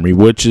his army,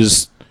 which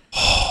is,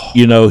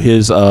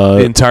 his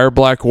the entire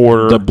Black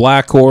Order. the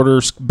Black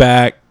Order's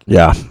back.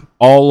 Yeah.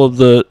 All of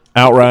the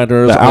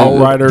Outriders, the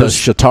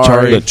Outriders, the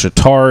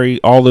Chitauri.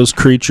 all those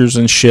creatures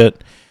and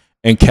shit.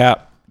 And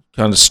Cap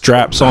kind of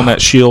straps on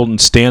that shield and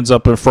stands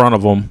up in front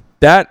of them.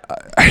 That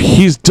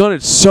he's done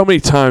it so many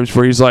times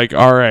where he's like,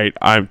 all right,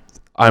 I'm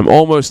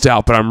almost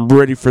out, but I'm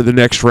ready for the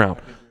next round.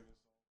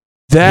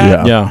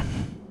 That Yeah.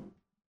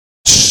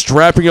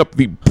 strapping up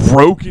the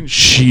broken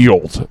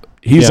shield.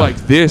 He's Yeah. like,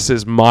 this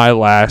is my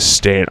last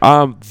stand.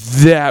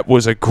 That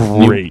was a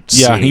great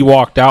scene. Yeah, he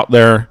walked out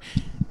there,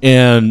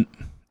 and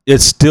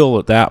it's still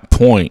at that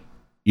point,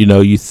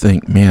 you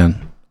think,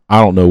 man,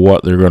 I don't know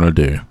what they're going to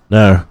do.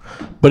 No.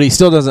 But he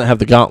still doesn't have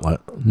the gauntlet.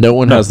 No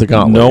one has the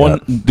gauntlet. No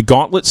one. The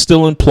gauntlet's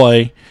still in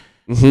play.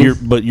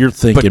 But you're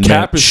thinking, but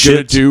Cap is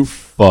gonna do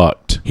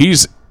fucked.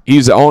 He's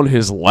on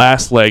his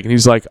last leg, and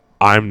he's like,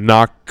 I'm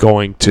not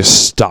going to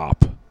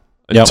stop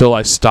until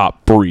I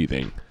stop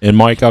breathing. And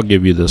Mike, I'll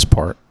give you this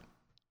part.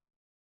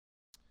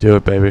 Do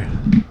it, baby.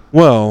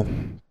 Well,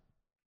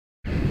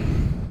 did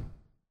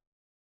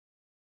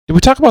we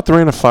talk about the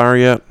Rain of Fire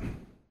yet?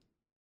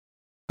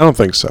 I don't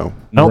think so.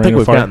 I don't think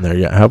we've gotten there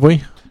yet, have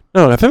we?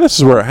 No, I think this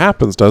is where it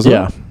happens, doesn't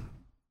it?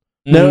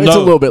 No, it's a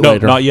little bit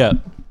later. Not yet.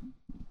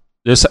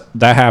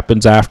 That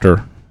happens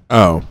after.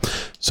 Oh.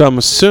 So I'm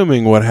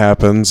assuming what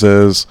happens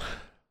is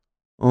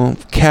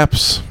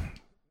Cap's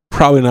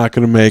probably not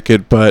going to make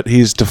it, but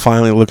he's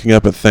defiantly looking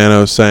up at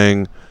Thanos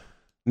saying,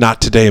 "Not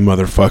today,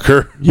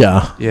 motherfucker."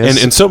 Yeah.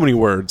 Yes. In so many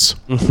words.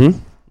 Mm-hmm.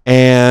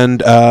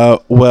 And,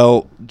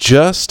 well,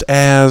 just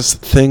as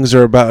things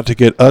are about to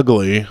get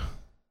ugly,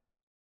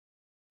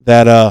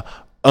 that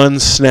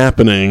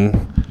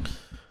unsnapping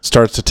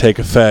starts to take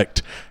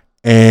effect,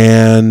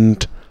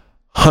 and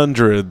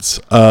hundreds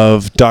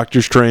of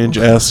Doctor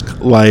Strange-esque,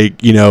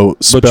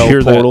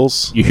 spell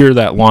portals. You hear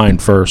that line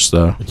first,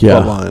 though. Yeah.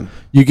 What line?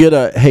 You get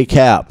a, hey,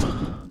 Cap,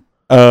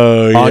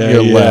 on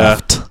your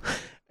left.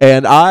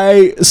 And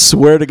I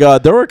swear to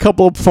God, there were a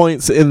couple of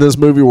points in this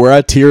movie where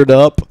I teared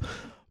up,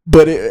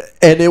 but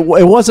it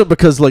wasn't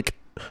because,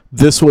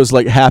 this was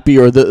happy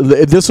or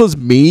this was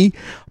me,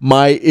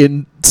 my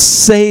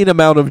insane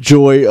amount of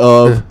joy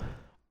of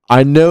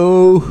I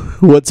know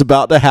what's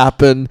about to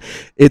happen.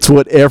 It's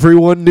what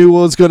everyone knew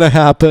was going to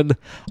happen.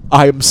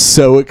 I'm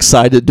so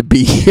excited to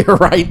be here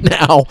right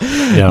now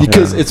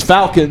because it's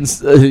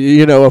Falcons.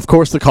 Of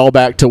course, the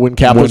callback to when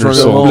Cap was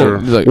running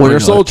along. Winter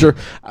Soldier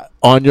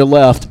on your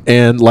left,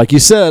 and like you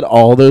said,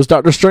 all those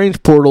Doctor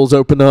Strange portals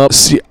open up.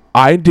 See,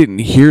 I didn't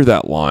hear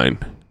that line.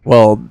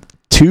 Well,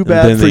 too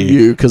bad for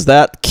you because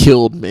that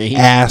killed me.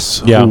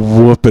 Ass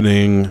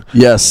whooping.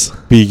 Yes,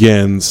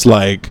 begins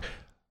Jesus.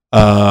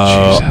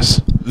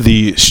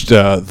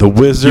 The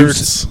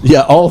wizards,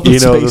 all the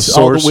space, the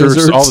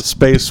sorcerers, all the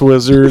space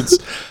wizards.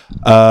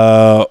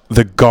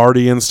 The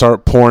Guardians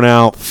start pouring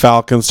out.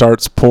 Falcon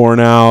starts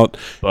pouring out.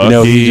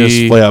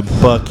 Bucky.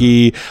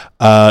 Bucky.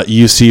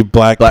 You see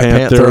Black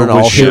Panther and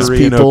all his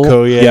people.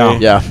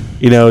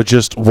 Okoye.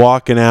 Just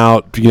walking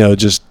out.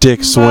 Just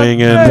dick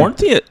swinging. Weren't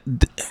they?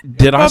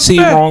 Did I see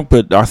it wrong?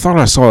 But I thought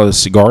I saw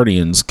the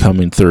Guardians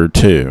coming through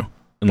too.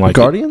 And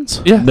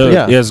Guardians? Yeah.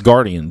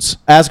 Asgardians.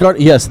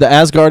 Yes, the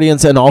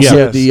Asgardians and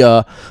also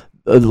the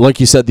like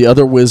you said, the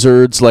other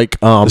wizards, the space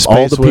all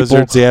the people,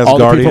 wizards, the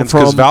Asgardians,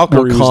 because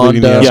Valkyrie was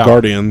leading the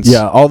Asgardians.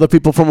 Yeah, all the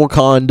people from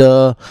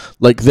Wakanda.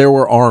 There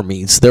were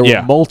armies. There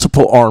were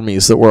multiple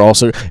armies that were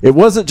also. It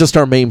wasn't just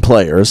our main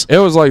players. It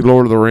was like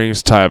Lord of the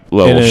Rings type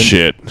level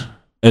shit.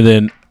 And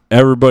then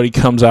everybody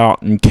comes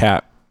out, and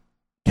Cap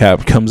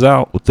comes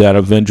out with that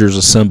Avengers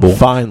Assemble.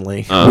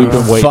 Finally, we've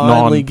been waiting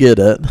on. Get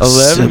it.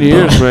 11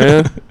 years,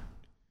 man.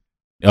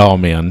 Oh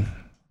man,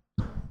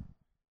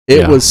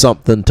 it was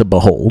something to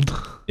behold.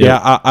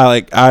 Yeah,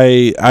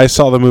 I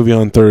saw the movie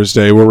on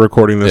Thursday. We're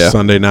recording this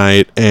Sunday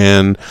night,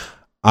 and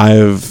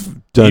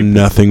I've done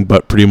nothing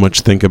but pretty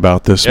much think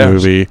about this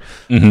movie.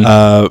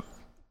 Mm-hmm.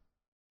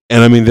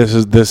 And I mean,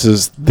 this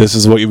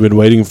is what you've been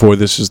waiting for.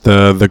 This is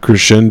the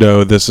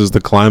crescendo. This is the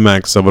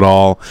climax of it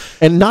all.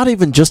 And not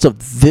even just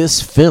of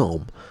this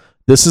film.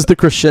 This is the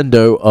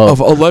crescendo of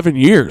 11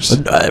 years.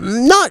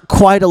 Not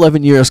quite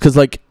 11 years, because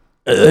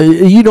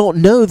you don't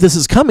know this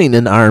is coming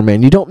in Iron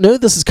Man. You don't know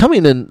this is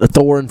coming in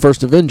Thor and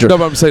First Avenger. No,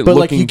 but I'm saying,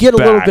 but you get a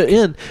little bit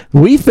in.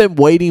 We've been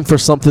waiting for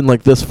something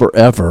like this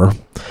forever,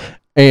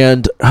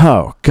 and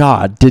oh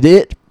God, did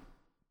it?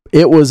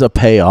 It was a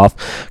payoff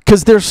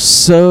because there's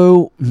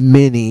so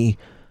many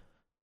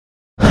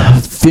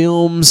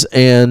films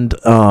and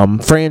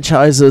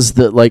franchises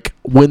that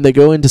when they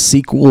go into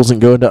sequels and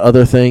go into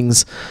other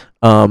things,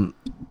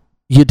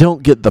 you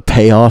don't get the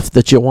payoff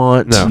that you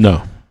want.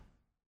 No.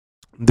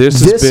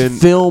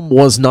 This film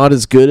was not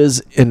as good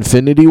as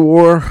Infinity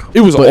War. It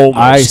was almost.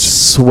 I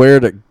swear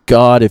to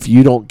God, if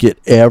you don't get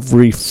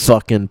every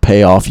fucking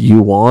payoff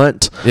you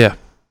want,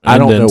 I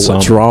don't know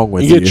what's wrong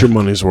with you. You get your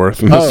money's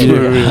worth. And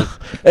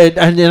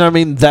I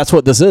mean, that's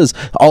what this is.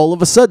 All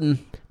of a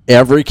sudden,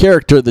 every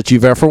character that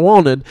you've ever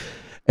wanted,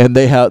 and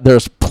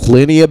there's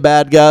plenty of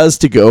bad guys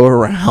to go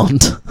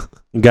around.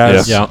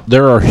 Guys,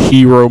 there are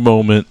hero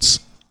moments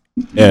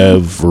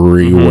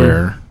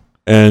everywhere.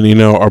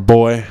 And our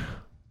boy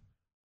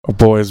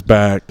is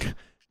back.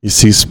 You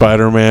see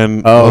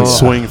Spider-Man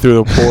swing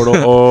through the portal.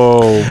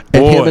 Oh, boy.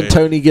 And him and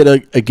Tony get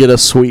a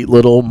sweet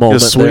little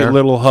moment,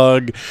 little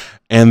hug.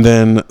 And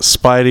then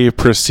Spidey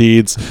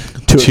proceeds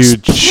to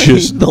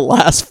just the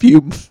last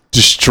few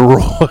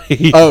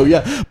destroyed. Oh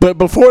yeah, but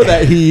before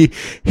that, he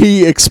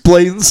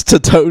explains to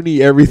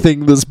Tony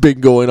everything that's been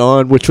going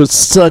on, which was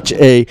such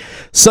a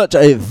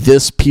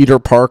this Peter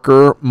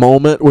Parker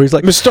moment where he's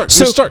like, Mr.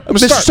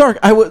 Stark,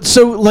 I would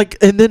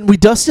and then we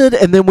dusted,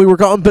 and then we were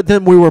gone, but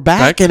then we were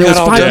back and it was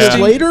 5 years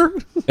later.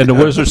 And the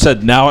wizard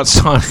said, "Now it's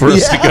time for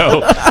us to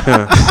go."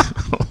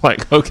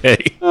 Like, okay,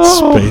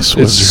 Space Wizard,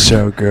 it's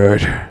so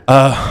good.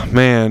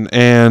 Man,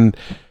 and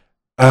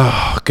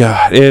oh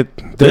god,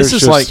 this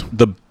is like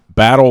the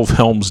Battle of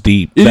Helm's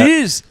Deep. It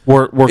is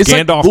where it's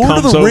Gandalf like comes Lord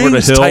of the over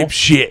Rings the hill. type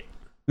shit.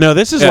 No,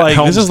 this is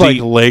Helm's like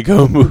Deep.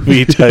 Lego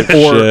movie type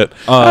shit.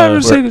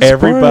 Where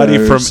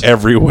Everybody from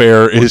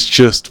everywhere is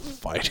just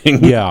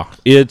fighting. Yeah,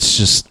 it's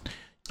just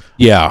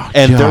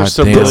and there's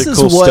some really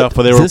cool stuff.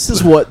 Where this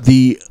is what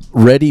the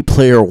Ready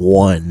Player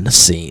One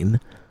scene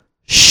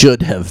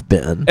should have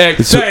been.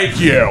 Thank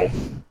you.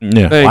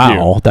 Yeah. Thank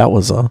you. That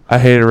was a. I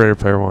hated Ready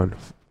Player One,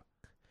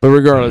 but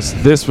regardless,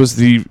 this was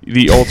the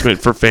ultimate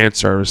for fan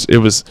service. It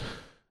was,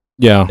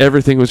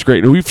 everything was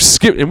great. And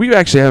we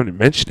actually haven't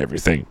mentioned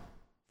everything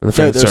for the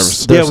fan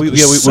service.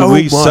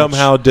 We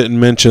somehow didn't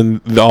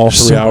mention all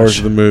 3 hours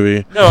of the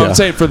movie. No, I'm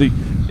saying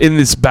in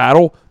this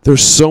battle,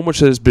 there's so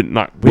much that has been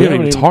we haven't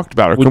even talked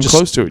about or come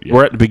close to it yet.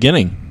 We're at the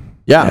beginning.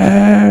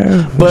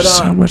 Yeah, but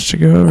so much to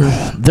go.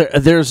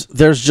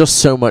 There's just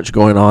so much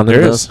going on in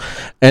this,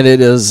 and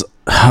it is.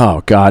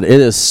 Oh God, it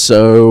is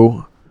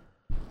so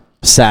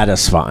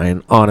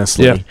satisfying,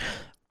 honestly. Yeah.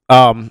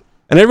 And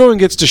everyone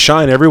gets to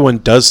shine. Everyone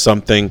does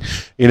something,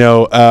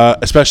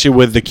 especially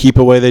with the keep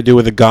away they do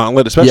with the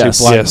gauntlet, especially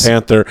Black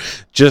Panther.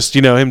 Just,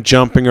 him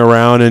jumping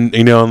around and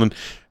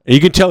you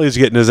can tell he's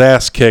getting his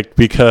ass kicked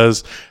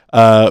because,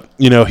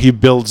 he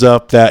builds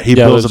up that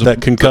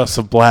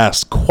concussive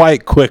blast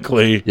quite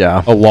quickly.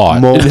 Yeah. A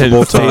lot.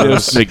 Multiple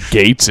times. Thanos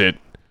negates it.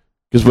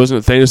 Because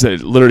wasn't it Thanos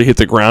that literally hit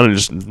the ground and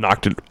just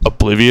knocked it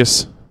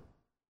oblivious?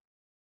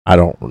 I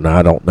don't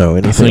know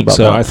anything about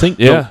that. I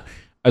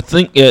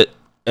think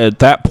at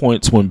that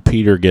point's when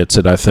Peter gets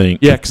it, I think.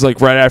 Yeah, because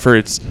right after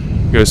it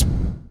goes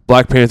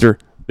Black Panther,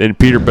 then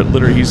Peter, but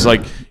literally he's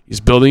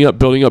building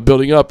up,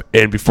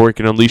 and before he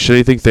can unleash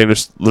anything,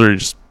 Thanos literally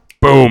just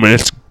boom, and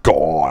it's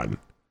gone.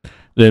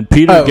 Then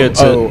Peter gets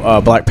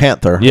it. Black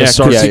Panther. Yeah,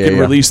 because he can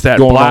release that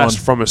blast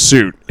from a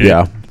suit.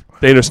 Yeah.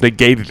 Thanos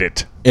negated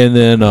it. And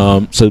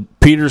then, so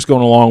Peter's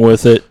going along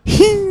with it,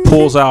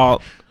 pulls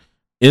out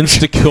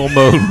insta-kill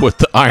mode with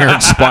the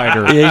Iron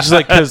Spider. Yeah, he's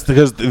like, because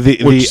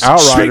the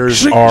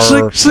Outriders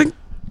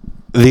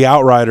the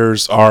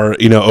Outriders are,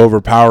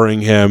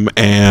 overpowering him,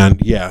 and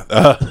he's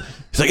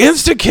like,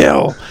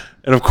 insta-kill!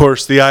 And of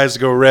course, the eyes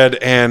go red,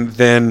 and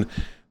then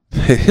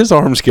his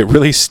arms get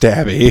really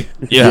stabby.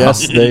 Yeah.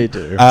 Yes, they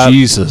do.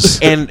 Jesus.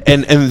 And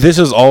this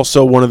is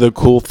also one of the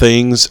cool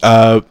things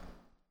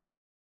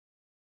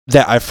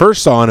that I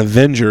first saw in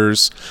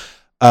Avengers,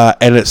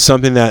 and it's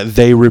something that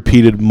they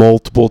repeated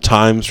multiple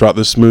times throughout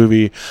this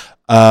movie,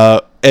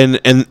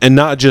 and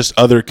not just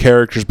other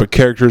characters, but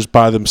characters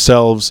by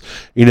themselves.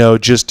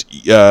 Just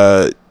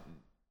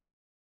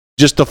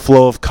the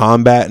flow of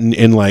combat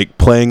and like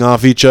playing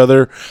off each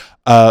other.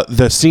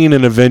 The scene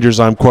in Avengers,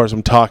 I'm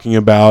talking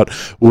about,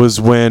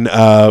 was when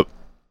Iron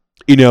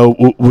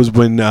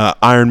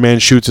Man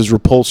shoots his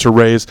repulsor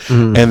rays,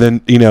 and then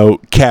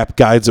Cap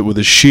guides it with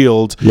his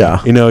shield.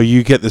 Yeah,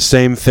 you get the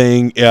same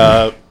thing,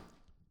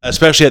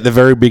 especially at the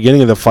very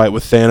beginning of the fight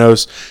with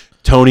Thanos.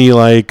 Tony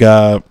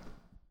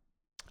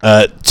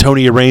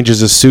arranges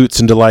his suits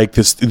into like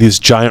these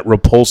giant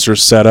repulsors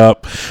set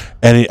up,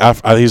 and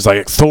he's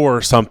like Thor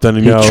or something.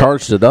 He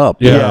charged it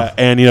up. Yeah,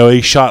 and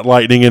he shot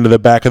lightning into the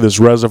back of this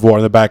reservoir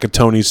in the back of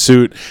Tony's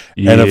suit,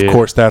 and of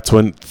course that's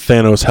when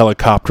Thanos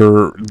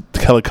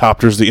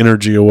helicopters the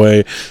energy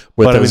away.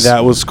 But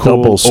that was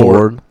cool. Double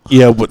sword.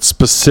 But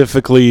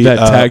specifically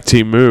that tag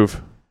team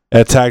move.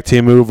 That tag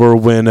team move, or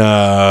when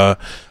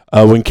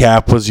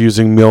Cap was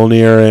using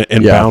Mjolnir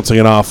and bouncing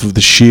it off of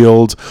the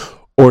shield.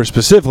 Or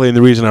specifically, and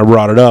the reason I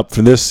brought it up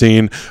from this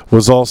scene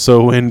was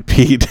also when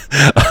Pete,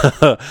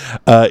 throws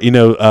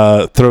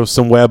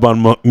some web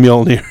on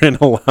Mjolnir and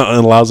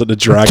allows it to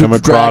drag him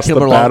across the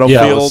battlefield.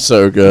 Yeah, it was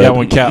so good. Yeah,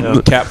 when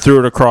Cap threw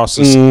it across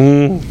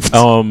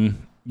the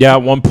at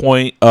one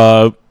point,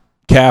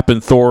 Cap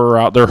and Thor are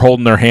out there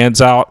holding their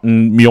hands out,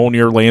 and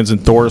Mjolnir lands in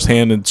Thor's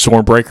hand, and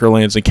Stormbreaker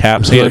lands in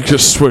Cap's hand.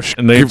 Just switch,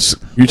 and you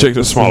take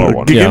the smaller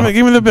one. Give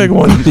me the big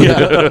one.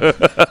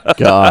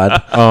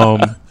 God.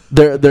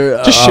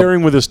 They're just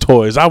sharing with his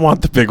toys. I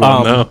want the big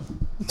one now.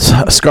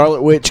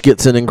 Scarlet Witch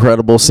gets an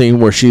incredible scene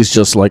where she's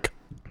just like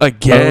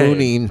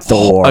owning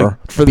Thor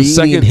for the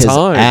second his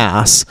time.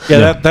 Ass.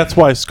 Yeah, that's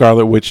why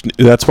Scarlet Witch.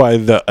 That's why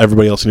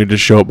everybody else needed to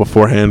show up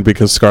beforehand,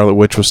 because Scarlet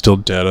Witch was still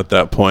dead at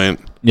that point.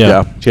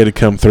 Yeah. She had to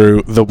come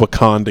through the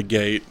Wakanda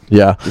gate.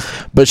 Yeah,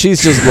 but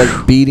she's just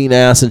like beating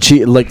ass, and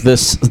she like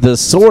this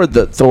sword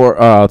that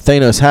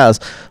Thanos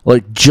has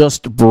like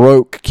just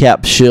broke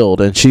Cap's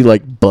shield, and she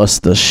like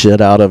busts the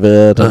shit out of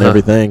it and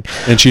everything.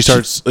 And she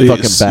starts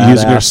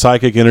using her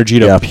psychic energy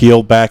to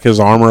peel back his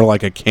armor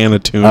like a can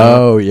of tuna.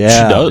 Oh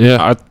yeah, she does.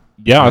 Yeah,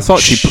 Yeah, I thought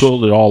she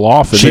pulled it all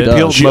off. And she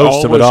peeled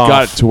most of it off.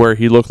 Got to where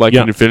he looked like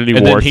an Infinity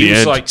War at the end. He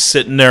was like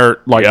sitting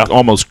there, like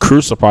almost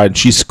crucified, and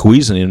she's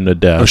squeezing him to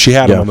death. Oh, she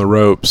had him on the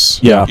ropes.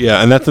 Yeah.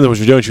 Yeah, and that's what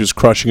she was doing. She was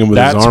crushing him with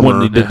his armor. That's when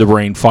they did the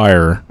rain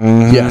fire.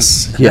 Mm-hmm.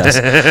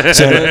 Yes.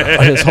 So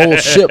his whole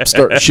ship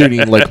starts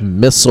shooting like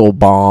missile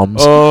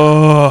bombs.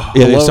 Oh,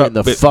 yeah, blowing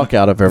the fuck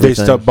out of everything.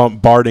 They start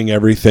bombarding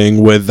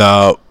everything with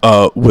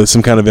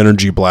some kind of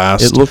energy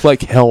blast. It looked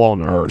like hell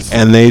on earth.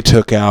 And they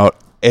took out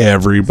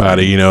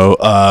everybody,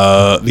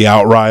 the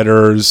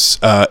Outriders.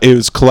 It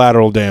was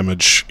collateral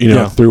damage,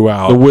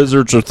 throughout. The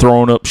wizards are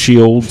throwing up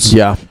shields.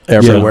 Yeah,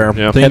 everywhere.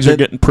 Yeah. Things are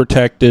getting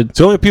protected.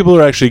 The only people who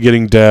are actually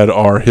getting dead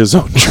are his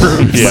own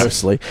troops.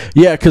 Mostly.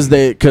 Yeah,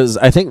 because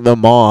I think the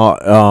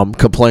Maw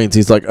complains.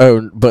 He's like,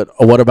 oh, but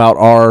what about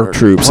our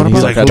troops? And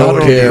he's like, I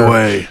don't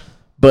care.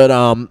 But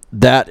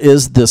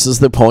this is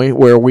the point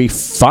where we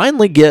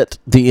finally get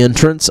the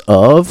entrance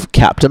of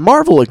Captain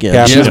Marvel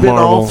again. She's been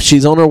off.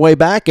 She's on her way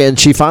back, and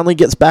she finally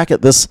gets back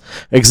at this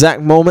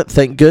exact moment.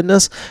 Thank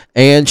goodness.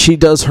 And she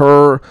does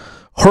her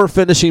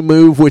finishing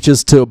move, which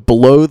is to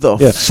blow the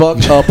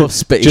fuck up a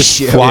spaceship.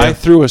 Just fly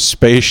through a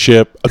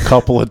spaceship a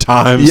couple of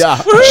times. Yeah,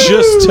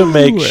 just to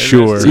make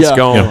sure it's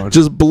gone.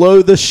 Just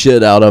blow the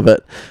shit out of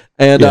it.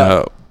 And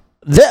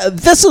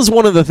this is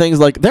one of the things,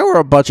 like, there were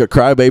a bunch of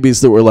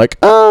crybabies that were like,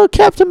 oh,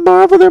 Captain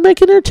Marvel, they're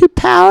making her too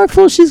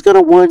powerful. She's going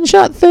to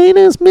one-shot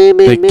Thanos.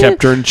 They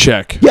kept her in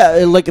check.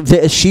 Yeah, like,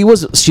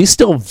 she's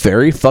still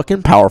very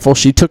fucking powerful.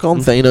 She took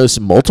on Thanos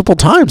multiple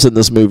times in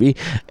this movie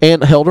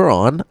and held her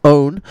own.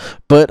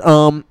 But,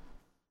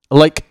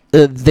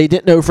 they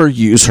didn't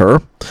use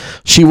her.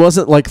 She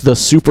wasn't like the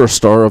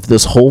superstar of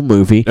this whole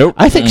movie. Nope.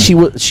 I think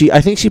I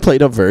think she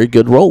played a very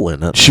good role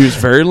in it. She was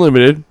very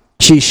limited.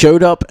 She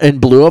showed up and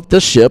blew up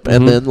the ship,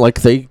 and then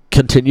they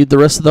continued the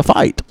rest of the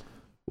fight.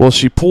 Well,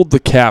 she pulled the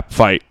cap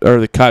fight, or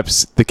the cap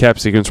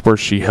sequence where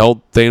she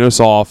held Thanos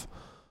off,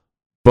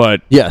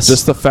 but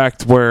just the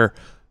fact where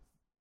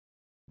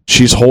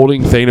she's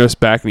holding Thanos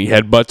back and he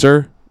headbutts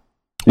her.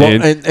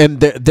 Well, and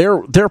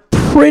they're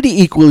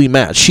pretty equally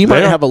matched. She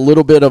might have a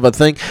little bit of a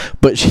thing,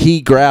 but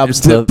he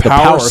grabs the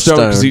power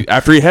stone.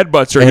 After he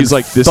headbutts her, he's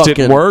like, "This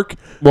didn't work."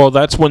 Well,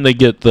 that's when they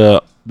get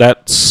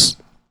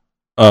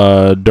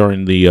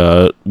during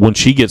the when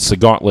she gets the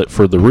gauntlet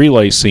for the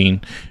relay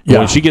scene. Yeah.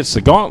 When she gets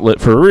the gauntlet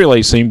for the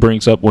relay scene,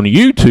 brings up one of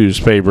you two's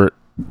favorite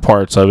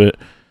parts of it,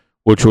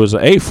 which was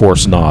an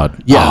A-Force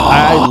nod. Yeah,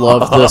 I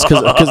love this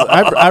because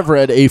I've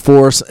read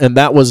A-Force, and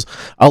that was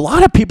a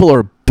lot of people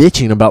are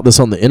bitching about this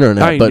on the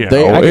internet, but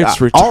it's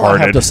retarded. All I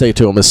have to say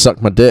to them is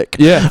suck my dick.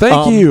 Yeah,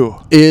 thank you.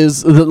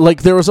 Is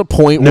like there was a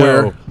point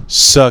where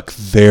suck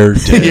their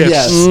dick.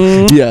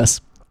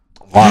 Yes.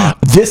 Wow.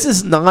 This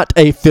is not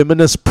a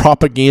feminist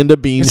propaganda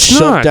being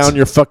shoved down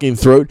your fucking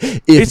throat.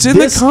 It's in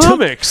the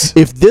comics.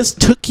 If this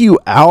took you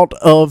out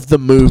of the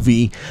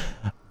movie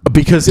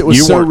because it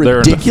was so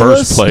ridiculous, there in the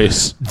first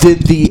place,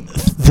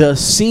 the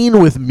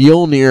scene with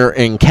Mjolnir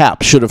and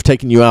Cap should have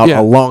taken you out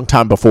a long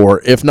time before.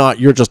 If not,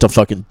 you're just a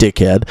fucking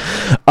dickhead.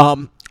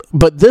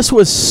 But this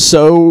was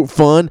so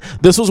fun.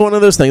 This was one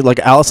of those things, like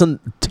Allison,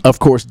 of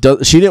course,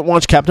 she didn't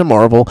watch Captain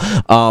Marvel.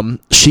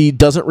 She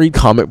doesn't read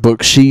comic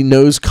books. She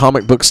knows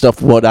comic book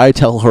stuff, what I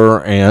tell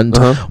her, and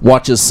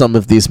watches some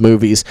of these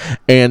movies.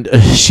 And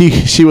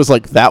she was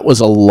like, that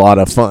was a lot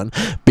of fun.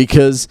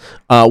 Because,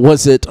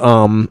 was it,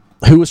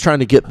 who was trying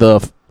to get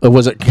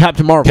was it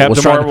Captain Marvel?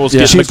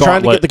 She was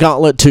trying to get the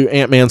gauntlet to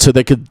Ant-Man so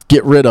they could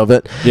get rid of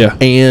it. Yeah.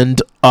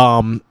 And,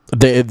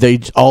 they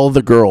all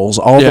the girls,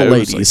 the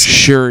ladies, like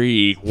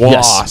Shuri,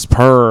 Wasp,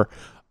 her,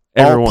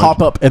 everyone. all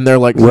pop up, and they're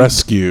like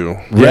Rescue,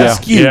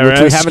 which we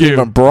haven't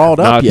even brought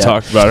up yet.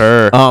 Talked about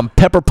her.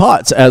 Pepper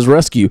Potts as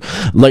Rescue,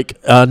 like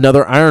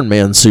another Iron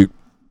Man suit.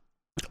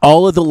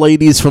 All of the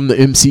ladies from the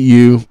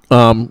MCU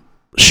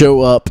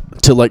show up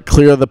to like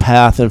clear the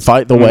path and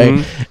fight the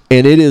way,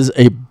 and it is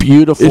a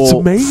beautiful, it's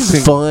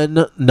amazing,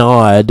 fun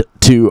nod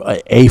to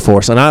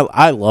A-Force, and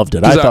I loved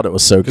it. I thought it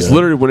was so good.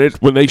 Literally,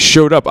 when they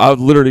showed up, I would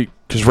literally,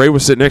 because Ray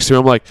was sitting next to me,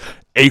 I'm like,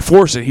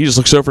 A-Force, and he just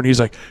looks over and he's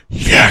like,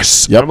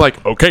 yes. Yep. I'm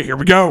like, okay, here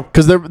we go.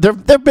 Because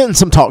there've been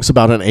some talks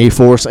about an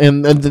A-Force,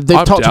 and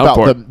they've talked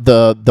about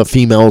the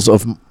females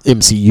of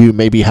MCU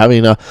maybe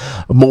having a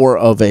more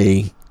of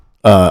a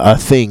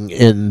thing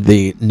in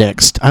the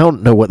next. I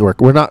don't know what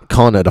we're not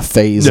calling it a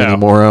phase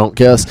anymore. I don't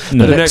guess the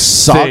next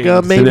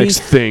saga, maybe the next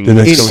thing, the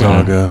next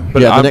saga. But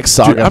the next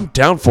saga. Dude, I'm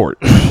down for it.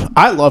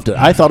 I loved it.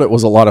 I thought it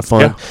was a lot of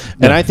fun,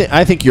 and I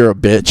think you're a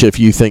bitch if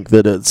you think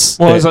that it's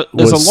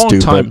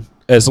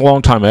as a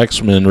long time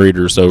X-Men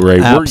readers, though,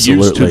 Ray, we're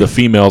used to the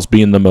females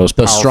being the most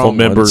powerful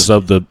members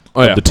of the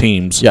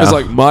teams. Yeah. It's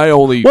like my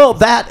only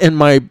that and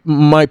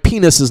my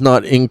penis is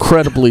not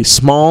incredibly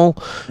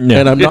small,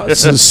 and I'm not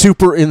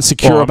super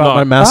insecure about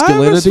my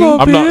masculinity.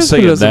 I'm not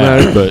saying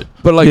that,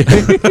 but like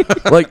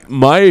like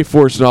my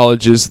Force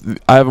knowledge is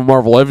I have a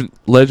Marvel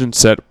Legends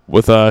set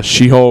with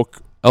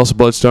She-Hulk, Elsa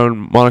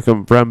Bloodstone, Monica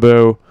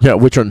Rambeau. Yeah,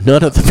 which are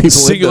none of the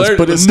people in this,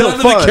 but it's still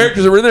fun. None of the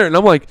characters that were in there, and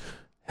I'm like,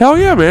 Hell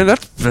yeah, man!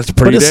 That's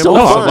pretty it's damn still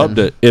awesome. fun. I loved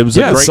it. It was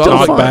a great so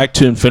knock fun. back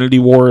to Infinity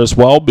War as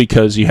well,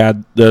 because you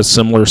had the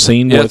similar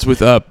scene Yeah, with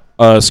it's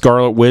with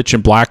Scarlet Witch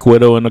and Black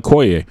Widow and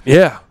Okoye.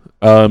 yeah.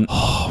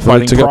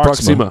 Fighting took out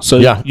Proxima. Proxima. So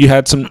Yeah. you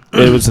had some.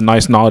 It was a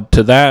nice nod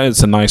to that.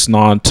 It's a nice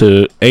nod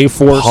to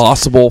A-Force.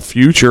 Possible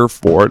future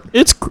for it.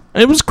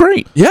 It was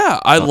great. Yeah,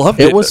 I loved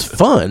it. It was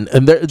fun,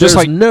 and there's Just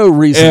like no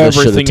reason this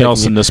should have Everything taken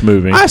else you- in this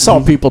movie. I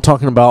saw people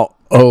talking about,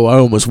 oh, I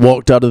almost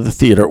walked out of the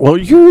theater. Well,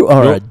 you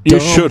are Well, a you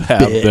dumb should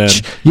have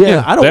bitch. been.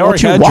 Yeah, I they don't want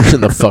already you had watching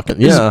the fucking.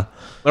 Yeah,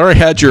 I already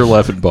had your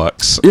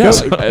 $11.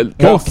 Yeah,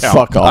 go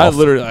fuck off. I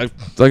literally,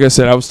 like I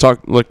said, I was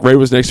talking. Like Ray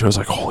was next to me. I was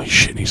like, "Holy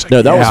shit!" And he's like,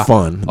 no, that yeah. was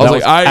fun. I was That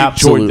like, I enjoyed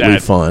absolutely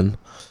that. fun.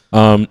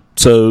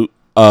 So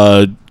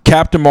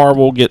Captain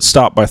Marvel gets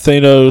stopped by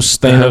Thanos.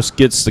 Thanos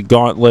gets the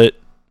gauntlet.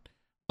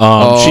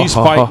 She's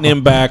fighting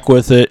him back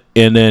with it,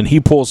 and then he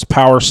pulls the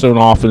Power Stone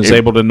off and is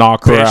able to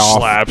knock her Bitch out.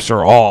 slaps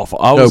her off.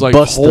 I was like,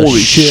 bust the "Holy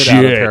shit shit!"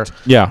 out of her.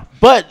 Yeah,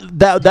 But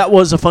that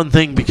was a fun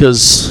thing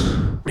because,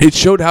 It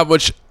showed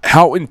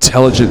how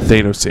intelligent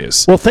Thanos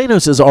is. well,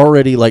 Thanos is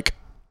already like,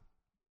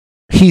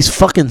 he's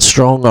fucking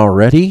strong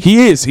already.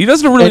 He is. He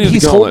doesn't really. And need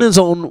he's the holding gauntlet. his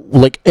own.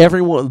 Like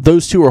everyone,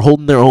 those two are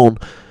holding their own.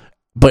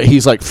 But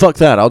he's like, fuck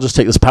that. I'll just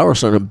take this Power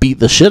Stone and beat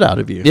the shit out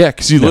of you. Yeah,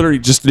 because he literally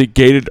just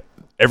negated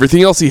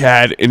everything else he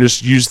had and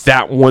just used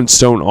that one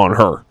stone on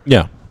her.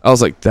 yeah. I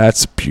was like,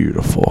 "That's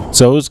beautiful."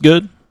 So it was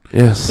good.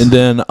 Yes. And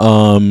then,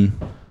 so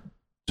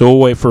we'll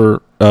wait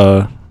for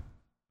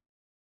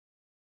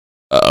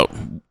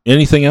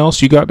anything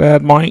else you got to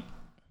add, Mike?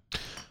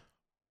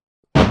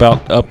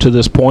 About up to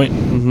this point?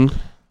 Mm-hmm.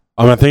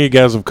 I think you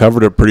guys have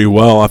covered it pretty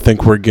well. I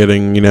think we're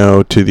getting,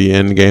 to the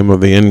end game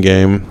of the end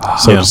game,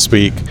 so Yeah. to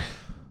speak.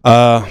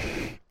 I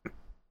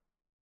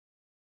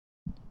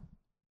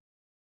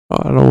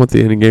don't want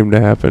the ending game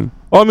to happen.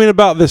 Well,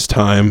 about this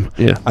time,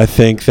 Yeah. I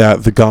think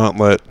that the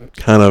gauntlet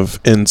kind of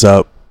ends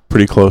up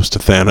pretty close to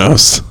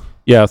Thanos.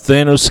 Yeah,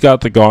 Thanos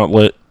got the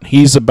gauntlet.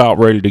 He's about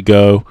ready to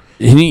go.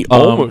 And he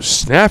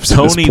almost snaps.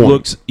 Tony at this point.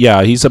 looks,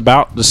 he's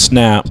about to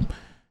snap.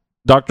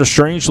 Doctor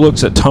Strange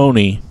looks at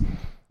Tony,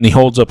 and he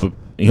holds up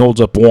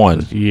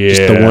one. Yeah.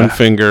 Just the one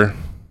finger.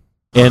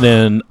 And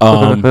then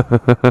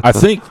I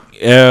think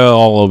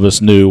all of us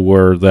knew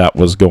where that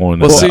was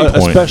going at Well, that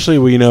point. Especially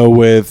with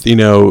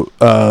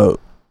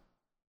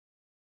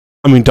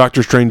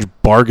Doctor Strange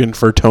bargained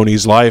for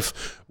Tony's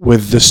life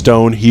with the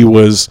stone he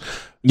was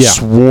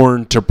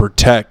sworn to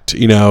protect.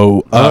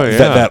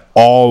 That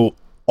all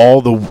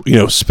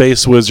the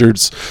space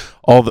wizards,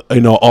 all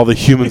the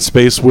human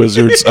space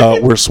wizards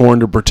were sworn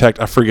to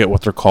protect. I forget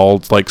what they're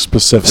called, like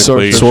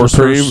specifically.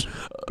 Sorcerers.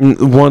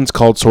 One's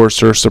called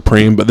Sorcerer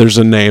Supreme, but there's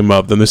a name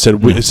of them. They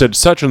said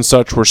such and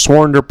such were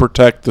sworn to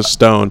protect the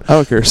stone. I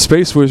don't care.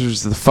 Space Wizards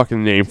is the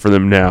fucking name for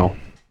them now.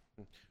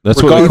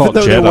 That's what they call Even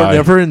though they were Jedi.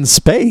 never in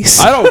space.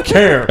 I don't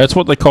care. That's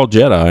what they call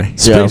Jedi.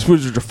 Space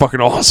Wizards are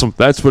fucking awesome.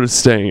 That's what it's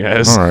staying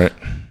as. All right.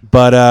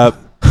 But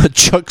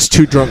Chuck's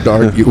too drunk to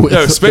argue with.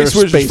 No, Space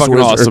They're Wizards is fucking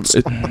wizards.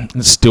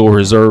 awesome. Steel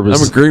Reserve I'm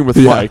is agreeing with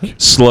Mike.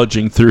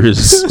 sludging through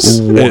his.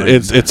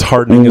 it's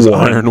hardening his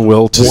iron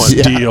will to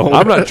steel.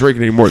 I'm not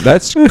drinking anymore.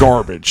 That's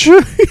garbage.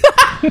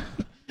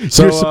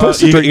 So You're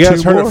supposed to you drink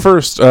guys two heard more. it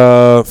first.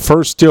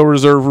 First Steel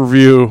Reserve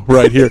review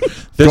right here.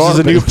 This is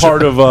a new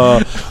part of.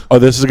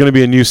 This is going to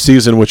be a new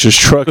season, which is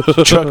Chuck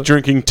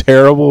drinking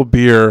terrible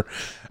beer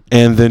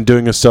and then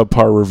doing a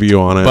subpar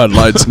review on it. Bud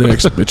Light's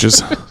next,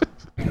 bitches.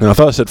 And I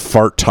thought I said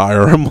fart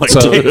tire. I'm like,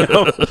 damn.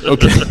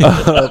 Okay.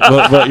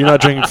 But you're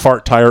not drinking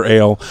fart tire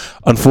ale,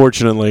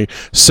 unfortunately.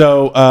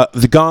 So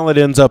the gauntlet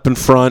ends up in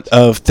front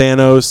of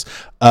Thanos.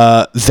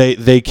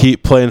 They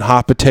keep playing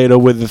hot potato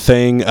with the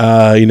thing.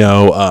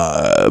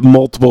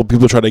 Multiple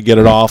people try to get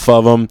it off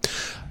of him.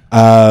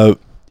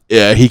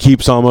 He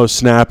keeps almost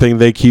snapping.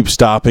 They keep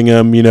stopping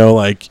him.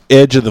 Like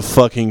edge of the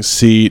fucking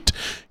seat.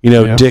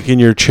 Dick in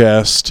your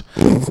chest.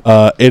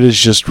 It is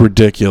just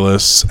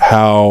ridiculous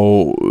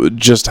how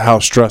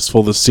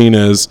stressful the scene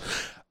is.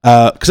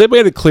 Because they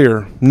made it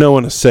clear no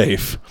one is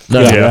safe.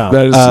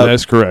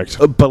 That's correct.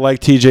 But like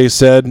TJ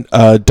said,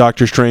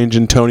 Doctor Strange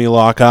and Tony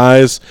lock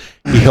eyes.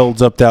 He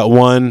holds up that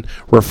one,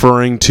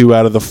 referring to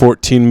out of the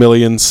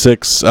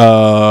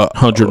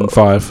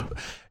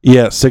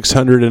 14,006,105.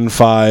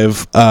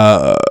 605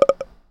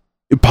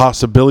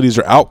 possibilities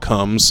or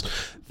outcomes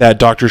that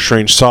Doctor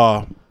Strange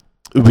saw.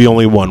 We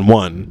only won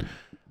one.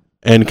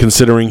 And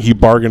considering he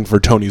bargained for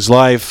Tony's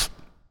life,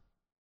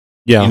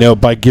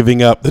 by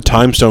giving up the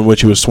time stone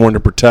which he was sworn to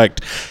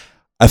protect,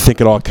 I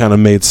think it all kind of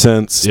made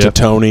sense to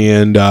Tony,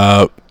 and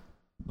The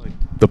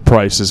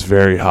price is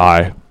very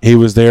high. he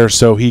was there,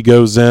 so he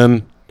goes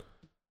in,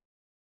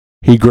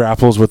 he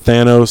grapples with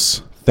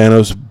Thanos.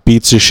 Thanos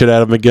beats the shit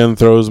out of him again,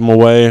 throws him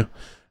away.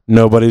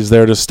 Nobody's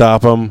there to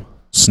stop him.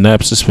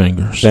 Snaps his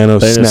fingers.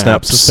 Thanos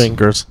snaps his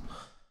fingers.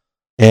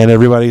 And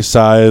everybody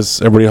sighs,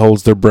 everybody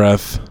holds their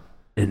breath.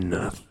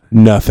 And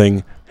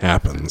Nothing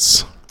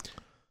happens.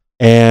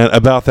 And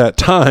about that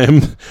time,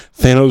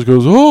 Thanos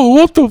goes, "Oh,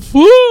 what the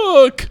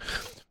fuck?"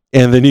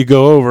 And then you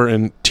go over,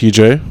 and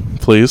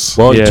TJ, please.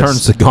 Well, he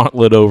turns the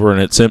gauntlet over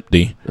and it's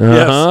empty.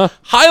 Yes.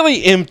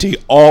 Highly empty,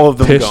 all of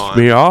them Pissed gone.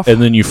 me off.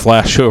 And then you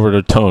flash over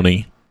to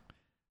Tony.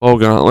 Oh,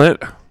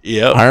 gauntlet.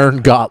 Yep.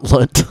 Iron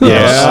Gauntlet.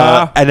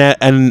 Yeah.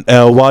 And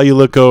while you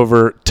look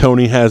over,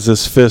 Tony has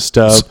his fist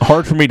up. It's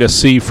hard for me to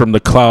see from the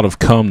cloud of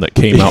cum that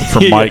came out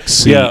from Mike's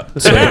seat. Yeah.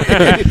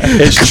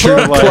 It's true.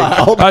 Like,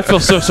 I feel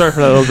so sorry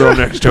for that little girl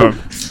next to him.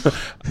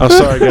 I'm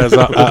sorry, guys.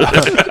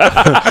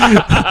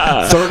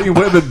 30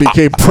 women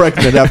became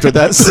pregnant after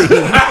that scene.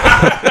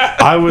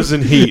 I was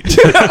in heat.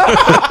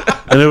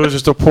 And it was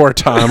just a poor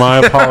time.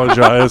 I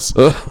apologize.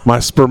 My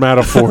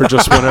spermatophore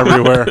just went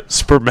everywhere.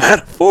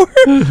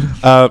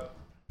 Spermatophore?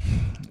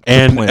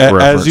 And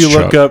as you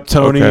look up,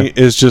 Tony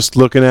is just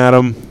looking at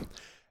him,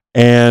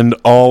 and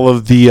all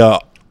of the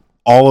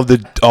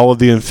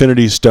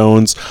Infinity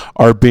Stones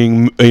are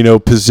being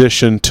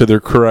positioned to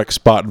their correct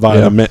spot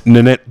via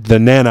the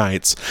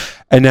nanites.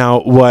 And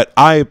now, what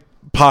I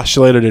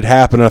postulated had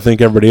happened, I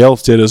think everybody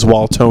else did, is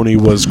while Tony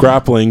was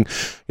grappling,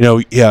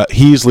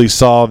 Heasley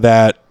saw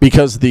that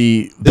because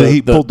he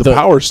pulled the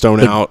Power Stone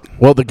out.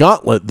 Well, the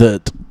gauntlet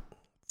that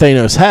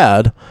Thanos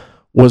had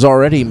was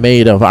already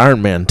made of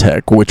Iron Man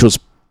tech, which was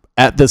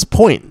at this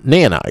point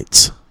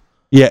nanites.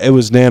 Yeah, it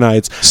was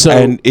nanites. So,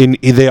 and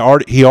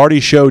he already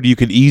showed you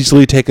could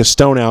easily take a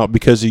stone out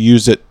because he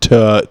used it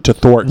to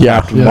thwart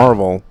Captain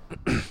Marvel.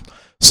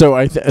 So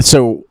I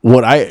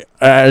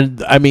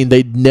mean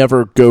they'd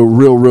never go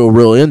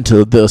real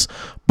into this,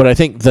 but I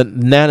think the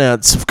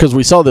nanites, because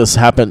we saw this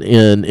happen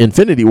in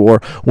Infinity War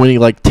when he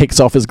like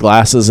takes off his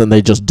glasses and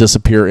they just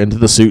disappear into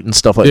the suit and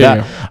stuff like that.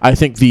 Yeah. I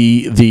think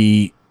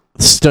the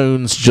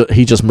stones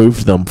he just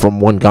moved them from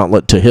one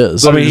gauntlet to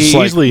his. I mean,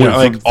 he easily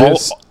all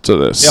to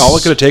this. Yeah, all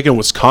it could have taken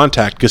was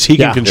contact because he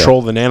can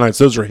control the nanites.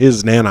 Those are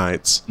his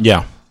nanites.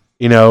 Yeah,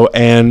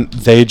 and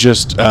they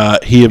just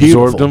he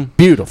absorbed them.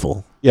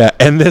 Beautiful. Yeah,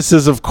 and this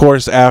is of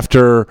course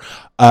after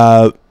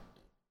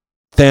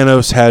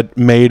Thanos had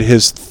made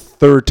his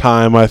third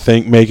time, I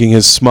think, making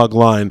his smug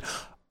line,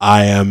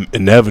 "I am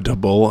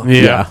inevitable."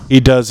 Yeah. He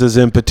does his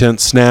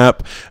impotent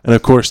snap, and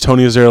of course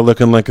Tony is there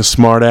looking like a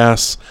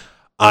smartass.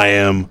 "I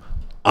am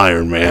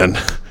Iron Man,"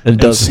 and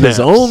does his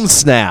own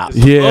snap.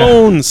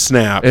 Own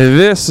snap. And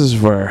this is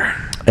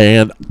where,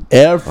 and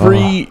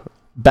every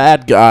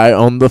bad guy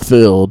on the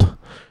field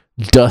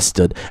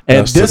dusted.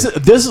 And this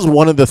is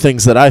one of the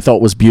things that I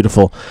thought was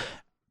beautiful.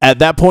 At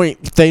that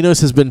point,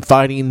 Thanos has been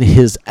fighting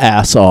his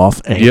ass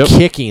off and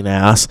kicking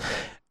ass,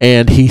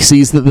 and he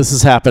sees that this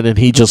has happened, and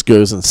he just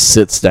goes and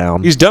sits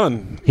down. He's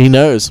done. He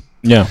knows.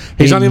 Yeah.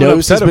 He's not even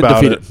upset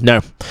about it.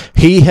 No.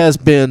 He has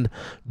been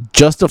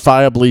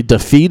justifiably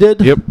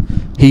defeated. Yep.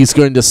 He's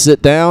going to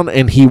sit down,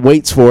 and he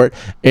waits for it.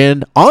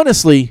 And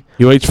honestly,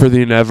 he waits for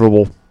the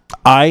inevitable.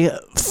 I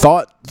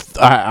thought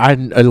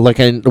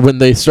when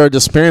they started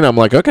despairing, I'm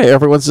like, okay,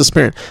 everyone's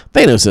despairing.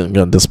 Thanos isn't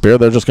going to despair.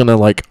 They're just going to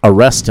like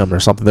arrest him or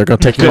something. They're going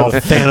to take him off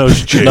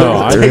Thanos jail.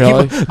 No,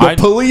 the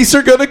police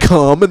are going to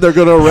come and they're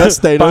going to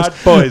arrest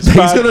Thanos. Bad boys.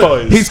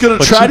 He's going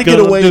to try to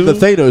get away in the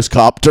Thanos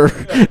copter,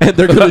 and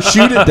they're going to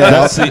shoot it down.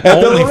 That's the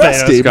only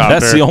Thanos copter.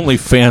 That's the only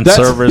fan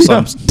service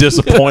I'm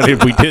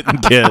disappointed we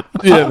didn't get.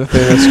 Yeah, the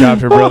Thanos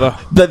copter, brother.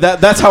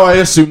 That's how I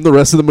assumed the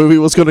rest of the movie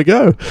was going to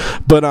go.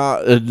 But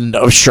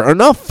no, sure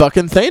enough,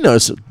 fucking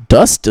Thanos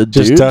dusted,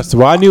 dude. Just dusted.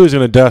 Well, I knew he was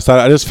going to dust.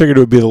 I just figured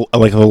it would be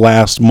like the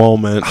last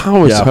moment. I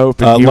was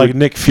hoping like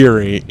Nick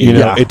Fury.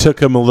 It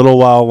took him a little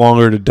while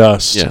longer to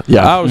dust.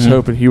 Yeah. I was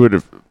hoping he would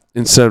have,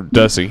 instead of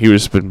dusting, he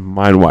would have been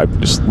mind wiped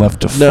and just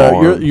left to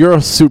farm. No, you're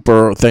a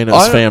super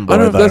Thanos fanboy. I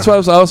know that's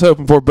what I was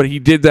hoping for, but he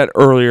did that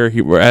earlier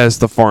as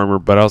the farmer.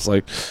 But I was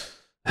like,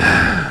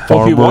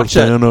 if you watch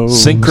that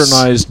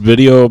synchronized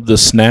video of the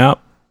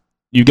snap,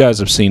 you guys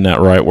have seen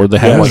that, right? Where they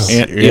have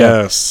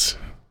yes.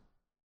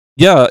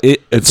 Yeah,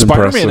 it's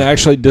Spider-Man impressive.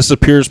 Actually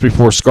disappears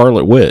before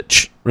Scarlet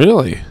Witch.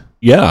 Really?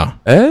 Yeah.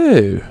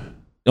 Oh.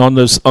 On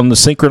the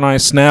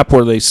synchronized snap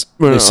where they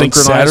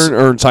synchronize Saturn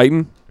or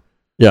Titan.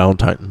 Yeah, on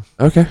Titan.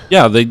 Okay.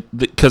 Yeah,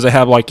 because they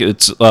have like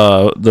it's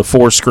the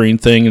 4-screen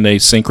thing, and they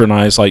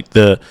synchronize like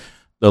the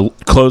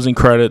closing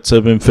credits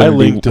of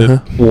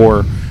Infinity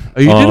War. Oh,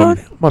 you did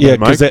already?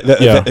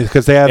 Yeah,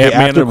 because they have the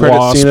after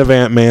credit scene of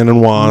Ant-Man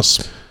and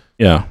Wasp.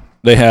 Yeah.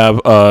 They have,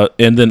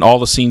 and then all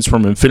the scenes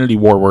from Infinity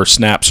War where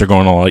snaps are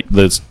going on, like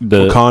the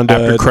Wakanda,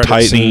 after credit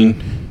Titan.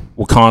 scene,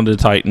 Wakanda,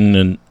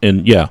 Titan,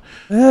 and yeah,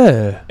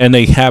 and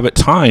they have it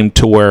timed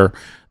to where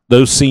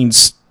those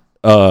scenes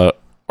are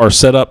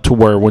set up to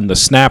where when the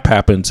snap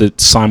happens,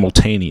 it's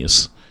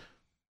simultaneous.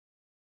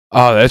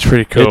 Oh, that's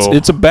pretty cool.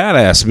 It's a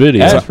badass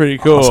video. That's pretty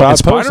cool. So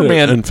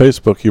Spider-Man on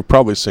Facebook, you've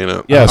probably seen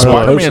it. Yeah,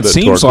 Spider-Man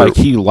seems like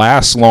he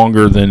lasts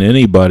longer than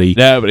anybody.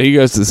 Yeah, but he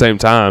goes to the same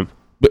time.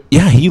 But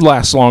yeah, he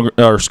lasts longer,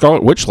 or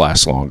Scarlet Witch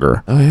lasts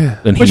longer. Oh yeah,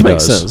 than which he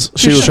makes does.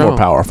 sense. She was more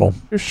powerful.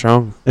 You're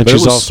strong, and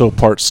she's also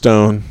part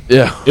stone.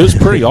 Yeah, it was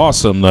pretty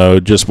awesome though,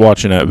 just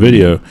watching that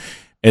video,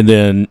 and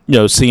then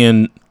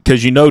seeing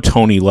because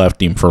Tony left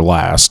him for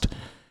last.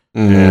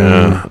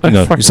 Yeah,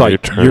 he's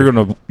like,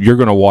 you're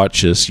gonna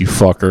watch this, you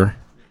fucker.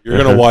 You're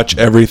gonna watch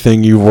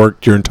everything you've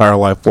worked your entire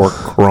life for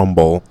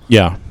crumble.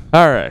 Yeah.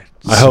 All right.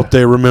 I hope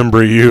they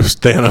remember you,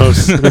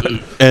 Thanos.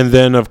 And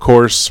then, of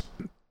course,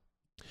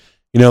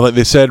 like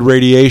they said,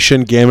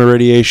 radiation, gamma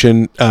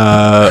radiation,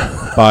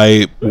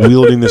 by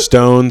wielding the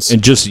stones.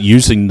 And just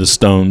using the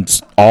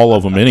stones, all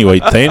of them anyway.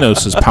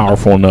 Thanos is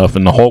powerful enough,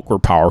 and the Hulk were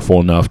powerful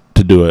enough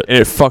to do it. And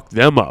it fucked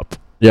them up.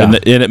 Yeah. And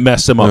it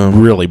messed them up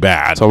really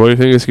bad. So what do you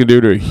think this could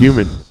do to a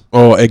human?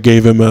 Oh, it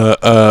gave him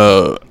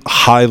a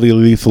highly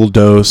lethal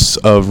dose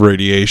of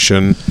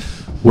radiation,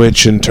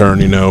 which in turn,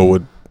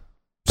 was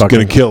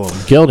going to kill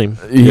him. Killed him.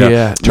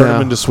 Yeah. Turn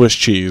him into Swiss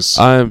cheese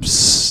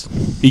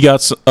He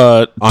got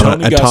on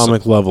Tony an got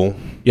atomic level.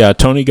 Yeah,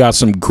 Tony got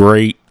some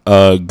great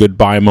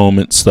goodbye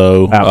moments,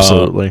 though.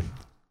 Absolutely.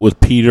 With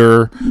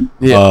Peter,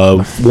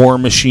 War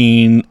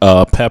Machine,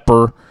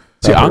 Pepper.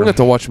 See, I'm going to have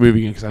to watch the movie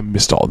again because I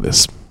missed all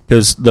this.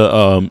 Because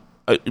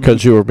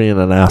because you were being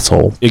an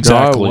asshole.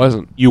 Exactly. No, I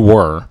wasn't. You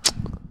were.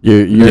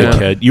 You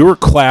Dickhead. You were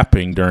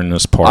clapping during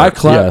this part. I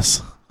clapped.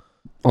 Yes.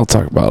 I'll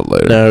talk about it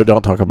later. No,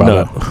 don't talk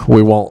about it.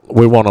 We won't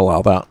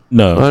allow that.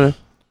 No. I know.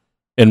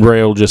 And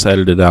Ray will just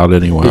edit it out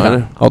anyway. I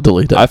know. I'll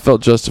delete it. I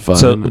felt justified.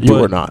 So- in it. You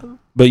were not.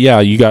 But yeah,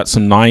 you got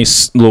some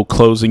nice little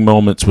closing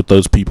moments with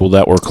those people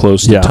that were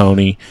close to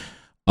Tony.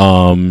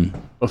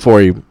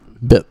 Before he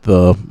bit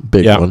the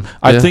big one.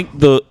 I think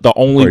the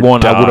only Or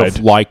one I would died.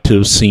 have liked to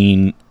have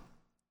seen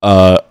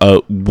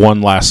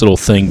one last little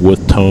thing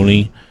with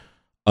Tony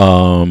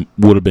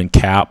would have been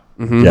Cap.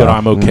 Mhm. But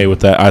I'm okay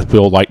with that. I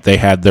feel like they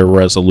had their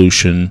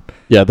resolution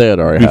Yeah, they had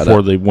already had before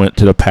it. they went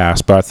to the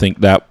past. But I think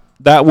that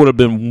would have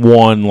been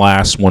one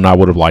last one I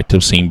would have liked to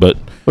have seen. But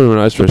Would have been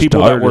nice for his people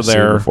daughter that were to see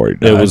there, before he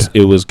died.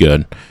 it was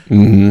good.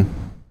 Mm-hmm.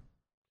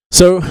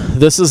 So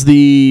this is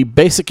the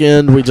basic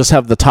end. We just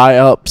have the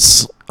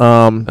tie-ups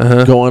going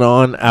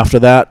on. After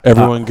that,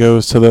 Everyone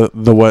goes to the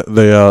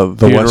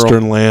Funeral.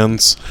 Western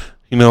lands,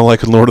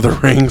 like in Lord of the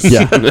Rings.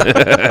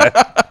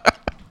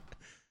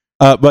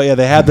 But yeah,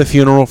 they had the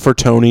funeral for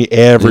Tony.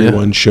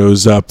 Everyone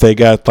shows up. They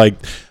got like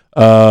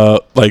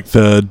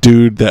the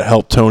dude that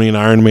helped Tony in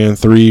Iron Man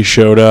 3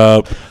 showed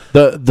up.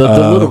 the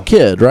little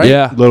kid, right?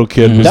 Yeah. Little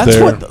kid was That's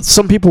there. what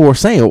some people were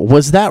saying.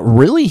 Was that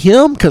really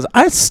him? Because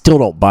I still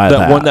don't buy that.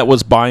 That one that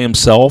was by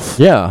himself.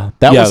 Yeah,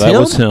 that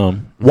was him.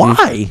 him.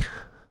 Why?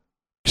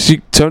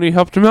 See, Tony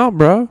helped him out,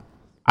 bro.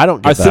 I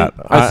don't get that.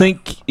 I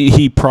think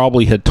he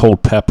probably had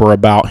told Pepper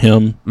about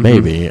him.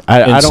 Maybe. And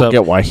I don't so-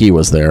 get why he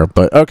was there,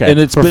 but okay. And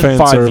it's For been fan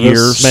 5 service,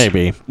 years.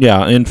 Maybe.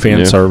 Yeah, in fan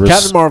Yeah. service.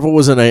 Captain Marvel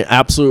was in an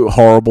absolute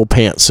horrible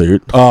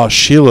pantsuit. Oh,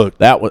 she looked.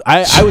 That was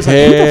I was like,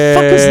 who the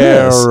fuck is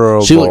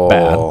this? She looked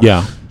bad.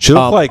 yeah. She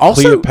looked like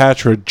also-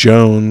 Cleopatra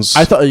Jones.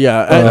 I thought,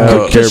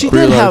 because she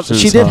Brie did have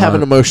Larson's an hot.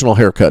 emotional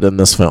haircut in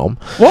this film.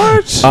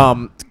 What?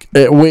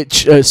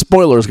 Which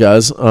spoilers,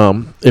 guys.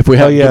 If we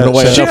haven't given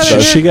away she enough got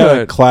a stuff, she got a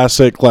haircut.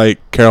 classic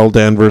Carol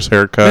Danvers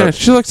haircut. Yeah,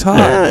 she looks hot.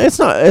 it's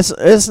not.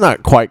 It's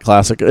not quite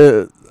classic.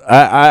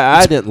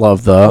 I didn't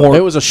love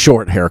it was a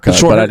short haircut,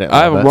 but I didn't.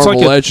 I have a love it. Marvel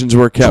like a Legends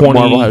where Captain 20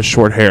 Marvel has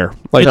short hair.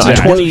 Like It's a I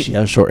that. think 20 she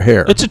has short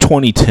hair. It's a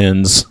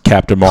 2010s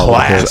Captain Marvel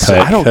Classic.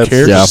 haircut. I don't That's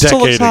care. yeah. She still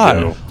looks decade hot.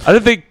 ago.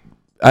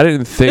 I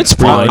didn't think It's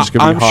Brie fine. Larson could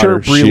be I'm hotter. sure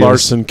Brie She is.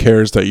 Larson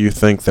cares that you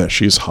think that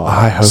she's hot.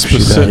 I hope she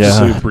does. Specifically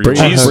Yeah. Brie Brie-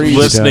 Larson. She's Brie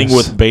listening does.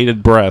 with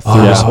bated breath through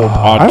Yeah. this whole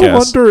I podcast.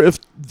 wonder if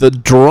the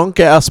drunk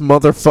ass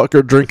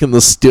motherfucker drinking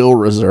the Steel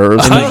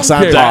Reserves I thinks don't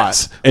I'm care.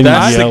 hot. And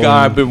That's the yelling.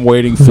 guy I've been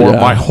waiting for Yeah.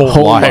 my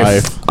whole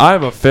life.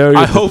 I'm a failure.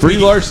 I hope Brie he-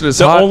 Larson is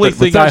the hot. only but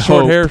thing with that I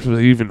short hope- hair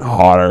was even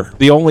hotter.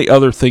 The only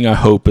other thing I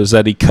hope is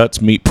that he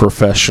cuts meat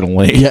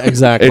professionally. Yeah,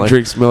 exactly. And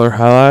drinks Miller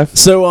High Life.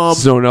 So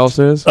No one else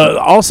is.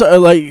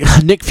 also like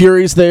Nick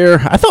Fury's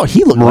there. I thought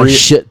he looked like Maria-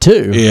 shit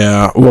too.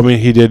 Yeah, well, I mean,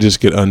 he did just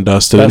get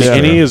undusted, That's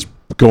and true. he is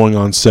going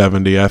on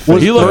 70. I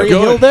think Was Maria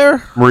Hill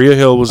there? Maria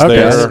Hill was Okay, I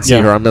there. didn't see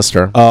her. I missed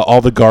her. All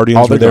the Guardians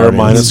All the were there, Guardians.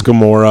 minus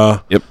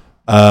Gamora. Yep.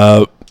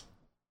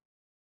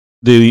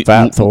 The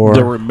Fat Thor.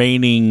 The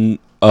remaining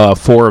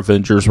 4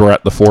 Avengers were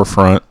at the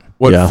forefront.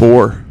 What Yeah.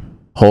 for?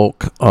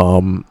 Hulk,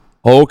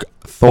 Hulk,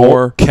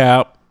 Thor,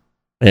 Cap.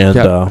 and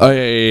Cap. uh, Oh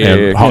yeah.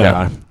 and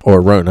Hawkeye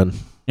or Ronan.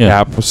 Yeah.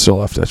 Cap was still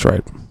left. That's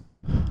right.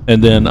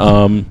 And then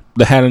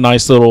they had a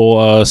nice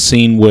little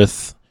scene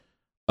with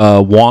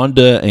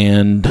Wanda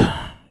and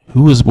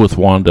who was with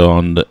Wanda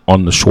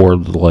on the shore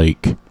of the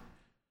lake.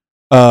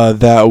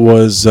 That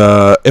was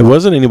it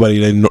wasn't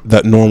anybody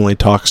that normally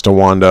talks to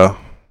Wanda.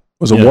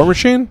 Was it Yeah. War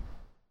Machine?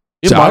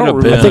 So might I have don't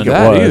been. remember I think it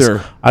that was.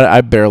 either.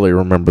 I barely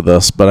remember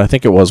this, but I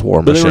think it was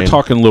War But they Machine. were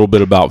talking a little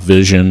bit about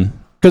Vision.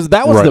 Because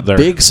that was right the there.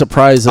 big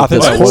surprise I of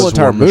think this that whole was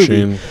entire War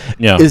movie. Machine.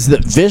 Yeah. Is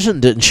that Vision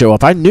didn't show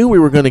up. I knew we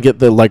were going to get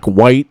the like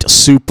white,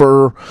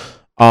 super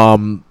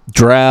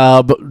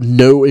drab,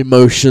 no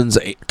emotions,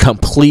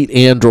 complete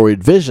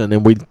android Vision,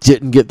 and we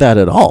didn't get that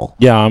at all.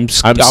 Yeah, I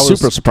was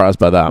super surprised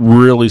by that.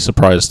 really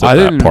surprised at I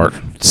that didn't part.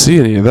 see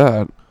any of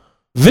that.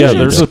 Vision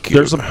Yeah,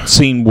 there's a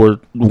scene where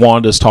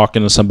Wanda's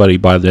talking to somebody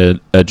by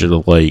the edge of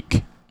the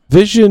lake.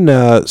 Vision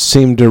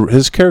seemed to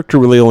his character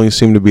really only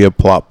seemed to be a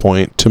plot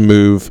point to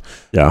move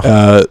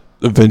Yeah.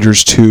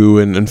 Avengers 2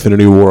 and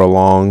Infinity War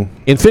along.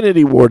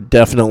 Infinity War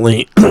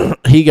definitely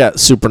he got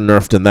super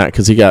nerfed in that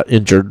because he got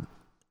injured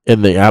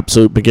in the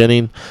absolute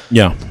beginning.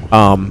 Yeah.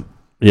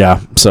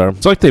 Yeah, so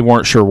it's like they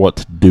weren't sure what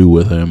to do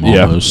with him.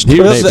 Almost. They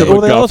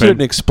also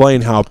didn't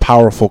explain how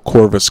powerful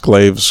Corvus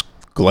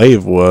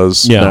Glaive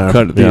was. Yeah,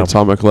 cut at the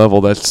atomic level.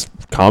 That's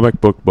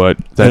comic book, but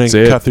that's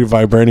it. Cut through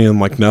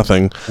vibranium like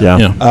nothing.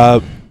 Yeah. I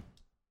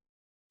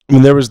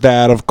mean, there was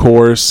that, of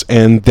course,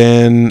 and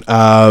then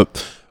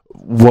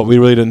what we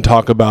really didn't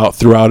talk about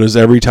throughout is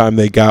every time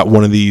they got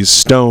one of these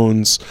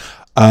stones,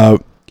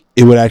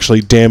 it would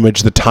actually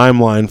damage the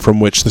timeline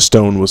from which the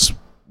stone was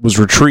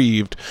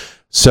retrieved.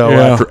 So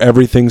after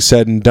everything's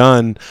said and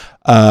done,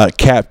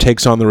 Cap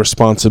takes on the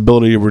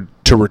responsibility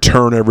to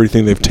return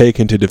everything they've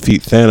taken to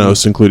defeat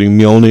Thanos, including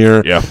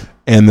Mjolnir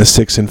and the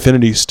 6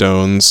 Infinity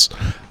Stones.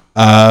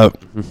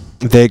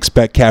 They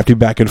expect Cap to be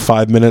back in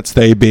 5 minutes,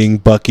 they being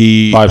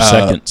Bucky. 5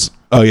 seconds.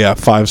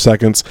 5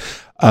 seconds.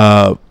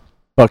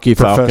 Bucky,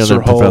 Falcon,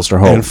 and Professor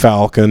Hulk. And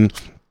Falcon.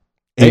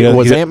 And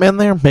was Ant-Man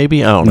there?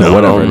 Maybe? I don't know.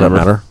 Whatever, it doesn't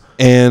matter.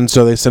 And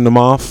so they send him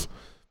off.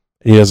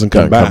 He doesn't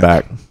come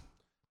back.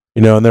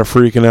 You know, and they're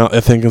freaking out.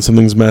 They're thinking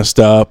something's messed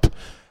up.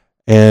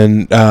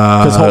 And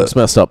because Hulk's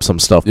messed up some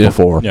stuff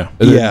before.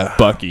 Yeah.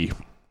 Bucky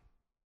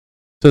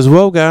says,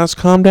 "Whoa, guys,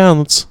 calm down.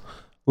 Let's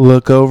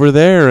look over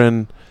there."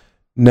 And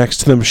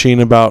next to the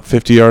machine, about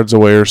 50 yards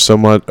away or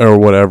somewhat, or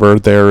whatever,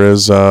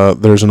 there's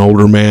an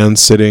older man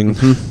sitting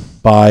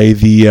by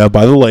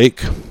the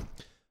lake.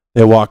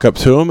 They walk up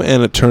to him,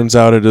 and it turns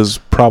out it is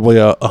probably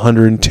a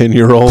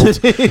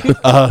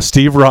 110-year-old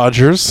Steve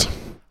Rogers.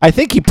 I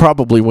think he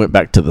probably went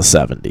back to the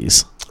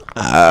 70s.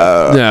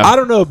 I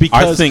don't know,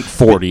 because I think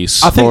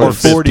 40s. I think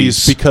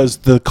 40s because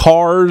the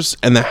cars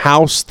and the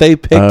house they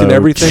picked and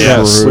everything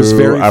was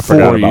very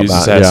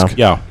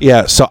 40s.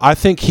 Yeah. So I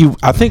think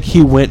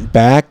he went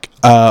back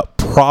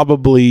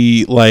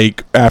probably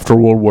like after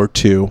World War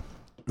II.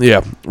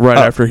 Yeah, right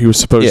after he was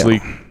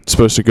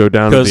supposed to go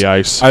down to the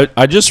ice.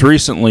 I just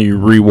recently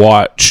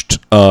rewatched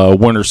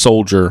Winter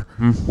Soldier,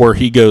 where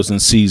he goes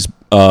and sees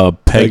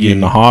Peggy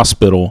in the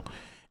hospital,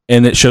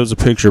 and it shows a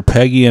picture of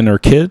Peggy and her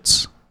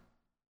kids,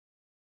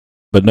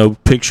 but no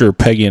picture of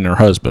Peggy and her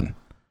husband.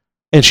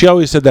 And she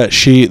always said that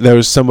there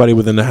was somebody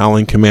within the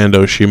Howling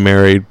Commando she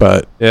married,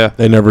 but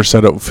they never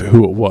said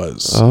who it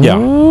was.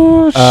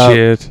 Oh,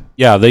 shit.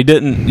 Yeah, they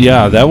didn't.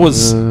 Yeah, that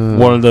was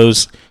one of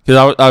those,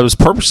 because I was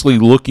purposely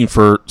looking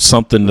for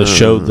something to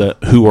show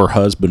who her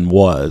husband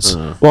was.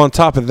 Well, on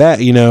top of that,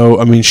 you know,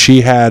 I mean,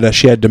 she had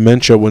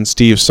dementia when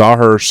Steve saw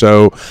her,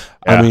 so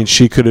I mean,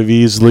 she could have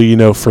easily, you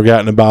know,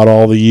 forgotten about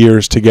all the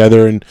years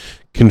together and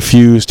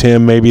confused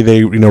him. Maybe they,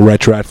 you know,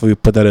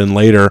 retroactively put that in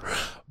later,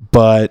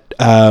 but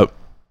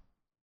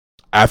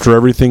after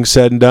everything's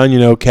said and done, you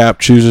know, Cap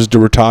chooses to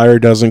retire,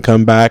 doesn't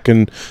come back,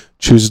 and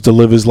chooses to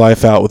live his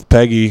life out with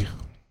Peggy.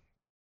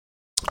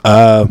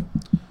 I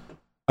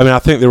mean, I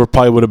think there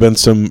probably would have been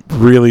some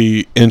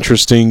really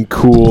interesting,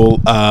 cool,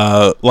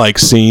 like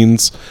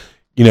scenes.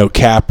 You know,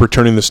 Cap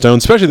returning the stone,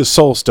 especially the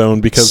Soul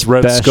Stone, because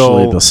Red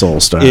Skull the Soul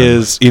Stone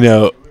is, you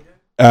know,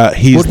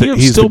 he's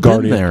the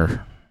guardian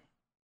there.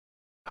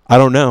 I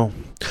don't know.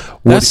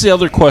 That's the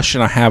other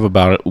question I have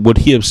about it. Would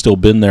he have still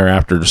been there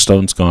after the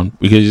stone's gone?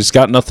 Because he's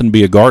got nothing to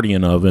be a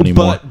guardian of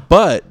anymore.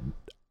 But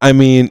I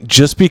mean,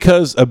 just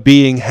because a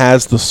being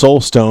has the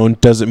Soul Stone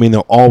doesn't mean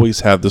they'll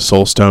always have the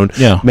Soul Stone.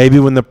 Yeah. Maybe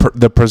when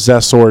the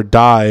possessor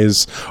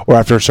dies, or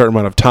after a certain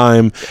amount of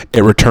time,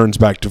 it returns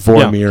back to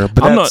Vormir. Yeah.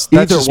 But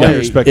that's just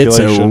pure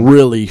speculation. It's a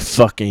really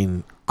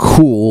fucking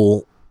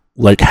cool.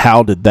 Like,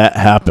 how did that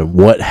happen?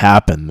 What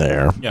happened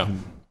there? Yeah.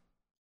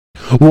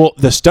 Well,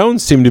 the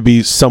stones seem to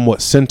be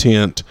somewhat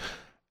sentient,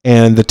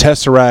 and the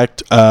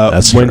Tesseract,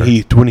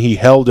 when he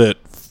held it,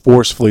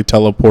 forcefully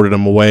teleported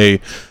him away.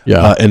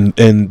 Yeah. In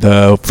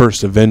the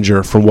first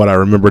Avenger, from what I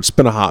remember, it's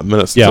been a hot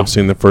minute since I've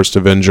seen the first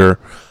Avenger.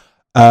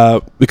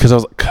 Because I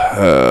was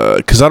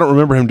because I don't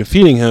remember him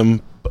defeating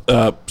him.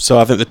 So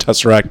I think the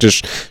Tesseract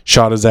just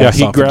shot his ass.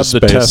 Yeah, he grabbed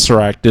the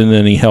Tesseract and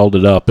then he held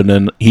it up, and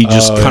then he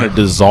just kind of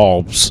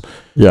dissolves.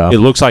 Yeah, it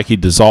looks like he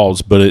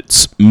dissolves, but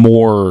it's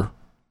more.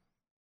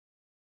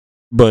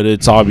 But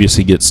it's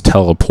obviously gets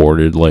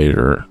teleported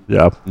later.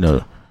 Yeah.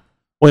 No.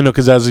 Well, no,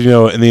 because as you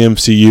know, in the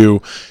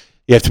MCU,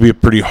 you have to be a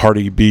pretty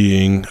hardy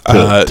being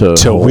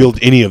to wield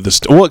any of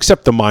this. Well,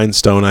 except the Mind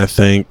Stone, I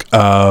think,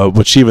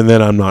 which even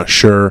then I'm not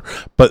sure.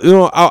 But you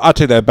know, I'll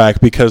take that back,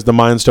 because the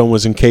Mind Stone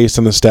was encased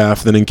in the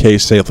staff, then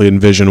encased safely in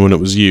Vision when it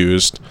was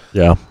used.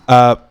 Yeah.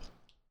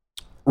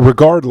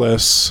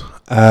 Regardless,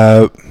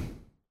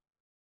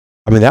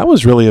 I mean, that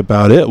was really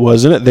about it,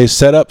 wasn't it? They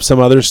set up some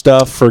other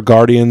stuff for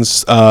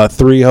Guardians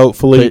 3,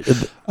 hopefully.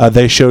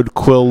 They showed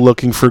Quill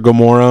looking for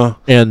Gamora.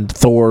 And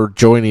Thor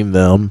joining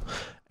them,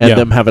 and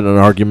them having an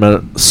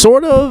argument,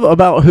 sort of,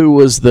 about who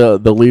was the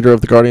leader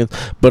of the Guardians.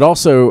 But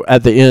also,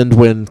 at the end,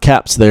 when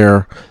Cap's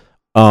there,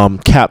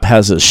 Cap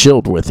has his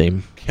shield with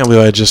him. Can't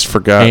believe I just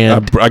forgot.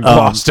 And, I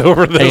glossed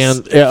over this.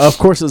 And, of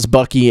course, it's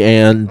Bucky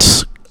and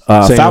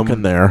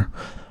Falcon there.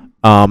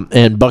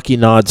 And Bucky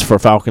nods for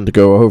Falcon to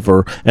go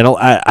over. And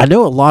I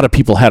know a lot of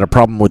people had a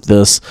problem with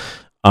this.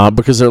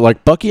 because they're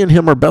like, Bucky and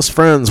him are best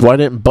friends. Why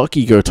didn't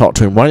Bucky go talk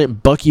to him? Why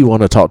didn't Bucky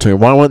want to talk to him?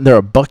 Why wasn't there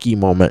a Bucky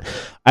moment?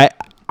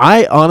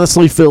 I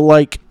honestly feel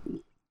like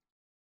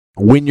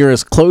when you're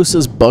as close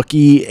as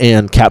Bucky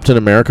and Captain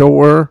America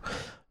were,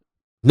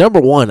 number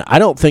one, I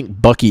don't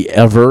think Bucky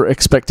ever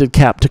expected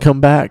Cap to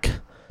come back.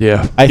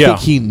 Yeah. I think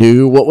he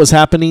knew what was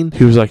happening.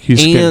 He was like,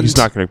 he's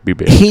not going to be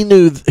big. He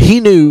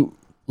knew,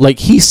 like,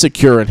 he's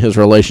secure in his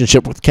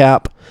relationship with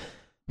Cap.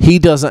 He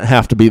doesn't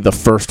have to be the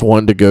first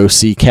one to go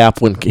see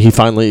Cap when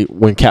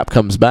Cap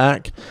comes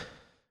back.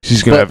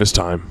 He's going to have his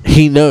time.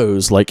 He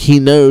knows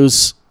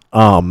the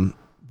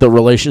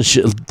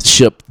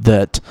relationship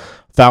that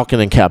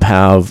Falcon and Cap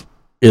have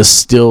is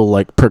still,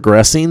 like,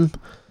 progressing.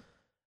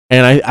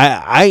 And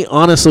I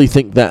honestly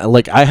think that,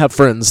 like, I have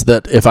friends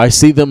that if I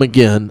see them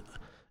again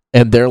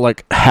and they're,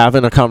 like,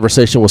 having a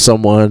conversation with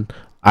someone,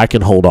 I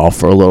can hold off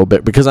for a little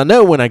bit, because I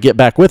know when I get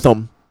back with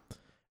them,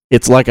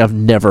 it's like I've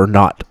never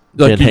not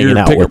been hanging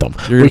out with them.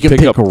 We can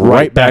pick up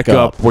right back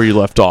up where you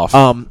left off.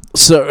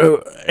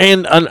 So,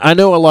 and I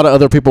know a lot of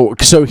other people.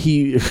 So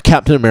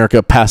Captain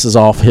America passes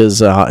off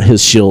his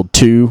shield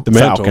to the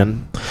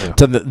Falcon,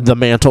 to the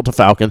mantle to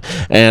Falcon,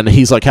 and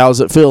he's like, "How does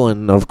it feel?"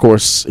 And of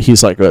course,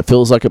 he's like, "It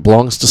feels like it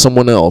belongs to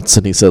someone else."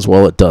 And he says,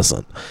 "Well, it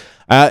doesn't."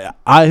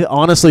 I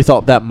honestly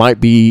thought that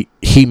might be,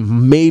 he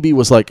maybe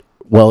was like,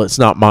 "Well, it's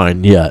not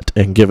mine yet,"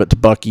 and give it to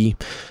Bucky,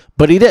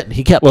 but he didn't.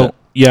 He kept it.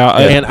 Yeah,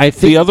 and I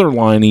think the other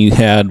line he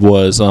had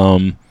was,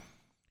 I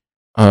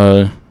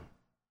don't,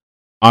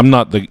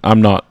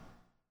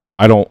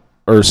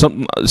 or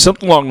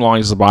something along the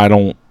lines of, I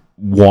don't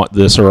want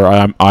this, or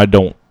I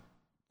don't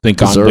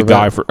think I'm the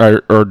guy for,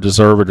 or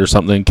deserve it, or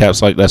something.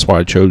 Cap's like, that's why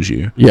I chose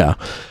you. Yeah.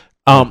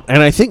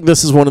 And I think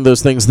this is one of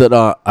those things that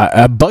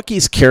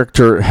Bucky's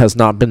character has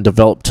not been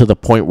developed to the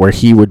point where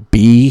he would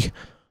be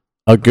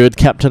a good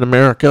Captain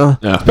America,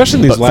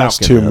 especially in these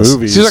last two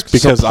movies,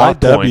 because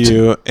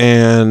IW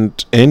and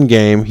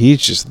Endgame,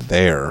 he's just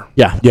there.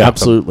 Yeah,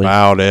 absolutely.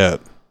 About it.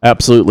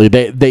 Absolutely.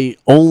 They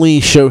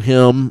only show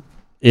him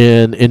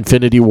in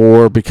Infinity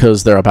War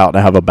because they're about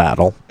to have a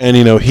battle, and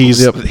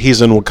he's in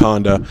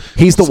Wakanda.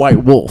 He's the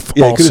White Wolf.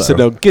 Yeah, he could have said,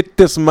 "No, get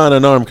this man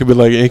an arm." Could be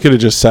like, he could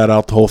have just sat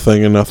out the whole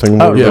thing and nothing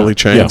would really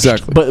changed. Yeah,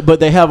 exactly. But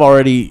they have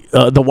already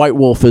the White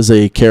Wolf is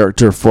a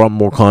character from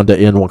Wakanda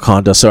in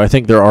Wakanda, so I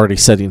think they're already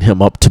setting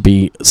him up to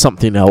be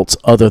something else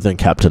other than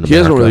Captain America. He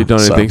hasn't really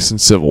done anything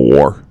since Civil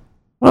War.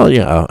 Well,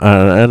 yeah,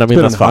 and I mean,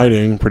 that's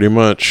hiding pretty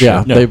much.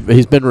 Yeah,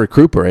 he's been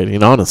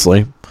recuperating,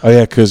 honestly. Oh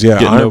yeah, because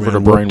getting over to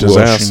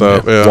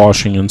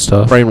brainwashing and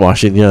stuff.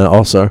 Brainwashing, yeah,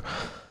 also.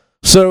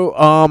 So,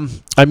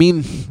 I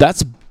mean,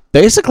 that's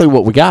basically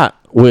what we got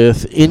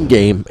with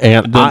Endgame,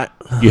 and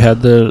you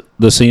had the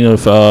scene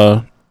of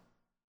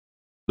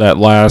that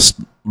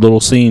last little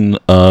scene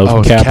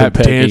of Cap and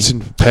Peggy.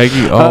 Dancing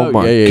Peggy. Oh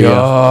my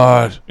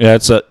god! Yeah,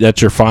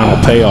 that's your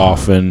final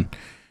payoff, and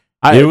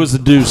it was a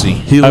doozy.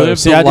 He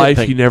lived the life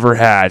he never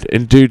had,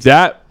 and dude,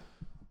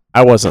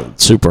 I wasn't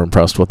super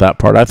impressed with that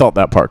part. I thought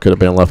that part could have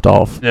been left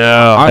off.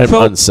 Yeah, I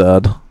felt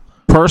unsaid.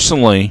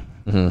 Personally,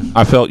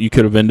 I felt you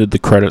could have ended the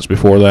credits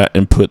before that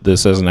and put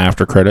this as an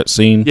after credit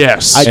scene.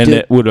 Yes,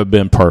 it would have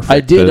been perfect. I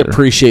did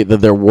appreciate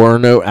that there were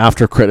no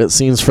after credit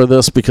scenes for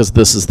this, because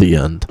this is the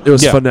end. It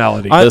was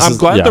finality. I'm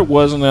glad there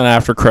wasn't an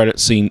after credit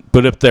scene,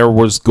 but if there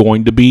was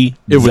going to be,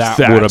 that would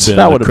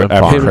have been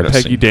him and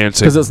Peggy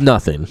dancing, because it's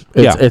nothing.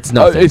 It's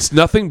nothing. It's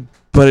nothing,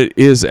 but it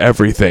is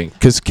everything.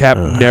 Because Cap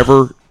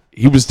never.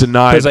 He was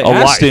denied a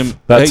life. Him,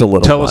 that's a little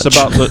tell much. us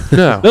about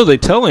the. No, they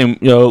tell him.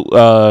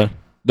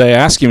 They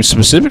ask him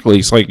specifically.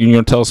 He's like, "You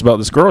going to tell us about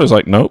this girl?" He's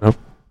like, "Nope."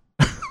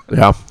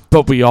 Yeah,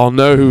 but we all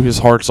know who his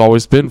heart's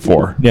always been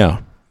for.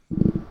 Yeah.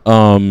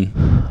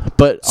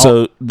 But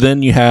so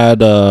then you had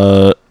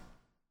during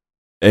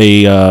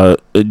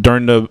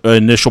the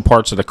initial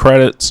parts of the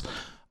credits,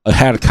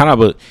 had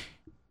kind of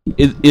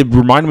it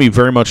reminded me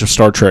very much of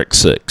Star Trek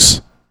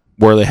 6,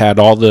 where they had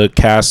all the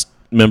cast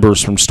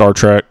members from Star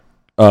Trek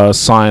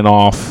sign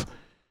off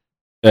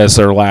as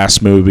their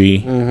last movie.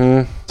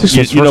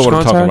 Mm-hmm. You know what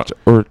I'm talking about?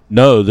 Or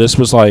no, this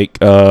was like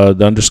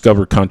the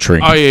Undiscovered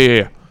Country. Oh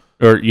yeah.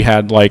 Or you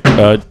had like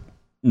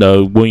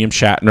William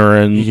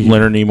Shatner and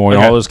Leonard Nimoy,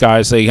 and all those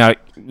guys. They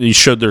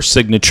showed their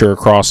signature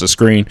across the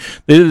screen.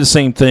 They did the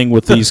same thing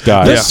with these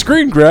guys. This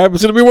screen grab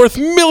is going to be worth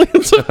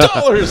millions of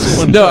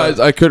dollars. No,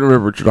 I couldn't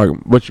remember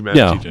what you meant.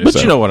 Yeah, TJ, but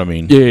you know what I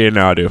mean. Yeah,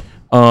 now I do.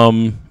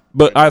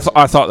 But I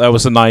thought that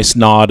was a nice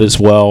nod as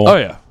well. Oh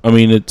yeah. I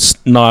mean, it's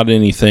not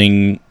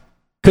anything,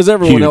 because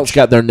everyone else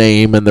got their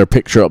name and their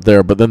picture up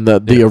there, but then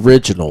the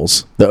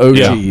originals, the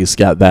OGs,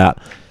 got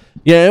that.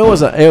 Yeah, it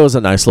was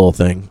a nice little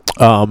thing.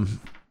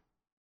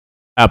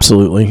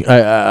 Absolutely.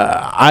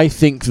 I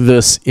think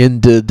this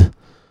ended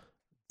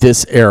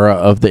this era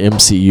of the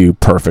MCU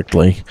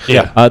perfectly.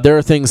 Yeah. There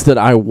are things that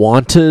I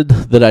wanted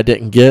that I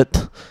didn't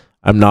get.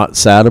 I'm not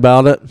sad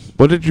about it.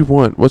 What did you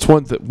want? What's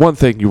one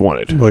thing you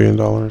wanted? $1 million.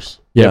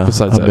 Yeah,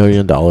 besides $1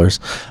 million.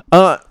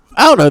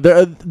 I don't know.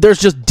 There's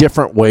just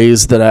different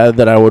ways that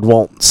I would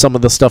want some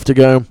of the stuff to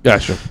go.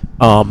 Gotcha.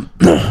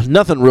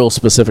 Nothing real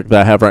specific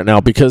that I have right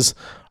now, because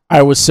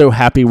I was so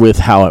happy with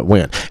how it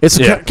went. It's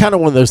kind of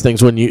one of those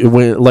things when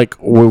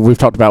like we've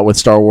talked about with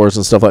Star Wars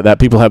and stuff like that.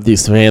 People have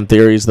these fan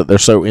theories that they're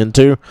so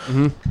into.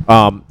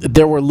 Mm-hmm.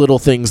 There were little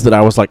things that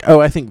I was like,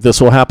 oh, I think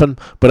this will happen,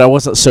 but I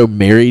wasn't so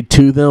married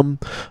to them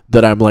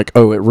that I'm like,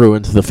 oh, it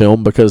ruined the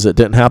film because it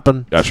didn't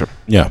happen. Gotcha.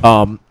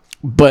 Yeah.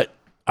 But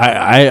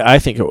I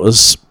think it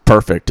was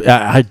perfect.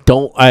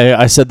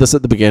 I said this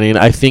at the beginning.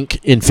 I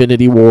think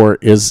Infinity War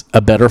is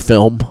a better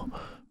film,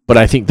 but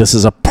I think this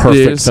is a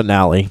perfect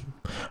finale.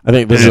 I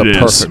think this is a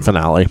perfect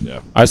finale. Yeah.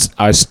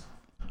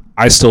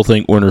 I still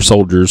think Winter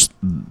Soldier's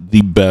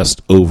the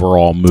best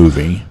overall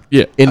movie.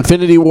 Yeah.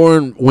 Infinity War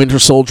and Winter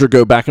Soldier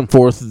go back and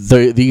forth.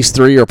 These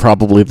three are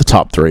probably the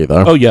top three,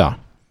 though. Oh, yeah.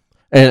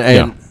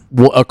 And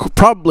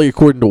probably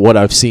according to what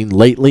I've seen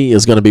lately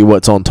is going to be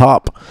what's on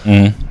top.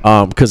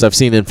 Because I've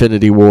seen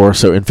Infinity War.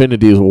 So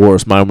Infinity War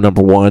is my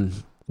number one.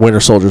 Winter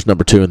Soldier's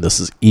number 2, and this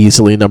is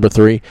easily number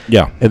 3.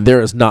 Yeah. And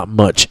there is not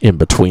much in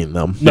between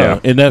them.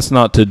 No, and that's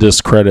not to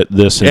discredit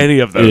this any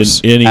of those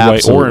in any way,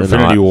 or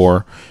Infinity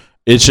War.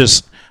 It's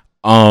just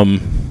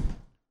when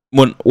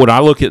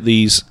I look at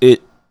these,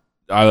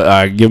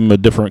 I give them a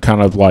different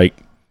kind of like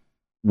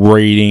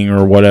rating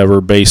or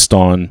whatever based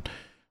on,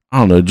 I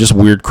don't know, just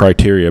weird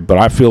criteria. But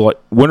I feel like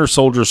Winter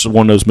Soldier is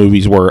one of those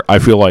movies where I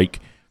feel like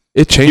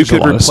it changed you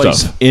could a lot replace of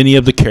stuff. any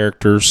of the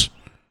characters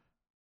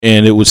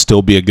and it would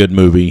still be a good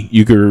movie.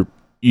 You could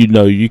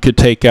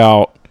take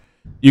out,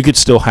 you could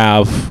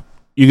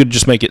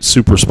just make it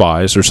Super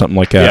Spies or something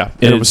like that.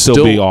 Yeah, and it would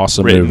still be an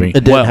awesome movie.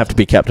 It didn't have to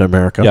be Captain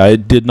America. Yeah,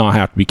 it did not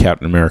have to be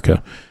Captain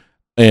America.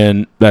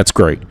 And that's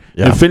great.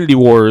 Yeah. Infinity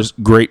War is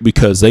great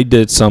because they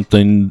did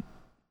something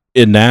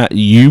in that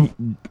you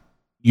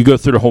go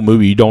through the whole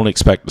movie, you don't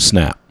expect to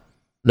snap.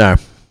 No.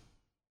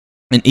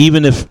 And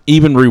even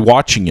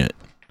rewatching it,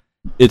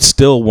 it's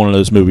still one of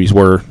those movies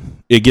where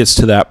it gets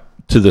to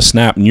the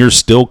snap and you're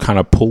still kind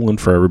of pulling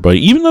for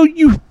everybody, even though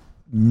you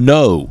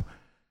know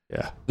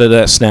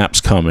that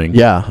snap's coming.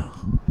 Yeah.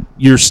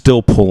 You're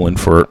still pulling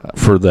for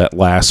that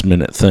last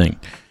minute thing.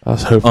 I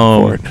was hoping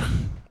for it.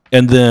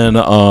 And then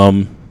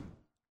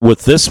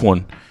with this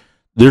one,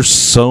 there's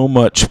so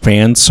much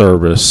fan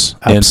service.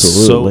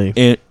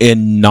 Absolutely.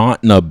 And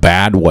not in a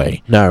bad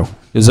way. No.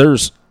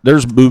 Because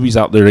there's movies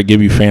out there that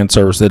give you fan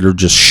service that are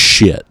just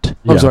shit.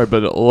 I'm sorry,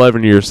 but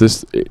 11 years,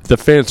 the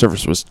fan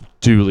service was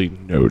duly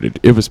noted.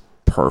 It was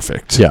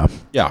perfect. Yeah.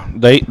 Yeah.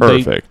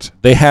 Perfect.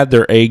 They had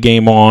their A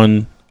game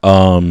on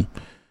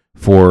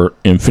for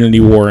Infinity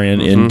War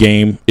and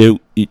Endgame.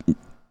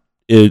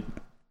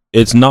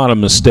 It's not a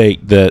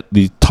mistake that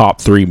the top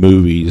 3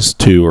 movies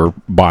too are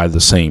by the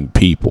same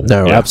people.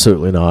 No,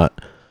 absolutely not.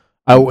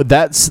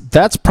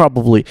 That's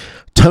probably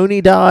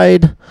Tony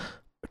died,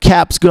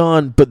 Cap's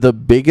gone, but the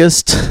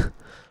biggest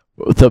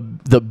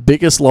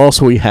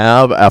loss we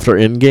have after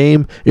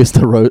Endgame is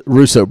the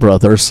Russo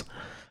brothers.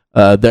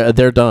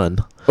 They're done.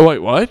 Oh wait,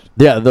 what?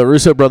 Yeah, the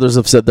Russo brothers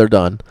have said they're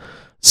done.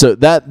 So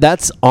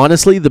that's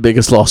honestly the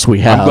biggest loss we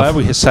have. I'm glad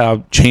we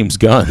have James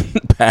Gunn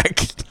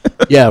back.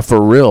 Yeah, for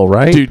real,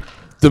 right? Dude,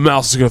 the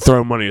mouse is going to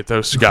throw money at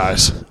those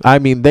guys. I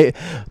mean, they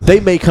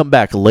may come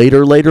back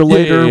later,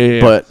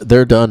 but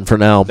they're done for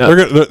now.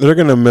 They're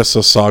gonna miss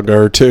a saga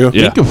or two.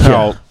 Yeah.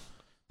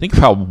 Think of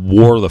how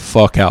wore the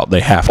fuck out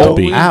they have to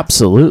be.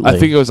 Absolutely. I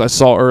think I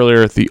saw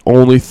earlier the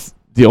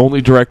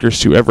only directors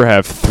to ever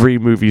have 3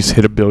 movies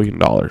hit $1 billion.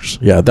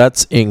 Yeah,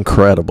 that's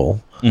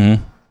incredible.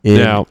 Mm-hmm.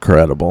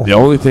 Incredible. Now, the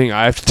only thing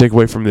I have to take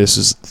away from this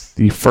is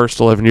the first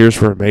 11 years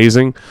were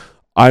amazing.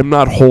 I'm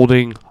not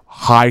holding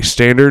high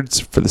standards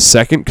for the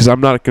second because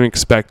I'm not going to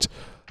expect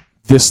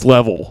this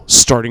level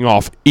starting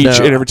off and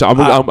every time.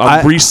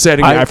 I'm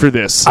resetting after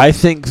this. I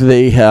think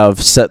they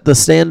have set the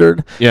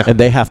standard, and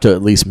they have to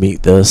at least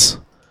meet this.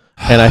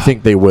 And I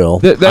think they will.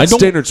 That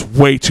standard's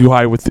way too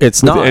high with the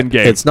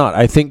Endgame. It's not.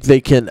 I think they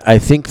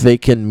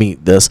can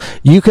meet this.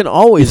 You can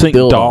always think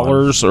build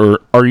dollars, or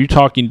are you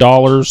talking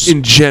dollars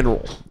in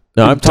general?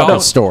 No, I'm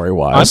talking story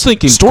wise. I'm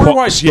thinking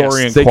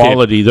story and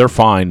quality. They're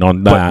fine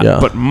on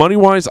that. But money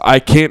wise, I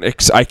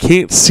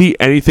can't see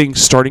anything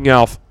starting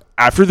out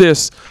after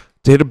this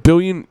to hit $1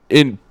 billion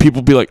and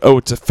people be like, "Oh,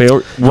 it's a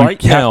failure."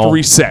 Right now, have to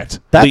reset.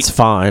 That's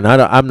fine. I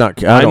don't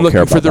care looking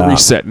about for the that.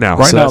 reset now.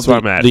 Right so now, that's where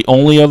I'm at. The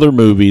only other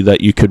movie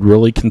that you could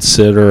really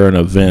consider an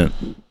event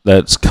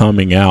that's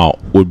coming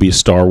out would be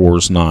Star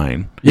Wars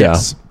 9.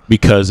 Yes,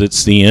 because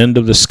it's the end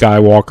of the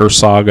Skywalker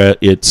saga.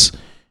 It's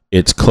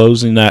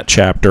closing that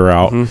chapter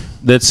out.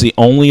 Mm-hmm. That's the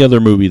only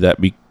other movie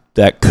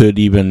that could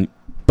even.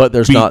 But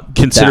there's not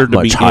considered that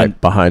much hype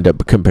behind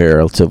it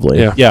comparatively.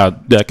 Yeah,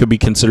 that could be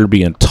considered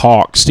being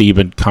talks to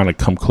even kind of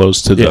come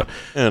close to the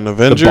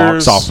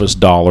box office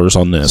dollars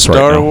on this right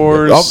now. Star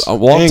Wars,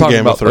 I'm talking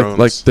about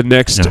like the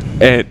next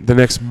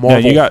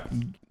Marvel. You got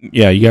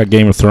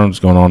Game of Thrones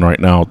going on right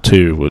now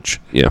too, which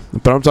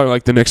but I'm talking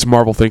like the next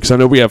Marvel thing because I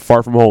know we have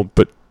Far From Home,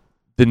 but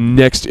the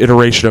next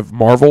iteration of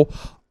Marvel,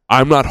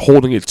 I'm not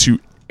holding it to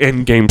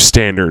Endgame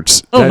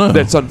standards.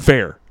 That's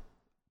unfair.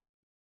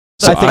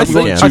 So I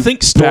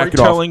think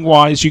storytelling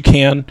wise you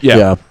can.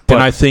 Yeah. And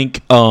I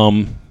think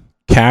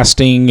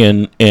casting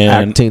and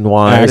acting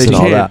wise and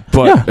all that.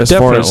 But as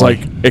far as like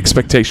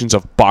expectations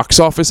of box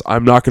office,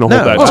 I'm not going to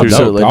hold that too.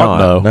 Absolutely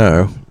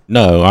not.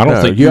 No, I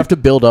don't think you have to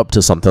build up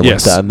to something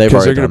like that, and they've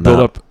already done that. They're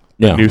going to build up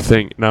a new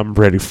thing, and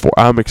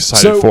I'm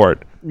excited for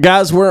it.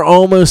 Guys, we're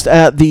almost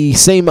at the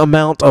same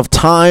amount of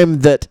time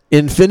that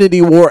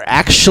Infinity War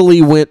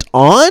actually went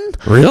on.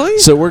 Really?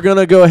 So we're going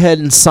to go ahead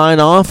and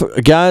sign off.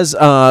 Guys,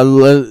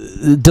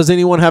 does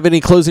anyone have any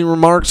closing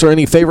remarks or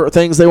any favorite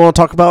things they want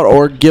to talk about,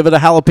 or give it a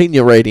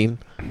jalapeno rating?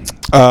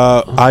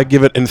 I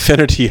give it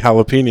infinity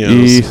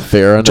jalapenos.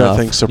 Fair enough. Which I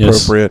think's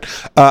appropriate.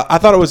 Yes. I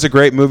thought it was a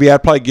great movie.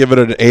 I'd probably give it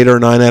an 8 or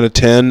 9 out of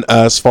 10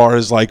 as far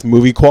as like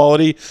movie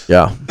quality.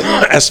 Yeah.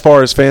 As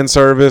far as fan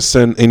service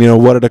and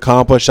what it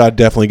accomplished, I'd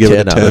definitely give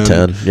it a 10. 10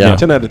 out of 10. Yeah.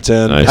 10 out of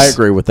 10. Nice. I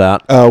agree with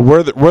that.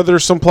 Were there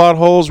some plot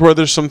holes? Were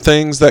there some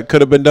things that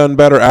could have been done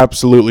better?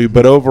 Absolutely.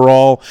 But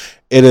overall,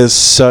 it is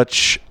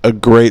such a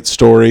great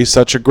story,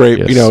 such a great,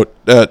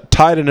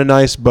 tied in a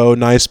nice bow,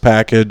 nice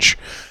package.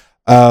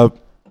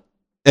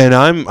 And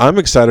I'm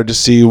excited to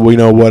see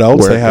what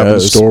else they have in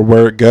store,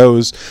 where it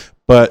goes.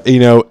 But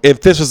if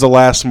this was the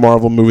last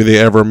Marvel movie they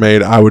ever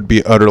made, I would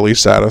be utterly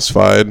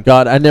satisfied.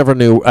 God, I never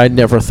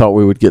thought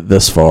we would get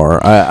this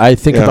far. I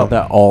think about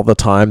that all the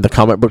time. The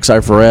comic books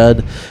I've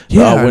read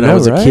when I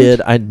was a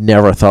kid, I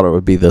never thought it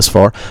would be this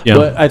far. Yeah.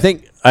 But I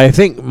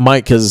think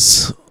Mike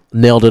has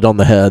nailed it on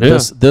the head. Yeah.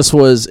 This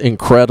was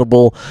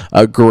incredible,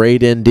 a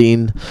great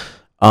ending.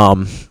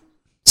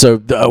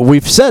 So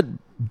we've said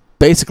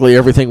basically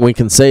everything we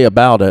can say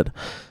about it.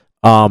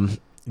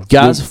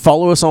 Guys,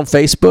 follow us on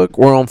Facebook.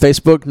 We're on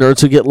Facebook,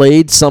 Nerds Who Get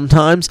Laid.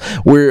 Sometimes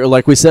we're,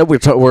 like we said,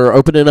 we're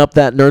opening up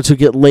that Nerds Who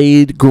Get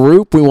Laid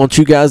group. We want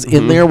you guys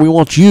in there. We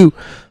want you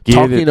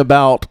talking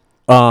about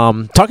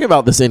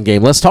this end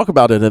game. Let's talk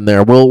about it in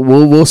there.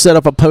 We'll set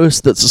up a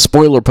post that's a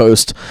spoiler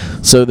post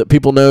so that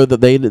people know that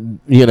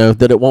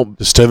that it won't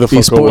just stay the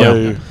fuck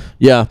away.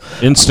 Yeah.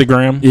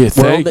 Instagram. Yeah,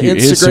 we're on the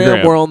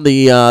Instagram. We're on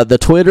the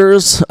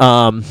Twitters.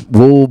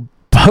 We'll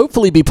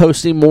hopefully be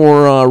posting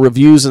more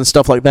reviews and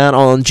stuff like that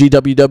on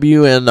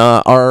GWW and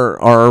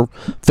our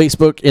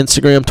Facebook,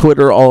 Instagram,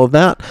 Twitter, all of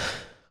that.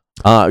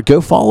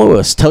 Go follow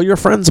us. Tell your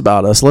friends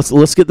about us.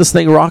 Let's get this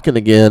thing rocking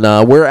again.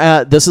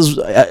 This is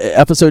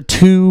episode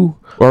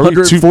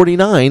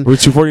 249. We're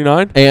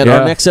 249, and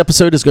our next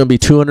episode is going to be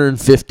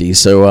 250.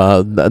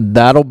 So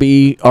that'll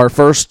be our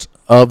first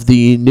of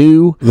the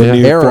new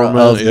era format,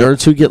 of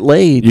Nerds Who Get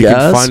Laid. You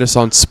can find us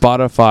on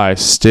Spotify,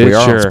 Stitcher. We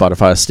are on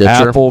Spotify,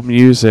 Stitcher, Apple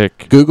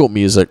Music, Google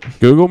Music.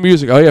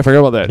 Oh yeah, I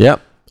forgot about that.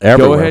 Yep.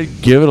 Everywhere. Go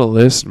ahead, give it a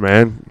listen,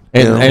 man,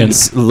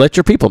 and let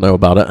your people know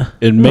about it.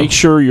 And make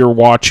sure you're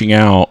watching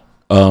out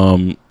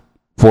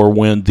for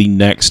when the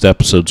next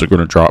episodes are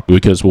going to drop,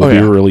 because we'll be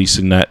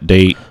releasing that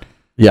date.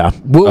 Yeah,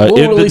 we'll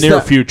in the near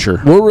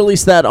future. We'll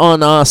release that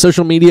on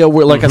social media.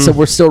 Like I said,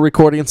 we're still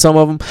recording some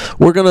of them.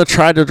 We're going to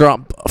try to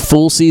drop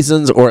full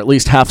seasons or at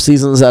least half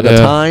seasons at a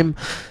time.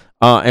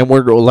 And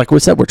we're, like we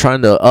said, we're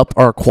trying to up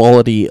our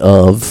quality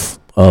of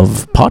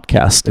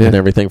podcast and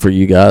everything for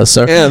you guys.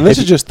 So this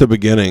is just the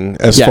beginning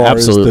as far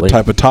as the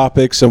type of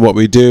topics and what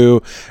we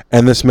do.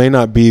 And this may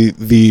not be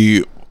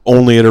the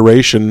only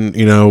iteration,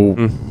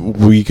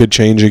 we could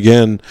change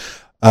again.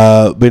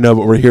 But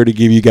we're here to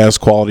give you guys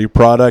quality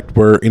product.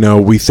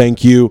 We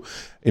thank you,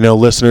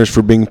 listeners,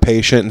 for being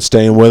patient and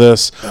staying with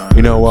us,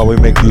 while we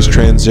make these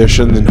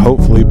transitions and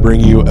hopefully bring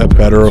you a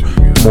better,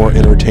 more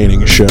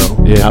entertaining show.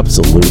 Yeah,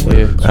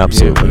 absolutely.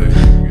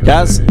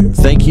 Guys,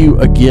 thank you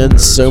again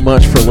so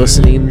much for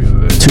listening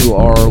to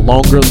our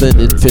longer than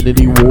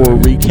Infinity War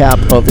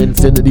recap of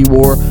Infinity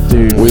War.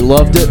 Dude, we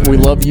loved it. We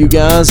love you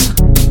guys.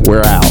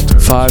 We're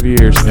out. 5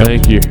 years. Yep.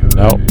 Thank you.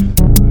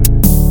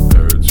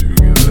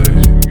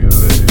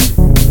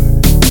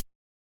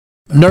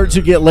 Nerds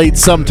Who Get Laid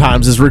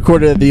Sometimes is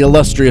recorded at the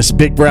illustrious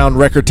Big Brown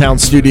Record Town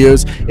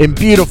Studios in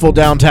beautiful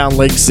downtown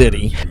Lake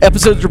City.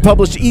 Episodes are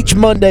published each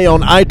Monday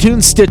on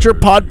iTunes, Stitcher,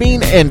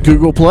 Podbean, and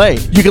Google Play.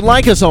 You can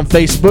like us on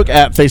Facebook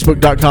at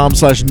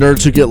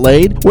facebook.com/Nerds Who Get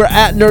Laid. We're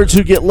at Nerds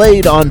Who Get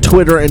Laid on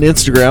Twitter and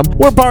Instagram.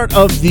 We're part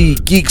of the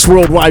Geeks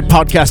Worldwide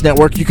Podcast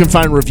Network. You can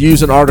find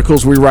reviews and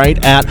articles we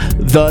write at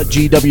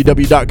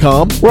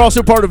thegww.com. We're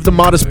also part of the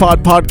Modest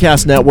Pod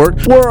Podcast Network.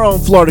 We're on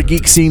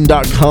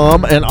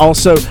FloridaGeekScene.com and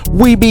also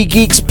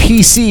WeBeGeeksPC.com.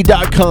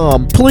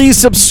 Please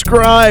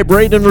subscribe,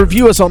 rate, and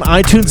review us on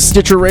iTunes,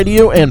 Stitcher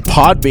Radio, and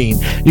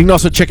Podbean. You can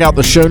also check out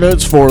the show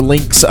notes for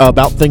links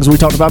about things we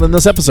talked about in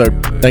this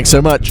episode. Thanks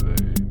so much.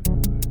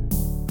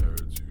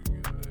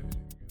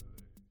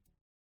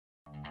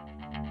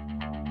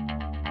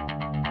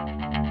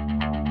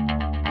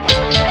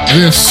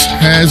 This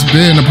has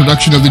been a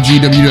production of the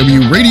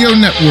GWW Radio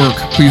Network.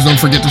 Please don't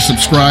forget to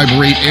subscribe,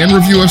 rate, and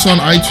review us on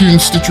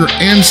iTunes, Stitcher,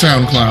 and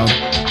SoundCloud.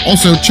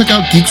 Also, check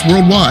out Geeks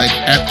Worldwide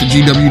at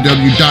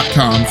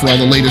thegww.com for all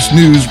the latest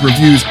news,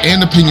 reviews,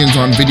 and opinions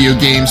on video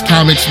games,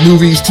 comics,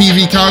 movies,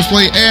 TV,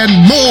 cosplay, and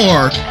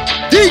more.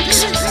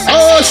 Geeks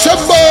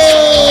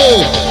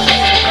Assemble!